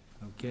report.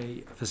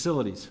 Okay,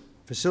 facilities.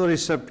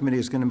 Facilities Subcommittee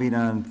is going to meet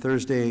on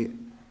Thursday,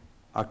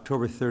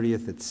 October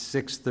 30th at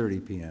 6:30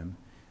 PM.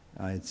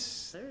 It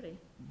 30.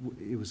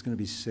 was going to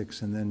be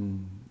 6, and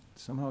then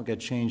somehow it got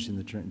changed in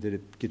the, did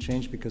it get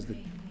changed because the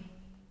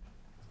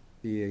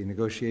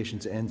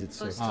negotiations ends at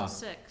 6? Close till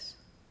 6,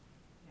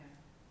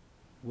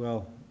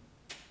 Well,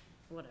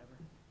 whatever.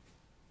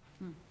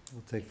 we'll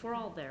take, If we're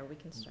all there, we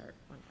can start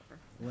whenever.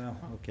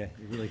 well, okay,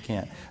 you really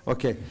can't.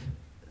 Okay,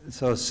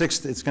 So it's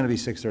going to be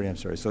 6:30, I'm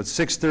sorry. So it's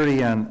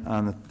 6:30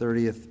 on the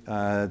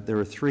 30th. There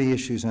are 3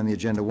 issues on the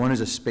agenda. One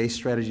is a space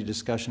strategy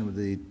discussion with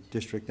the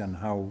district on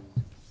how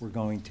we're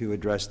going to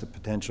address the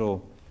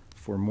potential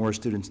for more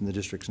students in the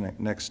district's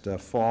next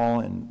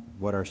fall and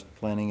what our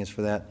planning is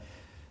for that.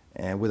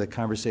 And with a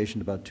conversation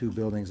about 2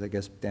 buildings, I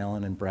guess,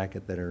 Dallin and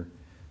Brackett, that are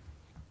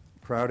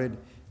crowded.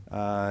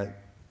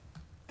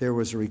 There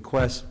was a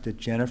request that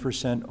Jennifer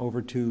sent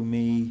over to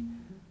me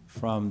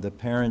from the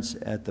parents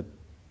at the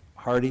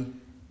Hardy.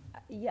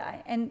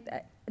 Yeah, and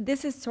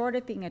this is sort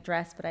of being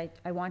addressed, but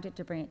I wanted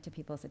to bring it to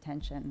people's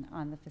attention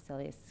on the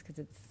facilities, because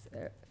it's,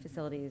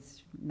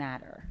 facilities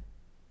matter.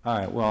 All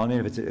right, well, I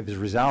mean, if it's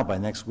resolved by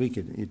next week,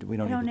 we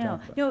don't need to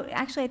talk about it. No,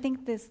 actually, I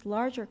think this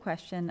larger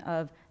question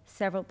of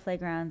several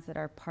playgrounds that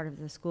are part of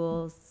the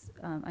schools,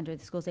 under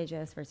the school's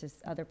aegis versus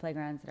other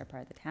playgrounds that are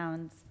part of the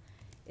towns,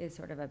 is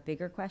sort of a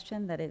bigger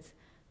question that is,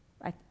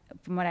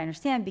 from what I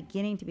understand,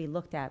 beginning to be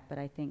looked at, but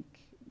I think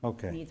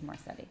Okay. needs more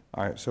study.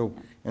 All right, so,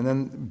 and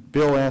then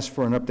Bill asked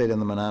for an update on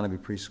the Mononabee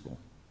preschool,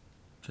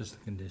 Just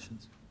the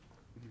conditions.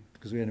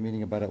 because we had a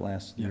meeting about it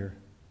last Yeah. year,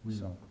 We've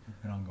so.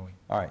 been ongoing.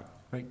 All right.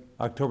 Right.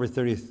 October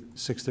 30th,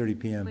 6:30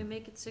 Can we PM.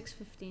 make it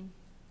 6:15?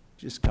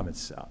 Just come and,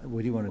 what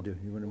do you want to do?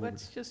 You want to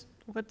move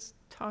Let's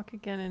talk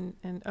again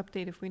and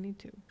update if we need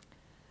to.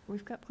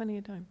 We've got plenty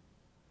of time.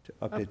 to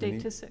update the Update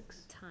meeting? to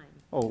 6. Time.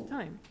 Oh,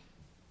 Time.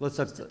 let's,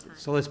 Just a time.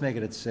 so let's make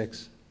it at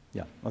 6.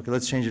 Yeah, okay,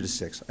 let's change it to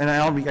 6. And I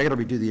gotta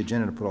redo the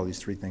agenda to put all these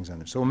 3 things on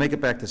there. So we'll make it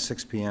back to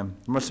 6 PM.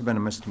 There must have been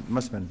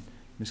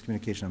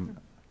miscommunication.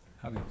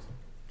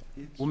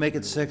 We'll make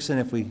it 6, and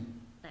if we,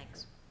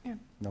 Thanks.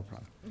 no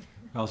problem.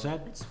 All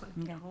set? I just want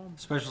to get home.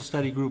 Special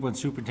study group on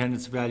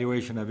superintendent's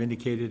evaluation, I've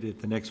indicated at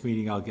the next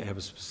meeting, I'll have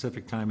a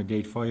specific time and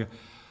date for you.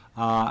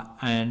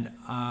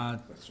 The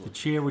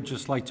chair would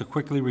just like to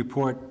quickly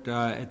report,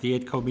 at the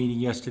EDCO meeting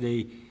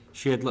yesterday,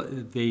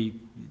 the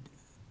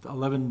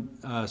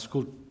 11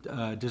 school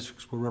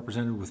districts were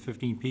represented with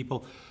 15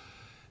 people.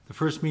 The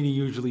first meeting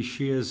usually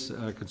shares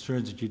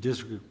concerns at your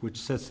district, which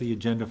sets the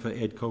agenda for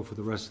EDCO for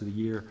the rest of the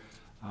year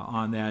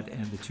on that.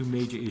 And the 2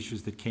 major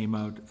issues that came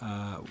out,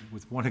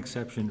 with one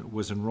exception,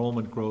 was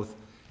enrollment growth,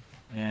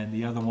 and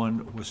the other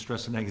one was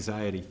stress and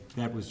anxiety.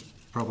 That was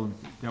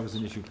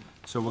an issue.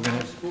 So we're going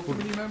to have... School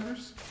committee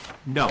members?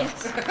 No.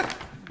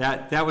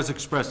 That was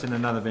expressed in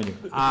another venue.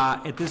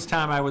 At this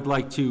time, I would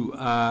like to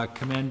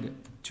commend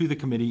to the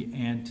committee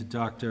and to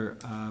Dr.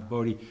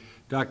 Bodie.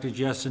 Dr.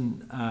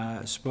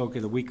 Jessen spoke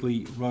at a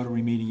weekly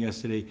Rotary meeting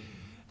yesterday.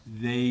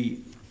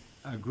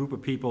 A group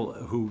of people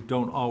who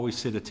don't always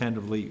sit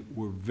attentively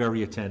were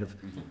very attentive.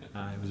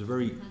 It was a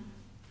very,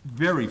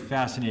 very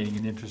fascinating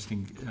and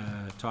interesting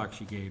talk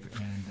she gave,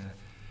 and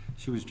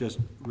she was just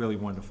really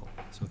wonderful.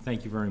 So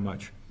thank you very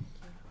much.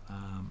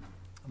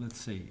 Let's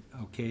see.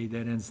 Okay,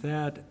 that ends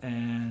that,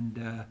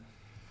 and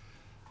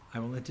I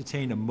will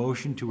entertain a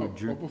motion to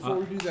adjourn. Before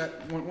we do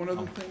that, one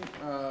other thing,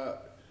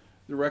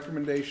 the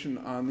recommendation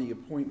on the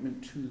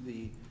appointment to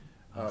the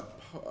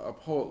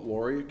Poet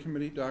Laureate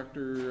Committee,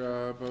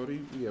 Dr.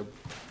 Bodie, we have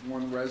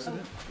one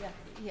resident.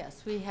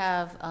 Yes, we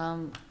have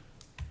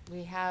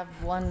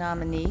one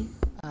nominee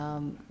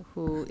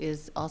who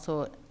is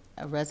also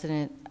a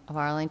resident of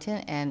Arlington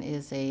and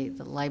is the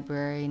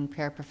librarian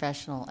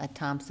paraprofessional at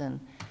Thompson,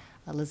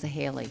 Liza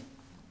Haley.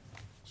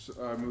 So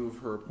I move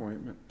her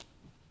appointment.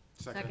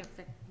 Second.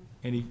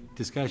 Any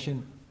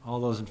discussion? All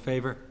those in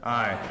favor?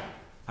 Aye.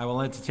 I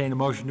will entertain a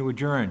motion to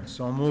adjourn.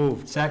 So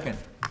moved. Second.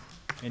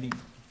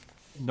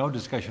 No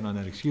discussion on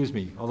that, excuse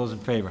me. All those in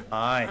favor?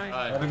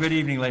 Aye. Have a good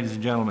evening, ladies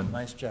and gentlemen.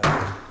 Nice job.